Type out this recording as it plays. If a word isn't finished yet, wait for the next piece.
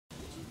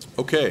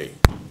Okay,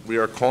 we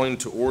are calling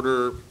to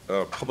order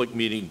public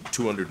meeting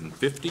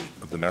 250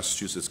 of the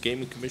Massachusetts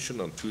Gaming Commission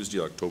on Tuesday,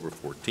 October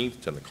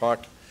 14th, 10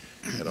 o'clock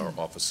at our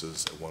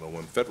offices at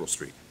 101 Federal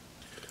Street.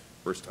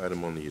 First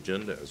item on the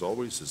agenda, as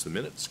always, is the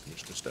minutes.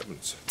 Commissioner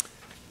Stebbins.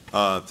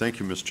 Thank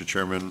you, Mr.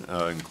 Chairman.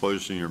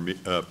 Enclosed in your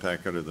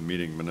packet are the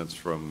meeting minutes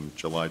from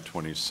July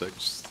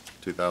 26th,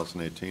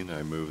 2018.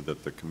 I move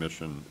that the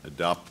Commission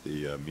adopt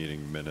the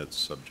meeting minutes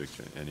subject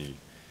to any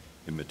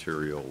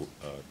immaterial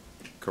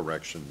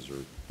corrections or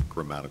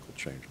grammatical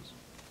changes.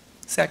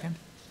 Second.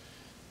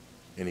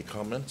 Any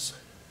comments?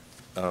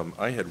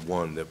 I had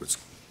one that was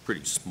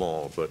pretty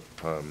small, but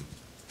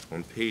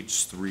on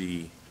page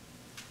 3,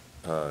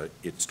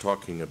 it's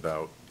talking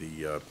about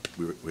the,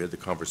 we had the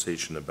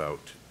conversation about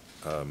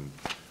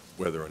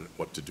whether and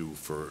what to do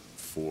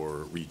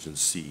for Region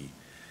C.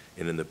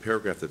 And in the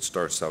paragraph that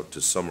starts out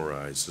to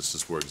summarize, this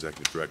is where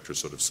Executive Director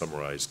sort of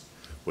summarized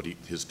what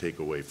his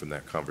takeaway from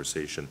that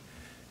conversation.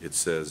 It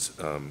says,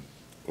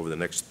 over the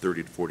next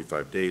 30 to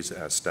 45 days,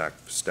 ask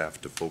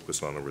staff to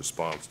focus on a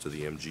response to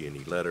the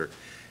MG&E letter.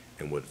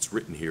 And what's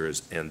written here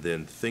is, and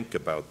then think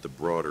about the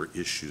broader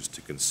issues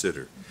to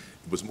consider.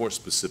 It was more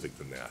specific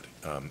than that.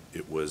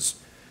 It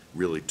was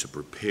really to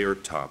prepare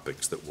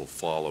topics that will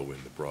follow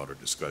in the broader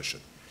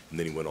discussion. And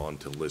then he went on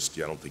to list,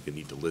 I don't think you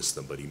need to list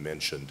them, but he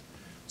mentioned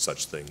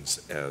such things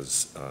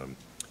as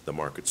the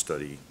market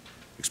study,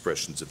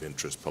 expressions of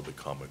interest, public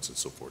comments, and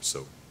so forth.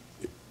 So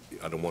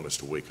I don't want us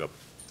to wake up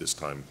this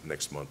time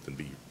next month and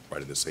be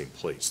right in the same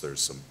place.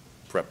 There's some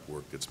prep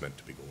work that's meant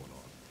to be going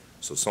on.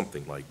 So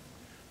something like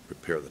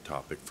prepare the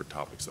topic for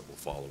topics that will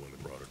follow in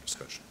the broader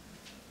discussion.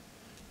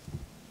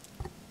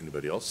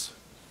 Anybody else?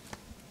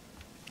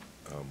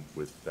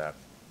 With that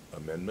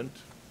amendment,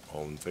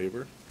 all in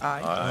favor?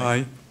 Aye.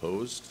 Aye.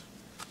 Opposed?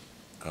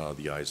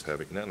 The ayes have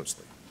it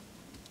unanimously.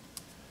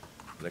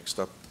 Next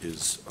up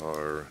is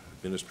our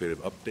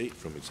administrative update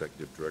from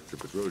Executive Director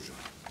Bedrosian.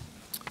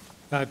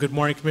 Good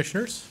morning,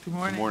 Commissioners. Good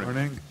morning. Good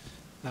morning.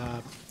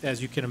 As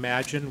you can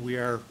imagine, we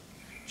are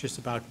just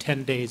about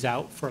 10 days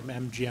out from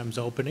MGM's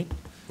opening.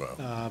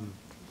 Wow.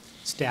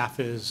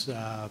 Staff is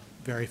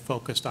very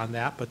focused on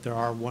that, but there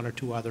are one or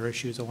two other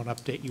issues I want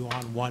to update you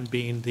on, one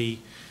being the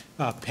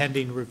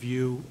pending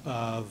review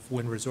of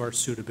Wynn Resort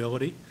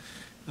suitability.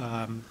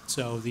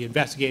 So the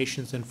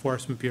Investigations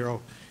Enforcement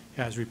Bureau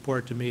has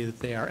reported to me that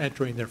they are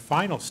entering their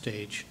final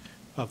stage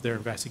of their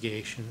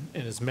investigation,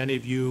 and as many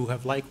of you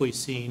have likely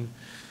seen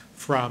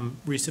from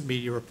recent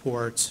media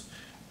reports,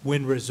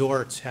 Wynn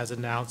Resorts has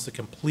announced the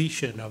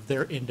completion of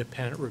their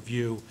independent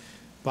review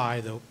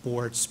by the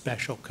board's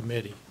special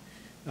committee.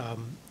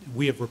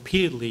 We have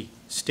repeatedly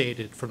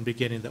stated from the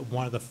beginning that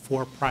one of the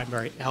 4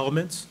 primary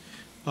elements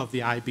of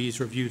the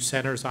IB's review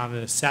centers on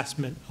an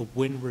assessment of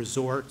Wynn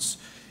Resorts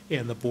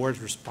and the board's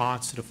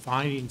response to the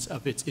findings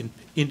of its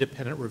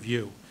independent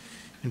review.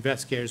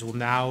 Investigators will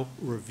now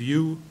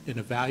review and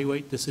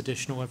evaluate this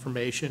additional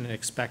information and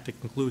expect to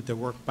conclude their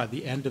work by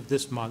the end of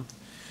this month.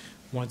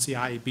 Once the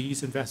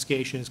IAB's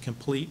investigation is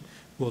complete,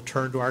 we'll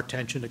turn to our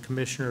attention to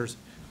Commissioners'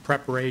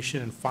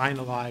 preparation and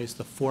finalize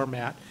the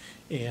format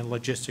and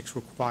logistics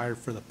required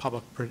for the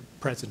public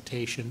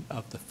presentation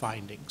of the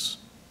findings.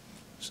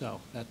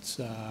 So that's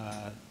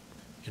an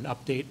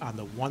update on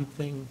the one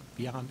thing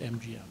beyond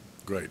MGM.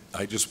 Great.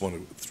 I just want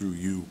to, through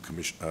you,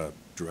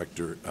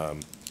 Director,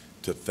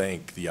 to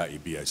thank the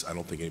IEB. I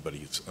don't think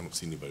anybody, I don't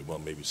see anybody, well,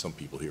 maybe some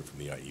people here from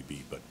the IEB,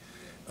 but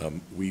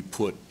we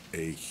put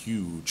a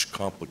huge,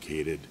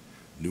 complicated,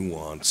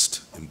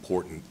 nuanced,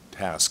 important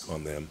task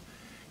on them,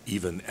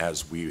 even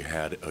as we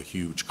had a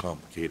huge,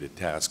 complicated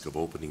task of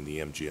opening the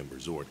MGM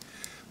Resort,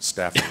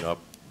 staffing up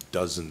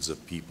dozens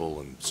of people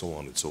and so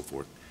on and so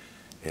forth,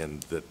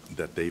 and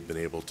that they've been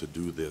able to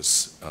do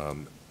this,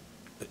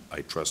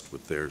 I trust,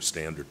 with their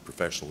standard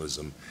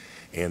professionalism,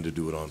 and to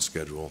do it on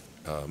schedule,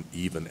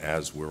 even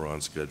as we're on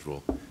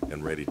schedule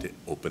and ready to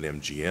open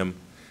MGM.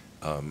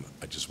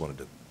 I just wanted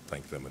to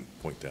thank them and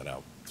point that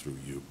out through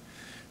you.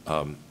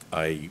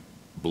 I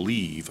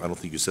believe, I don't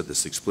think you said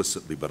this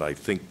explicitly, but I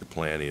think the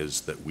plan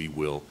is that we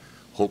will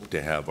hope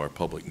to have our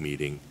public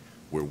meeting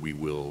where we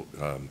will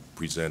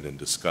present and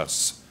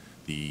discuss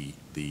the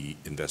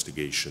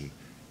investigation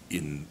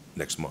in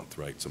next month,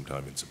 right,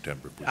 sometime in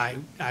September.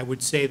 I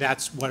would say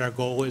that's what our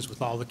goal is, with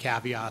all the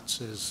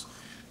caveats, is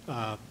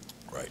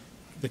right.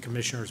 The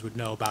Commissioners would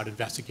know about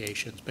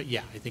investigations. But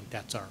yeah, I think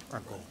that's our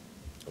goal.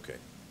 Okay.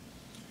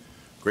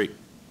 Great.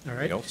 All right.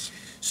 Anything else?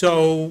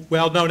 So,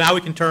 well, no, now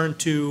we can turn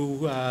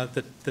to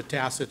the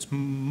task that's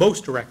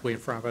most directly in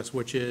front of us,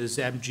 which is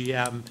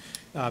MGM.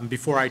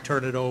 Before I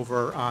turn it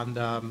over on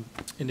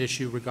an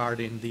issue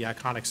regarding the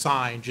iconic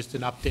sign, just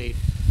an update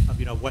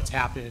of what's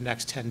happening in the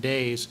next 10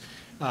 days.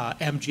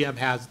 MGM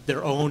has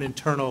their own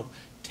internal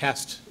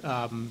test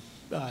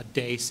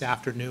day this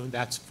afternoon.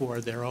 That's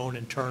for their own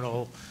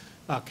internal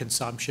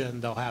consumption.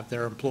 They'll have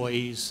their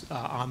employees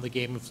on the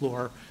gaming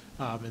floor,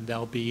 and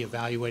they'll be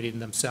evaluating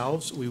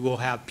themselves. We will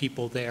have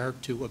people there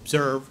to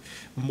observe.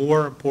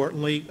 More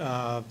importantly,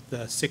 the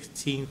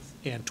 16th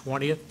and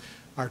 20th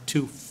are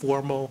 2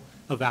 formal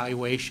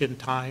evaluation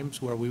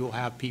times where we will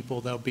have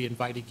people, there'll be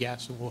invited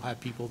guests, and we'll have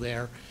people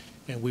there,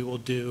 and we will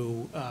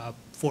do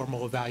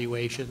formal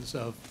evaluations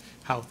of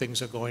how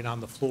things are going on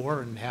the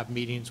floor and have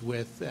meetings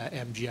with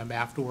MGM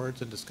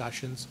afterwards and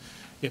discussions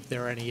if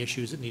there are any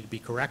issues that need to be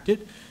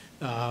corrected.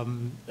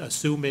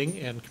 Assuming,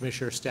 and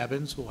Commissioner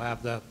Stebbins will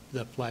have the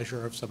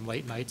pleasure of some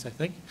late nights, I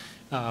think,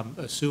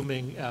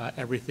 assuming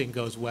everything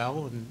goes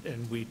well,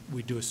 and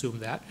we do assume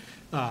that,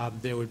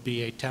 there would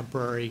be a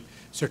temporary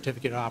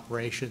certificate of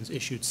operations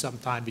issued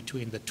sometime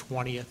between the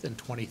 20th and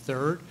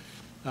 23rd,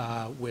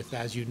 with,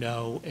 as you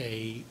know,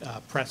 a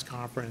press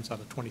conference on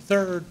the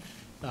 23rd,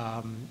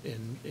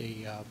 in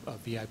a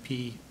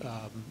VIP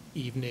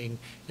evening,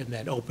 and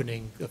then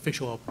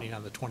official opening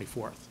on the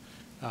 24th.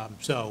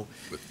 So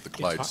With the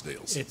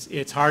Clydesdales.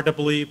 it's hard to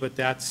believe, but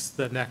that's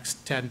the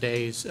next 10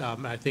 days.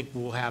 I think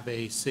we'll have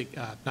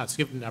not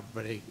significant number,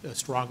 but a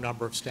strong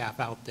number of staff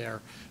out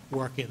there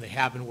working. They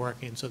have been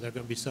working, so there are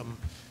going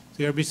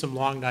to be some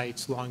long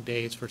nights, long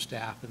days for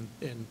staff,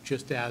 and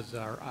just as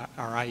our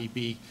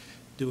IEB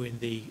doing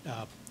the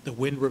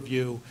wind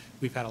review,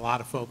 we've had a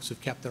lot of folks who've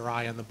kept their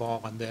eye on the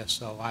ball on this,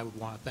 so I would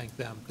want to thank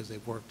them because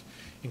they've worked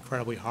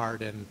incredibly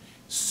hard. And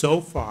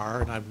so far,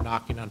 and I'm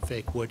knocking on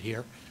fake wood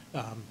here,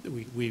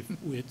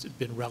 it's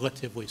been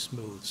relatively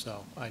smooth,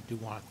 so I do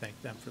want to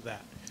thank them for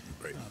that.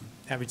 Right.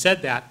 Having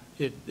said that,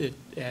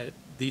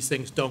 these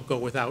things don't go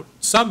without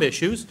some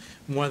issues.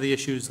 One of the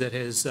issues that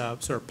has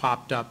sort of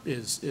popped up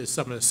is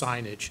some of the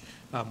signage,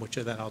 which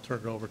then I'll turn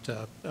it over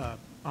to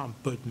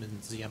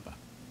Ombudsman Ziemba.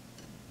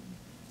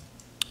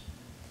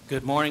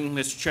 Good morning,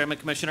 Mr. Chairman,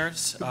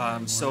 Commissioners.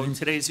 So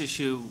today's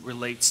issue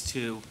relates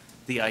to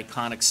the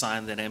iconic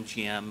sign that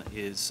MGM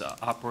is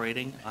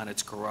operating on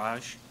its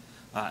garage.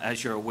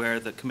 As you're aware,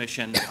 the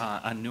Commission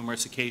on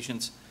numerous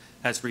occasions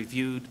has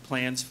reviewed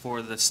plans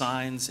for the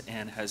signs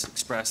and has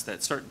expressed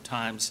at certain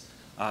times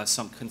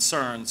some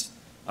concerns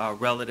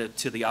relative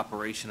to the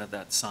operation of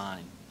that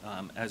sign.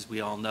 As we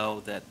all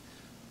know, that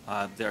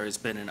there has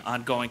been an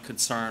ongoing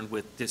concern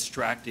with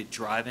distracted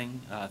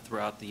driving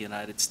throughout the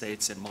United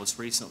States, and most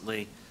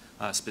recently,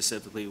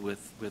 specifically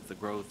with the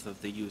growth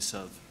of the use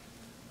of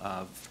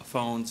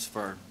phones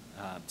for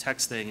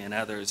texting and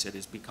others, it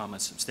has become a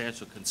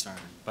substantial concern.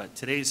 But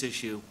today's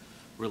issue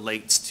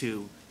relates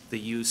to the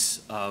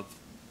use of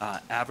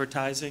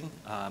advertising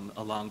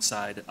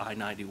alongside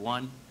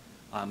I-91.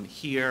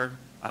 Here,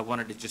 I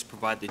wanted to just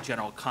provide the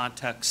general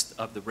context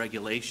of the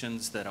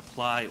regulations that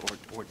apply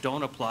or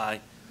don't apply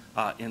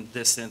in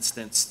this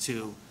instance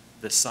to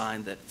the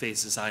sign that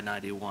faces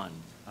I-91.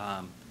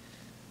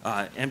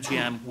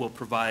 MGM will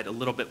provide a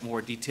little bit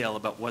more detail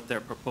about what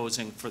they're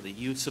proposing for the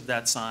use of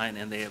that sign,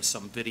 and they have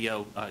some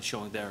video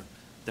showing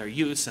their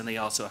use, and they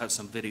also have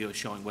some video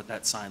showing what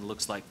that sign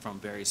looks like from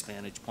various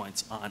vantage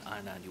points on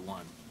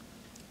I-91.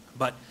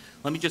 But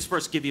let me just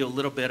first give you a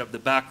little bit of the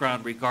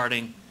background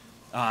regarding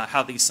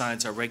how these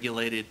signs are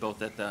regulated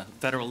both at the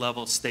federal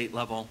level, state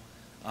level,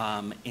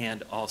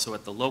 and also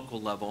at the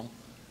local level.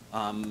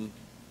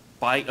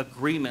 By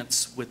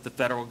agreements with the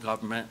federal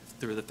government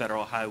through the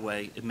Federal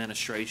Highway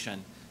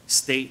Administration,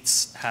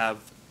 states have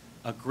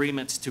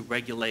agreements to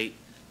regulate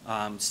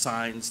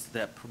signs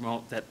that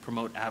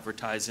promote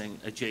advertising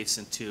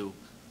adjacent to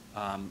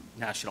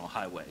national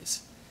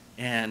highways.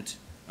 And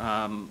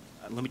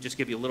let me just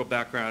give you a little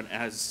background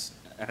as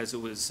it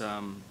was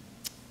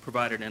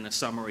provided in a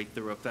summary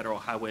through a Federal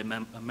Highway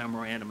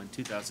memorandum in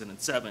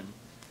 2007.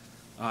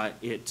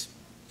 It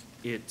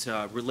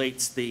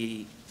relates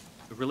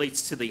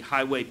to the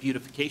Highway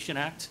Beautification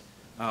Act,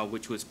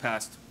 which was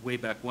passed way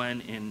back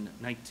when in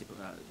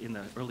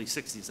the early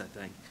 60s, I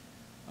think.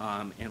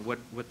 And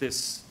what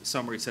this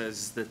summary says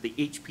is that the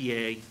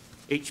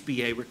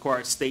HBA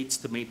requires states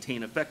to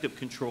maintain effective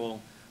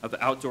control of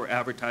outdoor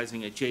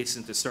advertising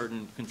adjacent to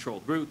certain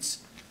controlled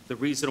routes. The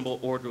reasonable,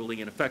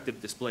 orderly, and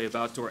effective display of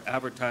outdoor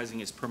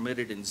advertising is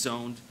permitted in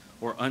zoned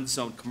or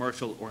unzoned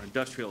commercial or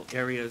industrial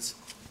areas.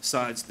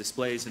 Signs,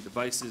 displays, and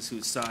devices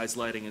whose size,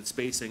 lighting, and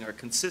spacing are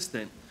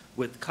consistent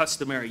with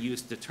customary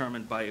use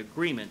determined by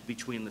agreement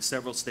between the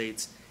several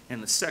states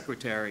and the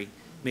Secretary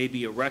may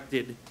be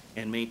erected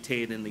and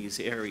maintained in these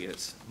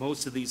areas.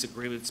 Most of these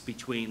agreements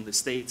between the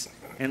states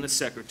and the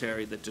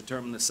Secretary that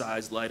determine the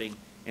size, lighting,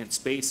 and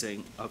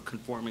spacing of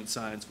conforming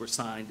signs were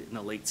signed in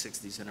the late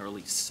 60s and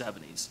early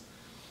 70s.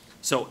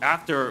 So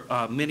after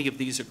many of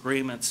these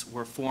agreements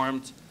were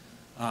formed,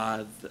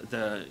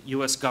 the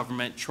U.S.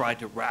 government tried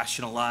to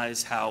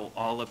rationalize how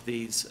all of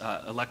these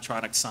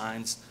electronic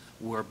signs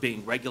were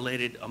being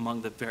regulated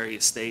among the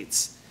various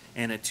states.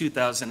 And in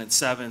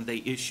 2007,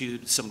 they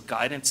issued some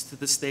guidance to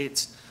the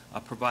states,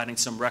 providing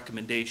some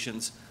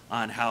recommendations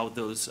on how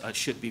those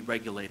should be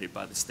regulated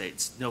by the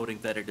states, noting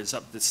that it is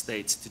up to the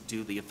states to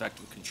do the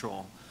effective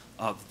control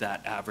of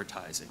that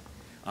advertising.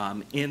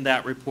 In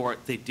that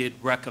report, they did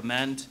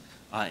recommend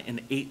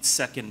an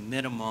 8-second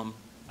minimum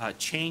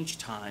change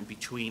time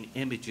between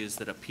images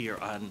that appear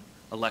on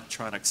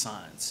electronic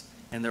signs.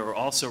 And there were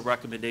also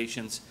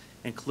recommendations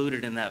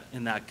included in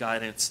that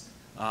guidance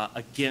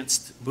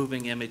against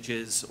moving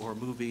images or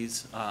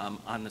movies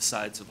on the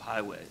sides of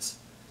highways.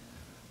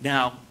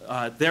 Now,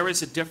 there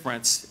is a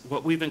difference.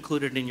 What we've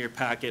included in your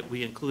packet,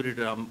 we included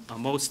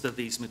most of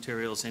these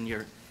materials in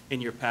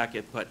your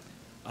packet, but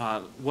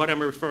what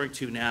I'm referring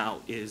to now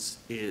is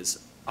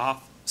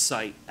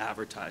off-site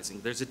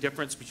advertising. There's a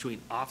difference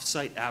between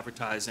off-site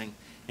advertising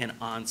and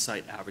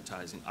on-site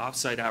advertising.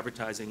 Off-site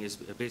advertising is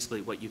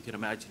basically what you can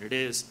imagine it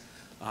is.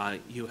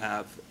 You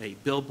have a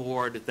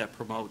billboard that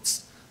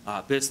promotes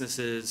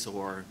businesses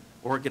or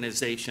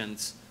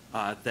organizations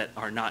that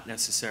are not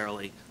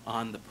necessarily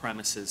on the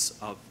premises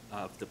of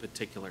the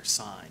particular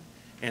sign.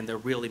 And they're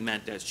really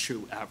meant as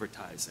true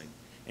advertising.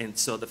 And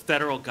so the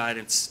federal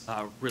guidance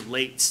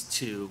relates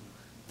to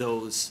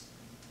those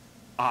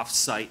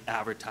off-site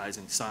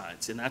advertising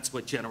signs. And that's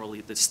what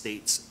generally the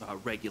states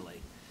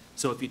regulate.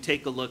 So if you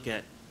take a look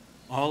at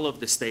all of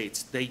the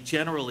states, they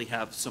generally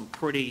have some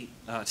pretty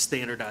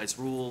standardized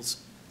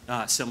rules,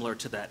 similar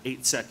to that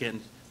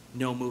 8-second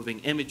no moving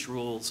image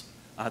rules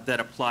that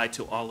apply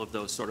to all of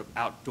those sort of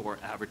outdoor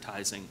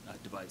advertising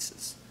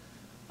devices.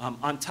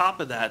 On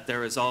top of that,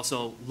 there is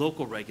also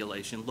local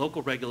regulation.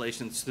 Local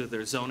regulations through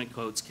their zoning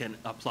codes can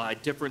apply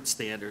different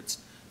standards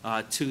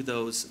to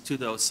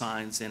those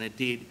signs. And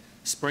indeed,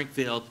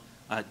 Springfield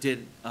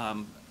did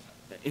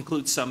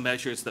include some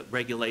measures that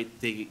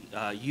regulate the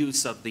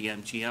use of the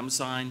MGM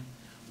sign.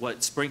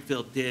 What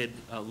Springfield did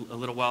a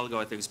little while ago,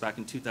 I think it was back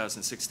in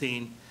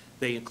 2016,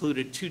 they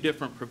included 2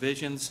 different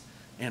provisions.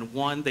 And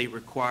one, they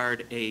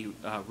required a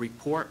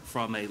report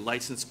from a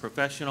licensed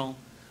professional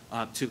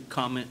to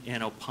come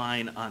and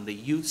opine on the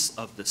use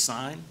of the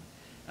sign.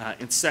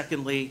 And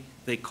secondly,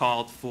 they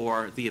called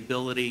for the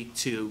ability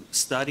to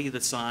study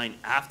the sign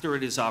after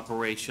it is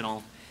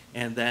operational,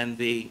 and then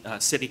the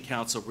city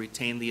council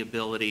retained the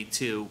ability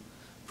to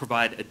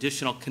provide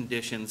additional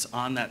conditions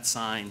on that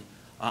sign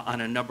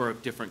on a number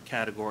of different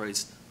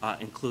categories,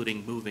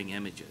 including moving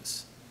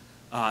images.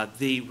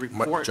 The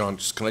report... John,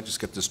 can I just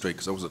get this straight,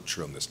 because I wasn't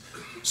sure on this.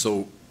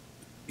 So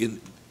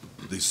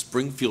the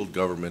Springfield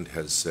government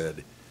has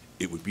said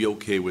it would be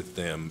okay with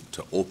them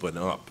to open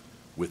up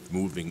with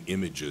moving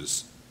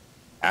images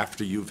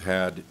after you've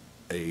had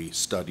a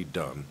study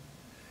done,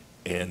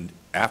 and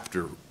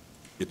after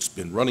it's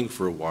been running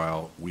for a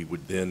while, we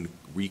would then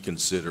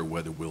reconsider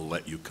whether we'll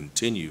let you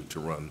continue to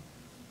run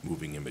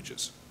moving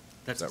images.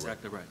 That's Is that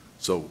exactly right.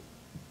 So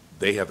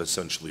they have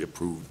essentially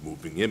approved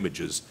moving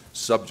images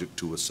subject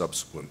to a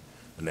subsequent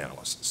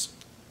analysis.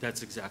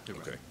 That's exactly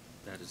right. Okay.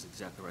 That is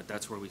exactly right.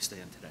 That's where we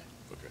stand today.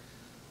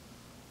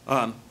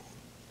 Okay.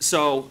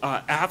 So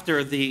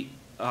after the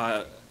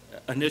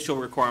initial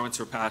requirements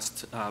were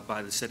passed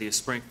by the city of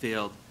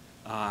Springfield,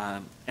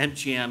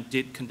 MGM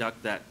did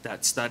conduct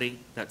that study.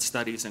 That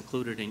study is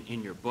included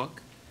in your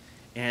book.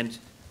 And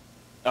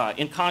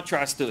in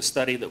contrast to a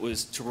study that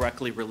was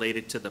directly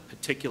related to the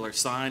particular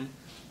sign,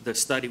 the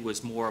study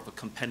was more of a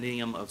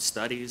compendium of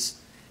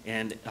studies.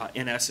 And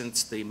in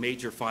essence, the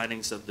major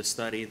findings of the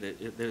study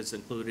that is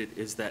included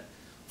is that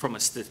from a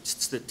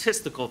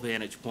statistical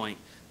vantage point,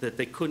 that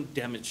they couldn't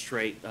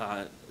demonstrate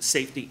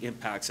safety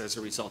impacts as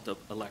a result of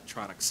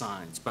electronic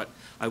signs. But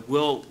I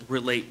will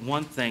relate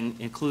one thing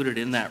included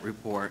in that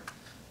report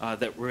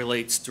that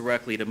relates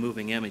directly to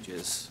moving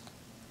images.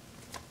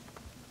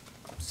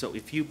 So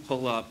if you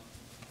pull up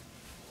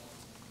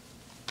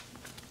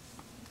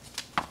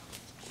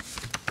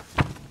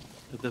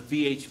the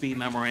VHB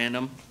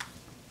memorandum,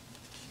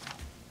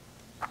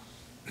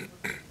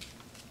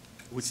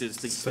 which is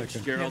the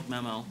Fitzgerald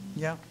memo,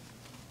 Yeah.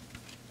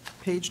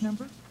 Page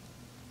number?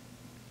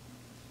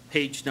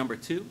 page number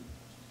 2,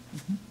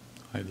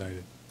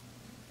 Highlighted.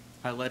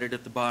 highlighted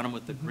at the bottom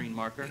with the green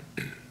marker.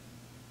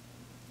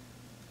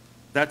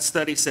 That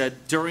study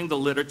said, during the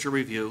literature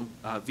review,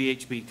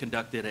 VHB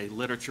conducted a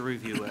literature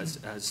review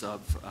as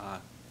of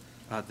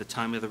the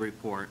time of the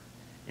report.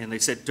 And they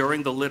said,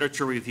 during the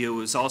literature review,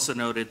 it was also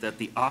noted that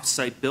the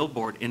off-site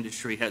billboard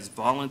industry has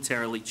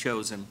voluntarily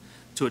chosen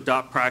to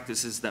adopt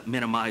practices that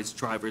minimize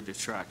driver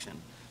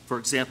distraction. For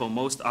example,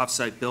 most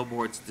off-site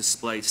billboards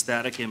display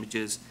static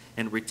images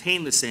and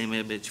retain the same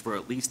image for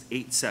at least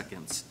 8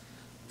 seconds.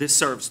 This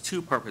serves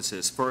 2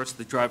 purposes. First,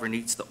 the driver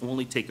needs to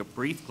only take a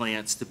brief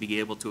glance to be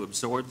able to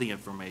absorb the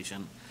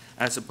information,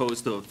 as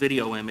opposed to a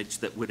video image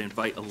that would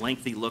invite a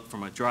lengthy look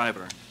from a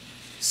driver.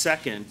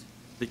 Second,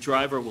 the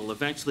driver will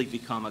eventually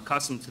become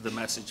accustomed to the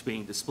message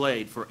being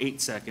displayed for 8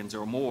 seconds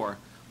or more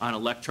on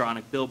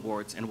electronic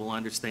billboards and will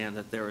understand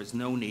that there is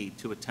no need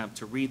to attempt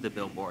to read the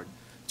billboard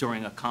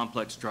during a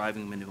complex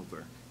driving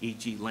maneuver,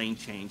 e.g. lane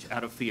change,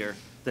 out of fear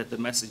that the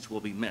message will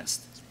be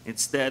missed.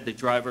 Instead, the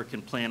driver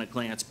can plan a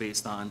glance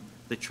based on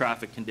the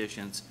traffic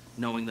conditions,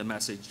 knowing the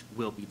message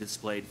will be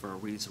displayed for a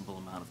reasonable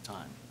amount of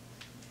time.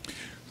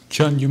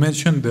 John, you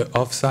mentioned the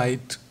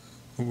off-site.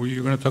 Were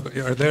you going to talk,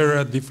 are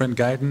there different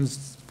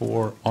guidance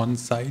for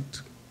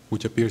on-site,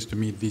 which appears to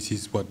me this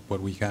is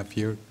what we have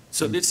here?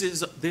 So this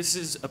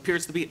is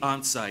appears to be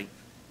on-site.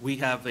 We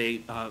have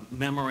a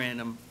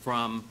memorandum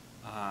from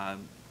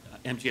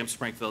MGM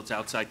Springfield's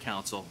outside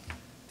counsel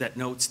that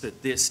notes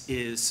that this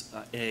is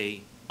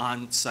a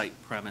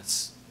on-site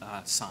premise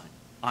sign,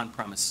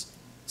 on-premise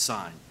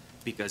sign.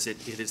 because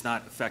it is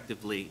not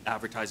effectively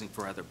advertising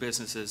for other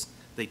businesses.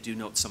 They do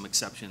note some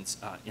exceptions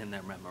in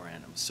their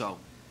memorandum. So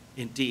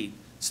indeed,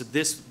 so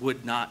this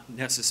would not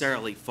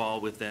necessarily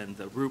fall within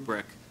the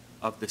rubric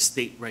of the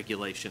state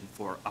regulation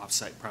for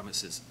off-site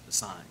premises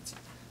signs.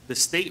 The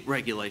state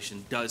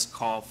regulation does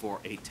call for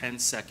a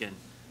 10-second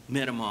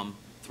minimum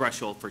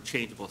threshold for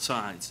changeable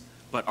signs,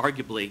 but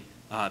arguably,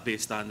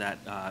 based on that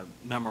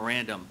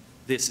memorandum,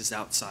 this is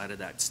outside of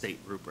that state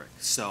rubric.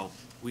 So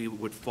we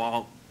would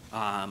fall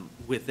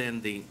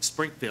within the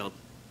Springfield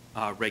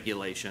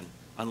regulation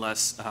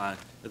unless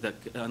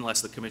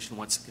the commission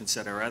wants to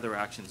consider other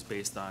actions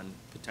based on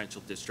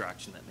potential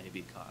distraction that may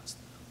be caused.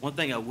 One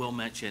thing I will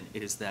mention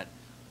is that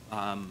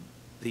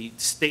the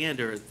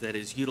standard that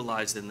is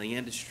utilized in the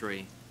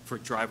industry for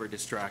driver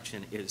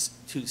distraction is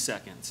 2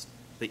 seconds,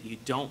 that you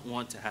don't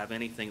want to have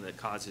anything that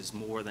causes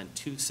more than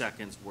 2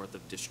 seconds worth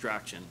of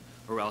distraction,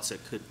 or else it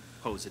could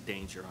pose a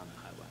danger on the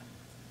highway.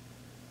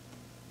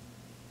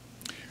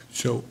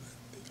 So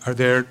are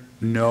there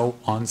no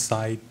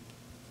on-site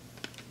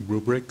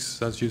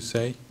rubrics, as you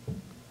say?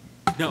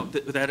 No,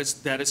 that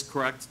is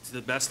correct. To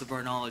the best of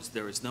our knowledge,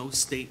 there is no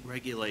state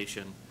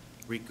regulation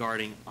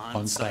regarding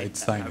on-site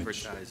signage.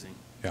 advertising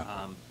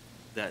Yeah.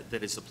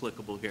 that is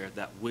applicable here.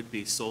 That would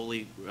be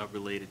solely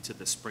related to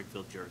the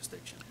Springfield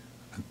jurisdiction.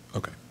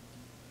 Okay.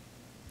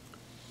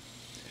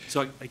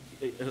 So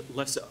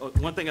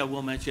one thing I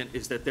will mention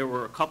is that there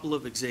were a couple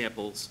of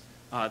examples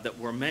that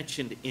were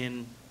mentioned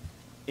in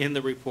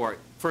the report.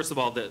 First of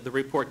all, the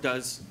report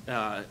does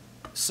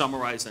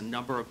summarize a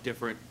number of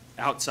different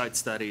outside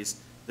studies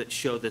that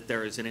show that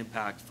there is an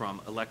impact from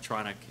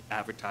electronic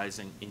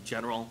advertising in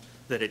general,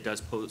 that it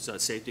does pose a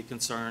safety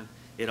concern.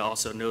 It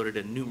also noted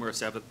in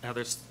numerous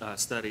other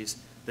studies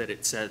that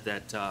it said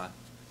that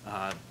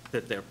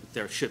that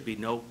there should be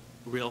no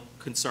real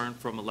concern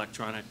from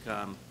electronic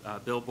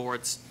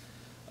billboards.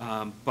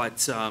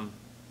 But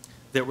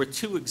there were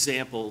 2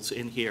 examples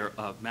in here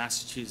of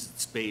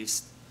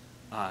Massachusetts-based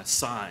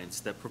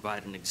signs that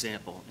provide an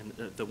example. And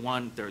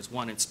there's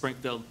one in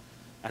Springfield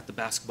at the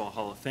Basketball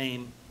Hall of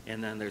Fame,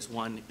 and then there's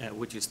one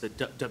which is the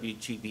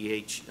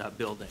WGBH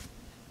building.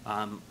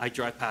 I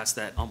drive past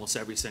that almost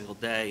every single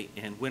day,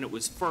 and when it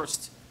was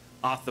first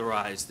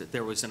authorized,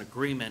 there was an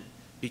agreement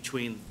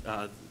between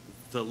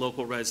the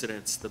local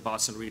residents, the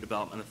Boston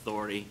Redevelopment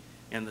Authority,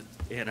 and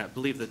I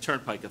believe the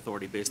Turnpike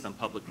Authority, based on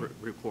public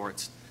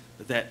reports,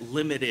 that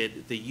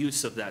limited the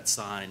use of that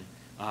sign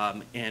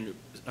and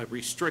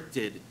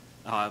restricted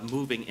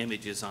moving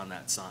images on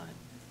that sign.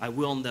 I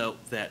will note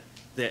that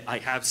I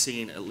have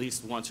seen at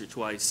least once or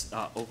twice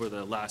over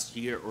the last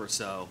year or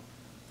so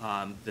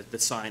that the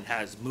sign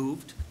has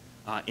moved.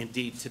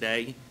 Indeed,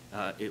 today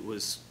it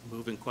was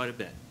moving quite a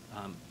bit.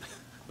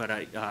 But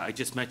I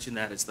just mentioned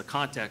that as the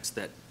context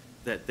that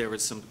there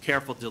was some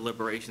careful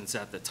deliberations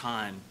at the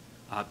time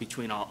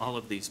between all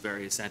of these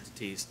various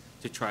entities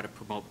to try to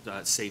promote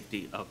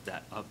safety of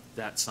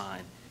that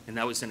sign. And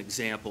that was an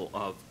example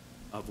of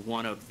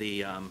one of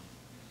the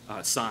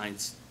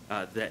signs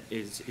that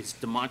is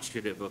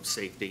demonstrative of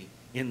safety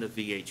in the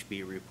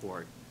VHB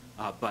report.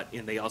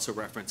 And they also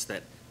referenced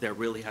that there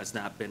really has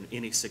not been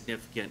any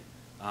significant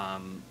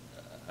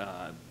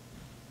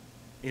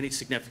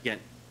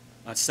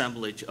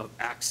assemblage of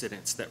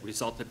accidents that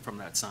resulted from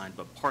that sign,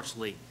 but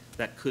partially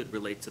that could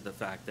relate to the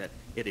fact that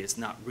it has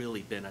not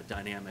really been a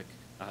dynamic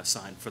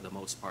sign for the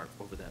most part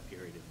over that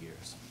period of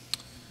years.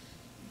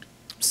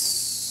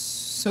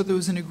 So there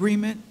was an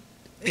agreement.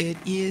 It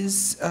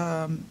is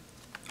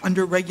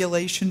under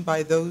regulation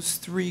by those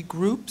 3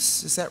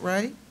 groups, is that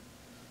right?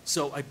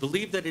 So I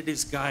believe that it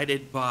is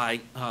guided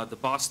by the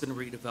Boston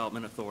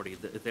Redevelopment Authority.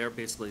 They're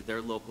basically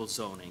their local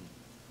zoning.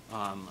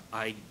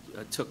 I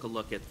took a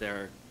look at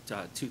their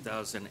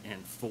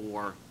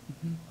 2004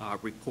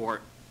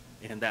 report,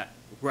 and that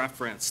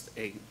referenced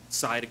a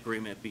side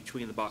agreement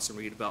between the Boston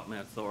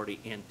Redevelopment Authority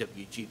and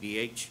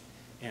WGBH.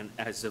 And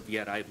as of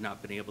yet, I have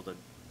not been able to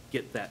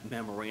get that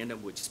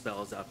memorandum which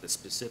spells out the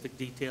specific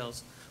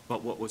details.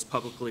 But what was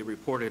publicly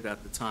reported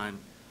at the time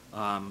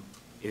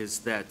is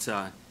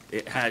that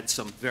it had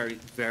some very,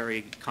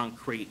 very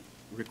concrete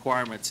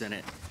requirements in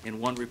it. In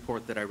one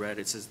report that I read,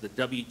 it says the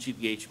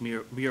WGBH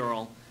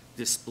mural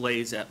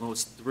displays at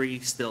most 3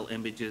 still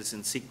images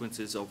and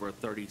sequences over a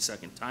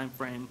 30-second time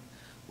frame.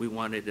 We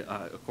wanted,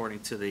 according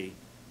to the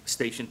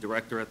station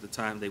director at the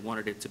time, they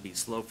wanted it to be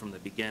slow from the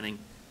beginning.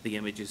 The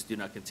images do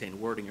not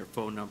contain wording or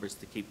phone numbers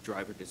to keep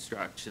driver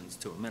distractions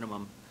to a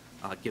minimum,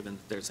 given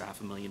that there's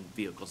 500,000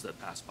 vehicles that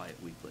pass by it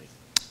weekly.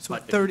 So a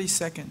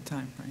 30-second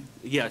time frame.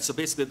 Yeah, so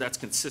basically that's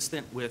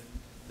consistent with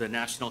the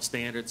national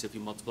standards. If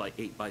you multiply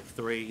 8 by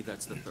 3,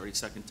 that's the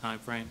 30-second time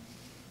frame.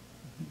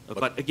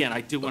 But again,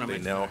 I do want to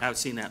mention, I have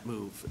seen that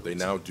move. They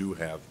now do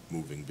have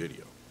moving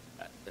video.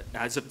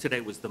 As of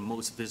today, was the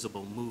most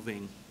visible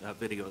moving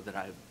video that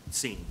I've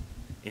seen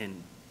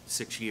in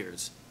 6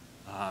 years.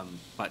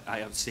 But I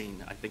have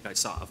seen, I think I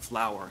saw a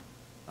flower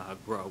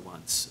grow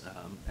once.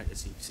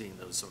 As you've seen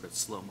those sort of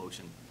slow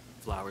motion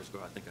flowers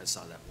grow, I think I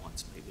saw that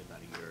once, maybe about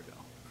a year ago.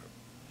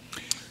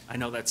 I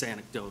know that's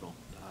anecdotal,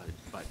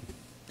 but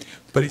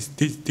But is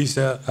this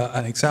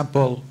an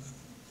example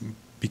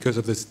because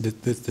of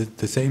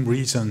the same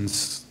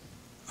reasons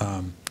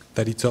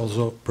that it's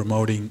also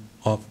promoting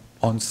of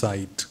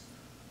on-site,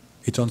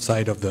 it's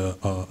on-site of the,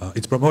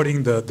 it's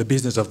promoting the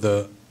business of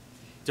the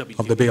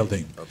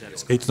building. That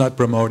is It's not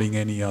promoting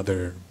any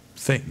other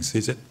things,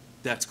 is it?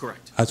 That's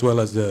correct. As well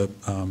as the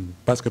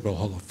Basketball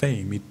Hall of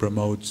Fame, it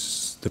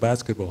promotes the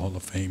Basketball Hall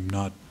of Fame,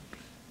 not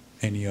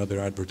any other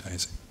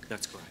advertising.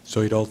 That's correct.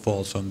 So it all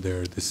falls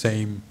under the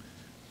same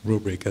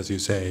rubric, as you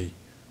say,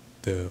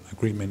 the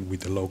agreement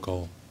with the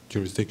local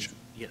jurisdiction.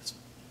 Yes.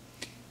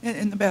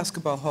 And the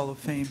Basketball Hall of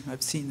Fame,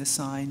 I've seen the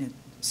sign and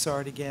saw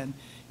it again.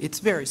 It's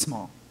very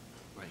small.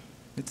 Right.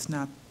 It's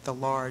not the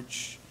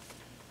large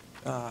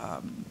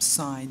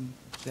sign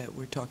that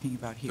we're talking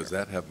about here. Does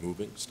that have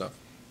moving stuff?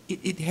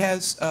 It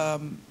has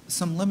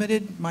some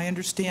limited, my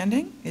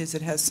understanding is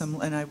it has some,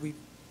 and we've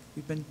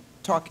been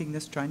talking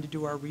this, trying to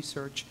do our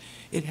research.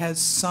 It has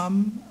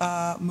some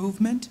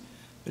movement,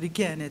 but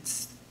again,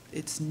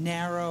 it's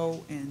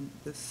narrow and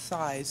the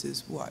size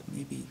is what,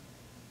 maybe?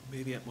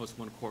 Maybe at most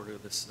 1/4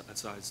 of the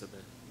size of the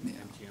Yeah.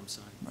 MGM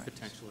sign, Right.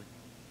 potentially.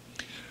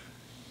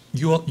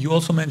 You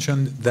also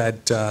mentioned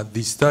that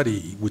the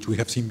study, which we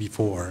have seen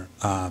before,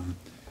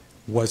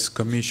 was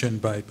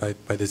commissioned by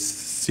the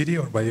city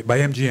or by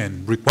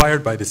MGM,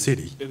 required by the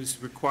city, It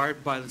was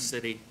required by the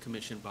city,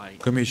 commissioned by,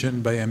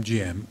 commissioned by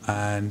MGM,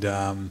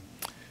 and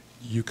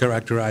you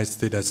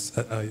characterized it as,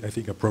 I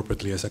think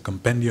appropriately, as a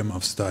compendium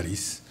of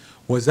studies.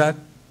 Was that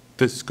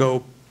the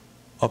scope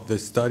of the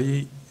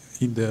study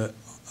in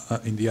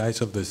the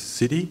eyes of the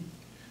city?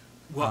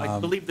 well, I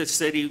believe the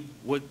city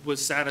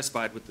was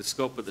satisfied with the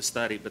scope of the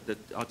study, but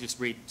I'll just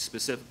read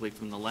specifically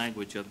from the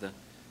language of the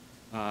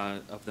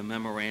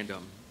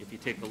memorandum. If you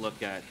take a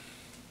look at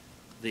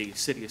the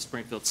City of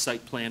Springfield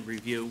site plan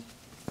review,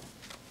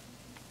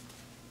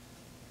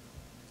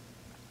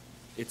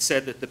 it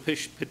said that the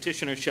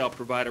petitioner shall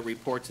provide a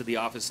report to the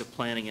Office of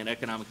Planning and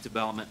Economic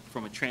Development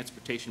from a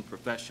transportation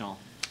professional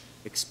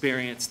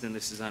experienced, and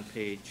this is on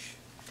page,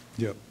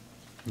 Yep,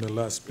 the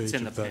last page It's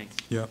in of the that. thing.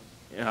 Yep.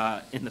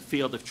 in the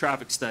field of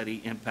traffic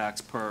study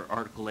impacts per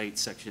Article 8,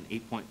 Section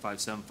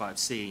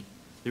 8.575C.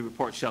 The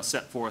report shall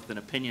set forth an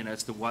opinion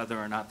as to whether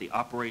or not the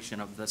operation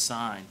of the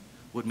sign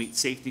would meet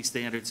safety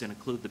standards and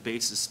include the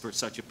basis for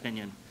such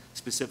opinion,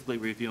 specifically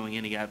reviewing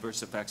any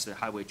adverse effects to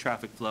highway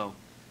traffic flow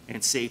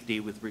and safety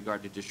with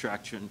regard to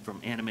distraction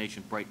from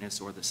animation,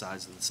 brightness, or the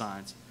size of the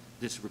signs.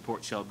 This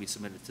report shall be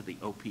submitted to the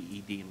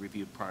OPED and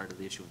reviewed prior to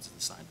the issuance of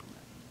the sign permit.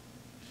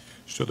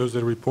 So does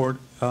the report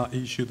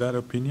issue that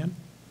opinion?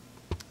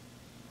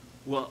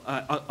 Well,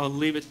 I'll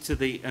leave it to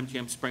the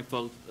MGM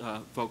Springfield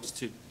folks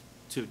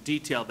to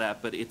detail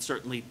that, but it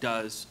certainly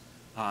does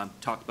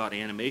talk about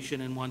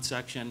animation in one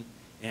section,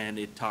 and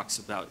it talks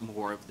about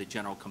more of the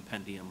general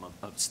compendium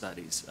of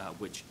studies,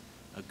 which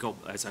go,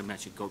 as I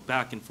mentioned, go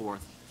back and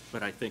forth.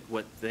 But I think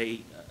what the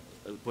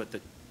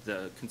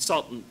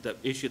consultant that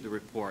issued the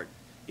report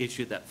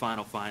issued that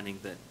final finding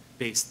that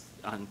based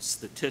on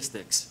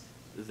statistics,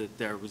 that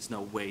there was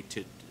no way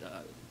to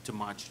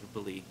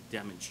demonstrably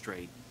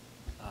demonstrate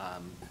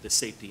the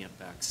safety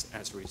impacts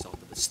as a result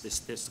of the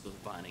statistical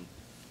finding,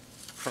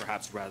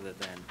 perhaps rather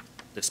than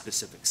the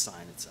specific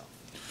sign itself.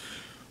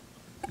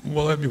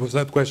 Well, it was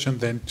that question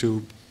then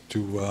to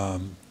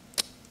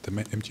the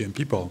MGM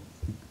people.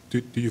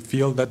 Do you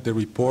feel that the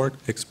report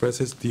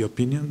expresses the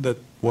opinion that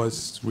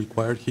was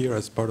required here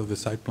as part of the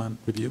site plan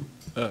review?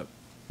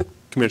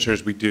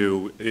 Commissioners, we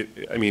do.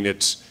 I mean,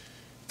 it's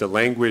the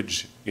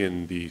language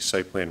in the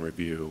site plan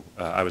review.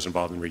 I was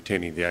involved in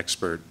retaining the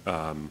expert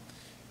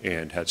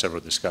and had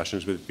several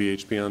discussions with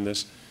VHB on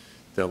this.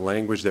 The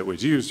language that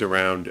was used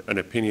around an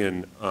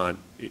opinion on,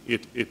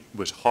 it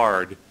was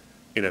hard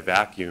in a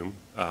vacuum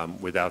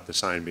without the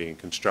sign being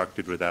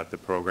constructed, without the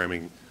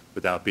programming,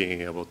 without being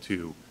able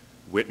to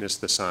witness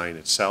the sign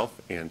itself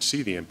and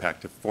see the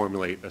impact to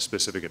formulate a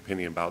specific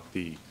opinion about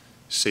the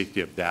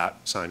safety of that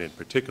sign in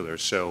particular.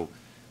 So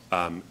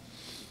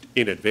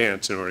in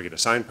advance, in order to get a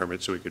sign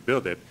permit so we could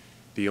build it,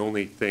 the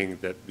only thing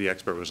that the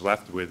expert was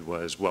left with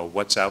was, well,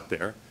 what's out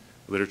there?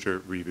 Literature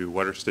review,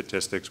 what are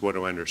statistics, what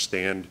do I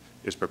understand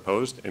is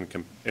proposed,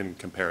 and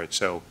compare it.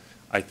 So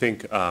I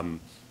think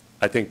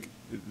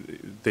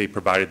they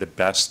provided the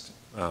best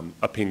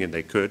opinion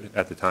they could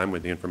at the time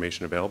with the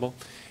information available.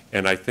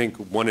 And I think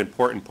one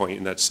important point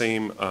in that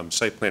same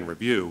site plan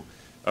review,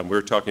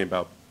 we're talking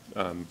about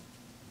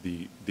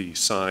the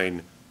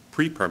sign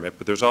pre-permit,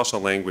 but there's also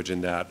language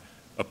in that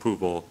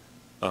approval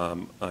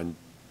on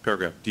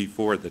paragraph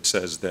D4 that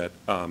says that,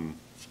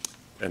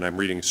 and I'm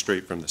reading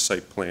straight from the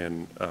site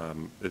plan,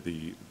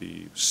 the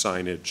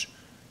signage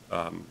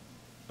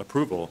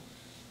approval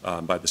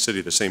by the city,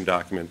 the same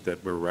document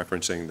that we're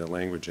referencing the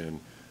language in.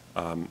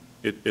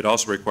 It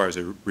also requires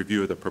a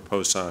review of the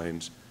proposed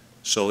signs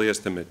solely as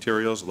to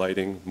materials,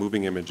 lighting,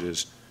 moving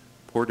images,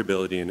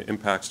 portability, and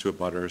impacts to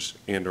abutters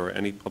and/or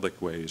any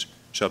public ways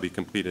shall be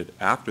completed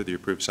after the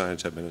approved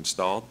signs have been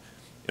installed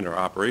and are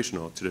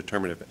operational to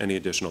determine if any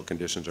additional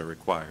conditions are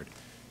required.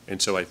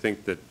 And so I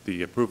think that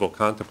the approval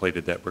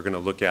contemplated that we're going to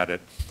look at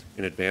it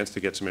in advance to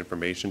get some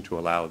information to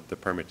allow the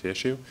permit to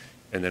issue.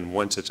 And then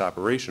once it's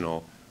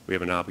operational, we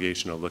have an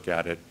obligation to look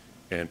at it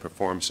and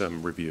perform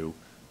some review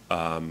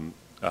and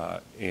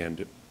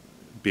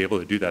be able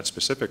to do that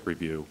specific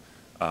review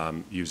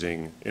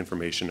using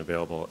information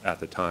available at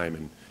the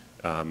time.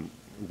 And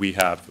we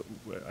have,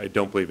 I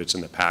don't believe it's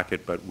in the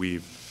packet, but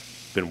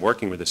we've been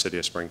working with the City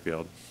of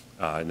Springfield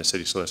and the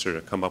city solicitor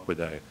to come up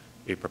with a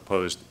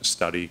proposed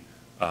study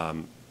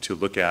to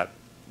look at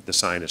the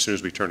sign as soon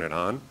as we turn it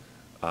on.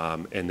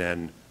 And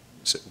then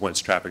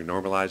once traffic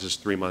normalizes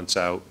 3 months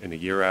out and a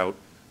year out,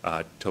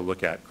 to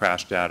look at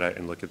crash data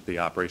and look at the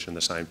operation of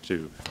the sign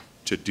to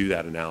do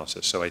that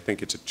analysis. So I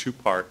think it's a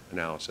two-part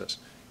analysis.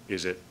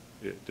 Does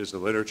the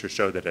literature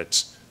show that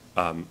it's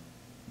a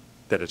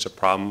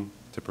problem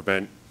to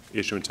prevent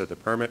issuance of the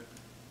permit?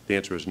 The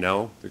answer is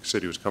no. The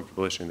city was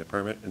comfortable issuing the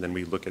permit, and then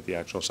we look at the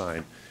actual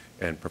sign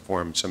and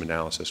perform some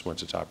analysis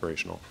once it's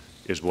operational,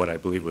 is what I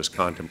believe was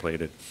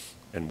contemplated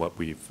and what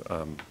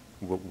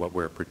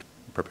we're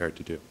prepared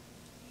to do.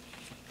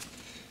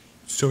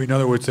 So in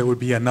other words, there would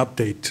be an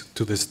update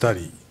to the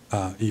study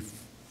if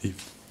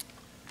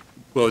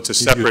Well, it's a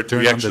If you separate, turn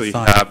we on the actually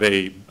sign.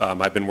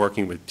 have I've been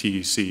working with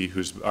TEC,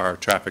 who's our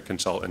traffic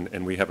consultant,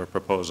 and we have a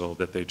proposal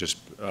that they just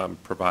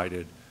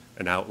provided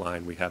an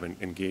outline. We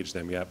haven't engaged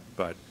them yet,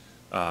 but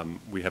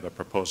we have a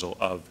proposal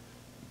of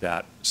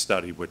that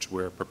study, which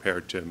we're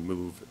prepared to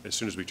move as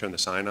soon as we turn the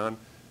sign on,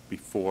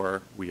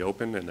 before we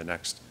open in the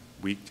next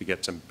week, to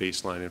get some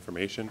baseline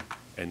information,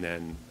 and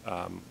then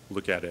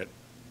look at it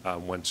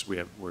once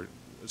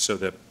so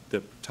the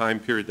time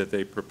period that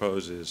they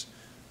propose is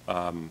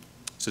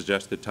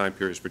suggested time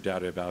periods for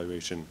data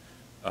evaluation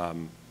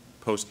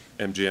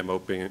post-MGM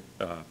opening,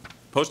 a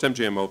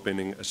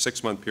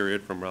 6-month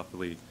period from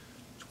roughly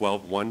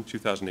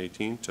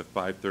 12/1/2018 to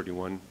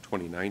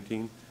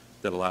 5/31/2019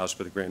 that allows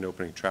for the grand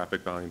opening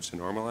traffic volumes to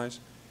normalize.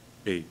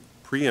 A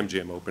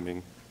pre-MGM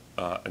opening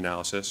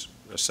analysis,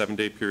 a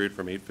 7-day period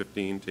from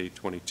 8/15 to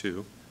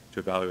 8/22 to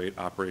evaluate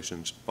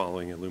operations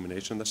following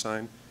illumination of the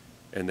sign.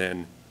 And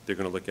then they're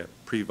going to look at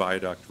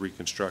pre-viaduct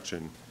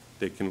reconstruction.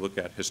 They can look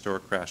at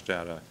historic crash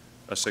data,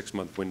 a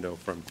 6-month window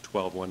from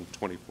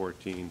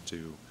 12/1/2014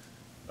 to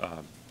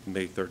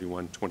May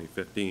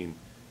 31/2015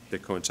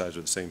 that coincides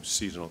with the same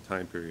seasonal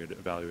time period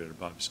evaluated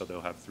above. So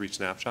they'll have 3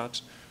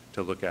 snapshots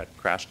to look at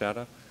crash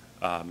data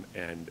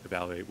and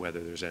evaluate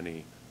whether there's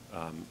any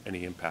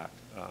impact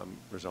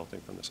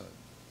resulting from the sign.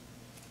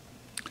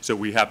 So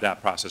we have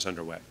that process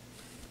underway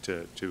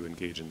to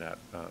engage in that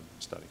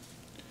study.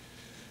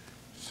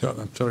 So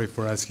I'm sorry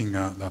for asking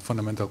a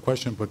fundamental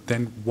question, but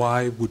then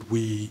why would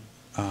we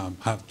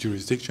have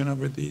jurisdiction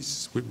over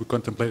this? We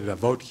contemplated a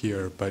vote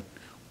here, but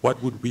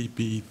what would we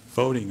be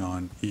voting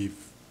on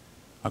if,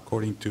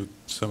 according to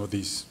some of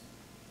these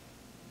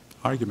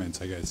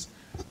arguments, I guess,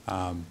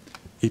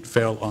 it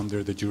fell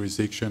under the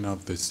jurisdiction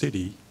of the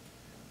city,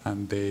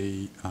 and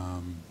they,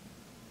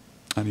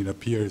 and it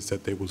appears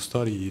that they will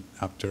study it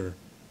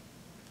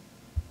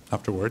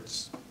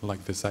afterwards,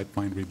 like the site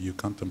plan review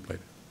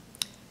contemplated.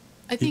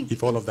 I think,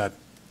 If all of that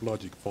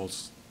logic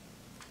falls.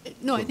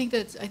 no, I think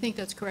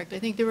that's correct. I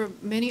think there are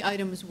many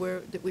items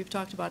that we've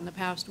talked about in the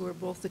past where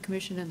both the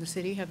commission and the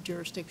city have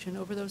jurisdiction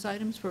over those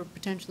items for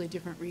potentially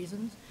different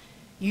reasons.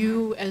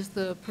 You, as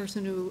the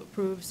person who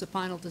approves the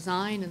final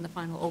design and the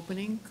final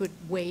opening, could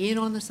weigh in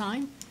on the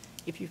sign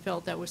if you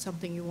felt that was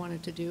something you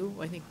wanted to do.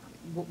 I think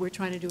what we're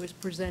trying to do is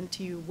present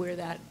to you where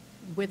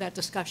that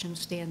discussion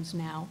stands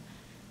now,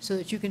 so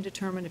that you can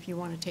determine if you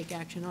want to take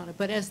action on it.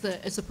 But as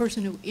the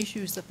person who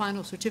issues the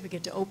final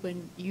certificate to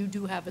open, you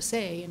do have a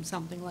say in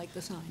something like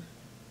the sign.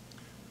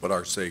 But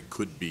our say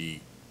could be,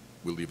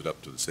 we'll leave it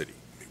up to the city.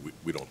 I mean,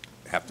 we don't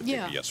have to take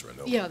Yeah. a yes or a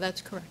no. Yeah,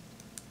 that's correct.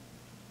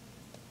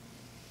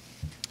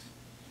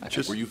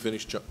 Were you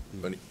finished,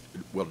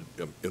 well,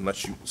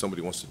 unless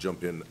somebody wants to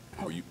jump in,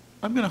 are you,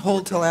 I'm going to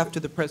hold till after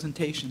the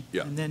presentation.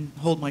 Yeah. And then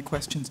hold my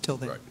questions till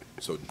then. right,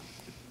 so,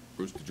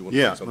 Bruce, did you want to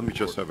say Yeah, something? let me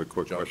just before have a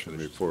quick John question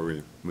finishes? before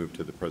we move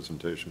to the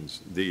presentations.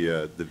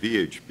 The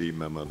VHB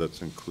memo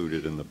that's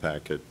included in the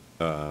packet,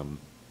 on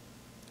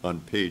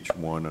page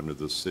 1 under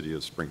the City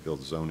of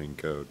Springfield zoning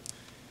code,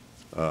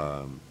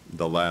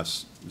 the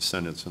last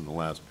sentence in the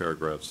last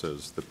paragraph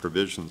says, "The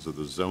provisions of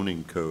the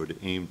zoning code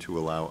aim to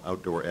allow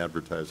outdoor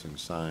advertising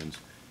signs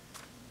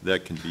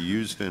that can be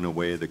used in a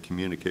way that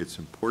communicates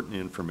important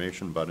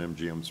information about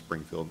MGM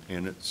Springfield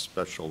and its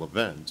special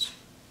events,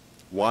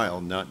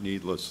 while not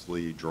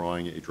needlessly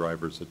drawing a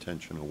driver's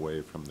attention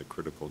away from the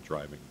critical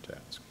driving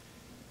task."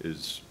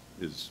 Is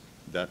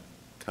that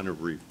kind of,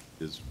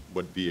 is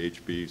what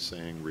VHB is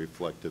saying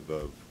reflective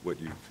of what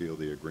you feel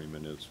the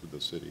agreement is with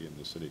the city and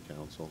the city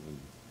council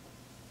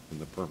and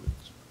the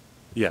permits?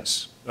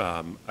 Yes.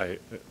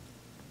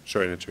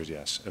 Short answer is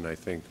yes. And I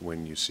think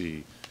when you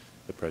see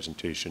the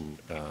presentation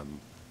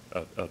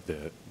of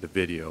the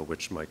video,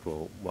 which Mike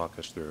will walk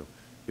us through,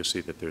 you'll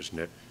see that there's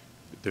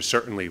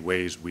certainly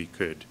ways we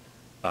could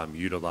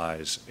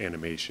utilize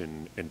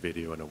animation and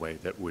video in a way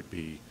that would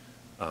be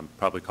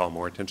probably call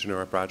more attention to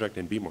our project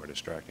and be more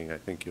distracting. I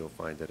think you'll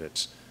find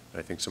that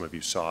I think some of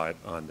you saw it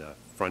on the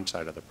front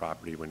side of the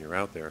property when you're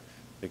out there.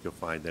 I think you'll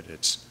find that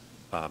it's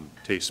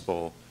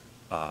tasteful,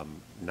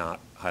 not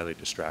highly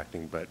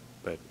distracting, but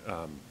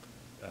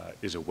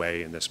is a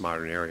way in this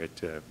modern area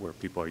to where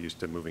people are used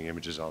to moving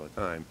images all the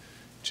time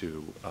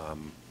to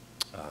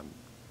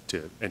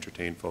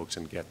entertain folks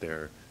and get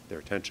their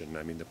attention.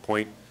 I mean, the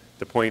point,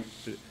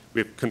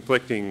 we have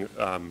conflicting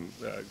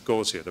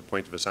goals here. The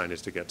point of a sign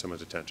is to get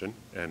someone's attention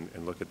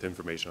and look at the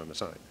information on the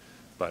sign.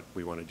 But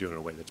we want to do it in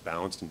a way that's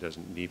balanced and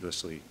doesn't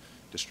needlessly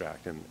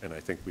distract. And I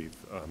think we've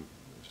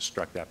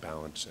struck that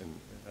balance, and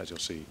as you'll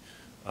see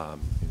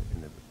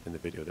in the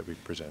video that we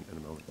present in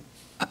a moment.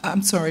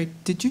 I'm sorry,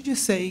 did you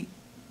just say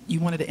you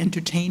wanted to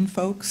entertain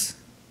folks?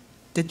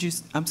 Did you,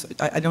 I'm sorry,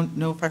 I don't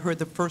know if I heard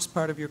the first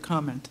part of your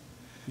comment.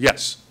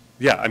 Yes.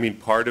 Yeah, I mean,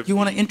 part of... You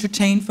want to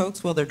entertain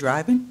folks while they're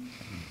driving?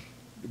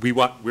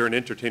 We're an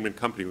entertainment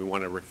company. We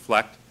want to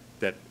reflect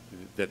that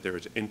there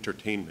is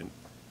entertainment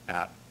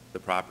at the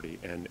property,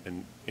 and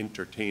an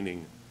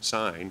entertaining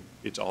sign,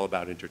 it's all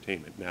about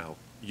entertainment. Now,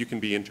 you can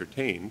be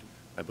entertained,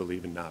 I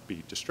believe, and not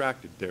be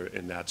distracted there,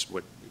 and that's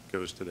what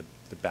goes to the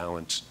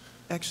balance.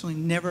 Actually,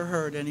 never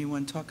heard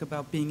anyone talk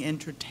about being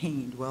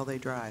entertained while they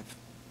drive,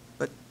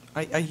 but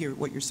I hear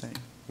what you're saying.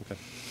 Okay.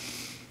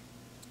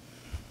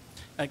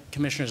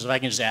 Commissioners, if I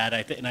can just add,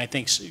 and I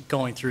think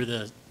going through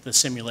the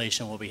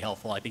simulation will be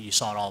helpful. I think you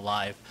saw it all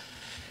live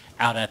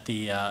out at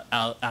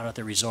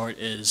the resort.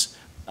 Is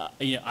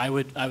I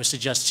would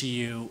suggest to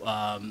you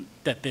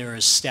that there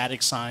is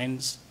static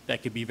signs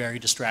that could be very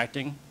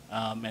distracting,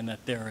 and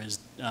that there is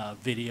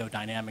video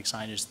dynamic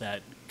signage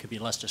that could be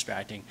less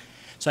distracting.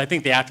 So I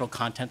think the actual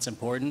content's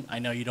important. I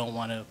know you don't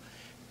want to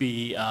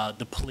be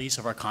the police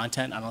of our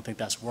content. I don't think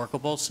that's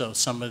workable. So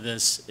some of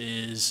this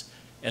is,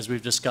 as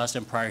we've discussed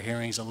in prior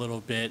hearings, a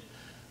little bit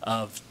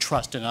of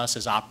trust in us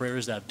as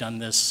operators that have done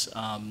this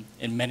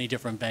in many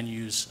different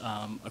venues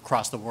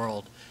across the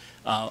world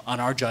on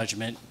our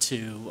judgment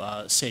to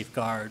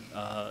safeguard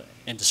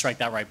and to strike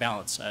that right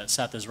balance.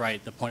 Seth is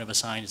right. The point of a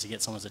sign is to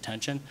get someone's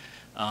attention,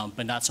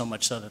 but not so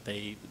much so that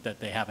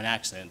they have an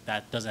accident.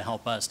 That doesn't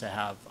help us to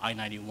have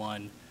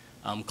I-91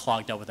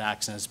 clogged up with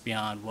accidents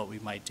beyond what we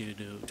might do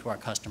to our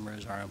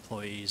customers, our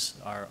employees,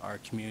 our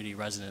community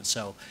residents.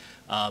 So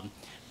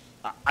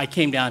I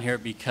came down here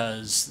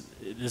because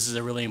this is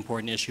a really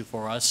important issue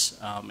for us,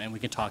 and we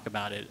can talk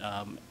about it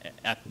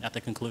at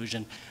the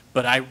conclusion.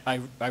 But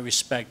I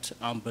respect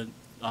Ombudsman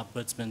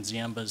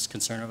Ziemba's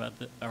concern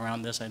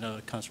around this. I know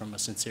it comes from a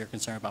sincere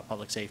concern about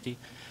public safety.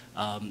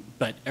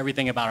 But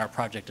everything about our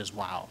project is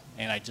wow.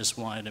 And I just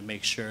wanted to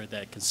make sure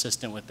that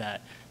consistent with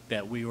that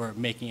we were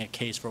making a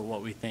case for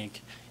what we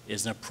think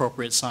is an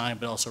appropriate sign,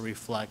 but also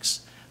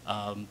reflects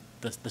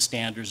the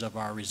standards of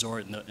our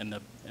resort and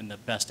the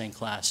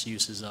best-in-class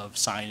uses of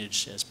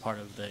signage as part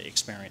of the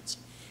experience.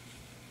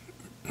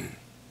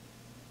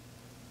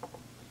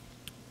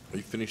 Are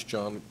you finished,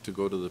 John, to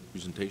go to the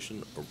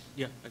presentation? Or?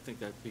 Yeah, I think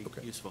that'd be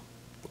Okay. useful.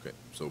 Okay,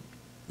 so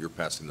you're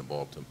passing the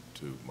ball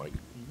to Mike?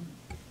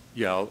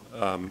 Yeah,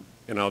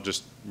 and I'll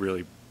just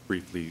really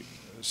briefly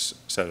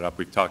set it up.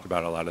 We've talked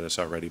about a lot of this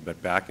already,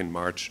 but back in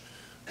March,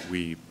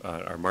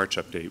 our March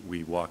update,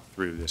 we walked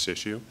through this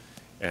issue,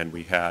 and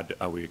we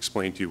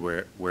explained to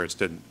you where it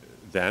stood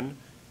then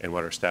and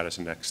what our status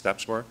and next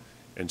steps were.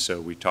 And so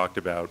we talked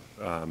about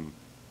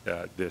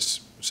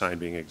this sign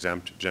being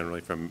exempt generally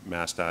from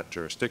MassDOT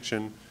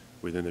jurisdiction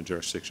within the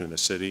jurisdiction of the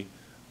city.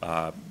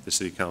 The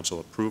city council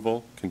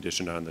approval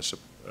conditioned on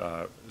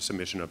the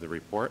submission of the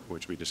report,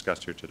 which we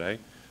discussed here today.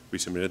 We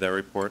submitted that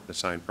report. The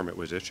sign permit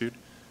was issued.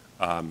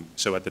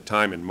 So at the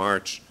time in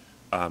March,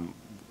 when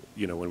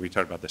we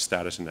talked about the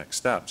status and next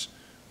steps,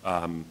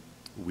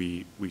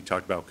 we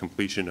talked about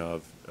completion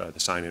of the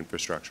sign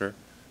infrastructure.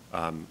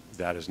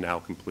 That is now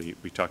complete.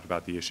 We talked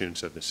about the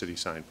issuance of the city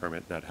sign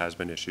permit. That has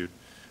been issued.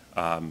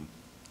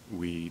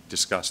 We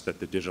discussed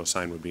that the digital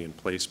sign would be in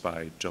place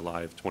by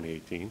July of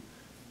 2018.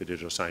 The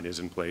digital sign is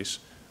in place,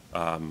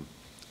 and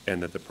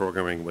that the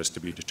programming was to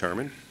be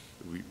determined.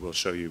 We will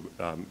show you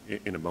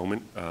in a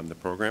moment the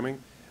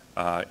programming,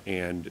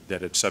 and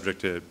that it's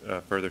subject to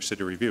further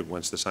city review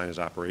once the sign is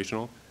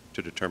operational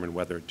to determine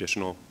whether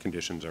additional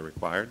conditions are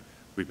required.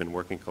 We've been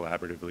working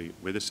collaboratively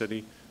with the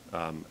city.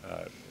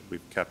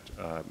 We've kept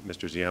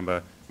Mr.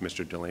 Ziemba,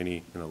 Mr.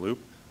 Delaney in the loop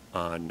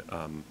on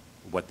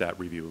what that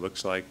review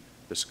looks like,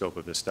 the scope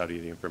of the study,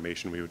 the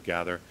information we would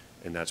gather,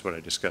 and that's what I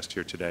discussed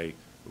here today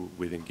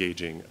with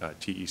engaging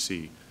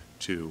TEC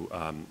to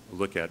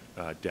look at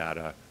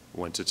data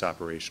once it's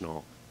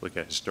operational, look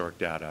at historic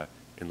data,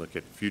 and look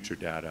at future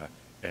data,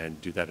 and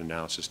do that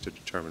analysis to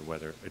determine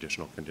whether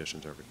additional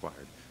conditions are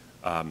required.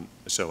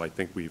 So I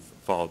think we've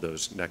followed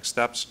those next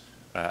steps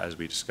as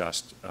we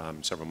discussed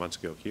several months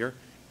ago here.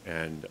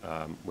 And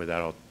with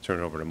that, I'll turn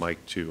it over to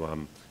Mike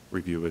to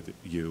review with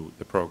you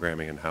the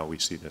programming and how we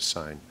see this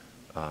sign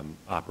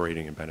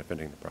operating and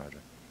benefiting the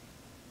project.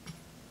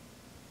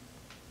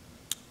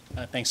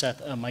 Thanks,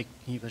 Seth. Mike,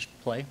 can you push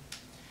play?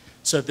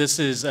 So this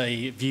is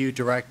a view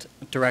direct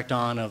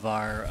on of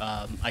our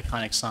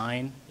iconic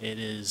sign. It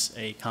is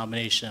a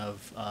combination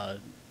of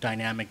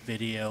dynamic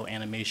video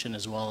animation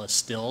as well as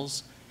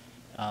stills.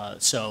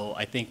 So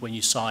I think when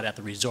you saw it at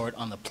the resort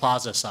on the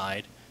plaza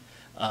side,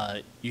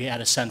 you had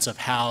a sense of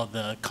how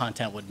the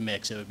content would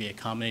mix. It would be a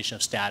combination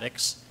of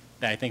statics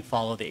that I think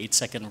follow the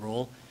 8-second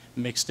rule,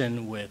 mixed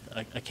in with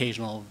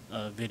occasional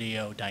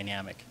video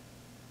dynamic.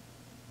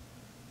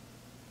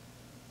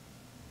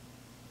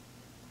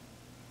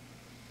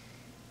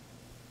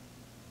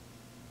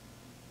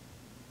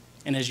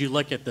 And as you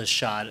look at this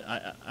shot,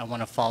 I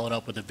want to follow it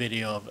up with a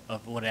video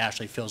of what it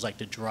actually feels like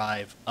to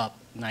drive up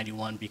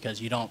 91,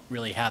 because you don't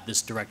really have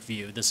this direct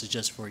view. This is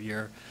just for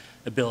your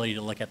ability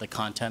to look at the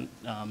content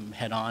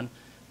head on,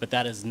 but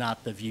that is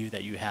not the view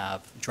that you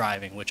have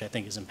driving, which I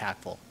think is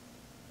impactful.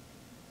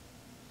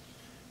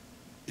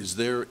 Is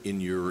there, in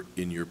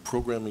your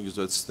programming of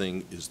this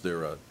thing, is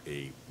there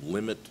a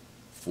limit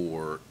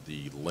for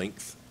the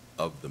length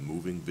of the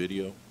moving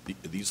video?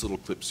 These little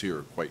clips here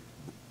are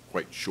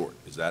quite short.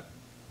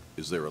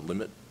 Is there a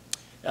limit?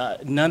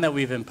 None that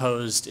we've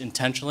imposed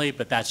intentionally,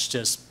 but that's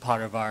just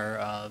part of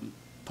our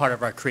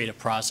creative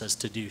process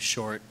to do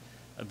short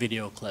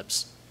video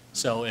clips.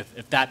 So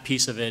if that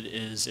piece of it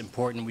is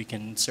important, we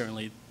can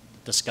certainly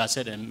discuss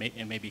it and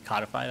maybe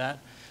codify that.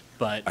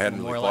 But I hadn't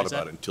really memorialize thought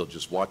about that. it until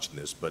just watching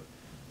this, but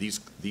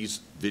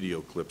these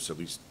video clips, at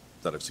least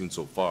that I've seen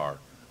so far,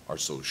 are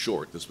so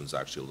short. This one's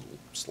actually a little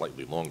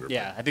slightly longer. but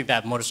Yeah, I think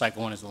that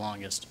motorcycle one is the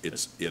longest.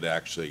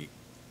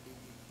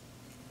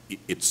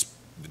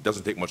 It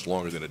doesn't take much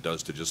longer than it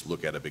does to just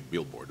look at a big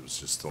billboard. It was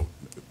just,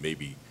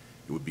 maybe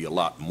it would be a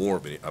lot more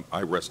of it.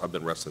 I've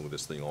been wrestling with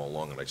this thing all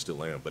along, and I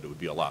still am, but it would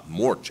be a lot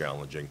more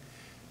challenging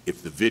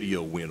if the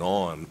video went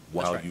on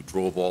while right. you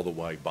drove all the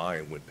way by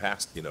and went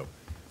past,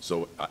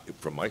 So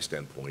from my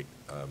standpoint,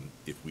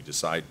 if we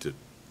decide to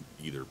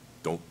either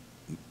don't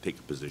take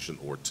a position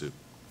or to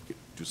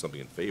do something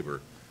in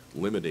favor,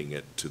 limiting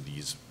it to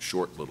these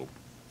short little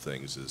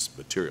things is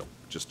material,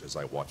 just as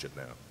I watch it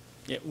now.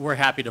 Yeah, we're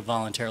happy to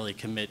voluntarily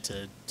commit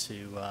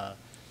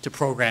to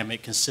program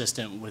it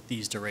consistent with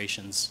these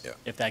durations. Yeah.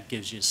 If that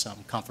gives you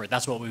some comfort.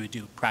 That's what we would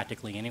do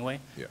practically anyway.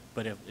 Yeah.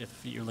 But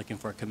if you're looking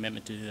for a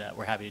commitment to do that,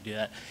 we're happy to do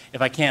that.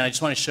 If I can, I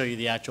just want to show you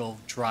the actual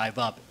drive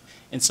up.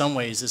 In some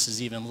ways, this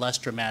is even less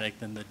dramatic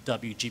than the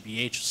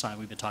WGBH sign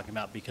we've been talking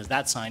about, because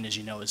that sign, as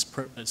you know, is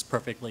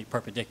perfectly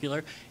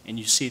perpendicular, and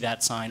you see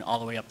that sign all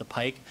the way up the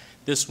pike.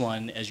 This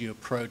one, as you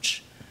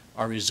approach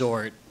our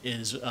resort,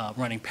 is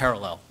running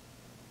parallel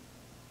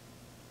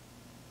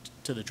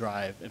to the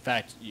drive. In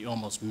fact, you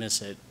almost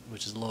miss it,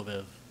 which is a little bit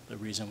of the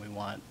reason we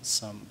want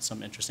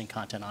some interesting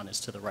content on, is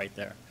to the right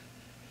there.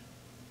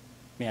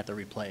 You may have to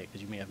replay it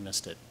because you may have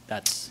missed it.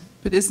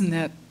 But isn't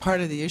that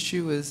part of the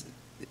issue, is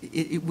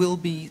it will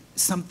be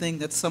something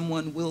that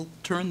someone will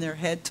turn their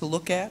head to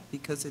look at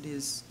because it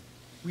is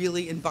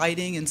really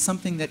inviting and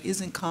something that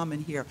isn't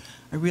common here.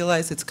 I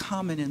realize it's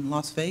common in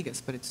Las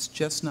Vegas, but it's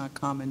just not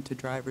common to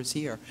drivers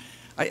here.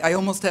 I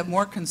almost have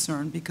more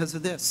concern because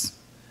of this.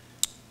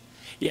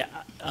 Yeah,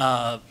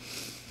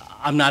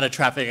 I'm not a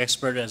traffic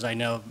expert, as I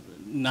know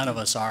none of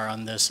us are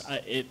on this.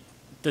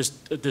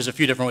 There's a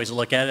few different ways to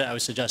look at it. I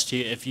would suggest to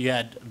you, if you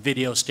had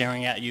video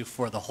staring at you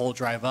for the whole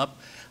drive up,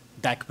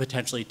 that could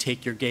potentially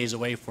take your gaze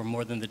away for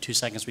more than the 2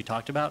 seconds we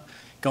talked about.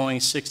 Going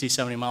 60,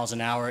 70 miles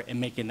an hour and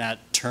making that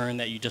turn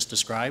that you just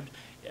described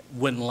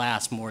wouldn't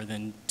last more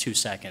than 2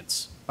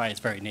 seconds by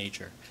its very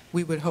nature.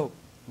 We would hope.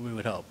 We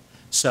would hope.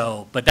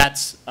 So, but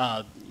that's,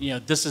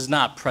 this is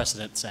not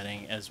precedent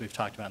setting, as we've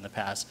talked about in the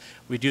past.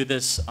 We do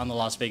this on the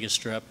Las Vegas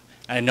Strip.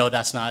 And I know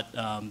that's not,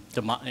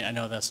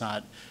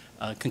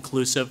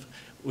 conclusive.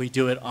 We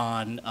do it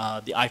on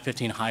the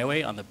I-15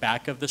 highway on the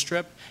back of the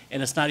Strip,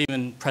 and it's not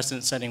even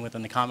precedent setting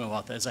within the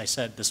Commonwealth. As I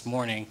said this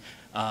morning,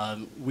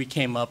 we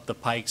came up the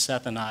pike,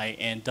 Seth and I,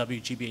 and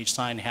WGBH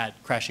sign had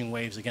crashing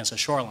waves against a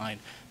shoreline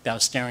that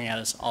was staring at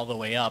us all the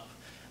way up.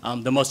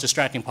 The most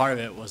distracting part of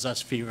it was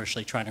us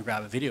feverishly trying to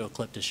grab a video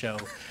clip to show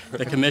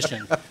the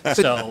commission.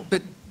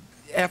 But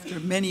after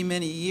many,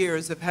 many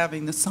years of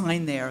having the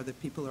sign there,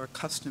 that people are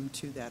accustomed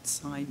to that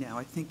sign now,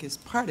 I think is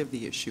part of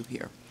the issue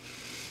here.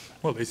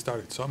 Well, they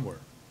started somewhere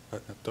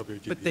at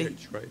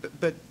WGBH, right?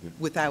 But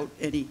without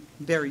any,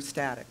 very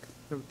static.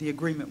 The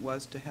agreement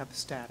was to have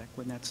static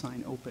when that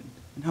sign opened.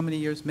 And how many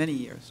years? Many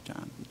years,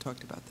 John. We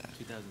talked about that.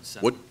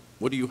 2007.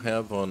 What do you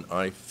have on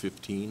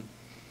I-15?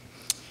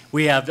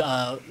 We have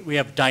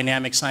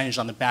dynamic signage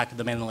on the back of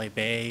the Mandalay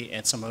Bay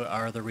and some of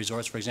our other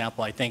resorts. For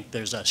example, I think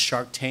there's a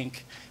shark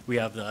tank. We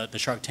have the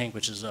shark tank,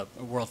 which is a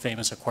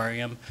world-famous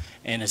aquarium,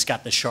 and it's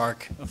got the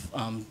shark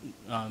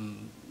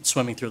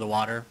swimming through the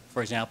water,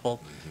 for example.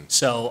 Mm-hmm.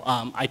 So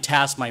I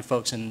tasked my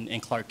folks in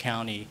Clark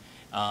County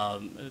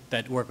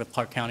that work with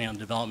Clark County on the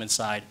development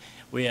side.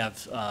 We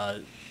have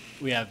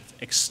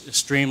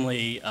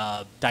extremely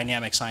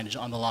dynamic signage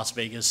on the Las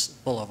Vegas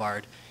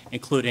Boulevard,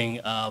 including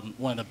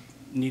one of the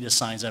neatest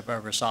signs I've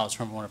ever saw is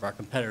from one of our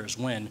competitors,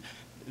 Wynn,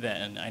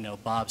 and I know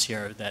Bob's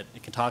here that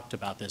can talk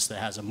about this, that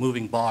has a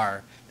moving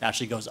bar that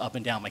actually goes up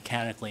and down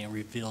mechanically and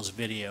reveals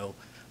video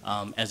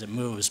as it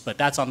moves. But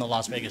that's on the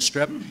Las Vegas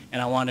Strip,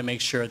 and I want to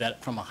make sure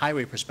that from a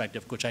highway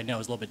perspective, which I know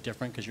is a little bit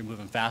different because you're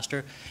moving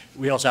faster,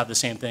 we also have the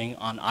same thing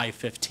on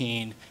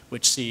I-15,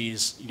 which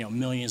sees, you know,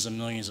 millions and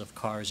millions of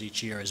cars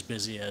each year, as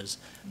busy as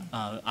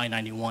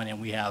I-91,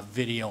 and we have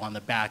video on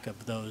the back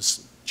of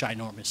those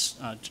ginormous,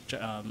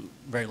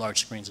 very large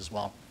screens as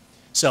well.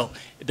 So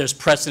there's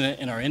precedent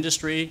in our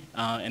industry,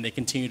 and they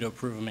continue to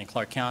approve them in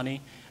Clark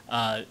County.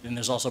 And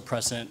there's also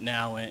precedent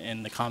now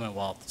in the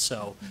Commonwealth.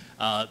 So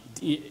I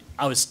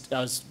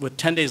was with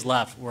 10 days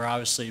left, we're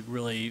obviously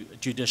really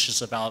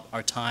judicious about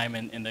our time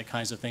and the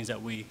kinds of things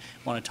that we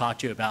want to talk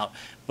to you about.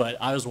 But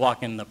I was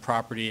walking the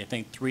property, I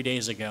think 3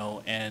 days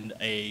ago, and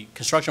a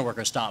construction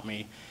worker stopped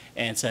me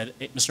and said,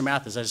 hey, Mr.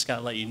 Mathis, I just got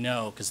to let you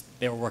know, because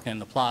they were working in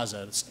the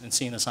plaza and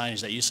seeing the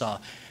signage that you saw,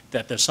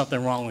 that there's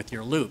something wrong with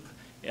your loop.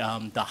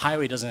 The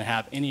highway doesn't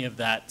have any of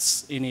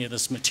that, any of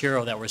this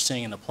material that we're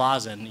seeing in the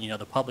plaza, and you know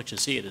the public should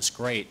see it. It's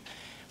great.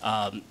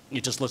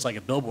 It just looks like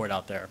a billboard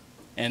out there,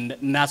 and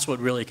that's what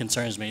really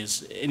concerns me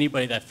is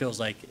anybody that feels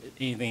like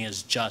anything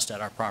is just at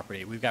our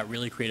property. We've got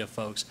really creative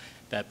folks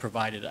that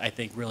provided, I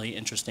think, really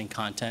interesting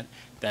content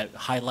that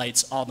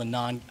highlights all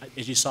the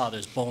as you saw,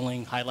 there's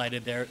bowling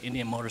highlighted there,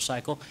 Indian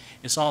motorcycle.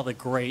 It's all the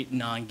great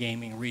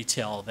non-gaming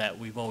retail that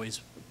we've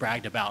always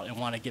bragged about and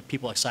want to get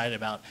people excited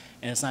about,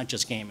 and it's not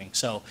just gaming.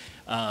 So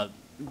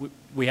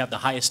we have the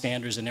highest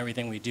standards in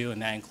everything we do,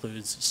 and that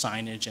includes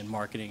signage and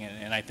marketing,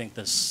 and I think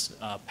this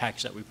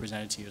package that we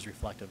presented to you is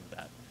reflective of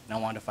that, and I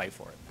want to fight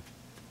for it.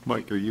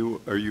 Mike, are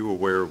you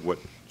aware of what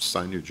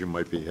signage you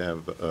might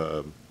have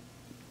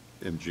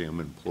MGM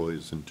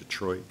employees in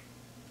Detroit?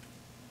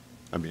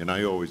 I mean,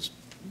 I always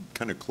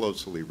kind of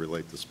closely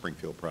relate the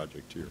Springfield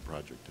project to your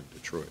project in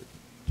Detroit.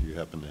 Do you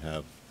happen to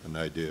have an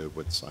idea of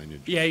what signage?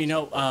 Yeah, you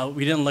know,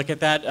 we didn't look at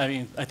that. I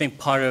mean, I think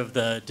part of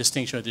the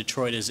distinction of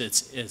Detroit is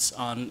it's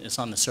on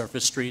the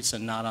surface streets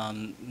and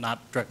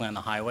not directly on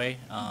the highway.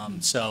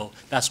 So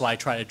that's why I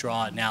try to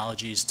draw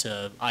analogies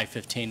to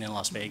I-15 in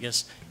Las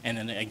Vegas, and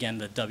then again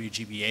the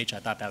WGBH. I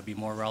thought that would be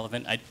more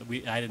relevant. I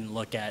didn't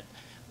look at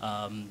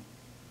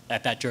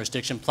that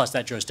jurisdiction. Plus,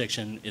 that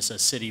jurisdiction is a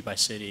city by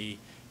city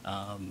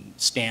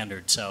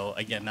standard. So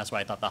again, that's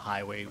why I thought the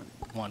highway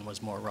one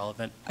was more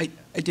relevant. I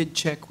did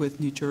check with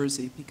New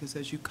Jersey, because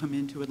as you come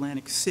into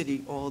Atlantic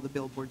City, all the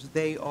billboards,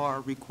 they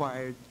are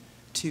required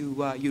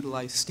to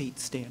utilize state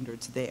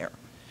standards there,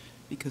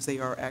 because they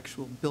are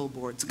actual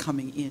billboards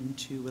coming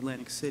into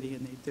Atlantic City,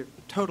 and they're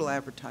total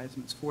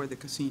advertisements for the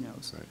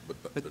casinos. Right.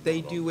 But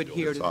they do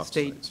adhere to the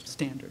state offsites.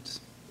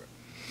 standards.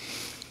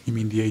 You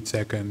mean the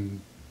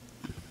 8-second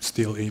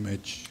still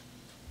image?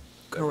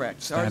 Correct.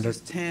 Ours Standard? is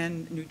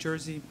 10, New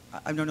Jersey,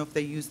 I don't know if they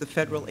use the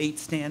federal 8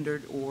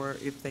 standard or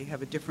if they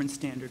have a different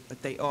standard,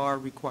 but they are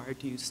required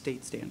to use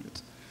state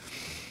standards.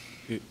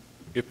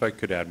 If I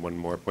could add one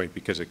more point,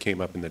 because it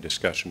came up in the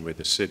discussion with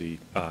the city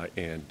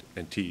and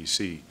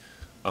TEC,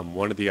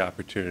 one of the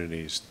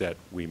opportunities that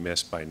we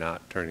missed by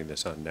not turning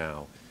this on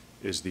now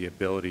is the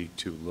ability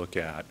to look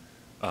at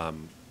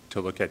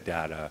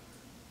data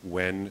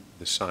when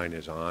the sign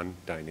is on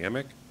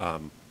dynamic,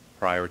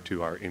 prior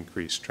to our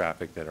increased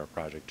traffic that our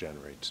project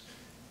generates.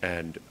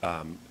 And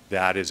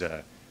that is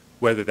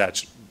whether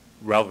that's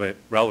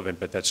relevant,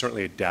 but that's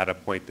certainly a data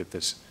point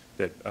that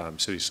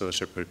City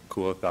Solicitor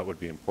Pakula thought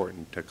would be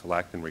important to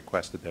collect, and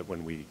requested that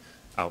when we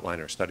outline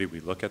our study,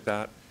 we look at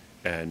that.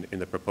 And in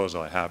the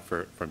proposal I have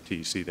from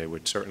TEC, they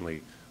would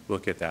certainly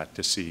look at that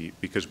to see,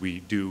 because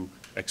we do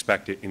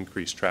expect to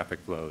increase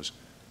traffic flows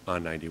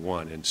on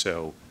 91. And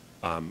so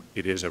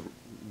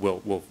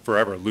we'll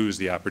forever lose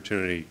the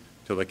opportunity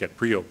to look at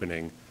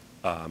pre-opening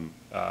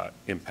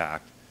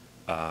impact,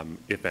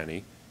 if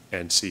any,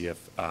 and see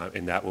if,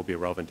 and that will be a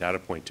relevant data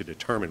point to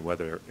determine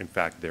whether, in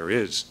fact, there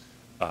is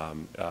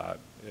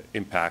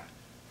impact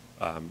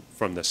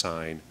from the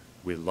sign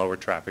with lower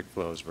traffic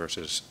flows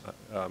versus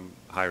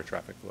higher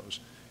traffic flows.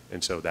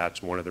 And so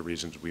that's one of the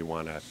reasons we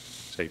want to,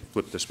 say,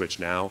 flip the switch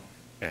now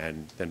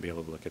and then be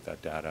able to look at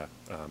that data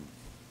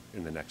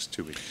in the next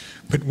 2 weeks.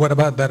 But what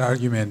about that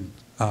argument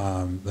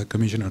that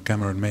Commissioner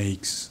Cameron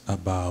makes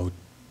about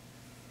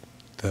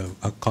the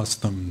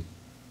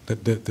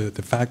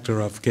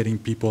factor of getting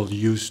people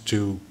used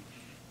to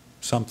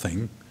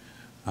something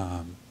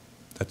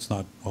that's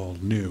not all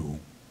new,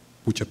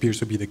 which appears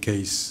to be the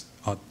case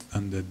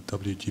on the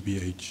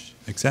WGBH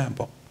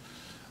example,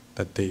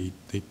 that they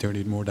turn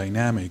it more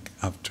dynamic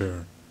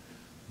after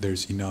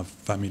there's enough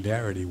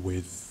familiarity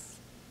with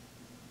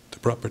the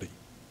property?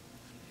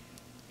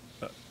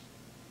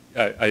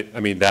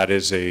 I mean, that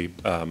is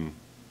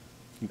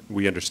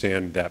we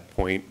understand that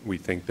point. We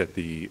think that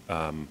the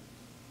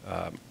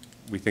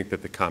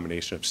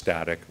combination of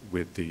static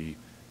with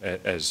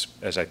as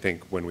I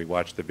think when we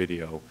watched the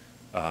video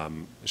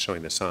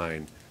showing the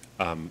sign,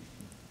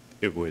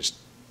 it was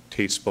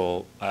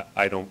tasteful.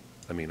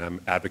 I'm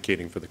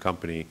advocating for the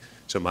company,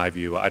 so my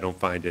view, I don't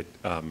find it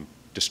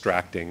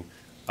distracting.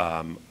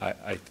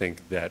 I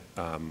think that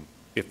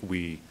if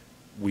we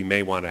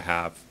may want to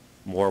have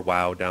more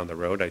wow down the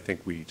road. I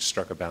think we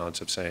struck a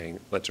balance of saying,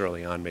 let's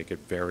early on make it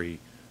very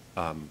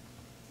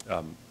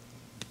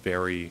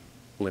very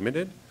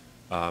limited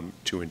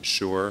to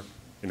ensure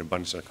an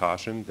abundance of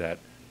caution that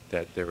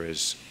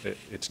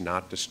it's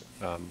not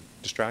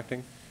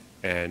distracting.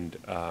 And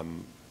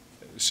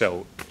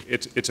so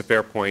it's a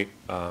fair point,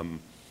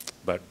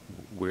 but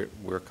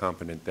we're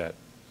confident that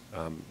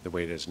the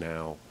way it is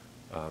now,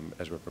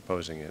 as we're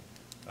proposing it,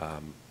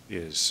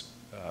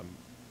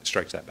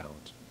 strikes that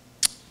balance.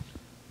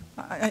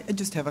 I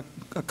just have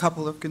a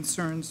couple of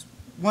concerns.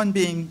 One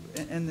being,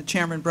 and the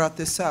chairman brought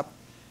this up,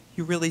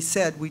 you really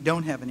said we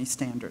don't have any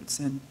standards,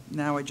 and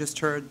now I just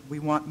heard we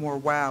want more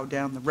wow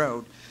down the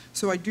road.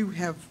 So I do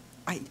have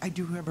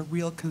a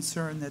real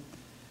concern that,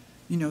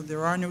 you know,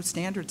 there are no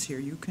standards here.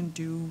 You can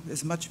do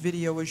as much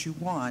video as you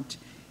want,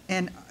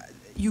 and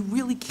you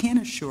really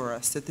can't assure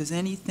us that there's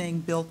anything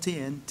built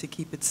in to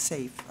keep it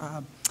safe.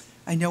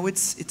 I know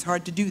it's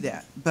hard to do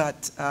that,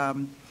 but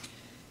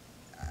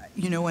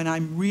you know, and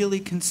I'm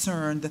really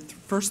concerned. The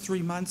first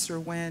 3 months are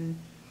when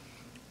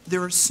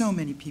there are so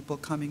many people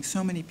coming,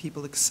 so many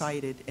people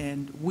excited,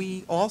 and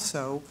we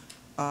also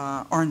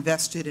are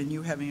invested in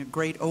you having a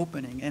great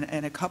opening,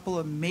 and a couple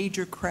of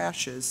major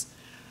crashes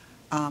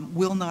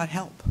will not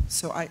help.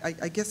 So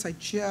I guess I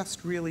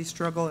just really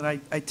struggle, and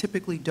I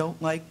typically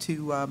don't like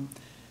to,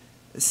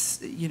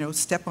 you know,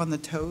 step on the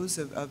toes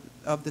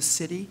of the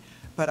city,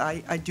 but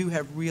I do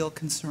have real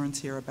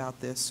concerns here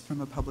about this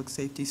from a public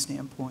safety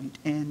standpoint.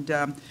 And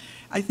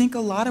I think a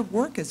lot of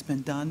work has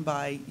been done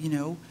by, you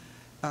know,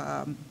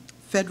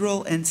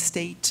 federal and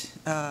state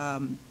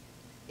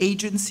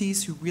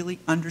agencies who really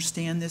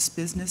understand this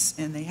business,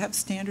 and they have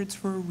standards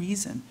for a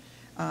reason.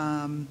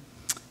 And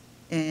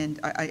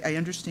I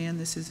understand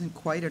this isn't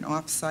quite an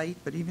off-site,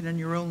 but even in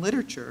your own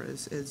literature,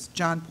 as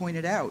John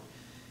pointed out,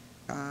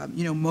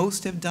 you know,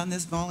 most have done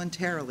this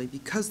voluntarily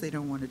because they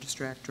don't want to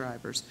distract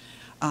drivers.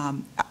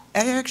 I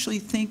actually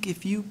think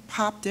if you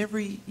popped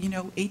every, you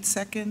know, 8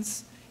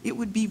 seconds, it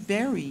would be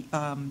very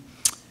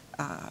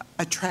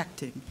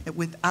attracting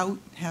without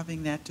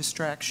having that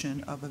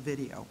distraction of a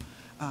video.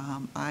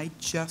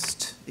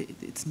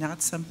 It's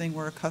not something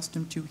we're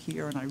accustomed to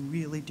here, and I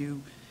really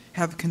do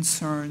have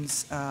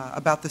concerns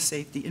about the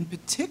safety, and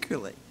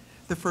particularly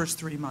the first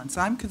 3 months.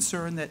 I'm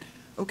concerned that,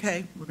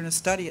 okay, we're going to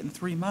study it in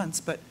 3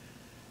 months, but,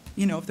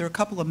 you know, if there are a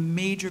couple of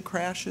major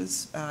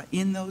crashes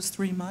in those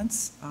 3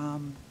 months,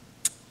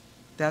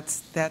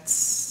 that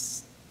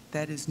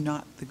is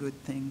not the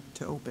good thing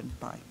to open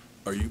by.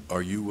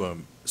 Are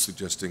you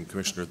suggesting,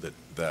 Commissioner,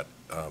 that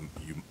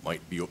you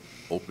might be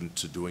open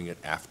to doing it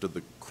after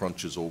the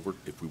crunch is over?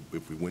 If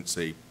we went,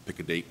 say, pick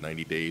a date,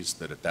 90 days,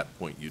 that at that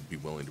point you'd be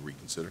willing to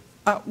reconsider?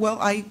 Well,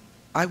 I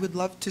would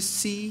love to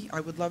see,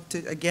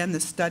 again, the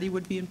study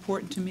would be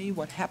important to me,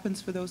 what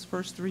happens for those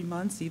first 3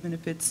 months, even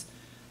if it's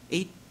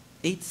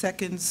eight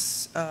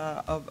seconds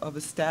of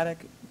a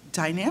static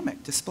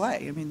dynamic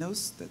display. I mean,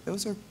 those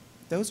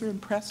are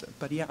impressive,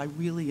 but yeah, I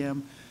really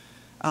am.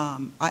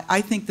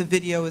 I think the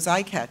video is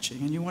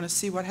eye-catching, and you want to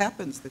see what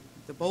happens.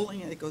 The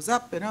bowling, it goes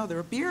up, and oh, there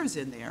are beers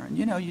in there, and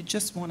you know, you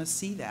just want to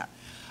see that.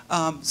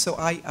 So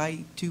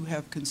I do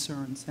have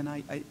concerns, and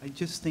I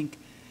just think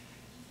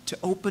to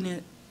open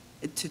it,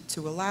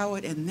 to allow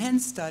it and then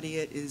study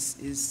it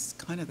is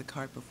kind of the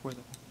cart before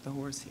the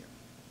horse here.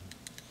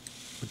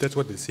 But that's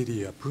what the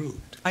city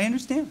approved. I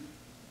understand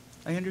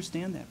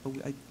that,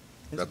 but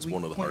That's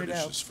one of the hard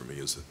issues for me,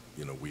 is that,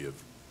 you know,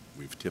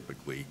 we've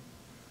typically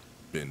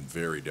been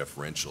very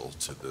deferential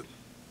to the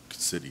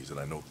cities, and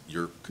I know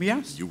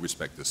Yes. you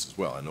respect this as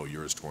well. I know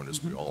you're as torn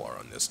as we all are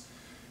on this,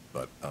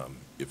 but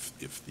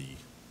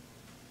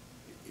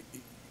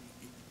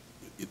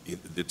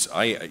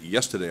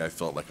yesterday I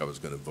felt like I was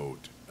going to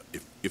vote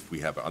if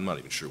we have. I'm not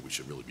even sure we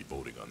should really be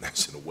voting on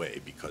this in a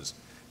way, because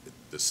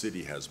the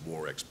city has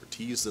more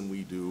expertise than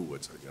we do.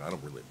 I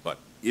don't really. But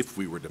if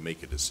we were to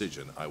make a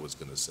decision, I was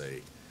going to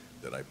say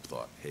that I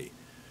thought, hey,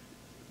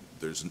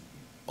 there's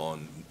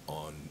on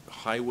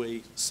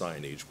highway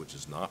signage, which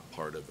is not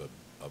part of a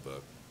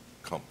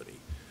company,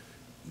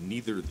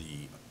 neither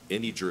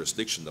any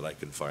jurisdiction that I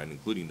can find,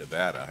 including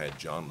Nevada, I had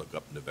John look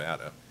up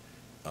Nevada,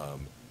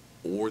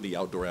 or the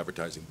Outdoor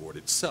Advertising Board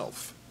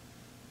itself,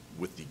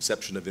 with the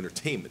exception of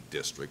entertainment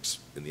districts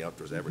in the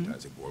Outdoors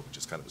Advertising Board, which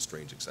is kind of a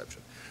strange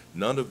exception.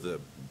 None of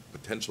the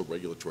potential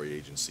regulatory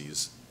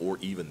agencies or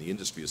even the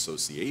industry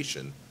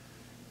association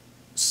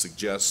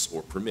suggests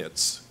or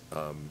permits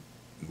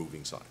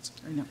moving signs.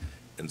 I know.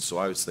 And so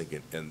I was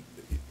thinking,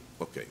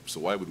 okay,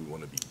 so why would we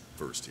want to be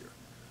first here?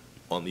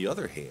 On the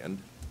other hand,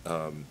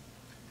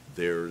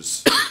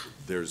 there's,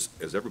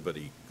 as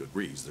everybody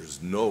agrees, there's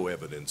no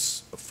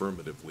evidence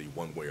affirmatively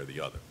one way or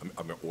the other.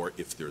 I mean, or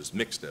if there's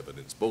mixed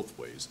evidence both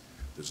ways,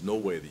 there's no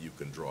way that you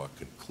can draw a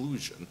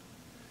conclusion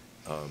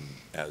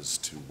as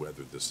to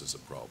whether this is a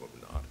problem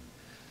or not.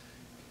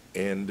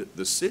 And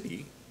the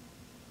city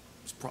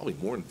is probably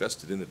more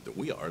invested in it than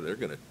we are.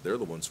 They're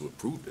the ones who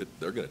approved it.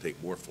 They're gonna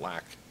take more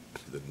flack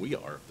than we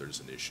are if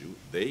there's an issue.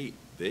 They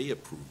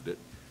approved it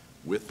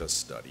with a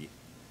study.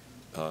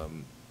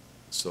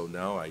 So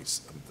now I'm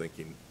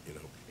thinking, you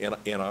know,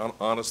 and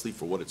honestly,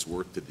 for what it's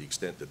worth, to the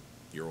extent that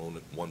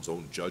one's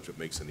own judgment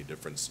makes any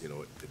difference, you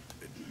know,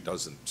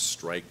 doesn't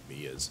strike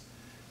me as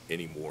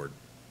any more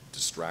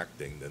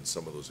distracting than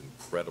some of those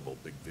incredible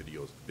big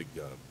videos, big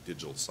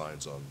digital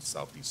signs on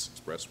Southeast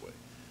Expressway.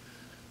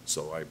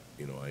 So I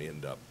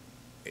end up,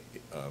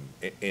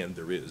 and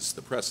there is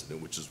the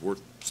precedent, which is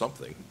worth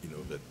something,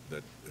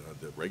 that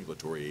the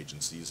regulatory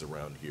agencies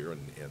around here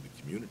and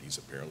the communities,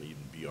 apparently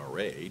even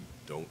BRA,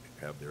 don't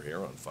have their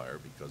hair on fire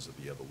because of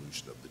the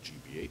evolution of the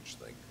GBH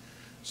thing.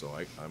 So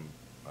I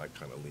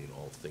kind of lean,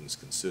 all things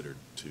considered,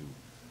 to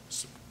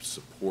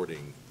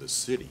supporting the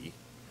city,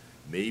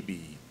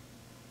 maybe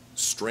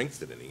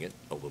strengthening it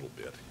a little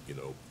bit,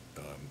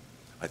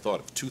 I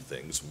thought of two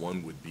things.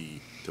 One would be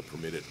to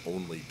permit it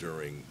only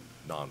during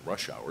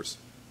non-rush hours,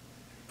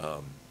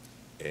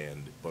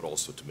 but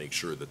also to make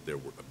sure that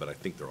but I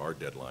think there are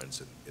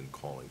deadlines in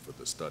calling for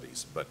the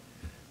studies. But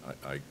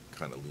I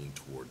kind of lean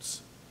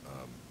towards,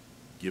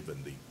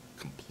 given the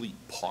complete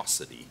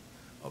paucity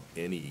of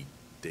any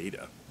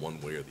data, one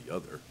way or the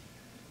other,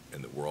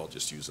 and that we're all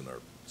just using our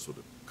sort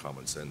of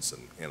common sense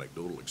and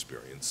anecdotal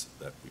experience,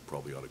 that we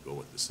probably ought to go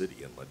with the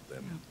city and let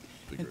them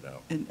figure it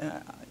out. And,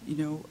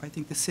 I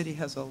think the city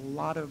has a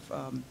lot of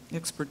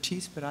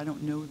expertise, but I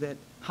don't know that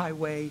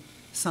highway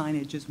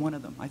signage is one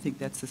of them. I think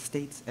that's the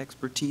state's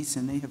expertise,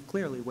 and they have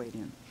clearly weighed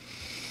in.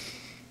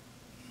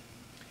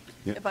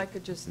 Yeah. If I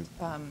could just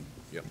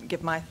Yep.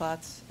 give my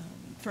thoughts.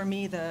 For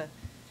me, the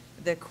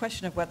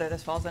question of whether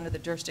this falls under the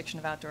jurisdiction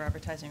of outdoor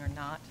advertising or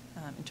not,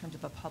 in terms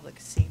of a public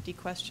safety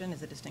question,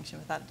 is a distinction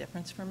without a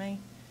difference for me.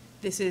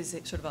 This is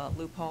sort of a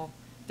loophole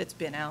that's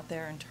been out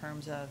there in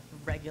terms of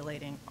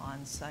regulating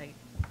on-site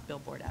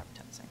billboard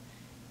advertising.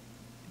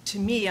 To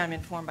me, I'm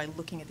informed by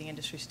looking at the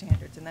industry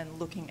standards and then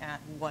looking at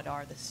what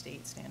are the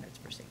state standards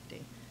for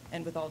safety.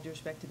 And with all due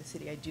respect to the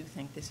city, I do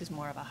think this is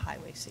more of a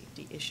highway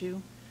safety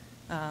issue.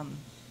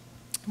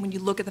 When you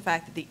look at the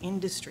fact that the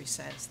industry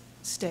says,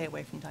 stay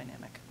away from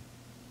dynamic.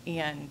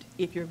 And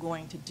if you're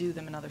going to do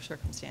them in other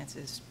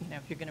circumstances,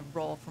 if you're going to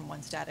roll from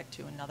one static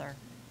to another,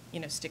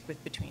 stick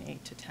with between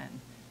 8 to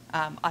 10.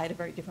 I had a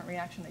very different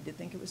reaction. I did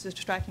think it was a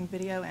distracting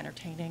video,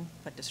 entertaining,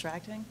 but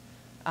distracting.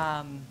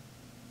 And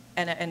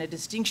a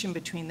distinction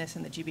between this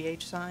and the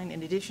GBH sign,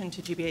 in addition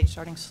to GBH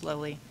starting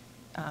slowly,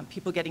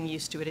 people getting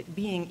used to it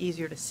being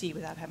easier to see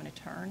without having to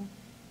turn,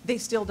 they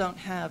still don't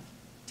have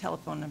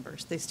telephone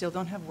numbers. They still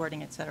don't have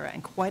wording, et cetera.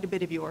 And quite a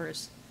bit of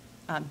yours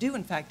do,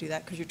 in fact, do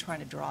that because you're trying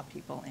to draw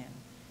people in.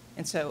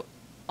 And so,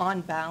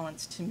 on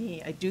balance, to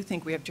me, I do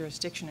think we have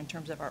jurisdiction in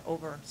terms of our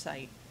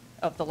oversight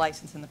of the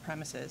license and the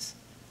premises.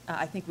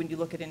 I think when you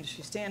look at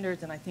industry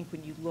standards, and I think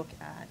when you look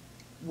at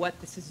what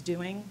this is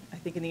doing, I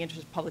think in the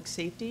interest of public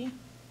safety,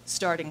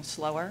 starting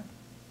slower,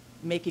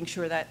 making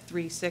sure that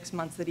 3-6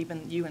 months that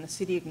even you and the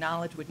city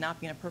acknowledge would not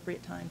be an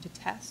appropriate time to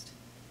test,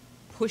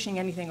 pushing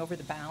anything over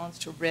the bounds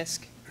to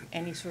risk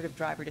any sort of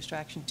driver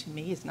distraction, to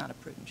me, is not a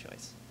prudent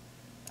choice.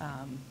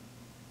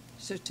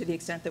 So to the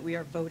extent that we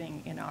are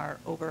voting in our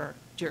over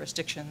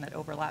jurisdiction that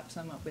overlaps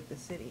somewhat with the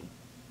city,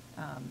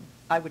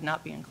 I would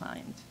not be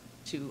inclined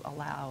to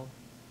allow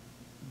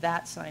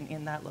that sign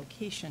in that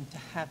location to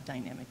have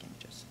dynamic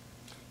images.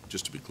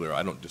 Just to be clear,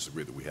 I don't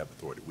disagree that we have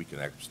authority. We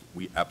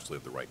absolutely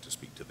have the right to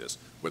speak to this.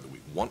 Whether we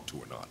want to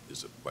or not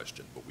is a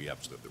question, but we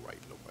absolutely have the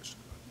right, no question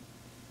about it,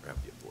 or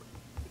have the authority.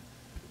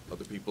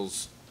 Other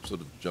people's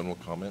sort of general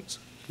comments?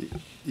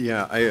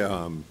 Yeah,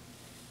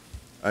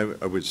 I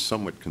was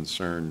somewhat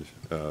concerned,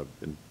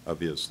 in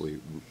obviously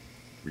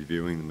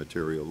reviewing the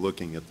material,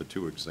 looking at the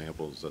two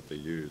examples that they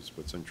use.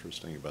 What's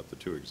interesting about the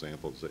two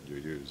examples that you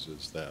use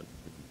is that,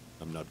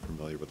 I'm not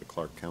familiar with the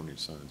Clark County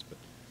signs, but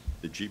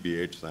the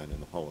GBH sign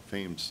and the Hall of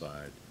Fame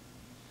side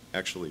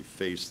actually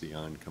face the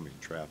oncoming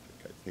traffic.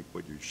 I think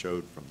what you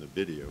showed from the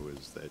video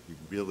is that you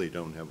really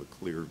don't have a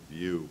clear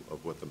view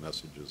of what the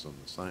message is on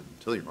the sign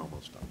until you're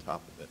almost on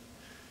top of it.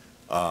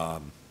 I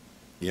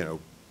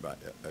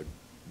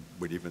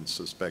would even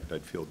suspect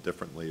I'd feel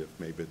differently if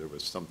maybe there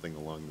was something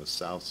along the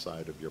south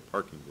side of your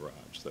parking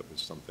garage that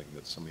was something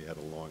that somebody had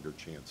a longer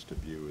chance to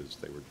view as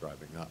they were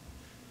driving up.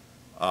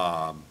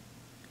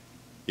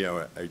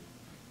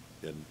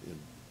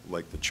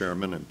 Like the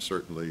chairman, I'm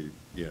certainly,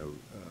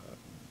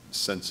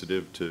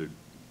 sensitive to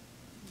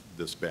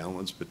this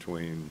balance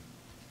between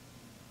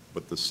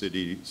what the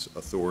city's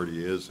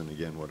authority is and,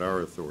 again, what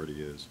our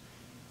authority is.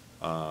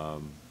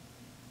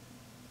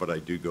 But I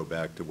do go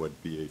back to what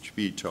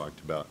BHB talked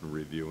about in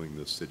reviewing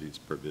the city's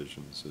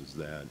provisions, is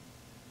that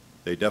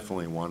they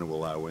definitely want to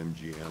allow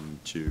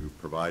MGM to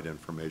provide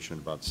information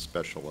about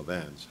special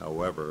events.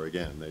 However,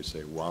 again, they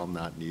say, while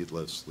not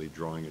needlessly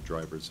drawing a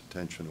driver's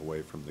attention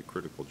away from the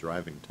critical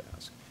driving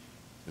task.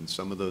 And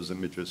some of those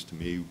images, to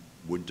me,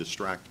 would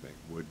distract me,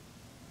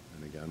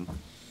 and again,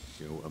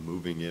 a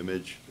moving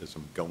image as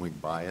I'm going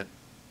by it,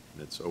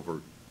 and it's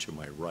over to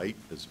my right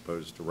as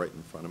opposed to right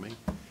in front of me.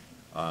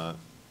 I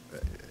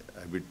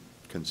would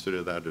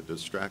consider that a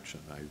distraction.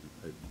 I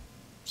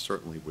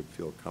certainly would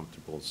feel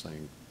comfortable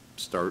saying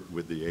start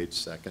with the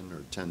 8-second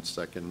or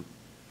 10-second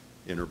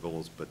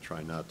intervals, but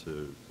try not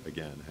to,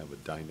 again, have a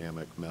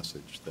dynamic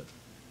message that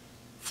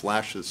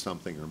flashes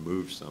something or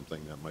moves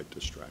something that might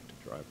distract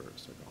a driver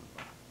as they're going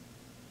by.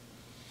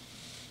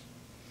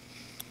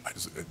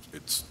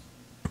 it's,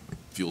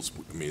 feels,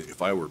 I mean,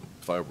 if I were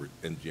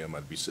NGM,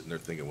 I'd be sitting there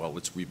thinking, well,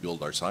 let's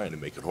rebuild our sign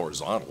and make it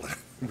horizontal,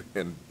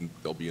 and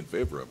they'll be in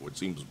favor of it. It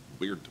seems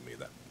weird to me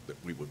that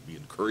we would be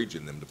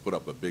encouraging them to put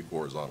up a big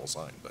horizontal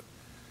sign, but,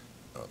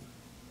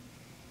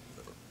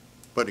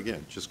 But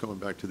again, just going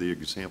back to the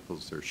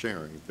examples they're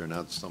sharing, they're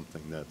not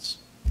something that's,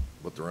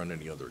 but there aren't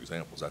any other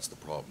examples. That's the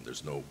problem.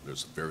 There's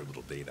very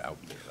little data out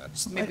there.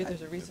 That's, Maybe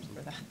there's a reason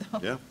for that, though.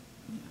 yeah.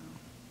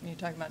 When you're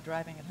talking about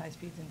driving at high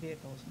speeds in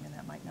vehicles, I mean,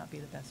 that might not be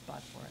the best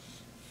spot for it.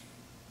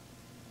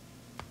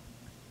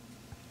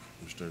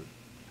 Mr.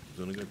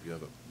 Zuniga, do you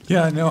have a?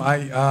 Yeah, no,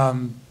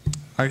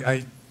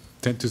 I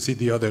tend to see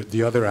the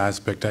other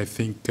aspect. I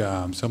think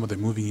some of the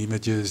moving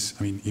images,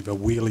 I mean, if a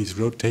wheel is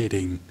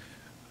rotating,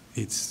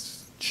 it's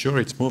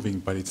moving,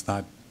 but it's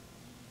not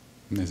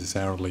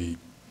necessarily,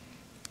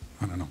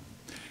 I don't know,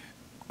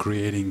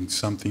 creating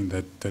something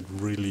that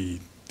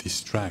really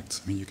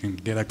distracts. I mean, you can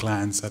get a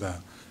glance at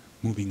a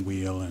moving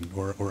wheel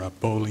or a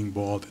bowling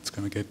ball that's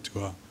going to get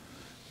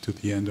to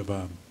the end of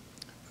a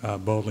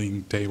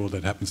bowling table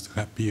that happens to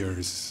have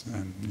piers,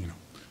 and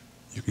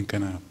you can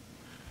kind of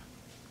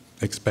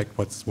expect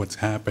what's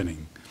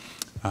happening.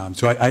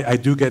 So I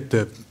do get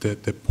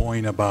the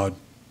point about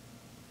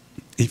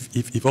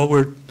if all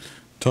we're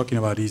talking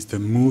about is the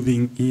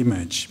moving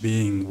image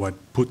being what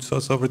puts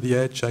us over the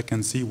edge, I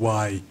can see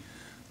why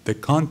the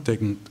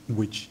content,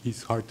 which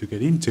is hard to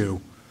get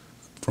into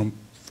from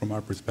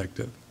our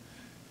perspective,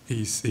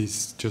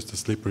 is just a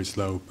slippery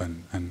slope,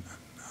 and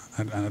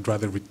I'd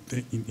rather,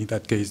 in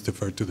that case,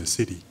 defer to the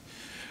city.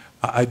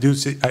 I do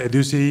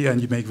see,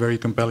 and you make very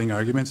compelling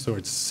arguments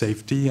towards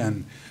safety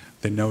and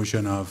the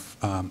notion of,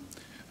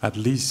 at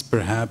least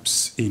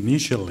perhaps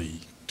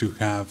initially, to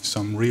have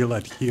some real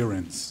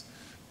adherence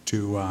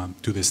to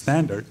the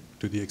standard,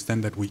 to the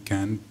extent that we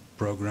can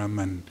program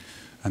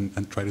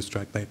and try to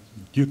strike that.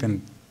 You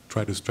can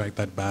try to strike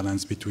that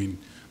balance between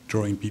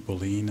drawing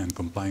people in and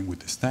complying with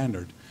the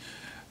standard.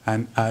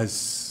 And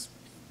as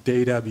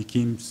data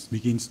begins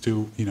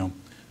to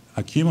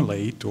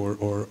accumulate,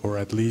 or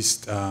at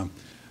least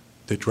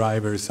the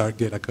drivers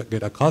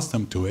get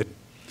accustomed to it,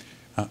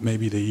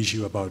 maybe the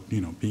issue about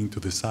being to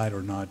the side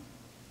or not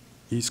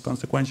is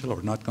consequential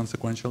or not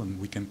consequential,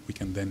 and we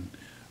can then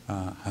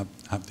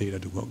have data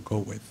to go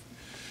with.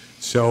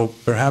 So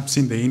perhaps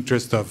in the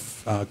interest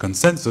of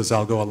consensus,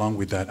 I'll go along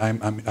with that.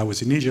 I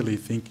was initially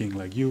thinking,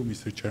 like you,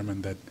 Mr.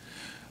 Chairman, that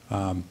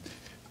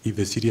if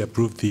the city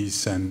approved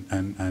this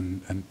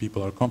and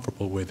people are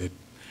comfortable with it,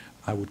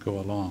 I would go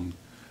along.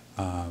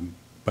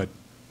 But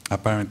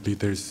apparently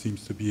there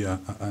seems to be a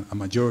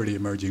majority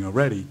emerging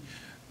already,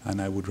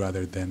 and I would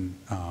rather then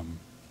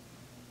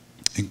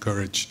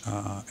encourage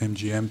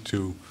MGM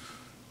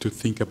to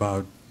think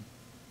about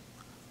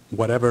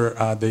whatever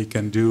they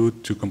can do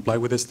to comply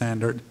with the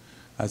standard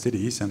as it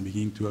is and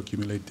begin to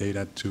accumulate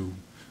data to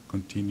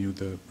continue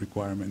the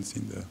requirements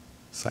in the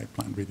site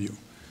plan review.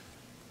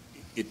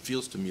 It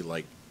feels to me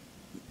like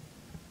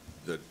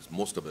that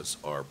most of us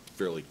are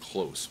fairly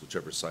close,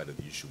 whichever side of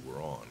the issue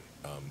we're on.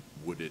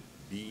 Would it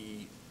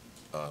be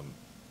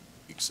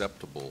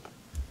acceptable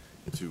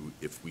to,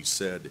 if we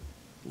said,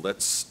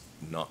 let's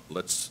not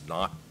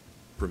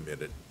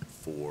permit it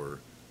for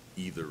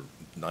either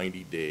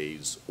 90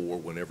 days or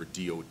whenever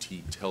DOT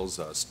tells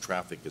us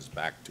traffic is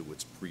back to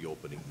its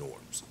pre-opening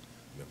norms?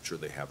 I mean, I'm sure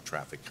they have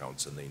traffic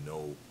counts and they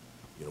know,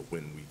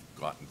 when we've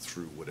gotten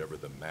through whatever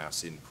the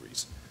mass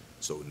increase.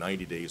 So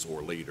 90 days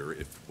or later,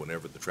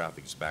 whenever the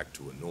traffic is back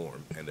to a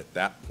norm, and at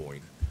that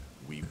point,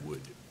 we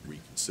would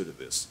reconsider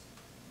this,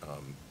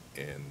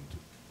 and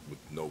with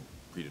no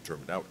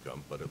predetermined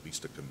outcome, but at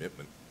least a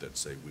commitment that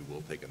say we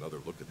will take another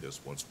look at this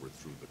once we're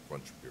through the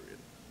crunch period.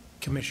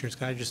 Commissioners,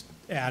 can I just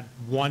add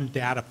one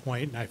data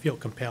point, and I feel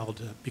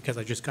compelled because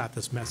I just got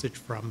this message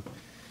from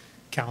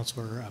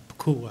Councilor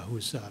Pakula,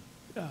 who's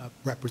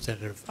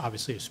representative,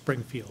 obviously, of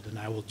Springfield, and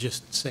I will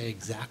just say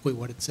exactly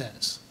what it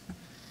says.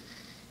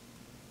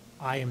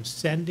 I am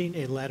sending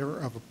a letter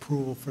of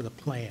approval for the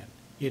plan.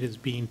 It is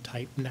being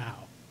typed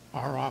now.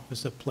 Our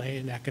Office of Plan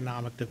and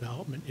Economic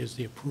Development is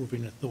the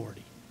approving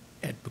authority.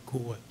 Ed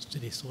Pakula,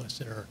 City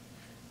Solicitor.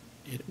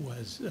 It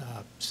was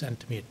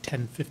sent to me at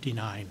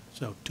 10:59,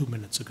 so 2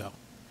 minutes ago.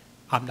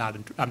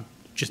 I'm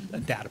just a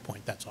data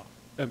point, that's all.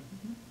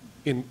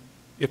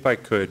 If I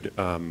could,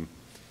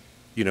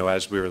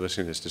 as we were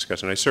listening to this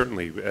discussion, I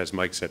certainly, as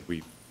Mike said,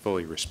 we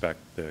fully respect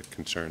the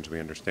concerns. We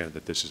understand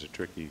that this is a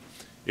tricky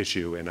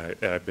issue, and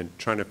I've been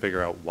trying to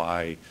figure out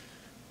why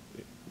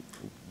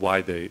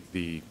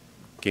the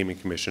Gaming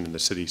Commission and the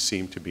city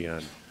seem to be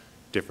on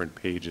different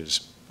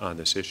pages on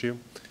this issue.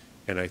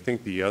 And I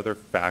think the other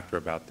factor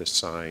about this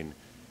sign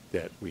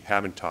that we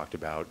haven't talked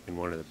about, and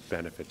one of the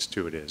benefits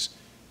to it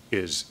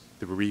is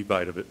the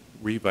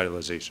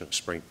revitalization of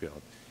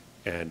Springfield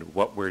and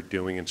what we're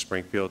doing in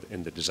Springfield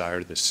and the desire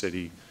of the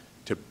city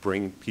to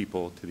bring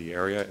people to the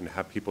area and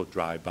have people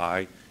drive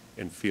by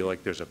and feel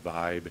like there's a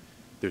vibe,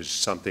 there's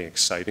something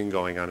exciting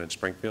going on in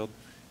Springfield.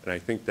 And I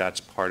think that's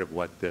part of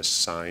what this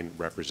sign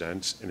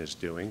represents and is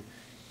doing,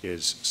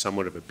 is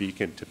somewhat of a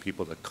beacon to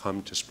people that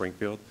come to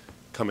Springfield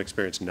come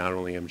experience not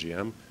only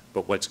MGM,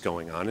 but what's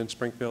going on in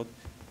Springfield.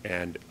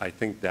 And I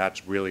think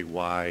that's really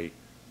why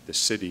the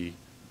city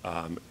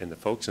and the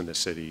folks in the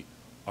city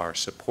are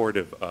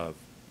supportive of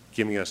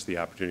giving us the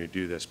opportunity to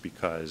do this,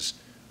 because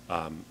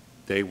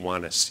they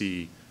want to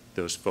see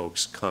those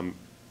folks come,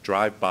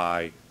 drive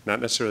by, not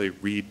necessarily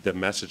read the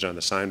message on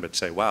the sign, but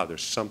say, wow,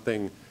 there's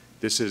something,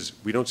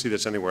 we don't see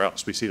this anywhere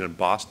else. We see it in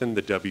Boston,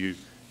 the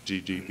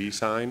WGGB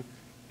sign,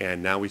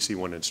 and now we see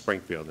one in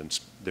Springfield, and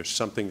there's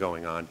something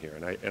going on here.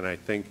 And I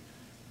think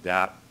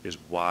that is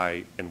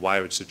why, and why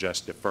I would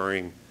suggest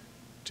deferring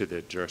to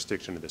the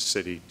jurisdiction of the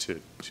city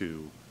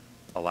to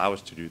allow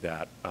us to do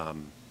that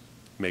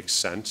makes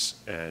sense,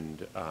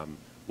 and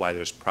why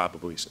there's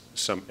probably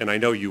some, and I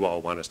know you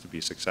all want us to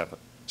be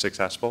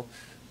successful,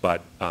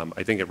 but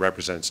I think it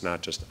represents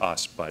not just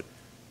us, but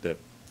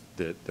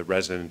the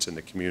residents in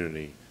the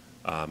community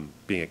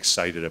being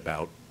excited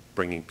about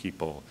bringing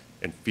people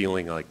and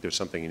feeling like there's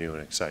something new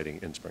and exciting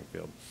in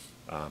Springfield.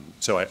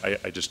 So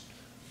I just,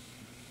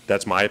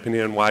 that's my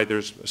opinion on why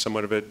there's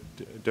somewhat of a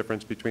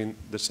difference between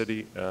the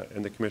city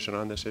and the commission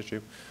on this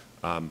issue,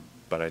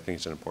 but I think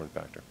it's an important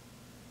factor.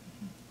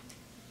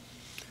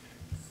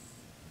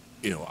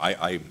 You know,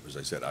 as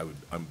I said,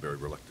 I'm very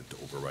reluctant to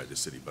override the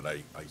city, but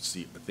I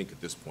think at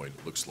this point,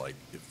 it looks like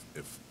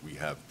if we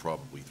have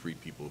probably 3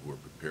 people who are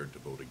prepared to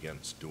vote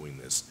against doing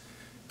this,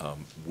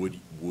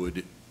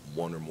 would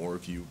one or more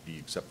of you be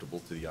acceptable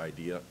to the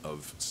idea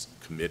of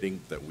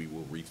committing that we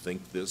will rethink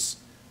this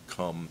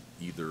come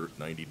either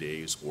 90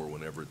 days or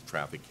whenever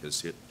traffic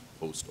has hit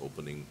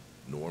post-opening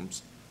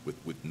norms,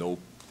 with no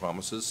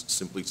promises,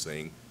 simply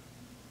saying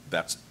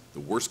that's the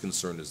worst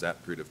concern is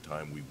that period of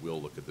time, we will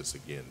look at this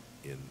again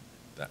in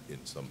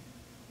some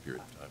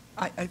period of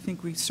time? I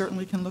think we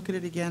certainly can look at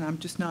it again. I'm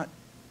just not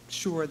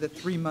sure that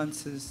 3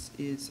 months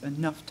is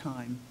enough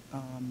time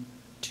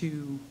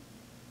to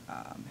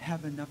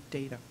have enough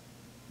data.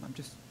 I'm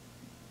just...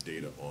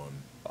 Data on?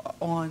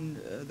 On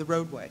the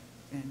roadway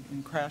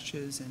and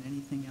crashes and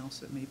anything else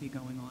that may be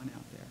going on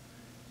out there.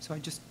 So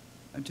I'm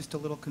just a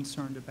little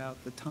concerned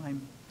about the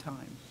time.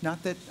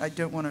 Not that I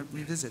don't want to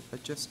revisit,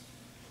 but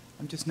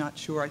I'm just not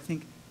sure. I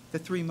think the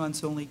 3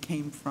 months only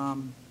came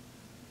from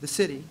the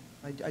city.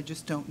 I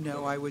just don't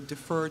know. I would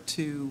defer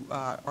to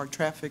our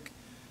traffic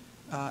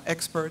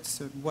experts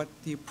and what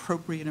the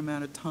appropriate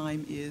amount of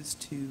time is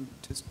to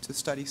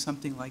study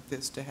something like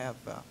this, to have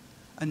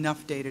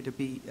enough data to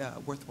be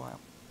worthwhile.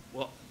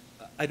 Well,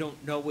 I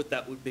don't know what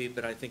that would be,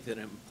 but I think that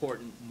an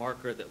important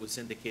marker that was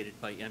indicated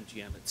by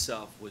MGM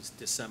itself was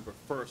December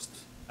 1st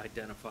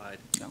identified.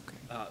 Okay.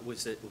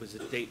 Was a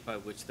date by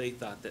which they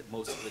thought that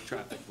most of the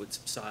traffic would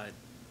subside.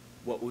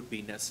 What would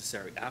be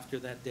necessary after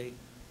that date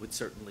would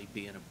certainly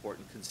be an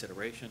important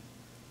consideration.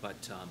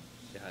 But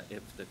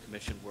if the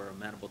commission were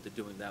amenable to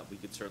doing that, we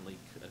could certainly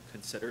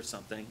consider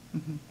something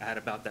at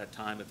about that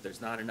time. If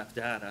there's not enough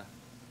data,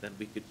 then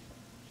we could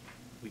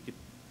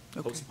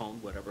Okay.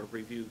 postpone whatever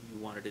review you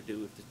wanted to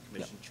do if the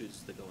commission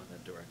chooses to go in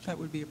that direction. That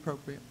would be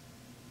appropriate.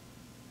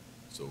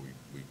 So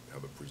we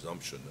have a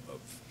presumption of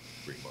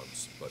 3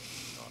 months, but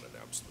not an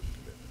absolute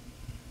commitment.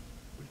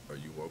 Are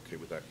you okay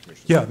with that,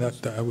 Commissioner? Yeah,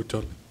 Simmons? that I would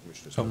totally.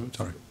 Commissioner Oh, Simmons?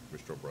 sorry.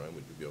 Commissioner O'Brien,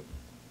 would you be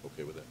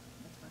okay with that?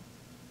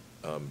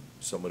 That's fine.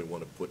 Somebody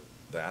want to put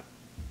that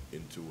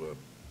into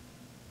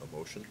a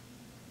motion?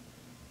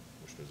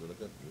 Commissioner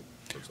Zuniga? You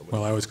or somebody?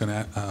 Well, I was going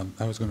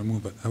to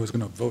move it. I was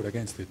going to vote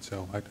against it,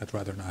 so I'd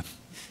rather not.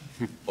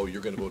 Oh,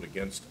 you're going to vote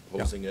against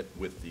opposing it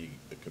with the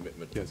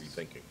commitment to Yes.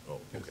 rethinking? Oh,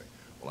 Yes. okay.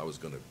 Well, I was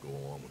going to go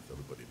along with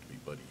everybody to be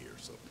buddy here,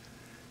 so.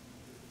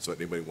 So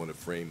anybody want to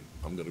frame,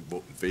 I'm going to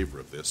vote in favor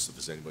of this, so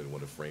does anybody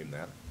want to frame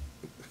that?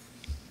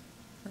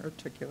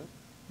 Articulate.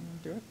 You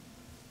want to do it?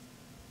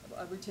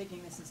 Are we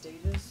taking this in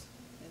stages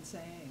and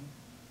saying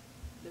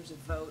there's a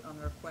vote on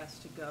the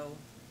request to go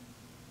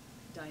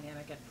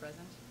dynamic at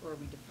present, or are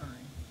we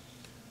deferring?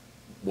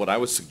 What I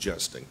was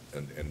suggesting,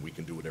 and we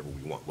can do whatever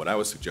we want, what I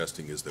was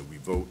suggesting is that we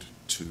vote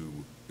to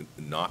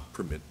not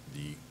permit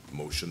the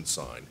motion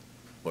sign,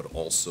 but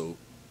also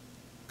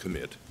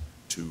commit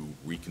to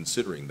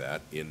reconsidering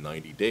that in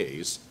 90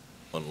 days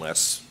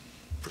unless,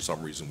 for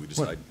some reason, we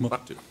decide Well,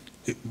 not to.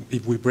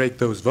 If we break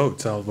those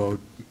votes, I'll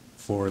vote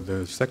for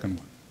the second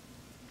one.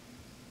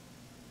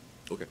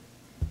 Okay,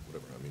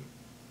 whatever, I mean,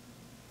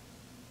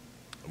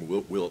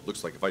 we'll, it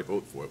looks like if I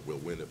vote for it, we'll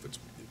win if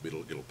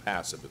it'll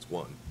pass if it's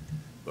one,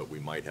 but we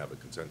might have a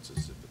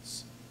consensus if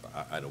it's,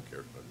 I don't care,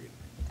 I mean.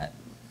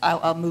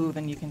 I'll move,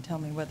 and you can tell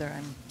me whether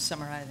I'm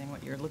summarizing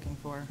what you're looking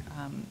for.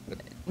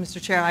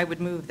 Mr. Chair, I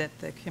would move that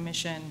the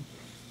commission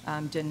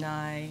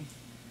deny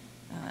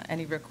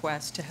any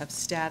request to have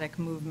static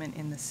movement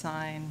in the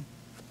sign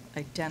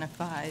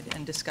identified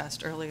and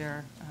discussed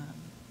earlier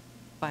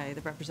by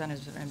the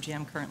representatives of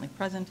MGM currently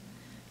present,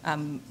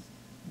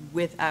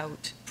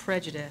 without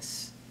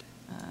prejudice,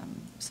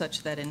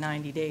 such that in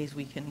 90 days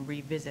we can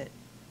revisit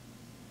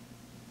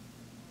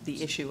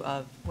the issue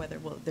of whether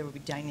there will be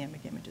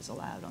dynamic images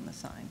allowed on the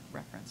sign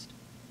referenced.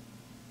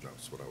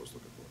 That's what I was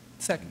looking for.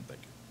 Second.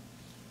 Thank you.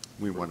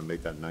 We want to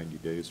make that 90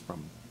 days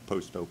from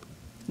post-open.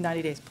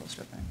 90 days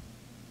post-opening.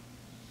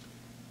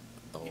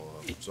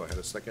 So I had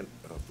a second,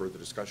 further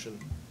discussion.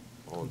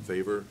 All in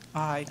favor?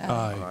 Aye.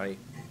 Aye.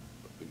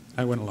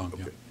 I went along,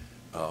 yeah. Okay.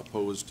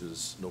 Opposed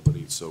is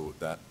nobody, so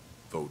that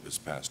vote is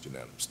passed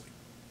unanimously.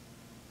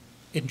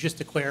 And just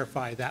to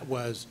clarify, that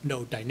was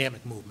no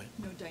dynamic movement.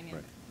 No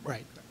dynamic.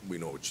 Right. We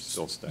know what she's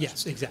Still stands.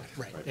 Yes,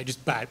 exactly, right. Right. I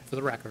just, but for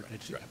the record, I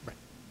just, Right. right.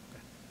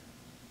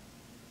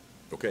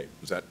 Okay,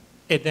 is that,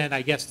 And then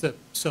I guess the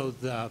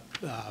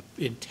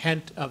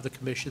intent of the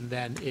commission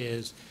then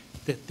is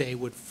that they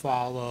would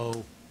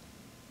follow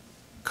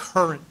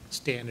current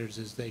standards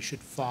as they should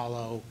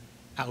follow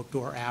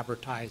outdoor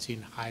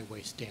advertising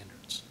highway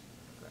standards.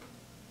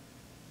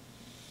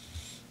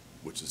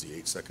 which is the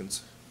 8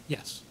 seconds?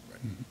 Yes. Right.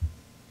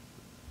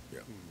 Yeah.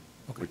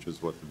 Okay. Which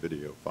is what the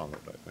video followed,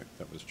 I think.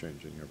 That was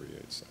changing every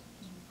 8 seconds.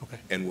 Okay.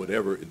 And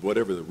whatever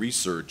the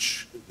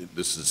research,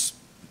 this is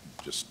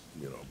just,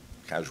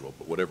 casual,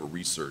 but whatever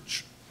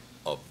research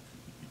of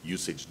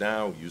usage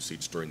now,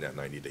 usage during that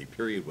 90-day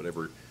period,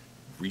 whatever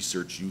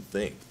research you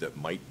think that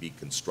might be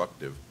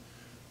constructive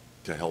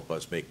to help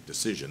us make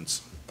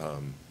decisions,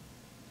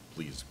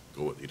 please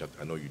go,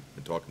 I know you've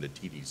been talking to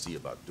TDC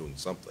about doing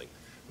something,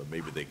 but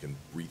maybe they can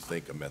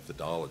rethink a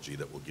methodology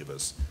that will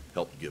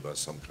help give us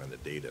some kind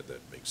of data that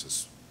makes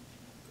us,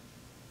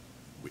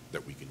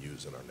 that we can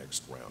use in our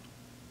next round.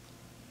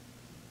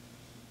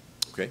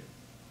 Okay?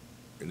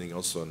 Anything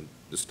else on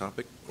this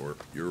topic or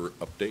your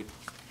update?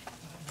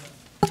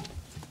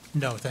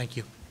 No, thank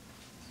you.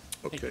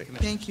 Okay.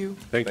 Thank you.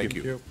 Thank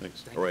you.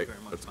 Thanks. All right, very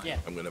much, let's- Mike. Yeah.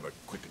 I'm going to have a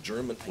quick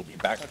adjournment. We'll be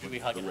back. Should we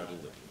with hug the it out?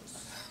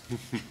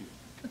 resolutions.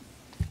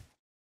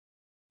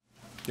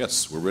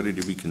 Yes, we're ready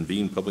to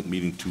reconvene public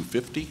meeting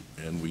 250,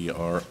 and we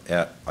are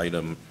at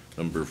item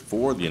number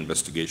 4, the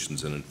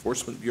Investigations and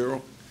Enforcement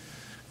Bureau.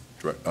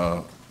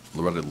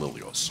 Loretta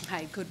Lilios.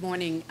 Hi, good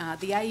morning.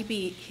 The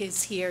IEB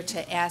is here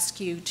to ask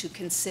you to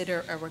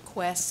consider a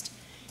request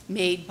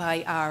made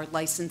by our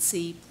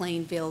licensee,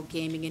 Plainville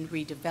Gaming and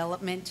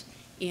Redevelopment,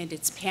 and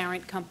its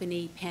parent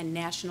company, Penn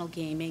National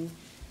Gaming.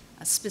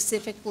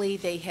 Specifically,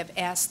 they have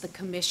asked the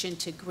commission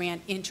to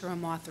grant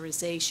interim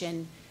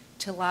authorization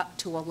to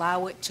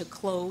allow it to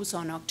close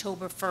on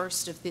October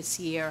 1st of this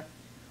year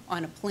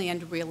on a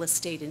planned real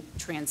estate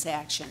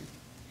transaction.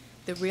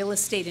 The real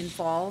estate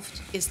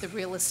involved is the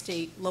real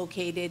estate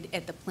located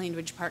at the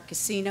Plainridge Park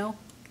Casino,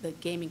 the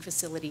gaming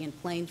facility in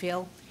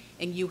Plainville,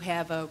 and you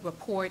have a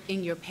report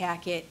in your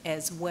packet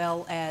as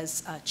well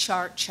as a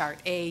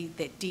chart A,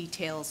 that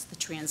details the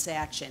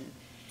transaction.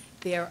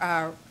 There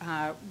are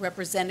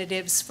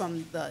representatives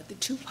from the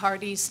two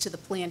parties to the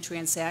planned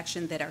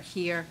transaction that are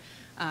here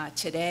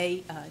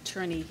today.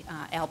 Attorney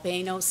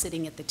Albano,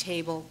 sitting at the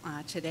table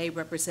today,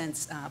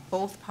 represents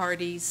both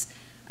parties.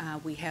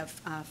 We have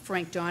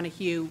Frank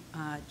Donahue,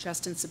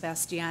 Justin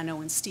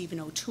Sebastiano, and Stephen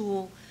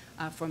O'Toole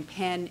from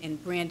Penn,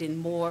 and Brandon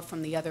Moore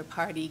from the other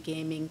party,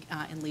 Gaming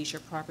and Leisure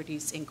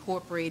Properties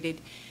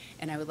Incorporated.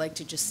 And I would like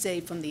to just say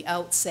from the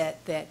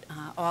outset that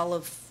all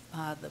of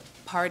the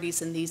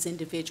parties and these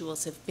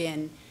individuals have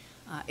been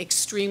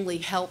extremely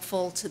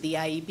helpful to the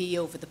IEB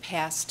over the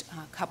past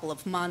couple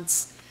of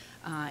months.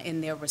 In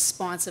their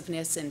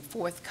responsiveness and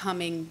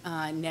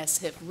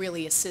forthcomingness have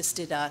really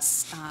assisted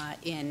us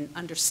in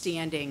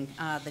understanding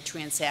the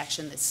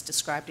transaction that's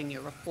described in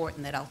your report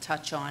and that I'll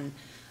touch on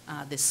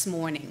this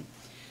morning.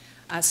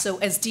 So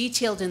as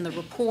detailed in the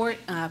report,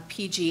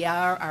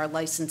 PGR, our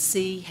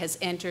licensee, has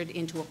entered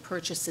into a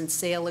purchase and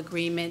sale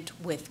agreement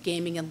with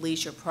Gaming and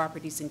Leisure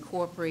Properties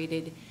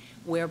Incorporated,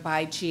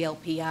 whereby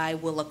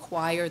GLPI will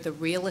acquire the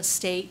real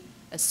estate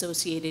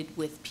associated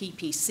with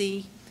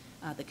PPC,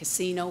 the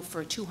casino,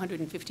 for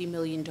 $250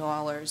 million.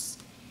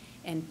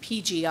 And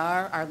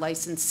PGR, our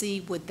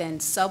licensee, would then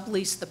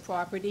sublease the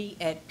property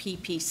at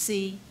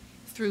PPC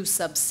through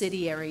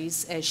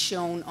subsidiaries as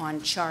shown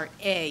on Chart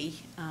A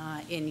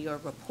in your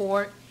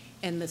report.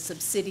 And the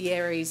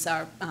subsidiaries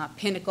are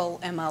Pinnacle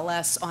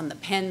MLS on the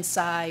Penn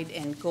side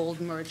and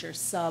Gold Merger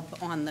Sub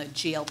on the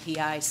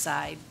GLPI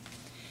side.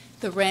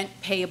 The rent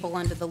payable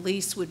under the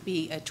lease would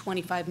be a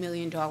 $25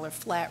 million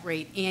flat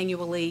rate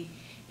annually,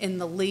 and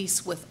the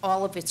lease, with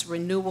all of its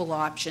renewal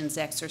options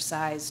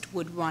exercised,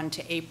 would run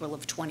to April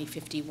of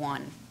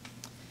 2051.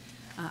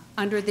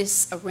 Under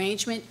this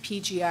arrangement,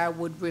 PGR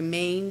would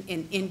remain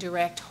an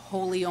indirect,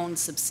 wholly owned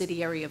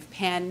subsidiary of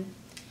Penn.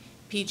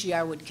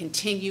 PGR would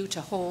continue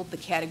to hold the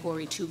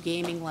Category 2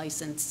 gaming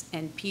license,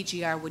 and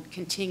PGR would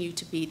continue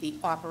to be the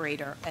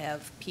operator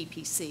of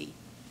PPC.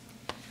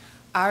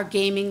 Our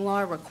gaming law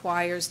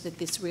requires that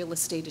this real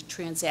estate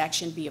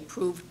transaction be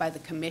approved by the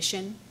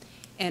Commission,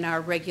 and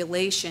our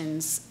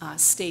regulations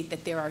state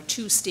that there are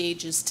 2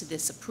 stages to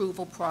this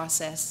approval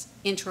process: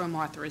 interim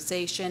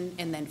authorization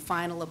and then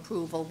final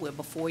approval. We're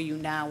before you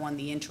now on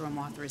the interim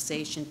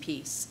authorization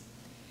piece.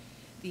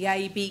 The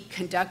IEB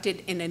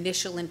conducted an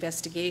initial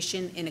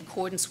investigation in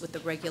accordance with the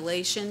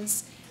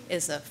regulations.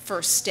 As a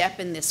first step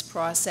in this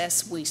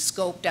process, we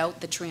scoped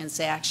out the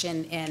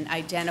transaction and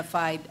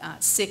identified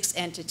 6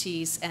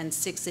 entities and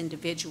 6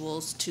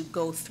 individuals to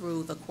go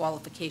through the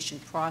qualification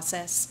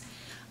process.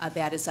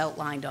 That is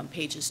outlined on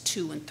pages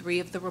 2 and 3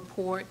 of the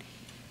report.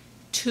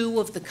 2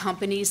 of the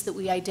companies that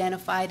we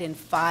identified and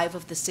 5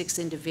 of the 6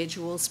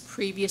 individuals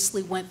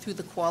previously went through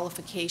the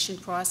qualification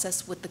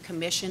process with the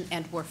commission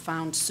and were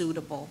found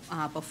suitable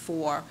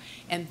before,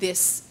 and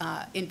this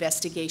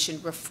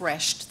investigation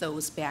refreshed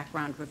those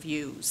background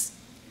reviews.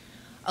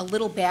 A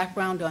little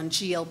background on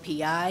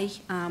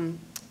GLPI,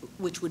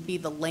 which would be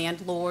the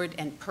landlord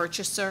and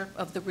purchaser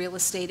of the real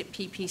estate at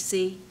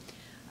PPC.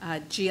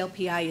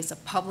 GLPI is a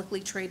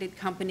publicly traded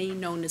company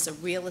known as a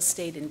Real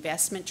Estate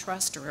Investment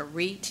Trust, or a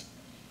REIT.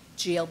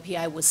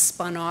 GLPI was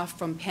spun off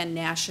from Penn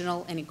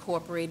National and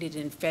incorporated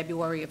in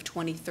February of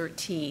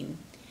 2013.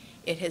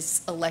 It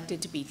has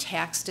elected to be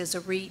taxed as a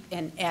REIT,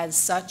 and as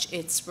such,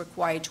 it's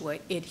required to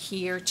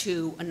adhere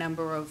to a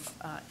number of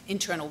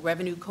Internal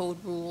Revenue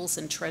Code rules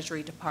and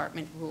Treasury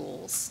Department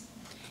rules.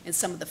 And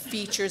some of the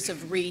features of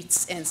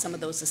REITs and some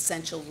of those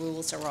essential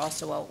rules are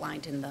also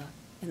outlined in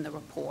the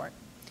report.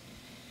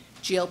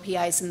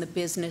 GLPI is in the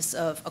business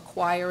of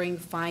acquiring,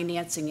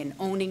 financing, and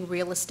owning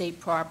real estate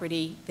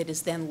property that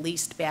is then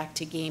leased back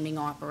to gaming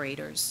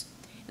operators.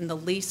 And the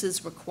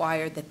leases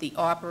require that the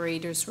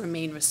operators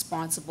remain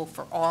responsible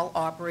for all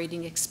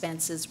operating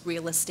expenses,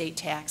 real estate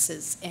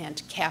taxes,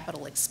 and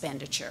capital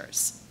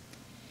expenditures.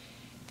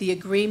 The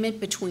agreement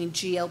between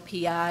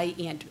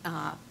GLPI and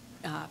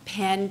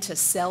Penn to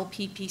sell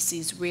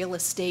PPC's real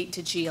estate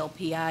to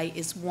GLPI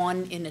is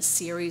one in a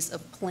series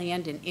of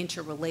planned and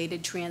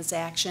interrelated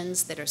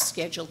transactions that are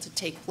scheduled to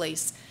take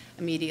place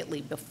immediately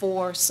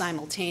before,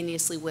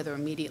 simultaneously with, or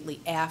immediately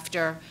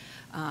after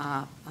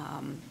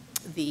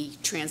the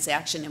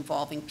transaction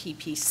involving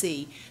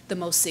PPC. The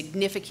most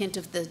significant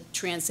of the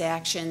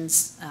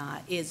transactions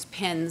is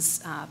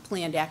Penn's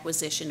planned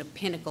acquisition of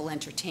Pinnacle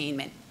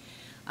Entertainment.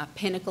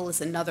 Pinnacle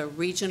is another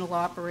regional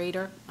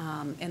operator,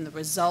 and the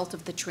result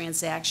of the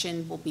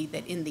transaction will be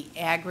that in the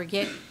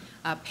aggregate,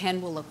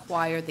 Penn will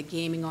acquire the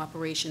gaming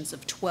operations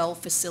of 12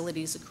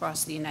 facilities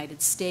across the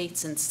United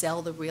States and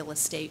sell the real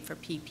estate for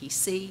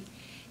PPC,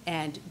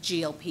 and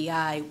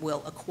GLPI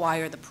will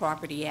acquire the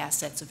property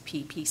assets of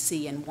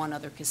PPC and one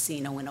other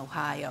casino in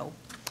Ohio.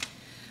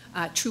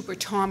 Trooper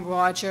Tom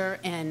Roger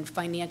and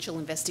Financial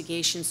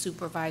Investigation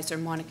Supervisor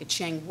Monica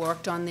Cheng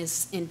worked on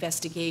this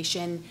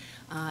investigation,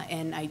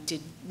 and I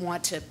did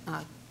want to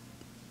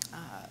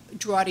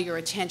draw to your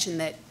attention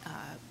that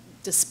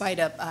despite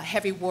a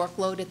heavy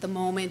workload at the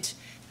moment,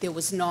 there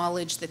was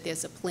knowledge that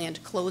there's a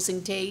planned closing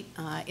date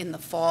in the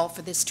fall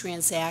for this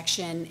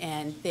transaction,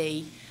 and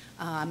they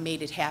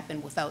made it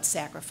happen without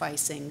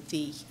sacrificing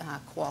the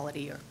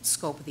quality or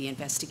scope of the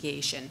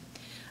investigation.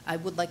 I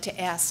would like to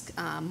ask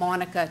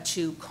Monica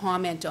to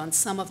comment on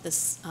some of the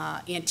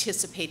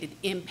anticipated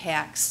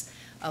impacts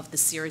of the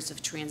series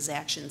of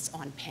transactions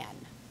on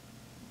Penn.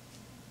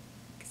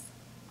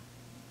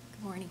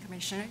 Good morning,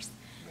 Commissioners.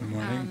 Good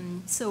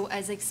morning. So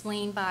as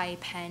explained by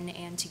Penn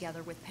and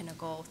together with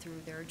Pinnacle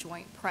through their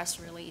joint press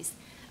release,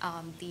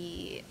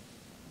 the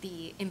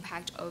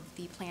impact of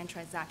the planned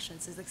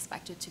transactions is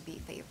expected to be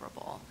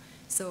favorable.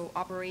 So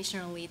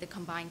operationally, the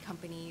combined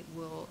companies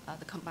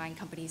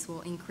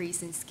will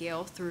increase in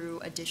scale through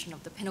addition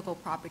of the Pinnacle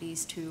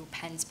properties to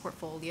Penn's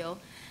portfolio,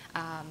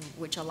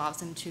 which allows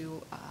them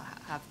to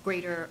have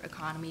greater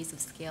economies of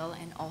scale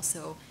and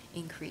also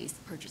increase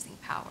purchasing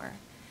power.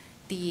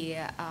 The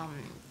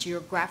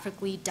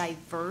geographically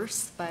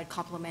diverse but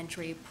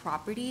complementary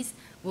properties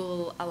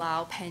will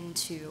allow Penn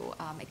to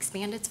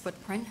expand its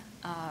footprint,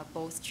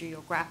 both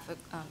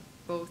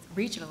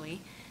regionally,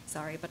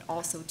 but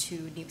also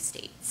to new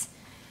states.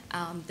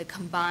 The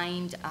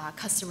combined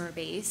customer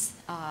base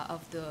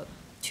of the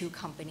two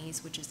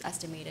companies, which is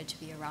estimated to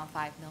be around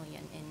 5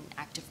 million in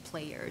active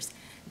players,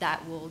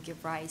 that will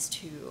give rise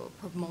to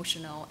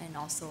promotional and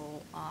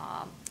also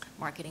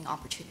marketing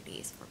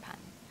opportunities for Penn.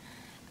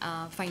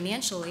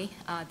 Financially,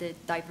 the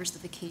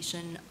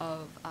diversification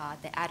of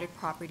the added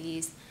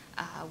properties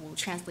will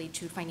translate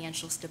to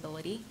financial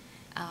stability,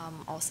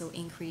 also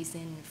increase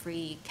in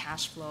free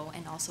cash flow,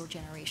 and also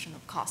generation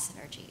of cost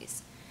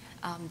synergies.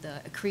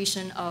 The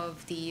accretion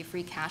of the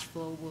free cash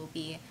flow will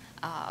be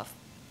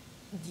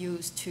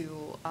used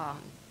to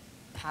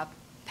have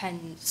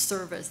Penn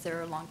service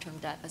their long-term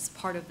debt as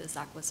part of this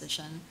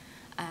acquisition,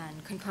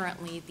 and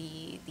concurrently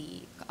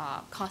the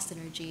cost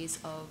synergies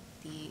of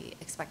the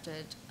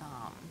expected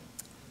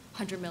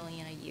 $100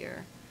 million a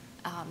year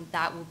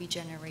that will be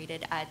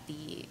generated at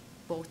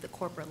both the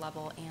corporate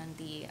level and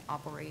the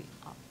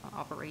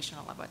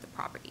operational level at the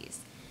properties,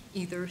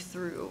 either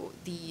through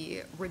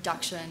the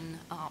reduction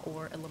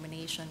or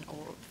elimination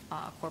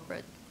of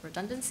corporate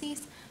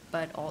redundancies,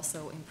 but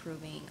also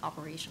improving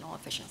operational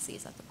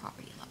efficiencies at the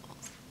property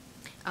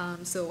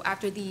levels. So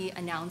after the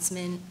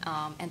announcement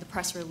and the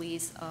press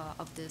release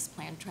of this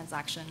planned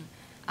transaction,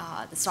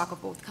 the stock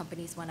of both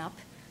companies went up,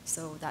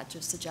 so that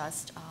just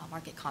suggests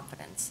market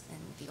confidence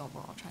in the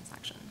overall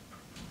transaction.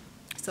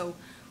 So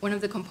one of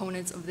the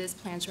components of this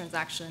planned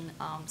transaction,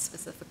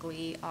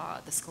 specifically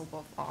the scope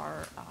of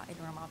our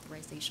interim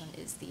authorization,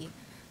 is the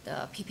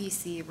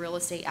PPC real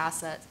estate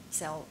asset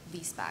sale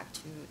leaseback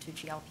to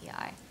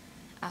GLPI.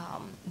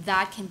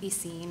 That can be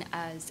seen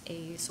as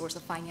a source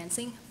of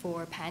financing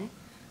for Penn.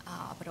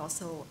 but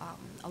also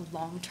a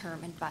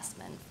long-term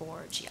investment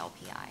for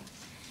GLPI.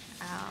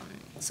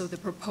 So the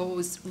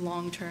proposed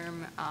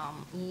long-term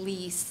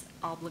lease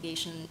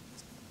obligation,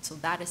 so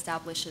that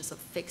establishes a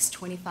fixed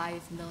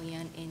 $25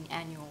 million in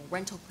annual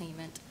rental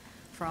payment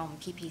from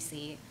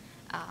PPC,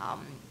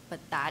 but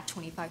that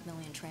 $25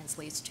 million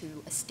translates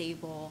to a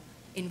stable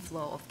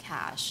inflow of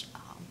cash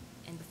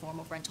in the form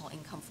of rental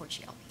income for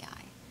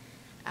GLPI.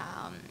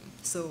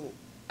 So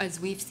as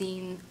we've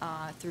seen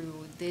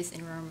through this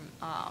interim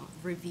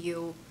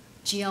review,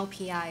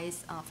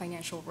 GLPI's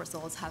financial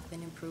results have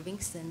been improving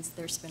since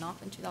their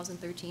spinoff in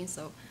 2013,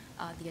 so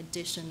the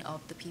addition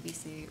of the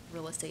PPC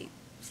real estate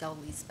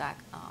sale-leaseback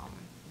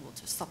will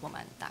just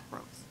supplement that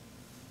growth.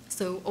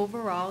 So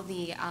overall,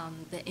 the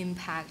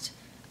impact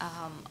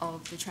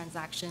of the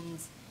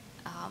transactions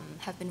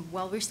have been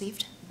well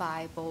received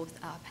by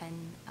both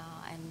Penn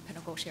and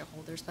Pinnacle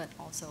shareholders, but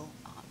also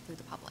through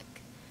the public.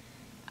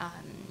 I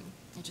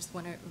just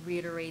want to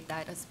reiterate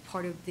that as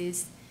part of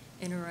this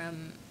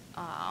interim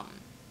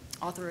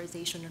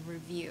authorization and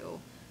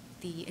review,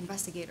 the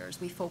investigators,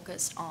 we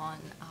focused on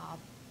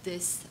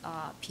this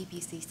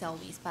PPC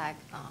sale-leaseback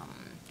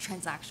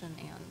transaction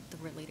and the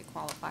related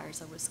qualifiers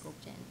that were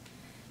scoped in.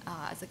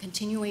 As a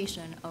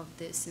continuation of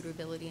this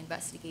suitability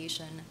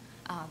investigation,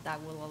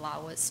 that will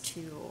allow us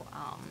to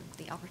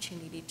the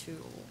opportunity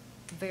to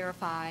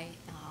verify,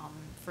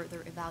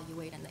 further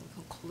evaluate, and then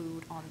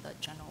conclude on the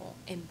general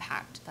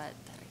impact that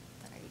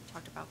I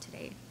talked about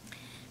today.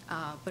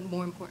 But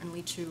more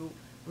importantly, to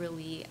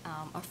really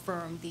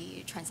affirm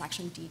the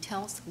transaction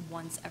details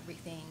once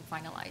everything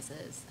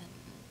finalizes and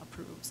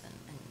approves and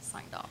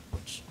signed off,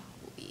 which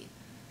will be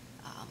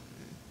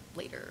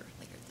later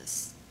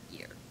this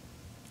year.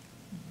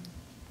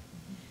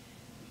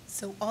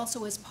 So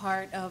also as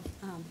part of,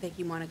 thank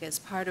you, Monica, as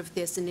part of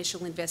this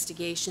initial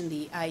investigation,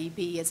 the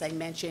IEB, as I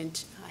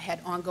mentioned,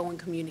 had ongoing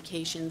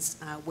communications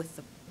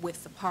with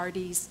the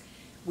parties.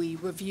 We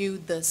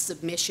reviewed the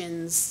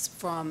submissions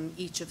from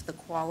each of the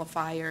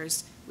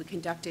qualifiers. We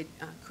conducted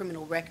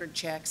criminal record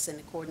checks in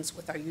accordance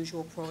with our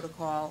usual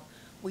protocol.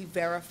 We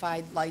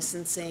verified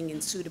licensing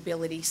and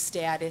suitability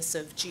status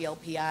of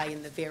GLPI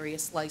in the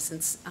various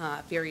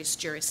various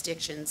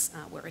jurisdictions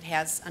where it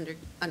has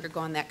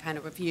undergone that kind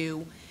of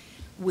review.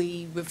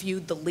 We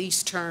reviewed the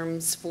lease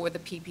terms for the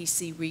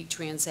PPC REIT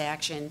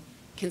transaction,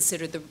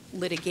 considered the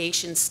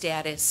litigation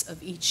status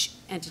of each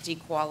entity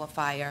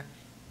qualifier,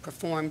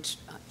 performed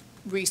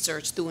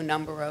research through a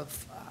number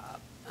of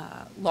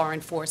law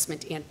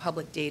enforcement and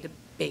public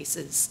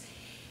databases,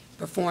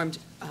 performed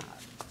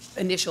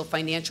initial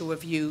financial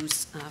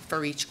reviews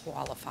for each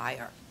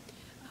qualifier.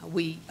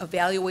 We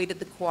evaluated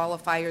the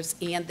qualifiers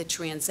and the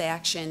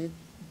transaction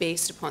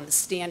based upon the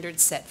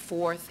standards set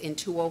forth in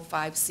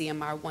 205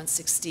 CMR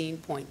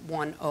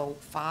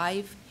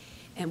 116.105,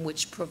 and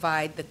which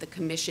provide that the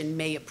Commission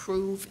may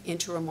approve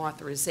interim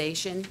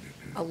authorization,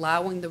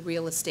 allowing the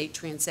real estate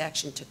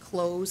transaction to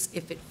close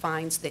if it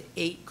finds that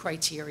 8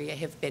 criteria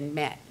have been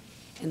met.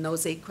 And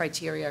those 8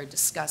 criteria are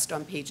discussed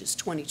on pages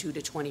 22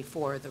 to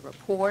 24 of the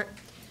report.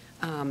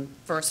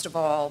 First of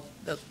all,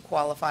 the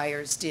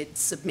qualifiers did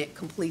submit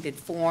completed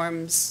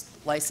forms,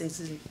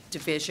 licensing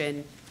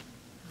division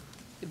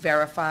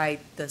verified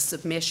the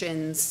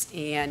submissions,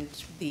 and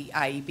the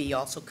IEB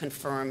also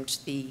confirmed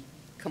the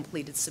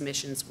completed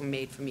submissions were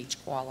made from each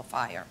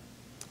qualifier.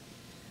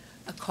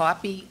 A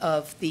copy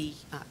of the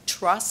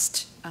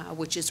trust,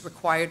 which is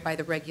required by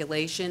the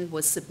regulation,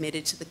 was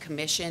submitted to the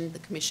Commission. The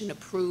Commission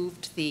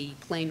approved the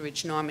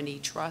Plainridge Nominee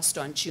Trust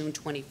on June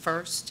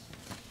 21st.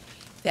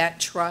 That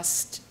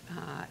trust,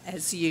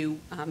 as you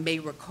may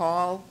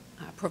recall,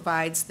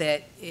 provides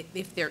that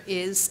if there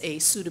is a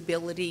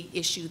suitability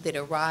issue that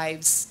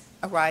arises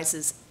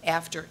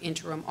after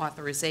interim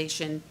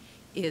authorization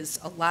is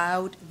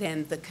allowed,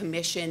 then the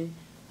Commission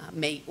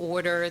may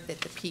order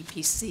that the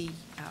PPC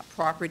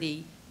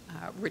property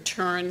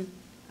return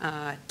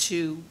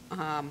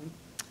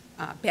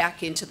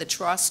back into the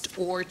trust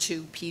or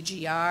to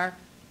PGR.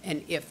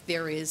 And if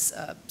there is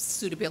a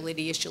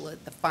suitability issue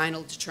at the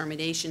final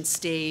determination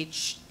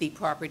stage, the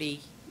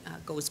property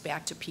goes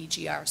back to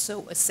PGR.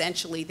 So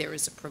essentially, there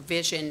is a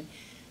provision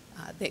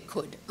that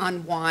could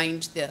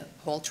unwind the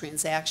whole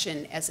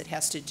transaction as it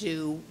has to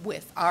do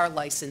with our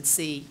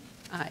licensee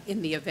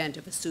in the event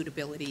of a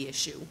suitability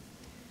issue.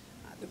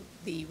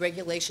 The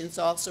regulations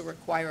also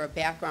require a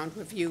background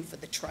review for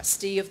the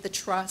trustee of the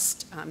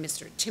trust,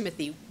 Mr.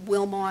 Timothy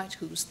Wilmot,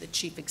 who's the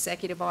Chief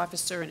Executive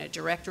Officer and a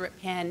Director at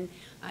Penn,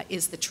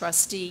 is the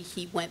trustee.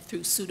 He went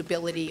through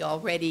suitability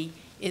already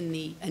in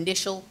the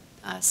initial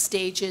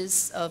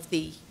stages of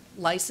the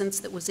license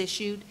that was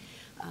issued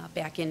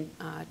back in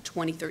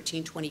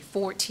 2013,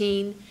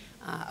 2014.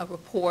 A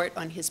report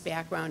on his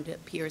background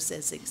appears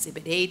as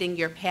Exhibit 8 in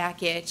your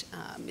packet.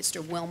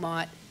 Mr.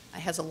 Wilmot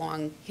has a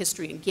long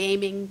history in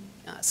gaming,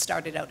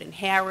 started out in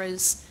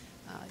Harrah's,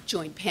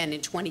 joined Penn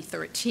in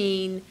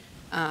 2013,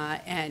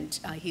 and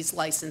he's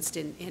licensed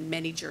in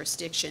many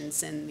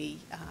jurisdictions, and the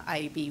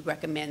IAB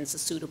recommends a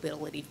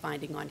suitability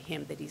finding on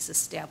him that he's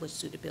established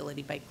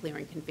suitability by clear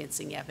and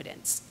convincing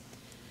evidence.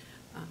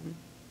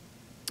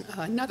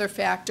 Another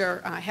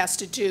factor has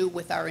to do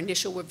with our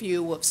initial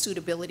review of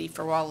suitability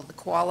for all of the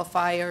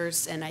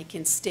qualifiers, and I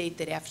can state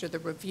that after the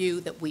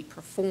review that we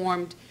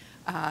performed,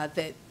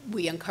 that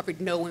we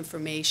uncovered no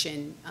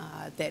information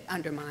that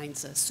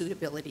undermines a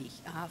suitability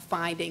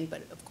finding.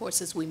 But of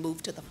course, as we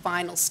move to the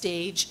final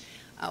stage,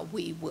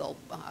 we will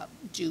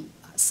do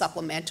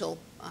supplemental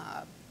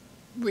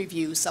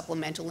review.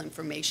 Supplemental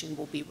information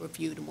will be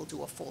reviewed, and we'll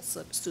do a full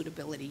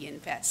suitability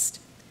invest.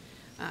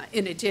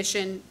 In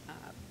addition,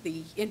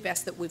 the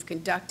invest that we've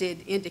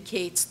conducted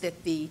indicates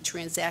that the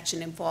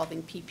transaction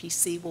involving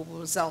PPC will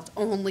result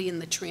only in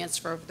the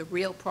transfer of the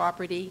real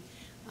property.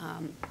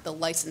 The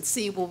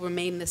licensee will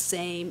remain the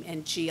same,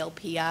 and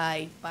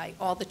GLPI, by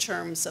all the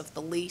terms of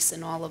the lease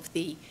and all of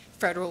the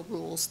federal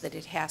rules that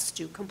it has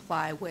to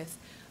comply with,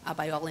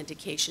 by all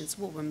indications,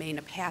 will remain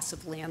a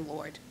passive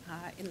landlord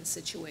in the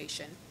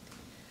situation.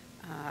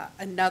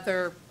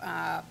 Another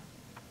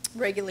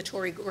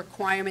regulatory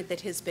requirement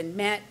that has been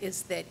met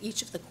is that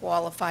each of the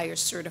qualifiers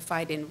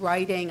certified in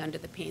writing under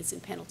the pains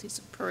and penalties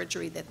of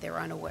perjury that they're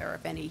unaware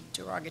of any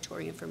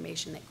derogatory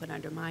information that could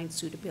undermine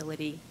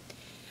suitability.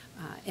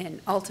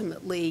 And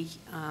ultimately,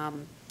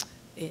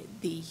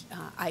 the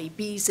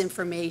IEB's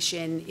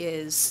information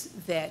is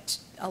that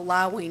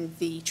allowing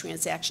the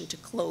transaction to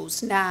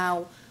close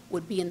now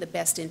would be in the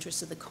best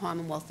interest of the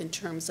Commonwealth in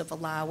terms of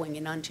allowing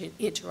an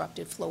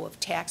uninterrupted flow of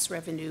tax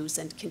revenues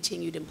and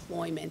continued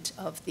employment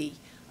of the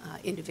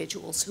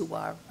individuals who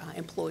are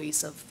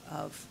employees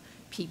of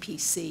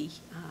PPC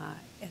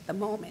at the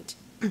moment.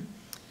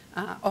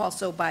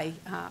 Also, by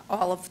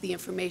all of the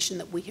information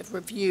that we have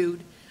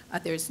reviewed,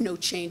 there's no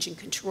change in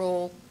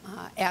control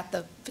at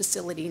the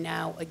facility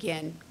now.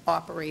 Again,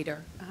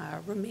 operator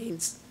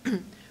remains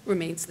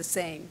the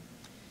same.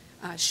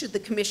 Should the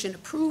commission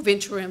approve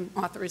interim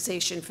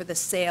authorization for the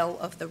sale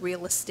of the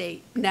real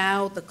estate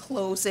now, the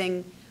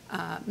closing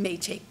may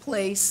take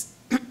place,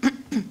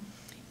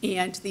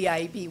 and the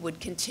IEB would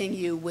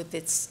continue with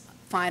its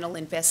final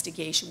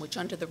investigation, which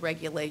under the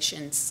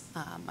regulations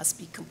must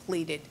be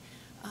completed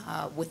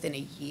within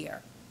a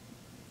year.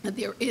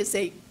 There is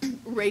a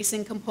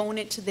racing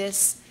component to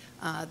this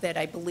that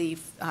I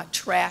believe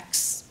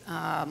tracks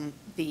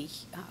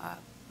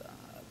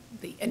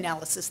the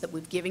analysis that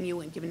we've given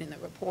you and given in the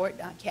report.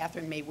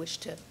 Catherine may wish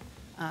to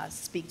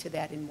speak to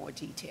that in more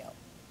detail.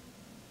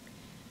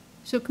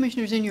 So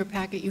Commissioners, in your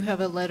packet, you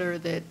have a letter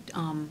that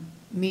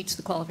meets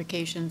the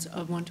qualifications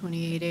of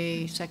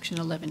 128A, Section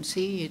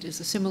 11C. It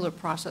is a similar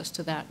process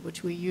to that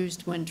which we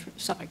used when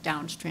Suffolk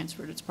Downs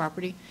transferred its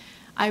property.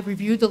 I've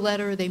reviewed the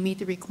letter. They meet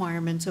the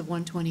requirements of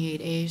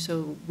 128A,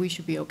 so we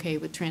should be okay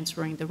with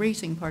transferring the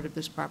racing part of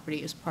this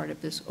property as part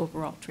of this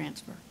overall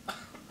transfer.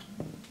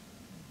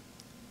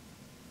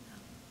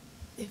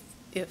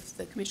 If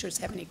the commissioners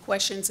have any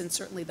questions, and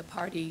certainly the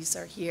parties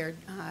are here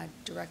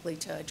directly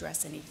to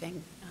address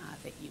anything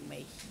that you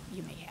may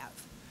have.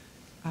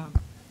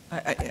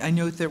 I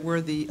note that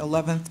we're the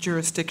 11th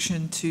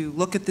jurisdiction to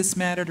look at this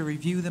matter, to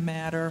review the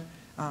matter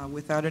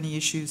without any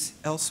issues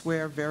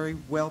elsewhere. Very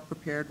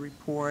well-prepared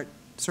report,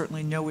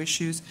 certainly no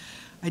issues.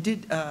 I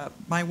did,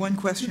 my one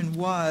question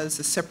was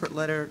a separate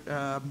letter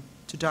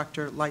to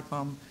Dr.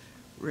 Lightbaum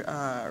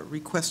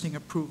requesting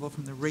approval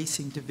from the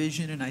racing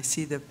division, and I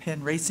see the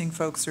Penn Racing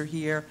folks are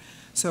here.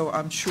 So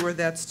I'm sure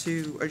that's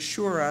to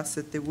assure us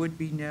that there would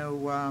be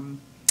no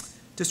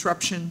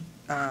disruption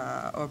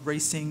of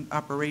racing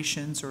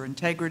operations or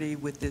integrity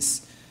with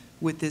this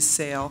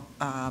sale.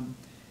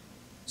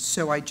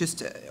 So I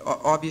just,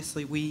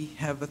 obviously, we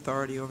have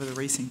authority over the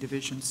racing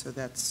division, so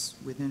that's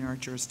within our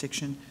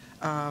jurisdiction.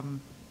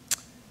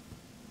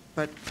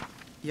 But,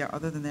 yeah,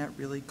 other than that,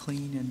 really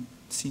clean and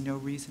see no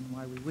reason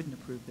why we wouldn't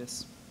approve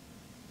this.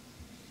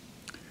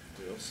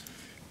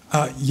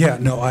 Yeah,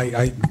 no,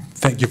 I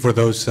thank you for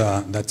those,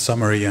 that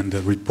summary and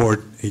the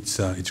report. It's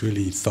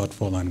really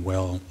thoughtful and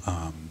well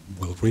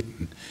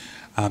written.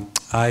 I'm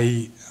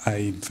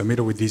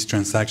familiar with these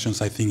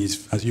transactions. I think,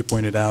 as you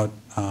pointed out,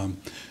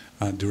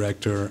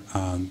 Director,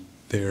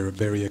 they're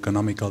very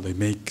economical. They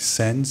make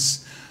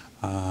sense,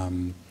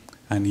 and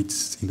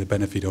it's in the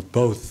benefit of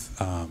both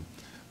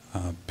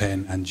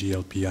Penn and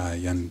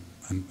GLPI, and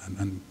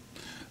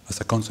as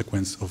a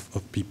consequence of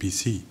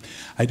PPC.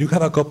 I do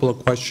have a couple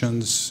of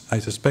questions. I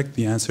suspect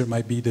the answer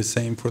might be the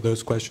same for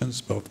those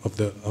questions of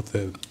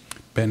the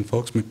Penn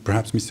folks,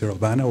 perhaps Mr.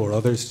 Albano or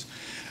others.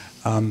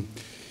 Are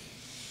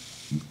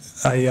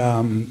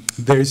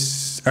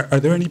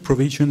there any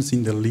provisions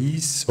in the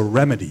lease or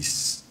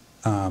remedies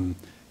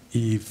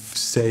if,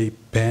 say,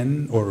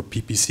 Penn or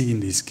PPC in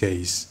this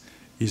case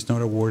is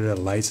not awarded a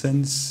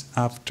license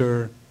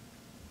after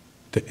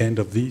the end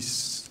of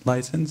this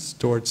license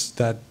towards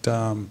that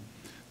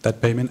that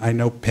payment? I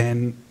know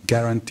Penn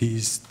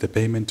guarantees the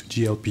payment to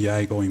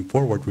GLPI going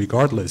forward,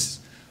 regardless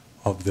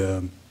of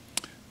the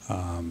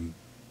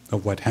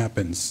of what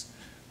happens.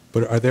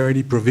 But are there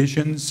any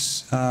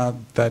provisions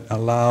that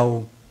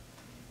allow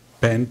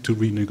Penn to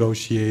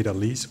renegotiate a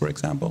lease, for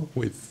example,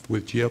 with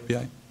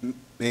GLPI?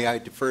 May I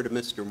defer to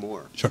Mr.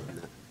 Moore? Sure.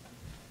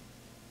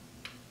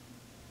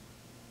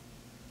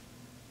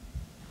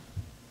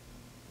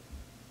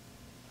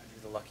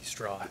 lucky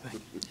straw, I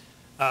think.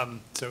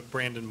 So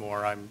Brandon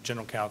Moore, I'm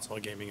General Counsel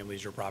at Gaming and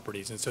Leisure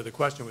Properties. And so the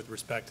question with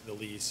respect to the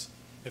lease,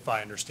 if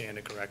I understand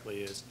it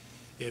correctly, is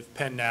if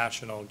Penn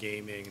National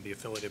Gaming, the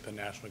affiliate of Penn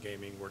National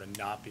Gaming, were to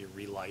not be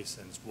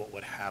relicensed, what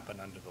would happen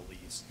under the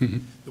lease?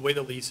 The way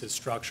the lease is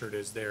structured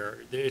is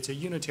it's a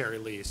unitary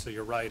lease, so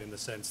you're right in the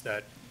sense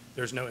that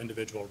there's no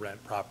individual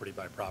rent property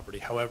by property.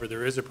 However,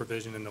 there is a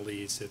provision in the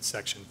lease, it's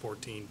section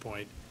 14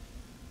 point,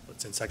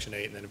 it's in section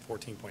 8 and then in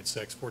 14.6.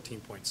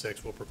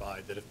 14.6 will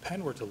provide that if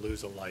Penn were to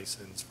lose a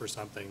license for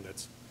something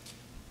that's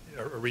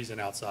a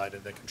reason outside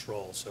of the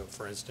control, so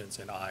for instance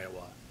in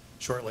Iowa,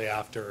 shortly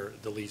after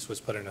the lease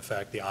was put in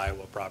effect, the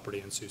Iowa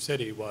property in Sioux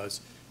City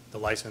the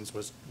license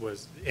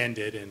was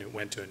ended and it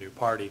went to a new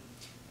party.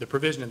 The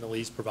provision in the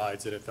lease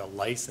provides that if a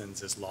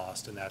license is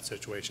lost in that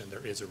situation,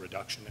 there is a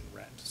reduction in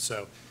rent.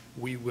 So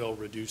we will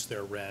reduce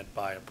their rent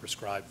by a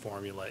prescribed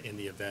formula in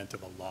the event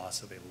of a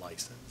loss of a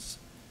license.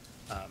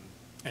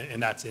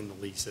 And that's in the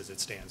lease as it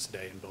stands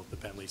today in both the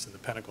Penn lease and the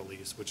Pinnacle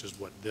lease, which is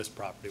what this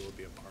property will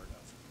be a part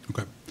of.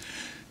 Okay.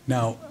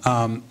 Now,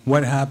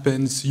 what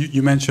happens,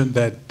 you mentioned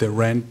that the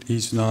rent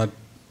is not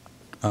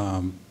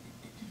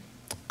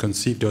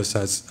conceived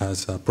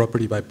as a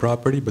property by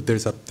property, but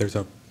there's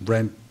a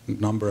rent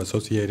number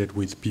associated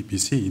with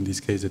PPC, in this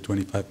case, the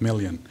 25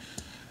 million.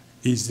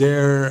 Is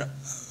there,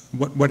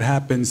 what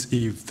happens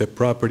if the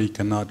property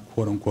cannot,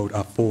 quote unquote,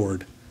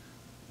 afford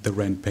the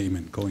rent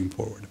payment going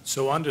forward?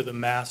 So under the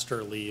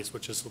master lease,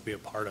 which this will be a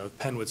part of,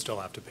 Penn would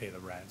still have to pay the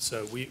rent.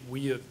 So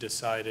we have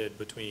decided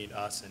between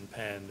us and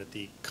Penn that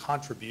the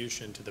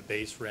contribution to the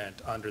base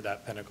rent under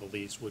that Pinnacle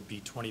lease would be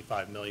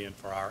 $25 million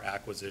for our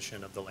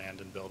acquisition of the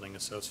land and building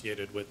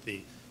associated with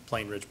the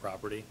Plain Ridge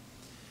property.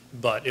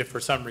 But if for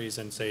some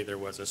reason, say there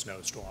was a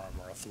snowstorm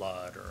or a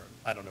flood, or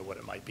I don't know what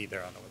it might be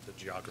there, I don't know what the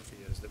geography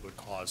is, that would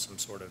cause some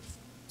sort of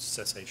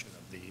cessation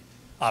of the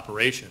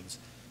operations,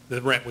 the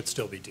rent would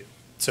still be due.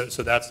 So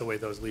that's the way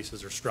those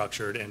leases are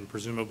structured, and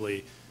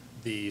presumably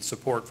the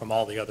support from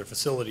all the other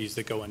facilities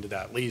that go into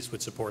that lease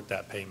would support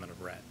that payment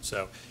of rent.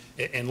 So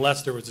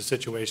unless there was a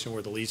situation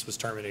where the lease was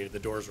terminated, the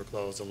doors were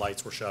closed, the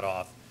lights were shut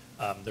off,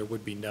 there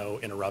would be no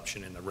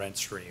interruption in the rent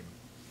stream.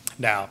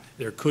 Now,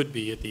 there could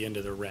be at the end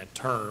of the rent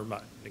term,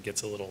 it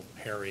gets a little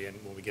hairy and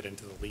when we get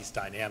into the lease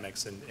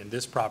dynamics, and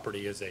this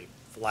property is a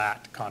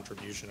flat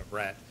contribution of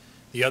rent.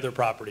 The other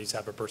properties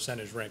have a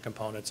percentage rent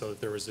component, so if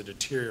there was a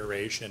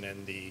deterioration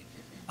in the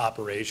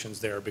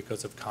operations there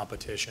because of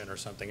competition or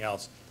something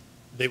else,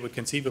 they would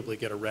conceivably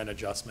get a rent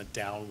adjustment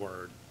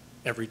downward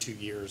every 2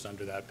 years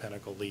under that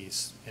Pinnacle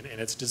lease. And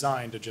it's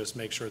designed to just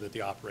make sure that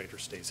the operator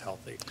stays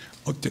healthy.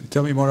 Oh,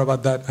 tell me more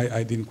about that.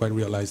 I didn't quite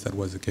realize that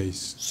was the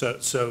case.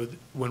 So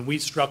when we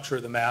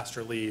structure the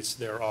master lease,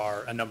 there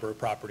are a number of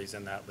properties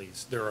in that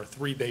lease. There are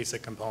 3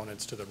 basic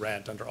components to the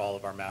rent under all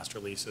of our master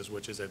leases,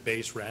 which is a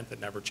base rent that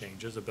never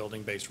changes, a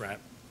building base rent,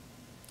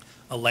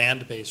 a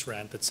land base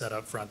rent that's set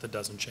up front that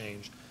doesn't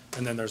change,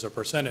 and then there's a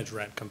percentage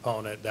rent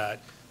component that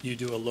you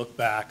do a look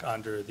back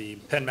under the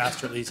Penn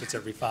master lease, it's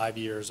every 5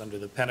 years. Under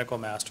the Pinnacle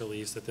master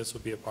lease that this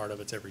would be a part of,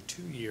 it's every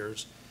 2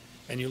 years.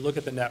 And you look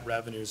at the net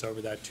revenues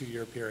over that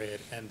 2-year period,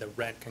 and the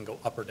rent can go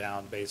up or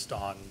down based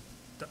on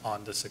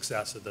the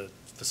success of the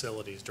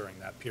facilities during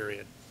that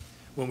period.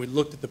 When we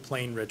looked at the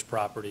Plain Ridge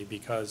property,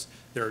 because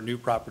there are new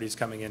properties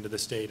coming into the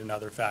state and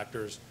other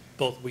factors,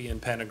 both we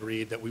and Penn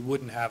agreed that we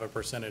wouldn't have a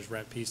percentage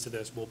rent piece to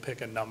this. We'll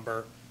pick a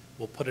number,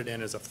 we'll put it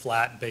in as a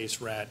flat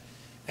base rent,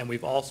 and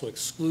we've also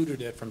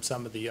excluded it from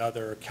some of the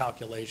other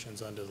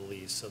calculations under the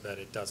lease so that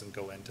it doesn't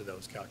go into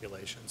those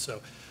calculations.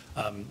 So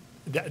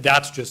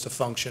that's just a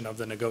function of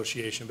the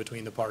negotiation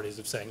between the parties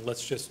of saying,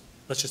 let's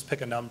just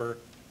pick a number,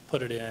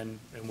 put it in,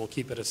 and we'll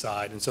keep it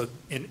aside. And so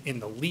in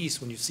the lease,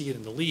 when you see it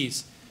in the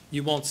lease,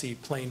 you won't see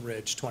Plain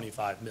Ridge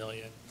 25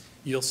 million.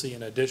 You'll see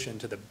in addition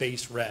to the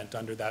base rent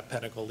under that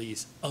Pinnacle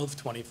lease of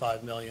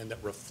 25 million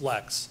that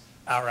reflects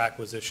our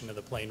acquisition of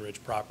the Plain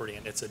Ridge property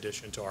and its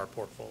addition to our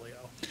portfolio.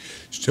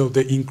 So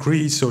the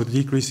increase or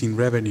decrease in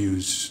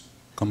revenues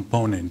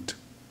component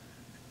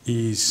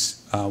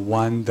is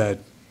one that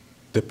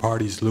the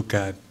parties look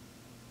at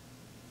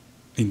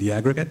in the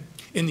aggregate?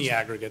 In the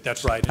aggregate,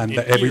 that's right. And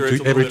Here every it's a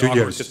two little bit awkward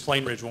years. because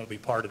Plain Ridge won't be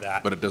part of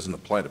that. But it doesn't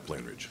apply to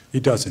Plain Ridge.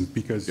 It doesn't,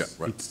 because Yeah,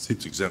 right. it's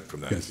exempt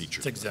from that yes. feature.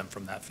 It's exempt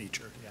from that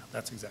feature. Yeah,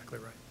 that's exactly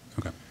right.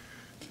 Okay.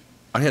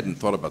 I hadn't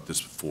thought about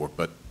this before,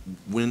 but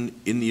in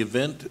the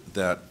event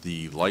that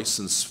the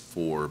license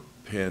for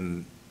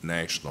Penn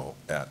National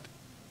at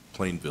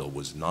Plainville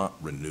was not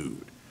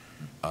renewed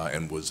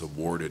and was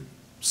awarded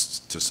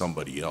to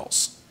somebody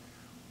else,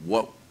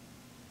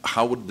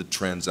 how would the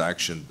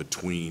transaction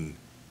between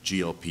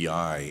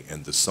GLPI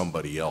and the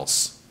somebody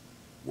else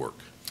work?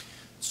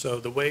 So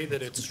the way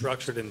that it's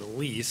structured in the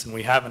lease, and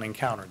we haven't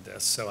encountered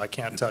this, so I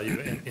can't tell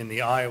you, in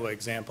the Iowa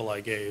example I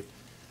gave,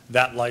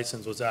 that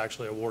license was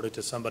actually awarded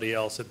to somebody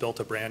else that built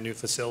a brand-new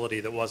facility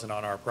that wasn't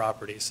on our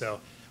property,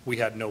 so we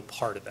had no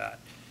part of that.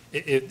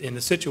 In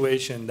the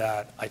situation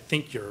that I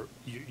think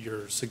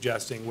you're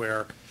suggesting,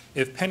 where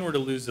if Penn were to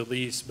lose the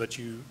lease, but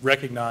you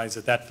recognize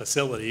that that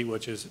facility,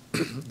 which is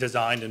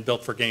designed and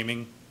built for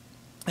gaming,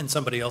 and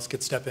somebody else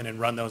could step in and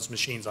run those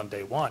machines on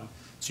day one,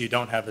 so you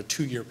don't have a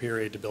 2-year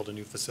period to build a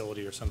new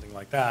facility or something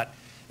like that,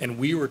 and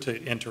we were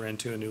to enter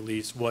into a new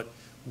lease, what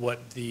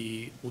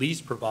the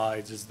lease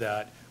provides is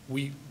that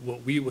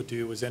what we would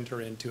do is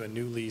enter into a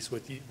new lease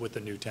with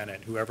the new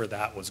tenant, whoever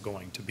that was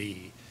going to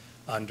be,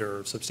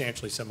 under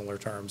substantially similar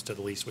terms to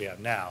the lease we have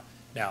now.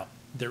 Now,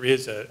 there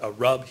is a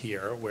rub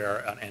here where,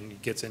 and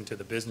it gets into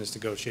the business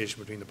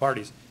negotiation between the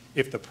parties.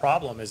 If the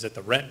problem is that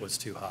the rent was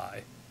too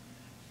high,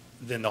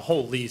 then the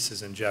whole lease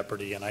is in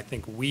jeopardy. And I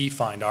think we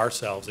find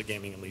ourselves at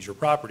Gaming and Leisure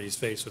Properties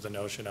faced with the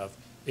notion of,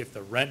 if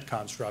the rent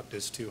construct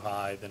is too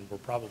high, then we're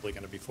probably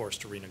going to be forced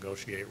to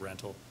renegotiate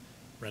rental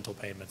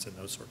payments and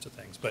those sorts of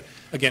things. But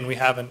again, we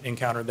haven't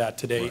encountered that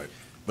to date. Right.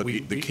 But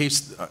the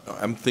case,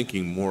 I'm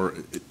thinking more,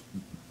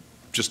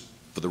 just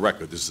for the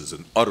record, this is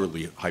an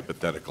utterly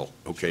hypothetical,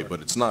 okay? Sure.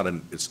 But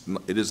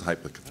it is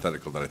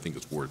hypothetical that I think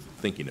is worth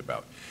thinking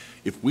about.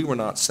 If we were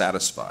not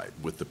satisfied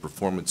with the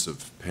performance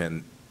of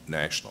Penn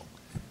National,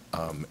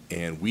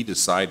 and we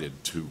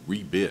decided to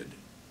rebid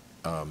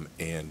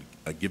and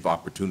give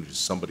opportunity to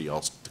somebody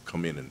else to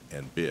come in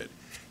and bid,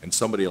 and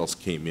somebody else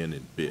came in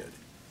and bid,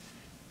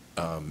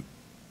 and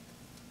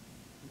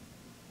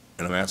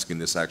I'm asking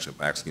this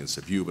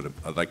of you, but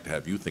I'd like to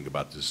have you think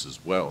about this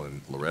as well,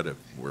 and Loretta,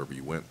 wherever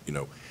you went,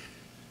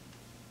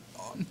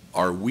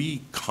 are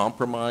we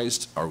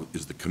compromised, or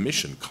is the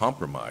commission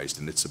compromised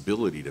in its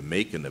ability to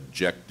make an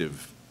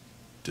objective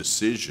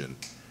decision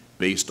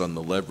based on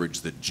the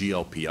leverage that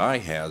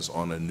GLPI has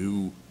on a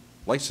new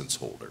license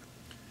holder?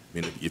 I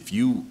mean, if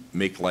you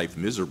make life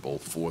miserable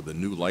for the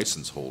new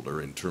license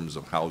holder in terms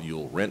of how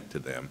you'll rent to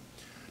them,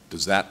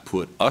 does that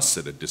put us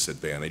at a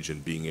disadvantage in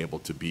being able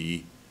to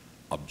be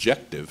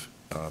objective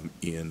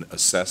in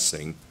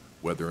assessing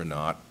whether or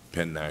not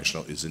Penn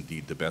National is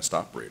indeed the best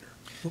operator?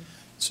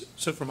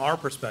 So from our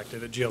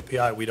perspective at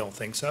GLPI, we don't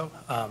think so.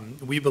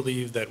 We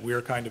believe that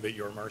we're kind of at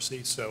your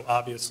mercy. So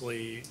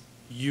obviously,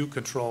 you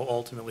control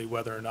ultimately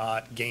whether or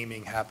not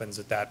gaming happens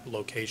at that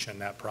location,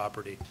 that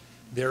property.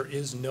 There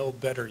is no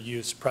better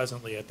use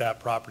presently at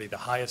that property. The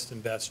highest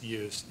and best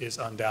use is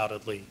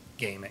undoubtedly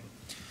gaming.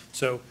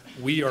 So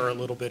we are a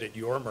little bit at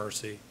your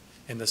mercy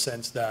in the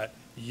sense that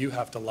you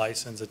have to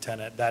license a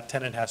tenant. That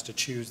tenant has to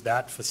choose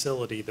that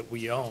facility that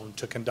we own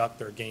to conduct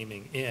their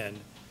gaming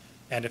in.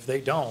 And if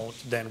they don't,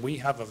 then we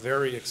have a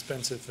very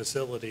expensive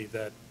facility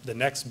that the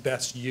next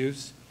best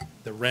use,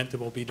 the rent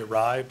that will be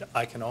derived,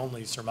 I can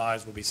only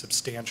surmise will be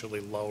substantially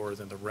lower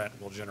than the rent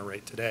we'll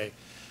generate today.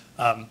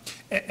 And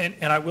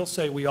I will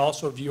say we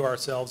also view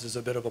ourselves as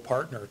a bit of a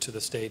partner to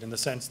the state in the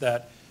sense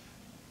that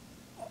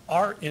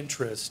our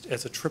interest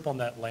as a triple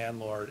net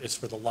landlord is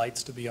for the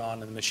lights to be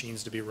on and the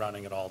machines to be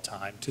running at all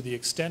time. To the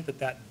extent that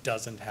that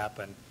doesn't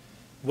happen,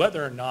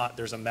 whether or not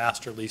there's a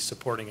master lease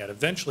supporting it,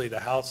 eventually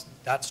the house,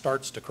 that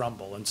starts to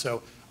crumble. And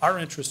so our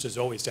interest is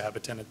always to have a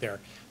tenant there.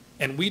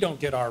 And we don't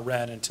get our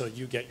rent until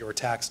you get your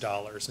tax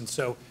dollars. And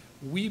so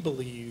we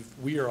believe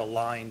we are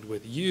aligned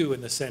with you in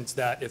the sense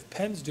that if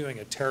Penn's doing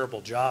a terrible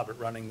job at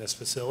running this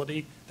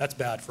facility, that's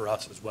bad for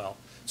us as well.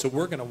 So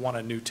we're going to want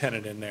a new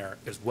tenant in there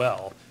as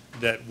well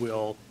that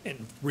will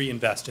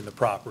reinvest in the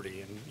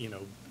property and,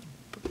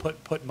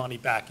 put money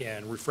back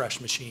in,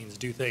 refresh machines,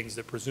 do things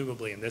that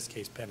presumably in this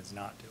case Penn is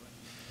not doing.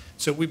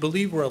 So we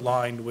believe we're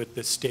aligned with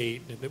the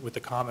state, with the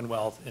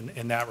Commonwealth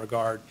in that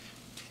regard.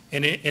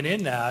 And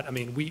in that, I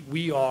mean,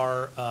 we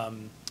are,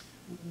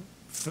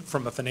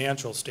 from a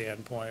financial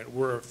standpoint,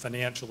 we're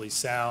financially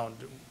sound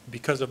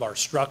because of our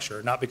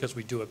structure, not because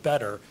we do it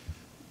better.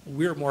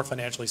 We're more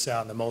financially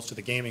sound than most of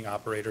the gaming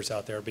operators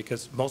out there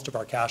because most of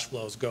our cash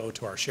flows go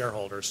to our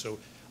shareholders. So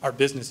our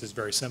business is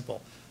very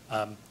simple.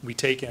 We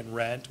take in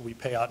rent, we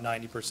pay out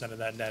 90% of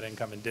that net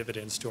income in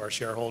dividends to our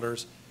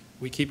shareholders.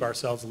 We keep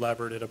ourselves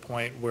levered at a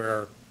point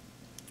where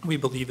we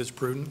believe is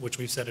prudent, which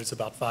we've said is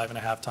about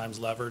 5.5 times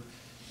levered.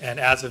 And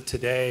as of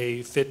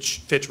today,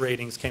 Fitch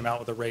Ratings came out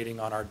with a rating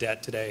on our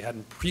debt today.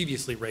 Hadn't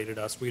previously rated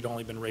us. We'd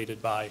only been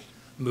rated by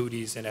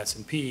Moody's and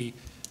S&P.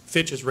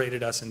 Fitch has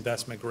rated us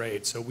investment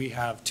grade. So we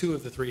have 2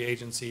 of the 3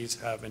 agencies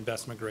have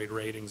investment grade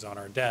ratings on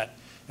our debt.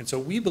 And so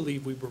we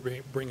believe we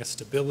bring a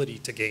stability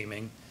to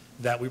gaming,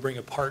 that we bring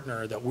a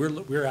partner, that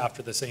we're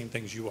after the same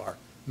things you are.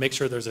 Make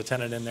sure there's a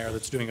tenant in there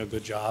that's doing a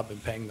good job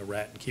and paying the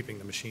rent and keeping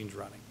the machines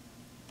running.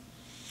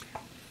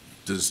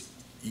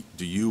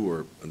 Do you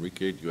or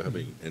Enrique, do you have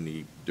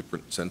any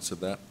different sense of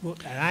that? Well,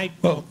 and I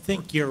don't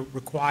think you're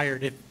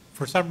required, if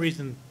for some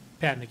reason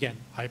Penn, again,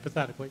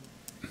 hypothetically,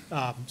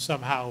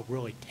 somehow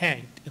really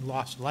tanked and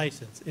lost a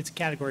license, it's a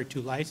Category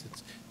 2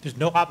 license. There's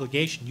no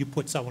obligation you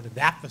put someone in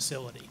that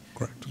facility.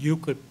 Correct. You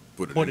could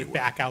put it anywhere.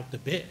 back out to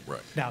bid. Right.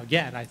 Now,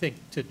 again, I think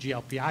to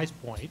GLPI's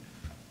point,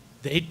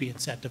 they'd be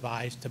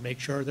incentivized to make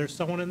sure there's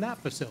someone in that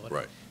facility.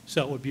 Right.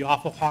 So it would be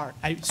awful hard.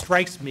 It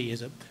strikes me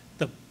as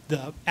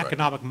the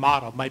economic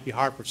model might be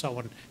hard for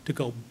someone to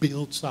go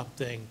build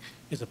something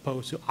as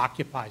opposed to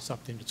occupy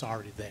something that's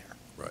already there.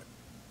 Right.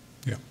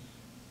 Yeah,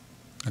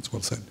 that's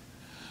well said.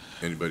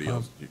 Anybody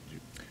else?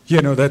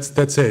 Yeah, no,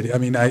 that's it. I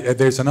mean,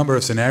 there's a number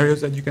of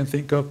scenarios that you can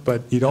think of,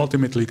 but it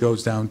ultimately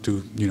goes down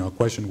to, a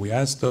question we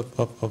asked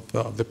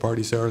of the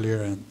parties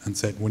earlier and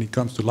said, when it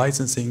comes to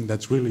licensing,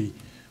 that's really,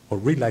 or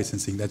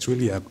relicensing, that's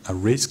really a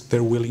risk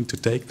they're willing to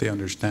take. They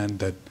understand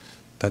that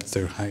that's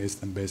their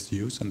highest and best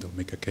use, and they'll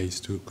make a case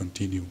to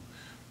continue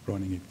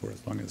running it for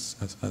as long as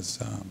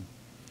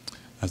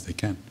they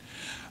can.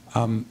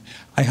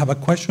 I have a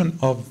question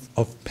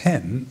of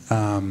Penn.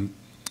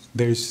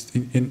 There's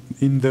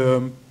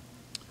in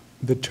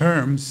the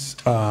terms,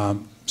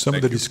 some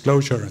of the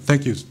disclosure,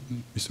 thank you,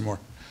 Mr. Moore.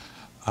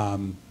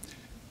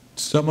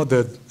 Some of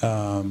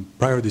the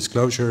prior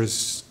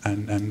disclosures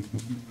and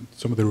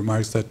some of the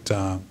remarks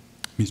that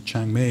Ms.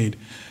 Chang made,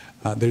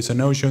 there's a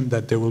notion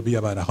that there will be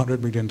about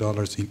 $100 million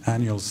in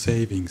annual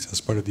savings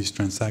as part of this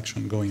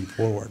transaction going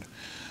forward.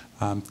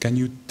 Can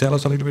you tell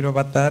us a little bit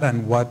about that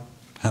and what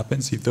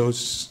happens if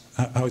those,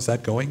 how is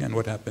that going, and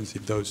what happens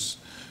if those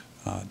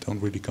don't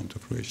really come to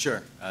fruition?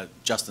 Sure.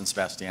 Justin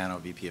Sebastiano,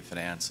 VP of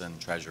Finance and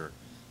Treasurer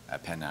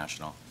at Penn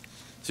National.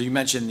 So you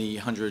mentioned the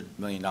 $100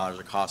 million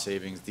of cost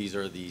savings. These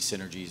are the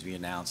synergies we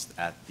announced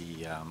at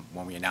the,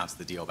 when we announced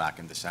the deal back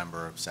in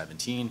December of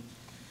 17.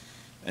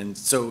 And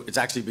so it's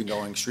actually been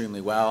going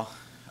extremely well.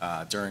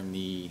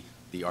 During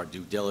our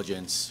due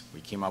diligence,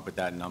 we came up with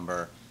that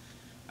number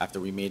after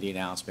we made the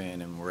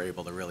announcement, and we're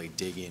able to really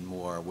dig in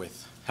more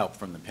with help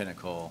from the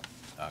Pinnacle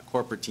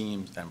corporate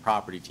teams and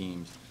property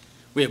teams.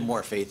 We have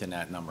more faith in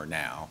that number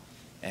now,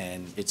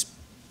 and it's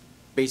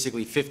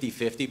basically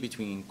 50-50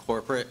 between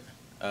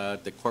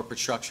the corporate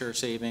structure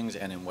savings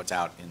and in what's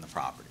out in the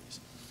properties.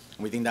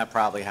 And we think that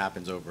probably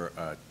happens over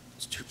a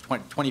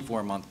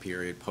 24-month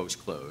period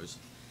post-close,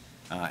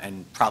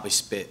 and probably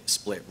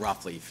split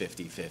roughly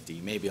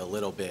 50-50, maybe a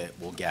little bit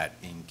we'll get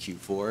in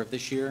Q4 of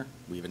this year.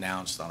 We've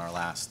announced on our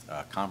last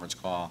conference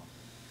call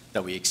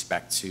that we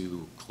expect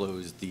to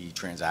close the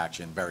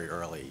transaction very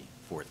early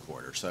fourth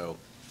quarter. So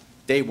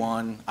day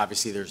one,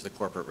 obviously there's the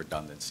corporate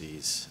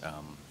redundancies,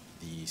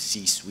 the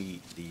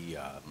C-suite, the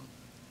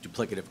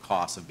duplicative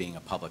costs of being a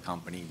public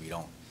company. We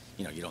don't,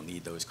 you don't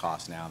need those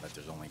costs now that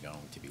there's only going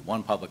to be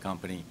one public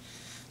company.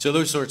 So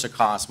those sorts of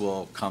costs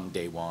will come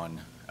day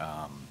one.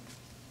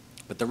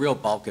 But the real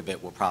bulk of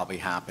it will probably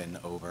happen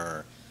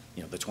over,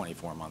 the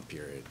 24-month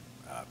period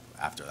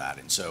after that.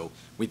 And so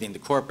we think the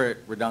corporate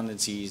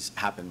redundancies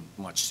happen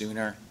much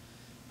sooner,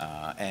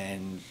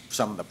 and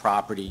some of the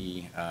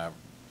property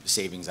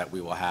savings that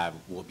we will have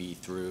will be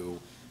through,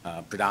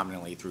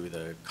 predominantly through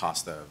the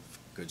cost of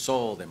goods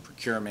sold and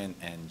procurement,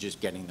 and just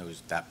getting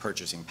that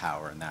purchasing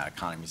power and that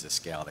economies of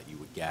scale that you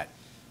would get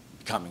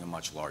becoming a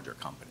much larger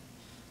company.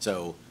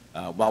 So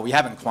while we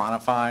haven't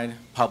quantified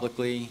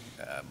publicly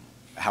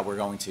how we're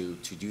going to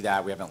do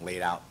that, we haven't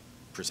laid out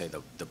per se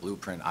the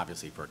blueprint,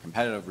 obviously for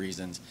competitive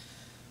reasons.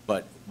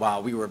 But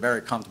while we were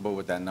very comfortable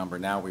with that number,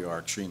 now we are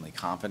extremely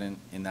confident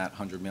in that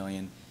 $100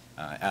 million.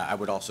 I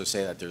would also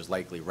say that there's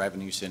likely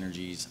revenue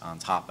synergies on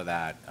top of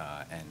that,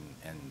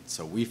 and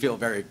so we feel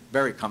very,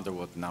 very comfortable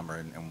with the number,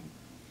 and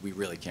we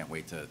really can't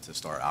wait to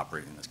start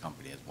operating this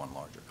company as one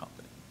larger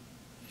company.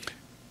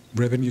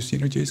 Revenue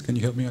synergies, can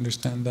you help me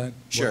understand that?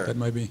 Sure. What that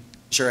might be?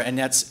 Sure, and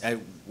that's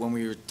when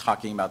we were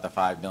talking about the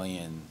 5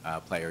 million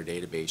player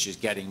database,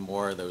 just getting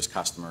more of those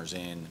customers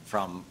in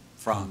from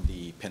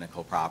the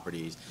Pinnacle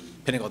properties.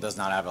 Pinnacle does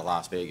not have a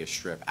Las Vegas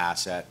Strip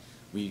asset.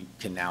 We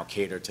can now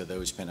cater to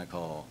those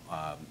Pinnacle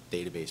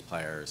database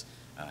players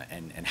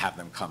and have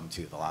them come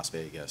to the Las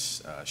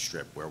Vegas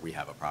Strip, where we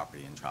have a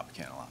property in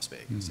Tropicana, Las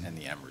Vegas, and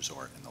the M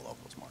Resort in the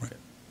locals market. Right.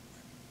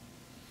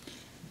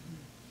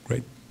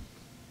 Great.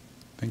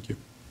 Thank you.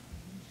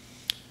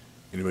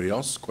 Anybody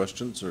else?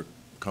 Questions or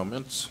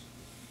comments?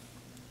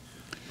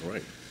 All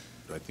right.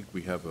 I think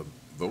we have a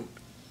vote.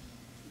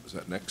 Is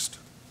that next?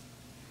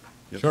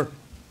 Yep. Sure.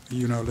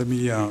 Let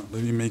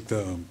me make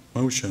the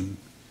motion,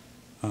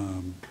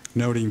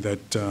 noting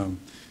that,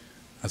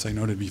 as I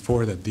noted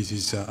before, that this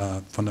is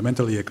a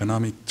fundamentally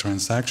economic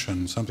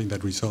transaction, something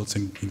that results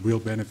in real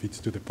benefits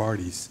to the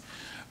parties,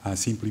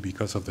 simply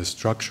because of the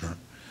structure.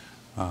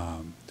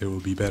 There will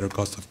be better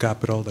cost of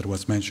capital that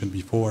was mentioned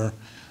before,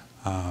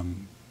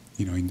 in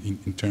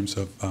terms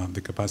of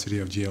the capacity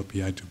of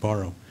GLPI to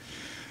borrow.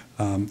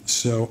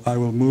 So I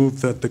will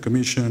move that the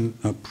Commission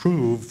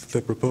approve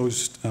the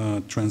proposed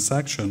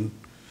transaction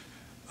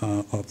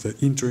of the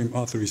interim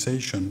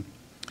authorization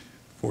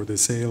for the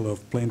sale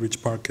of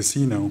Plainridge Park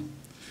Casino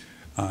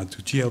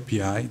to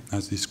GLPI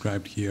as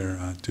described here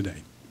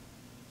today.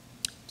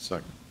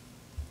 Second.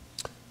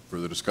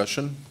 Further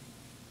discussion?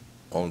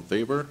 All in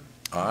favor?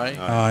 Aye.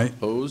 Aye.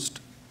 Opposed?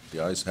 The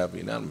ayes have it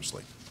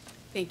unanimously.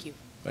 Thank you.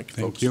 Thank you,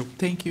 Thank folks. you.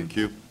 Thank you. Thank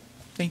you.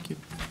 Thank you.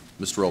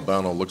 Mr.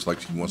 Albano looks like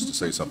he wants to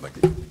say something.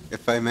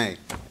 If I may,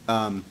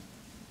 I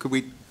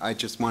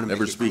just want to make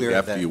Never it speak clear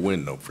after that you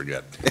win, don't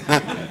forget.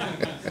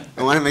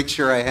 I want to make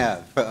sure I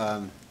have.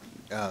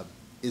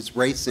 Is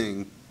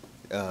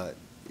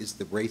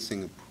the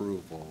racing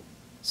approval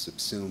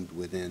subsumed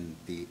within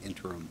the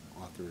interim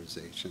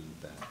authorization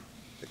that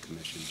the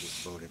Commission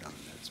just voted on?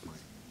 That's my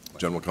question.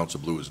 General Counsel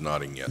Blue is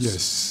nodding yes.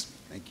 Yes.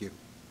 Thank you.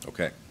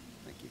 Okay.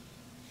 Thank you.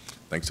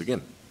 Thanks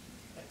again.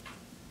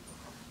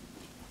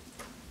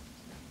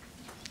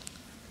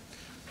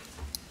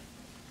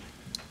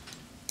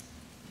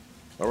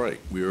 All right,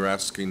 we are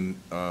asking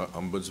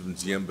Ombudsman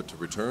Ziemba to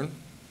return.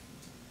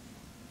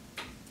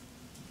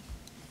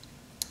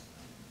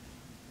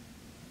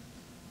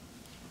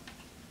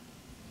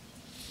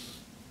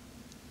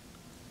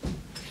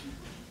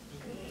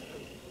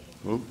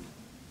 Oh,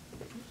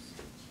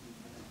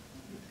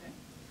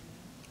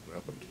 What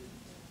happened?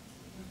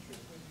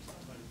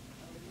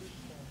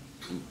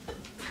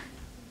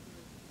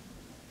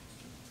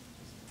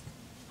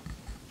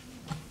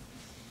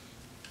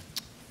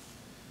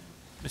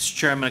 Mr.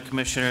 Chairman and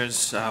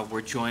Commissioners,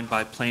 we're joined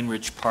by Plain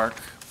Ridge Park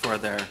for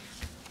their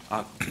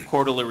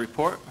quarterly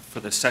report for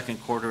the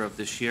second quarter of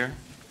this year.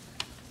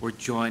 We're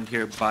joined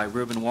here by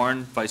Reuben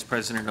Warren, Vice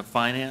President of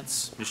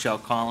Finance, Michelle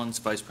Collins,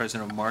 Vice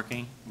President of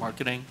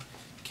Marketing,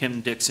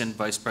 Kim Dixon,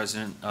 Vice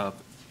President of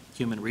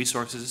Human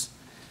Resources,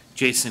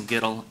 Jason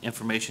Gittle,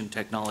 Information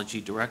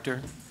Technology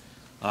Director,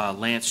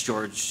 Lance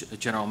George,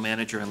 General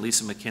Manager, and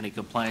Lisa McKinney,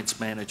 Compliance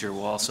Manager,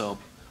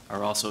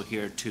 are also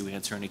here to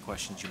answer any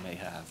questions you may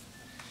have.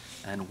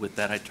 And with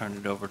that, I turn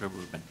it over to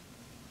Reuben.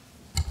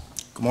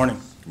 Good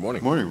morning. Good morning.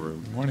 good morning,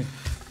 Rube. Good morning.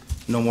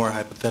 No more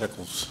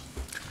hypotheticals.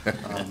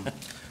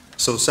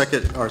 So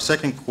our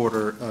second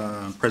quarter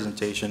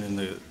presentation in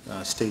the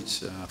state's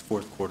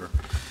fourth quarter.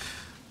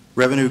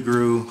 Revenue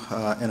grew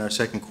in our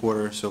second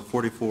quarter, so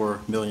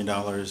 $44 million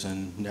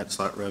in net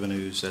slot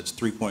revenues. That's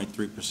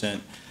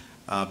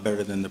 3.3%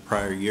 better than the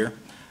prior year.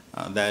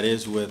 That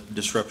is with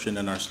disruption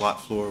in our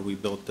slot floor. We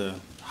built the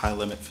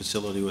high-limit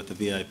facility with the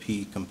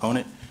VIP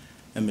component,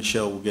 and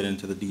Michelle will get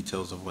into the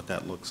details of what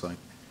that looks like.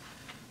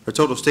 Our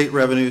total state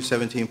revenue,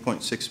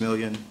 $17.6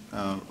 million,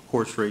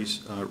 horse race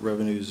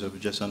revenues of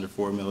just under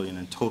 $4 million,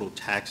 and total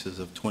taxes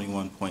of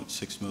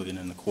 $21.6 million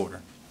in the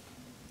quarter.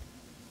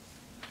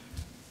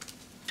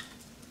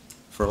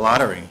 For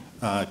lottery,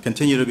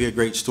 continue to be a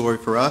great story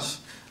for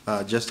us.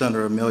 Just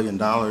under $1 million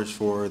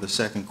for the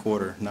second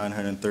quarter,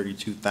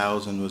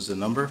 932,000 was the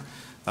number.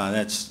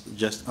 That's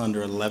just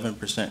under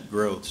 11%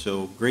 growth,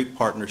 so great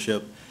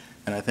partnership.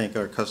 And I think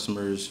our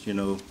customers,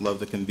 love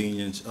the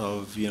convenience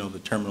of,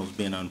 the terminals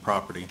being on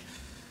property.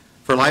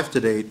 For life to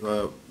date,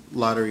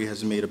 lottery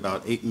has made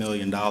about $8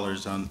 million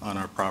on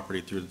our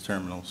property through the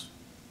terminals.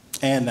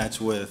 And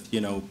that's with,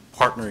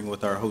 partnering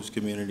with our host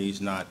communities,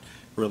 not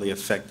really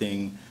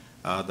affecting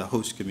the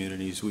host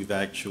communities. We've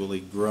actually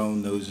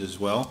grown those as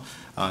well.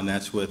 And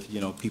that's with,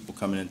 people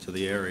coming into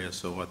the area.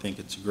 So I think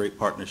it's a great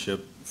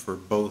partnership for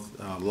both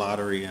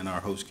lottery and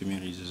our host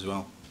communities as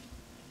well.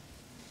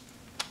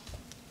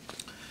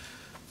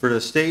 For the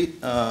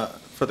state,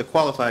 for the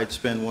qualified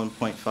spend,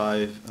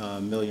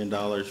 $1.5 million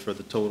for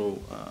the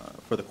total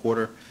for the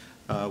quarter,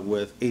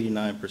 with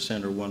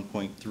 89% or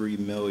 $1.3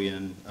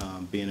 million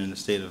being in the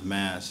state of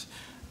Mass.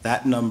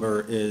 That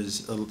number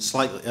is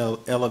slightly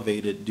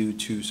elevated due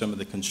to some of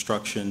the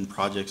construction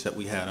projects that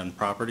we had on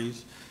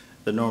properties.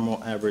 The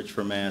normal average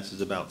for Mass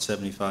is about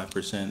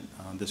 75%.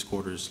 This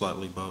quarter is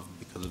slightly above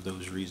because of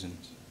those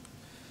reasons.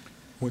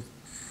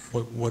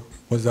 What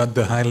was that,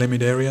 the high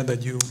limit area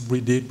that you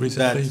redid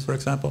recently, for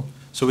example?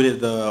 So we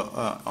did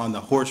on the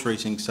horse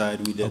racing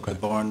side, we did Okay. the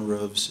barn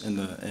roofs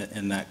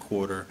in that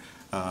quarter,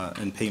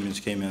 and payments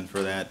came in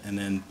for that, and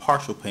then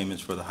partial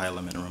payments for the high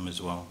limit room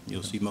as well.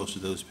 You'll see most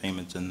of those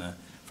payments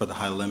for the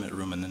high limit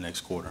room in the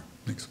next quarter.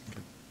 Next quarter.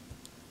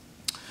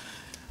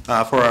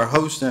 For our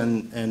host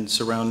and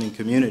surrounding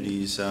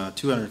communities,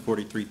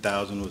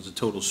 $243,000 was the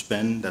total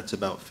spend. That's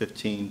about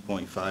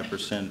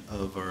 15.5%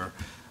 of our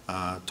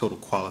total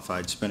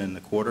qualified spend in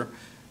the quarter.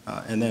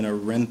 And then a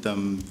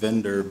Rentham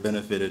vendor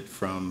benefited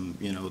from,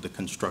 the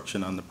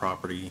construction on the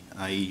property,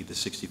 i.e. the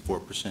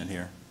 64%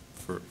 here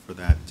for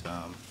that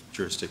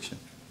jurisdiction,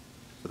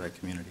 for that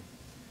community.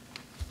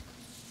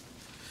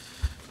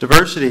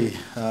 Diversity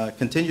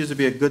continues to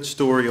be a good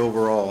story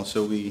overall.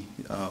 So we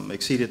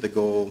exceeded the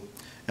goal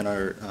in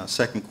our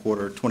second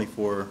quarter,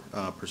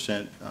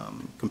 24%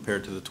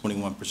 compared to the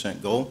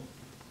 21% goal.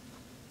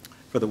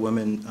 For the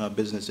women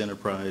business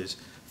enterprise,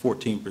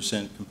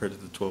 14% compared to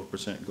the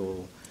 12%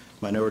 goal.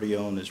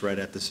 Minority-owned is right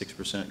at the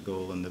 6%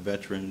 goal, and the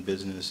veteran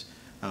business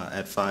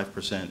at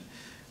 5%.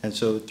 And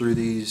so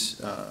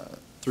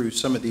through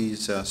some of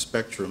these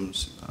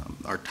spectrums,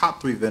 our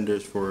top three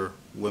vendors for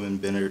women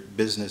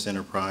business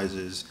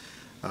enterprises,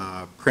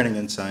 printing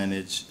and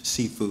signage,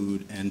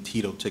 seafood, and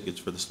Tito tickets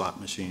for the slot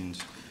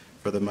machines.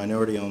 For the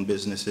minority-owned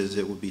businesses,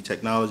 it would be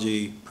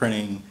technology,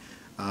 printing,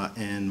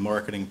 and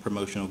marketing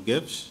promotional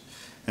gifts.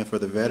 And for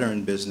the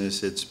veteran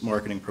business, it's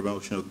marketing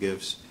promotional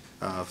gifts,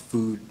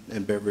 food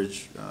and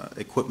beverage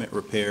equipment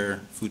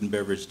repair, food and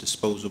beverage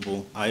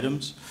disposable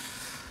items.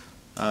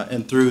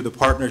 And through the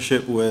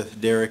partnership with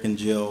Derek and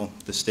Jill,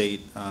 the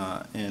state,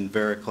 and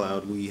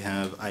VeriCloud, we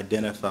have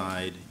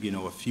identified,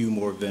 a few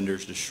more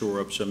vendors to shore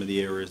up some of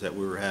the areas that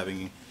we were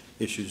having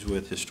issues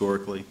with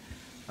historically.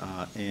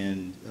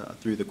 And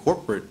through the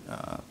corporate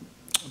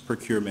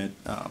procurement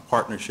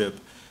partnership,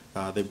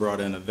 they brought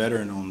in a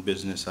veteran-owned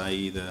business,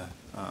 i.e. the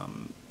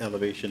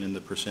elevation in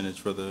the percentage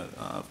for the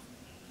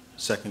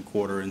second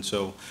quarter. And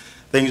so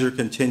things are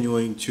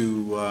continuing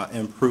to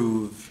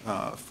improve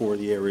for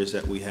the areas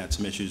that we had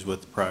some issues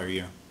with the prior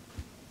year.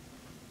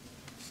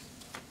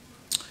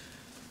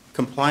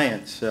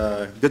 Compliance,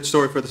 good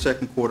story for the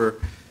second quarter.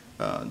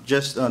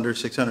 Just under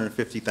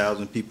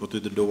 650,000 people through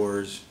the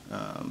doors,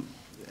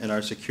 and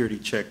our security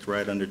checked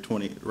right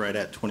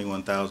at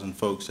 21,000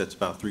 folks. That's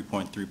about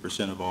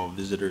 3.3% of all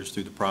visitors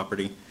through the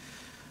property.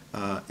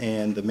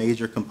 And the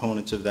major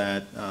components of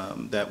that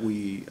that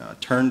we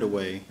turned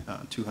away,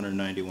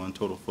 291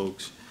 total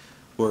folks,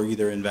 were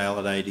either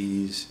invalid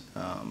IDs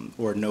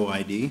or no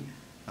ID,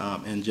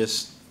 and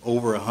just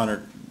over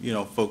 100,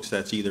 folks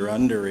that's either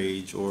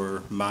underage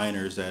or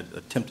minors that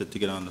attempted to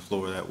get on the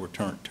floor that were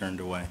turned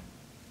away.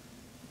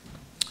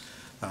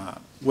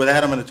 With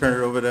that, I'm going to turn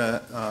it over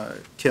to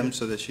Kim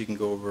so that she can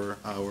go over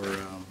our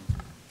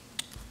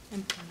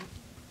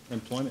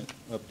employment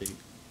update.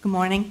 Good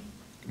morning.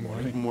 Good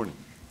morning. Good morning.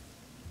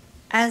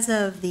 As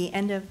of the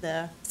end of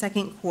the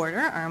second quarter,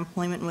 our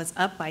employment was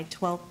up by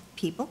 12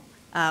 people,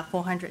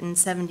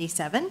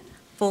 477.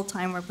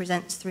 Full-time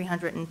represents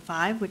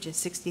 305, which is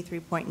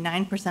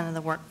 63.9% of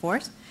the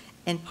workforce,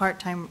 and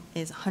part-time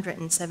is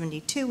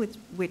 172,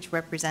 which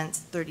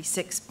represents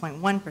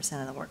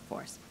 36.1% of the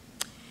workforce.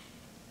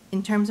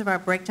 In terms of our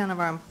breakdown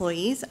of our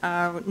employees,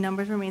 our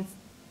numbers remain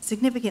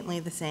significantly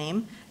the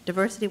same.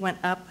 Diversity went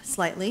up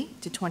slightly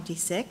to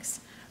 26.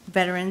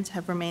 Veterans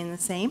have remained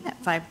the same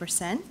at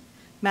 5%.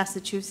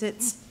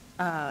 Massachusetts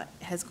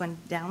has gone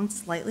down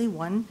slightly,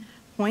 1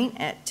 point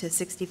to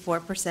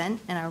 64%,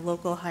 and our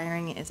local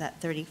hiring is at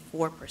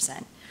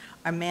 34%.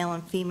 Our male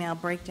and female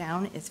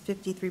breakdown is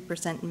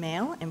 53%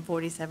 male and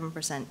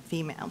 47%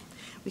 female.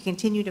 We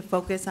continue to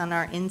focus on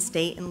our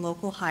in-state and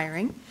local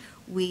hiring.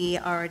 We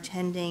are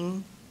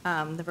attending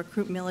the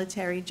Recruit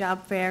Military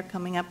Job Fair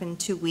coming up in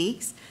 2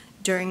 weeks.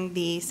 During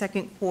the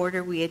second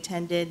quarter, we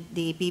attended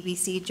the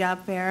BBC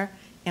Job Fair,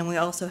 and we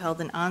also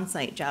held an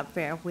on-site job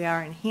fair. We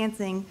are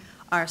enhancing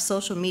our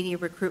social media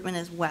recruitment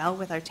as well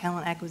with our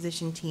talent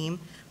acquisition team,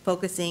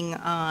 focusing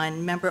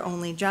on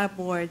member-only job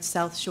boards,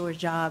 South Shore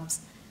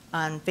Jobs,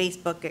 on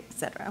Facebook, et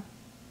cetera.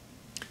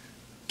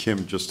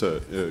 Kim, just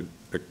a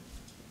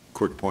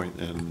quick point,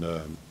 and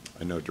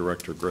I know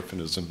Director Griffin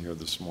is in here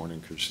this morning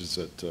because she's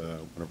at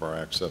one of our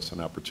Access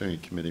and Opportunity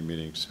Committee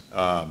meetings.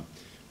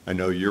 I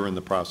know you're in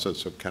the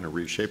process of kind of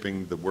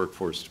reshaping the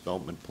workforce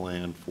development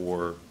plan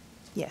for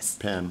Yes.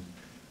 Penn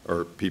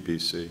or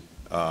PPC.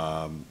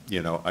 I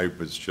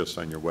was just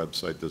on your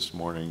website this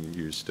morning.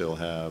 You still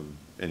have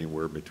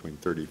anywhere between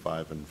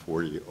 35 and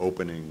 40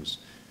 openings.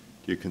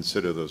 Do you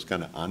consider those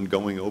kind of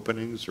ongoing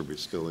openings? Are we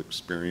still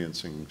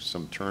experiencing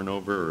some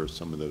turnover or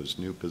some of those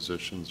new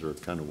positions, or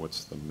kind of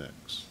what's the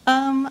mix?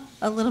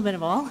 A little bit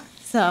of all.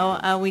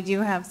 So we do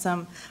have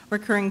some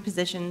recurring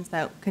positions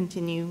that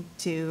continue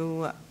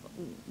to,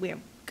 we have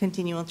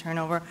continual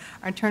turnover.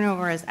 Our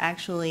turnover is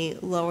actually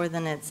lower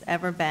than it's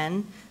ever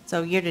been.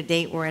 So year to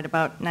date, we're at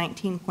about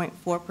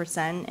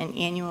 19.4%, and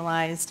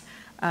annualized,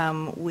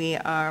 we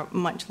are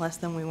much less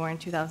than we were in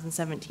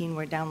 2017.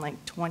 We're down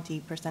like 20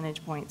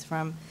 percentage points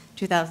from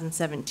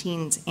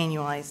 2017's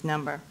annualized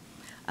number.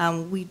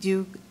 We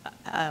do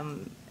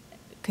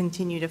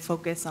continue to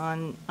focus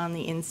on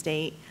the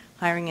in-state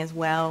hiring as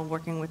well,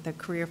 working with the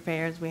career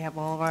fairs. We have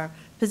all of our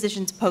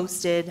positions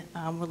posted.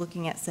 We're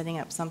looking at setting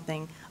up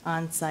something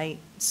on-site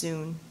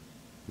soon.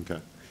 Okay.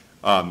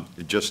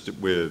 Just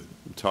with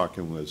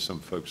talking with some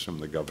folks from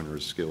the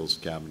Governor's Skills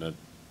Cabinet,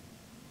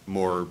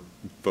 more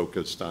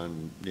focused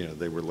on,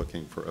 they were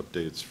looking for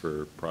updates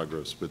for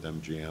progress with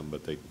MGM,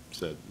 but they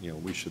said,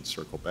 we should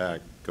circle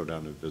back, go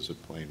down and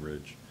visit Plain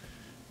Ridge,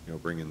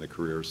 bring in the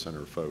Career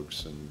Center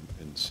folks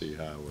and see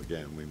how,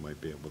 again, we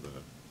might be able to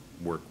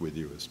work with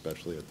you,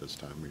 especially at this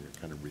time when you're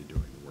kind of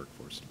redoing the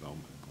workforce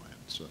development plan.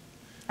 So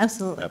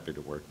absolutely. Happy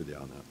to work with you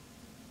on that.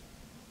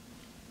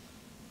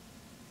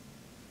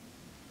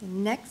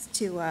 Next,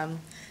 to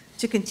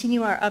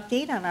continue our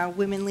update on our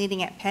Women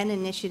Leading at Penn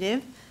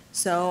initiative.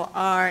 So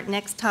our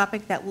next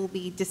topic that we'll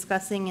be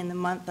discussing in the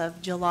month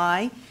of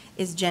July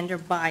is gender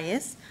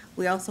bias.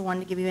 We also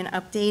wanted to give you an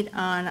update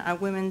on our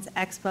Women's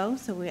Expo.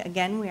 So we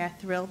are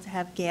thrilled to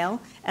have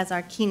Gail as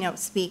our keynote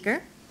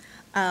speaker.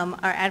 Our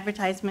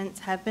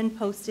advertisements have been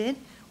posted.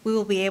 We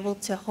will be able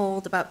to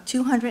hold about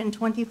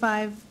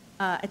 225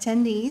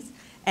 attendees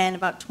and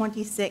about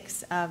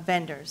 26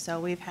 vendors. So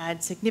we've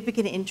had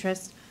significant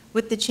interest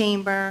with the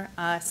chamber,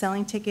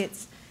 selling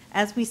tickets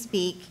as we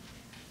speak.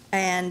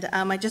 And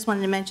I just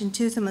wanted to mention,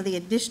 too, some of the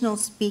additional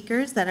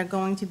speakers that are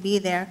going to be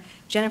there.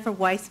 Jennifer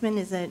Weissman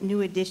is a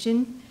new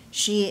addition.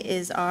 She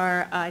is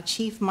our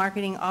Chief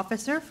Marketing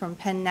Officer from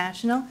Penn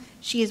National.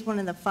 She is one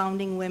of the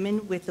founding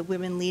women with the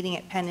Women Leading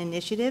at Penn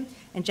initiative.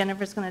 And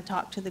Jennifer's going to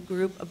talk to the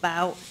group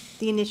about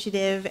the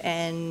initiative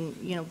and,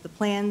 the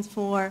plans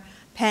for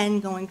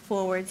Penn going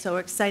forward. So we're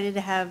excited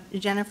to have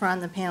Jennifer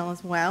on the panel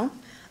as well.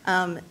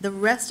 The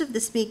rest of the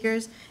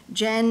speakers,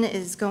 Jen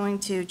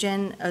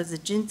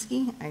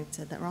Ozaginski, I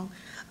said that wrong.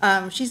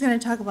 She's going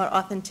to talk about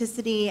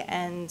authenticity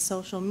and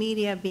social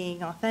media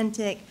being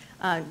authentic.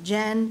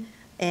 Jen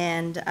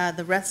And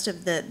the rest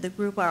of the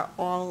group are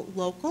all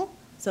local,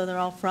 so they're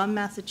all from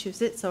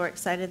Massachusetts, so we're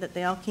excited that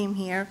they all came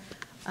here.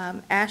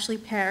 Ashley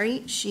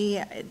Perry,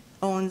 she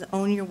owns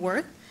Own Your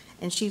Worth,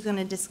 and she's going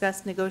to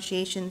discuss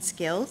negotiation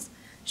skills.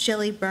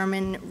 Shelley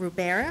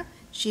Berman-Rubera,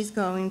 she's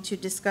going to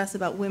discuss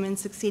about women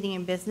succeeding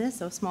in business,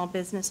 so small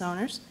business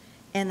owners.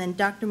 And then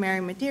Dr. Mary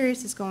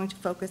Medeiros is going to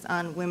focus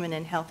on women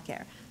in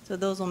healthcare. So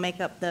those will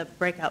make up the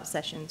breakout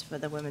sessions for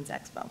the Women's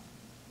Expo.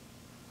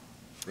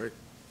 Great.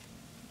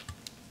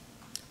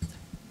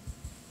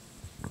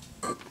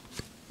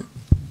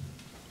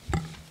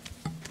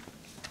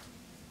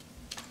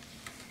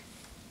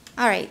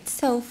 All right,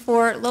 so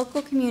for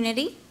local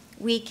community,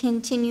 we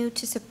continue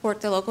to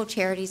support the local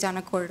charities on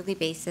a quarterly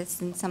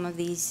basis, and some of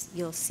these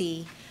you'll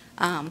see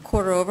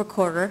quarter over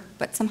quarter,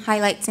 but some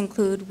highlights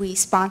include we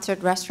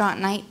sponsored restaurant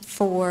night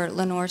for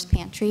Lenore's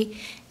Pantry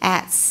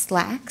at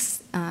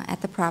Slacks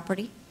at the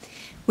property.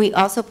 We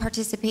also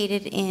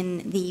participated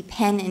in the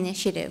Penn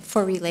Initiative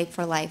for Relay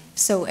for Life.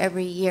 So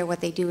every year what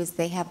they do is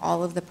they have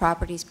all of the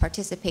properties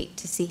participate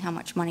to see how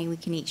much money we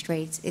can each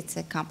raise. It's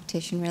a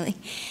competition, really.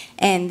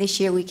 And this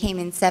year we came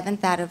in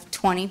 7th out of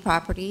 20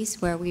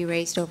 properties where we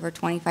raised over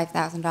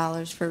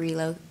 $25,000 for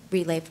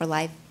Relay for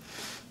Life.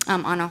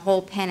 On a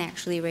whole, Penn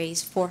actually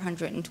raised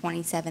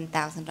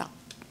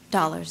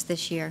 $427,000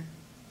 this year.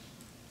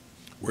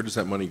 Where does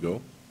that money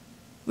go?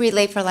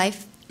 Relay for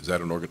Life. Is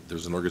that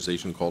there's an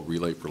organization called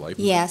Relay for Life?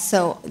 Yeah,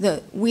 so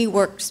we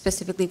work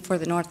specifically for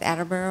the North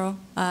Attleboro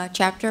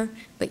chapter,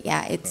 but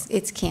yeah,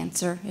 it's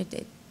cancer.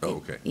 Oh,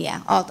 okay.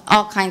 Yeah,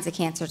 all kinds of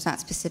cancer. It's not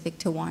specific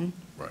to one.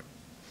 Right.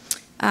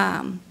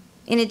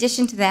 In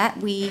addition to that,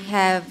 we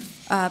have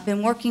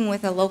been working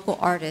with a local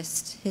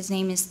artist. His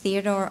name is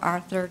Theodore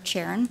Arthur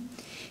Charon.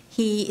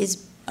 He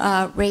is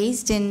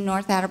raised in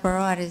North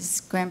Attleboro at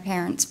his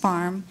grandparents'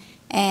 farm,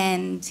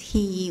 and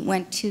he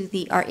went to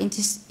the Art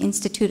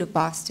Institute of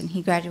Boston.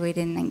 He graduated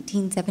in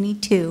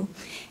 1972,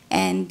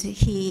 and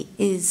he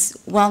is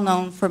well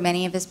known for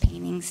many of his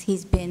paintings.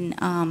 He's been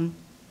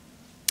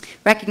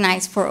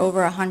recognized for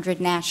over 100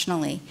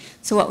 nationally.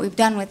 So what we've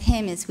done with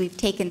him is we've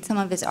taken some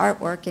of his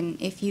artwork,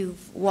 and if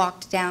you've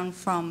walked down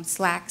from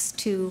Slacks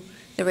to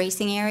the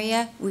racing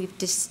area, we've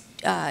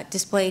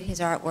displayed his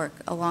artwork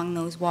along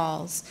those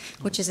walls,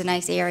 which is a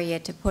nice area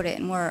to put it.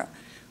 And we're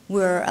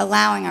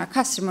allowing our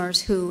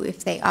customers who,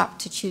 if they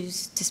opt to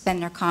choose to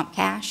spend their comp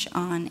cash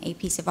on a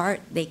piece of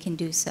art, they can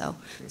do so.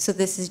 So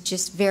this is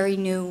just very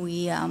new.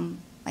 We,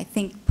 I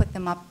think, put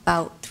them up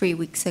about 3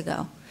 weeks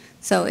ago.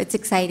 So it's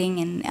exciting,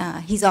 and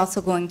he's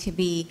also going to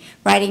be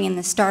riding in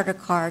the starter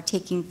car,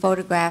 taking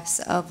photographs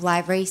of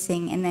live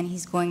racing, and then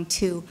he's going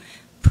to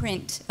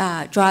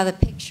draw the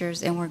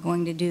pictures, and we're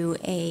going to do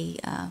a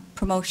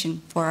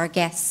promotion for our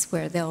guests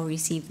where they'll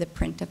receive the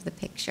print of the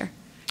picture.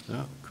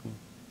 Oh, cool.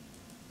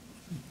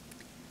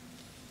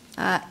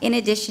 In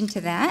addition to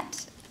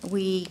that,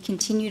 we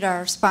continued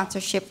our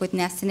sponsorship with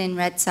Nesson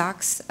Red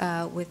Sox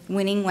with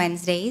Winning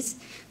Wednesdays.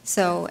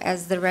 So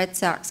as the Red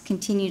Sox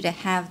continue to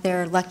have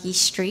their lucky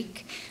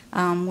streak,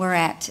 we're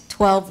at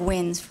 12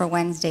 wins for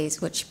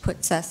Wednesdays, which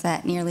puts us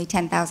at nearly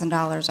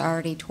 $10,000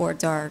 already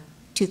towards our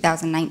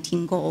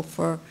 2019 goal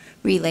for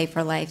Relay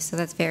for Life, so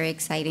that's very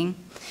exciting.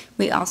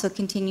 We also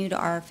continued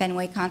our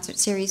Fenway Concert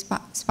Series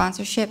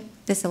sponsorship.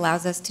 This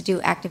allows us to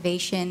do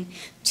activation,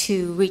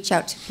 to reach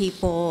out to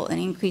people and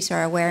increase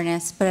our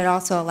awareness, but it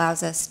also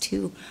allows us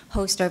to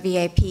host our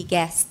VIP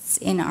guests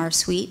in our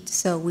suite,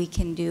 so we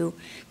can do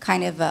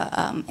kind of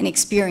an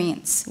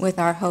experience with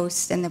our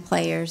hosts and the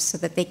players so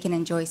that they can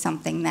enjoy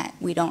something that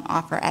we don't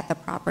offer at the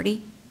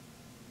property.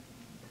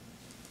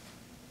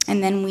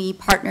 And then we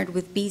partnered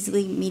with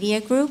Beasley Media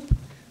Group,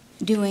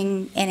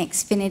 doing an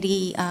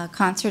Xfinity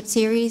concert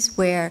series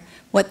where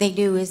what they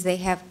do is they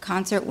have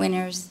concert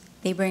winners.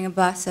 They bring a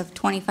bus of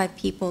 25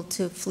 people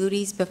to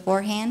Fluties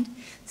beforehand,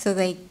 so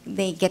they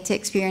get to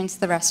experience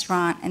the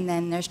restaurant, and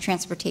then there's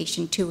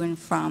transportation to and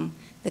from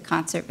the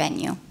concert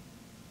venue.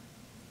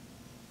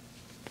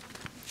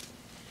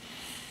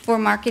 For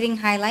marketing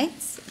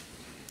highlights,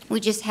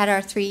 we just had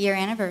our 3-year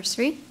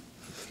anniversary.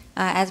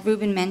 As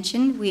Ruben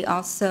mentioned, we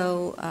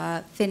also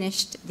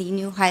finished the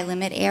new high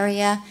limit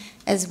area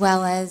as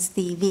well as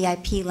the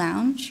VIP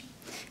lounge.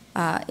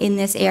 In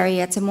this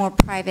area, it's a more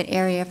private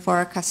area for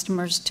our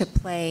customers to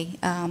play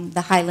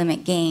the high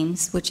limit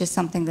games, which is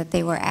something that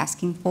they were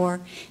asking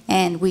for,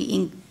 and we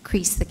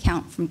increased the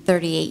count from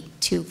 38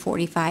 to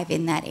 45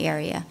 in that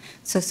area.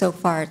 So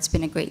far it's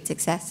been a great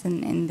success,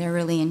 and they're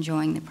really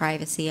enjoying the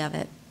privacy of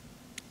it.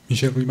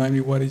 Michelle, remind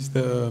me, what is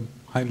the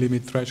high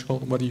limit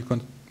threshold? What do you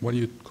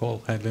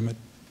call high limit?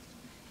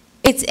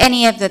 It's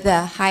any of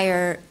the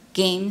higher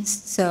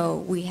games,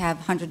 so we have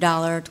 $100,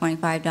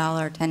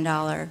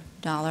 $25,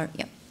 $10,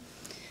 yep.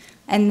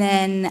 And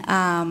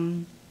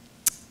then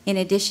in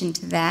addition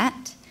to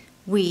that,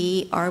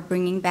 we are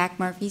bringing back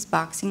Murphy's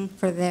Boxing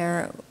for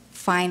their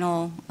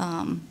final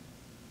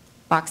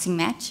boxing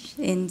match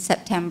in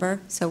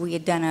September. So we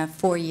had done a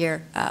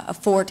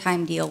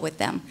 4-time deal with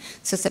them.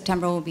 So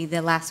September will be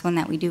the last one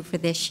that we do for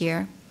this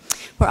year.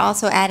 We're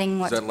also adding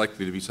Is that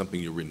likely to be something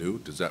you renew?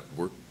 Does that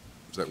work?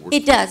 Does that work?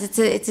 It does.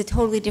 It's a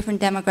totally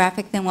different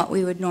demographic than what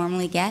we would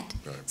normally get.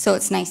 Right. So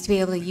it's nice to be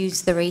able to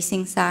use the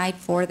racing side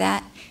for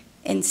that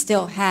and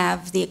still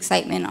have the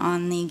excitement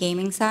on the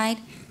gaming side.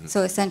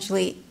 So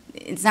essentially,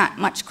 it's not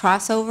much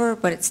crossover,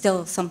 but it's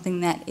still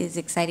something that is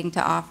exciting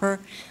to offer.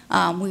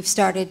 We've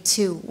started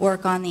to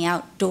work on the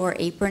outdoor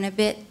apron a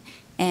bit,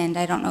 and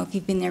I don't know if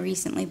you've been there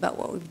recently, but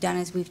what we've done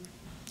is we've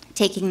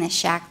taken the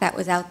shack that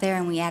was out there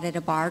and we added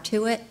a bar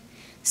to it.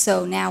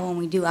 So now when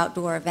we do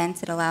outdoor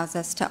events, it allows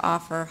us to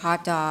offer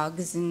hot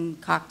dogs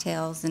and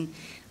cocktails. And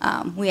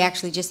we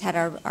actually just had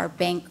our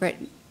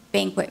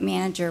banquet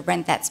manager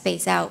rent that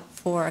space out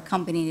for a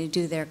company to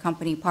do their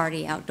company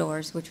party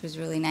outdoors, which was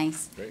really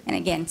nice. Great. And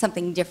again,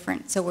 something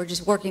different. So we're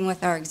just working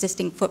with our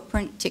existing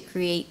footprint to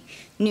create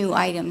new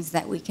items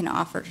that we can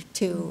offer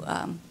to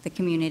the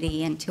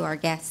community and to our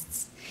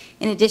guests.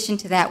 In addition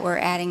to that, we're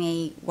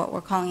adding what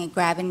we're calling a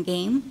grab and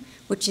game,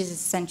 which is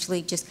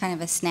essentially just kind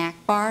of a snack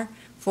bar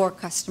for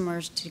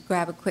customers to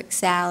grab a quick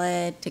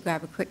salad, to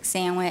grab a quick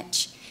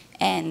sandwich,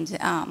 and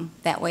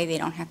that way they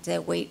don't have to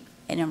wait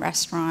in a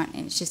restaurant,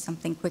 and it's just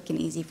something quick and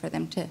easy for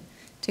them to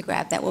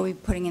grab. That we'll be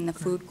putting in the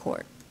food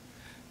court.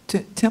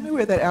 Tell me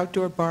where that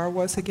outdoor bar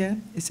was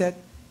again? Is that?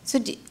 So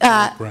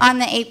on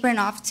the apron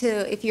off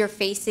to, if you're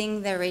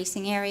facing the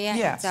racing area,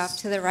 Yes. it's off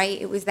to the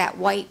right. It was that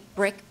white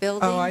brick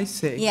building. Oh, I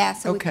see. Yeah,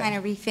 so Okay. we kind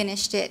of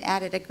refinished it,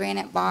 added a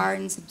granite bar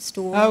and some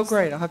stools. Oh,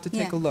 great. I'll have to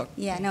take Yeah. a look.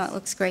 Yeah, no, it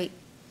looks great.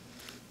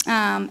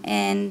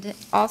 And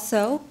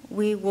also,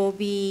 we will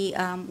be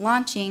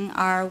launching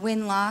our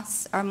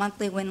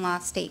monthly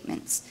win-loss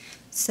statements.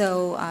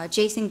 So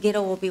Jason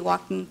Giddle will be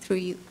walking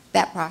through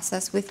that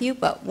process with you,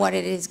 but what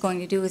it is going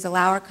to do is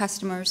allow our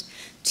customers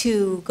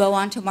to go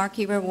onto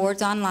Marquee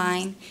Rewards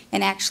online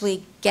and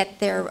actually get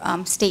their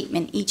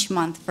statement each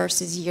month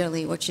versus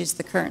yearly, which is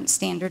the current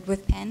standard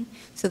with Penn.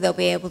 So they'll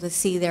be able to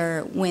see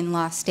their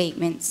win-loss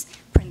statements,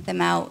 print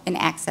them out, and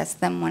access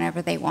them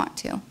whenever they want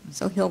to.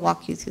 So he'll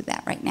walk you through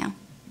that right now.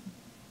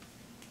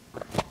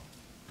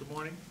 Good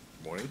morning.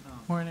 Morning.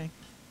 Morning.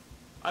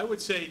 I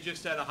would say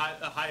just at a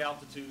high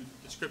altitude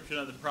description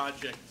of the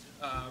project,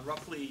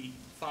 roughly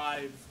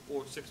 5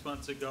 or 6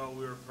 months ago,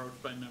 we were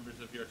approached by members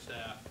of your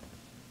staff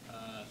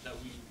that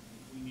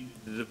we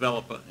needed to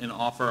develop and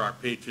offer our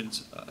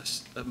patrons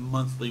a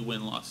monthly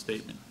win-loss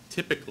statement.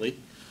 Typically,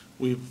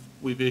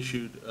 we've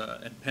issued,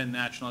 and Penn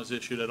National has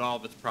issued at all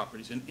of its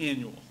properties, an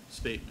annual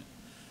statement.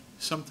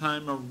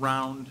 Sometime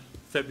around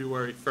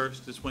February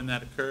 1st is when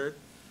that occurred.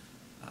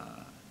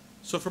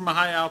 So from a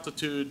high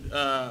altitude,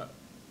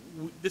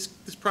 this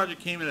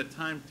project came at a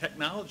time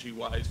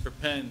technology-wise for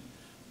Penn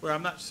where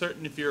I'm not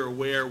certain if you're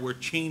aware we're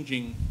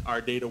changing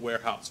our data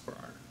warehouse for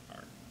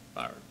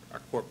our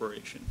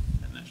corporation.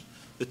 And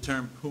the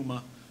term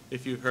Puma,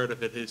 if you've heard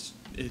of it, is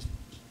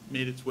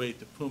made its way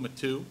to Puma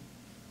 2.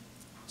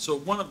 So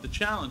one of the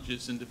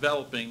challenges in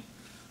developing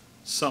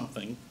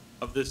something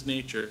of this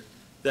nature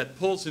that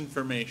pulls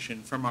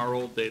information from our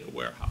old data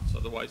warehouse,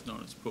 otherwise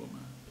known as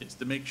Puma, is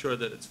to make sure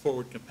that it's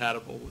forward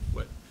compatible with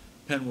what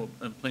Penn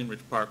and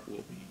Plainridge Park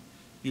will be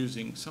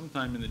using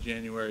sometime in the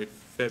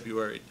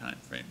January-February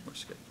timeframe we're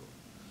scheduled.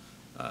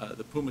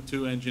 The Puma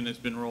 2 engine has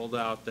been rolled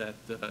out at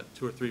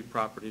 2 or 3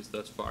 properties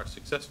thus far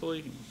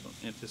successfully. We don't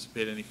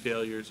anticipate any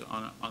failures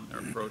on their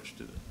approach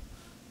to the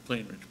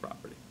Plainridge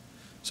property.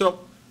 So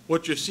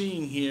what you're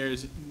seeing here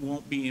is it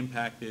won't be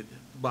impacted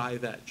by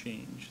that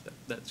change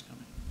that's coming.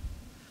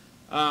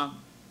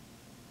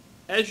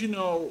 As you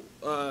know,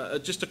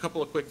 just a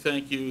couple of quick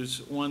thank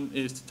yous. One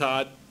is to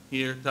Todd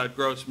here, Todd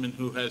Grossman,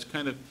 who has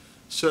kind of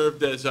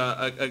served as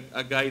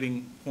a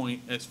guiding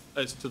point as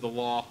to the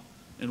law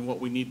and what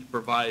we need to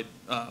provide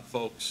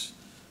folks,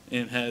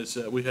 and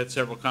we've had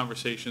several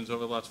conversations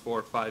over the last 4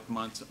 or 5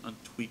 months on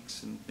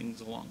tweaks and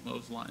things along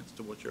those lines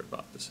to what you're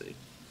about to see.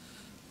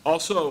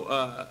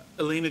 Also,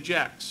 Elena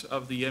Jacks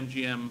of the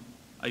MGM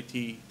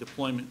IT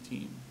deployment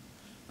team.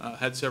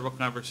 Had several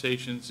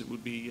conversations. It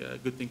would be a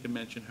good thing to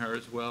mention her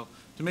as well,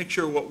 to make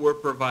sure what we're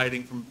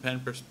providing from a Penn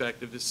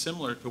perspective is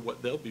similar to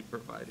what they'll be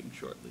providing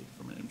shortly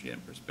from an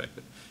MGM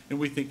perspective. And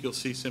we think you'll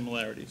see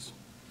similarities.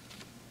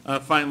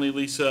 Finally,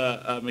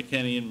 Lisa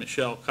McKinney and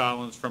Michelle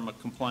Collins, from a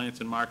compliance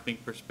and marketing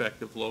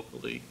perspective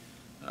locally,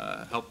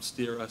 helped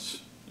steer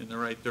us in the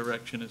right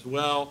direction as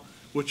well,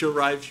 which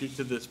arrives you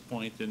to this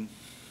point. And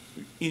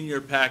in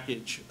your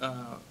package,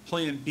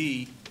 Plan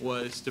B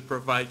was to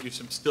provide you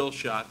some still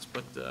shots,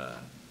 but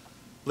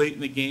late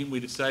in the game, we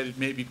decided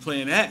maybe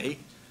Plan A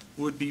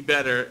would be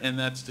better, and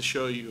that's to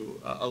show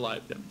you a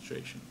live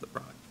demonstration of the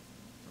product.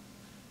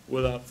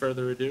 Without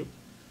further ado,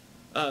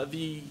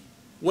 the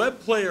web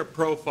player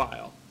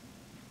profile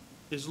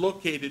is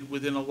located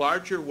within a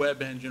larger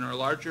web engine or a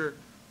larger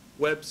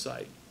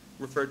website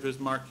referred to as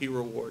Marquee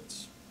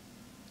Rewards.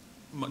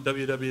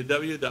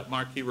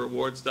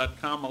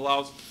 www.marqueerewards.com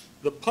allows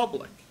the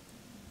public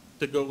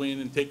to go in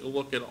and take a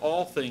look at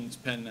all things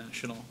Penn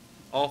National,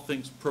 all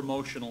things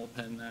promotional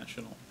Penn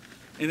National.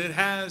 And it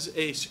has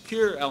a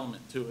secure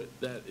element to it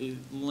that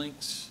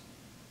links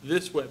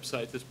this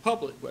website, this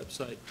public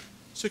website,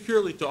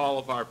 securely to all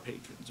of our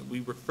patrons. And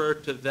we refer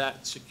to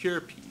that secure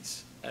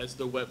piece as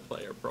the web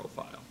player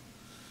profile.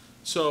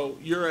 So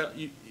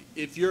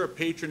if you're a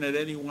patron at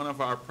any one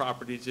of our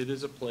properties, it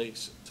is a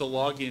place to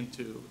log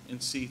into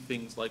and see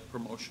things like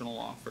promotional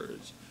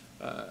offers,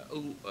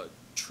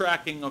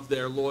 tracking of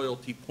their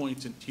loyalty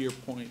points and tier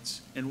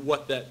points, and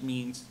what that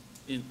means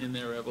in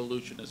their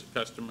evolution as a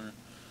customer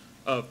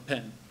of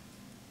Penn.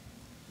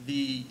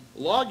 The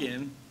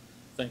login,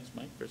 thanks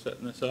Mike for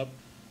setting this up,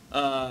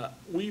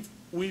 we've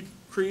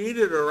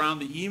created around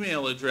the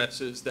email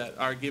addresses that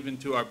are given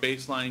to our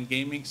baseline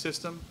gaming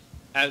system,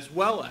 as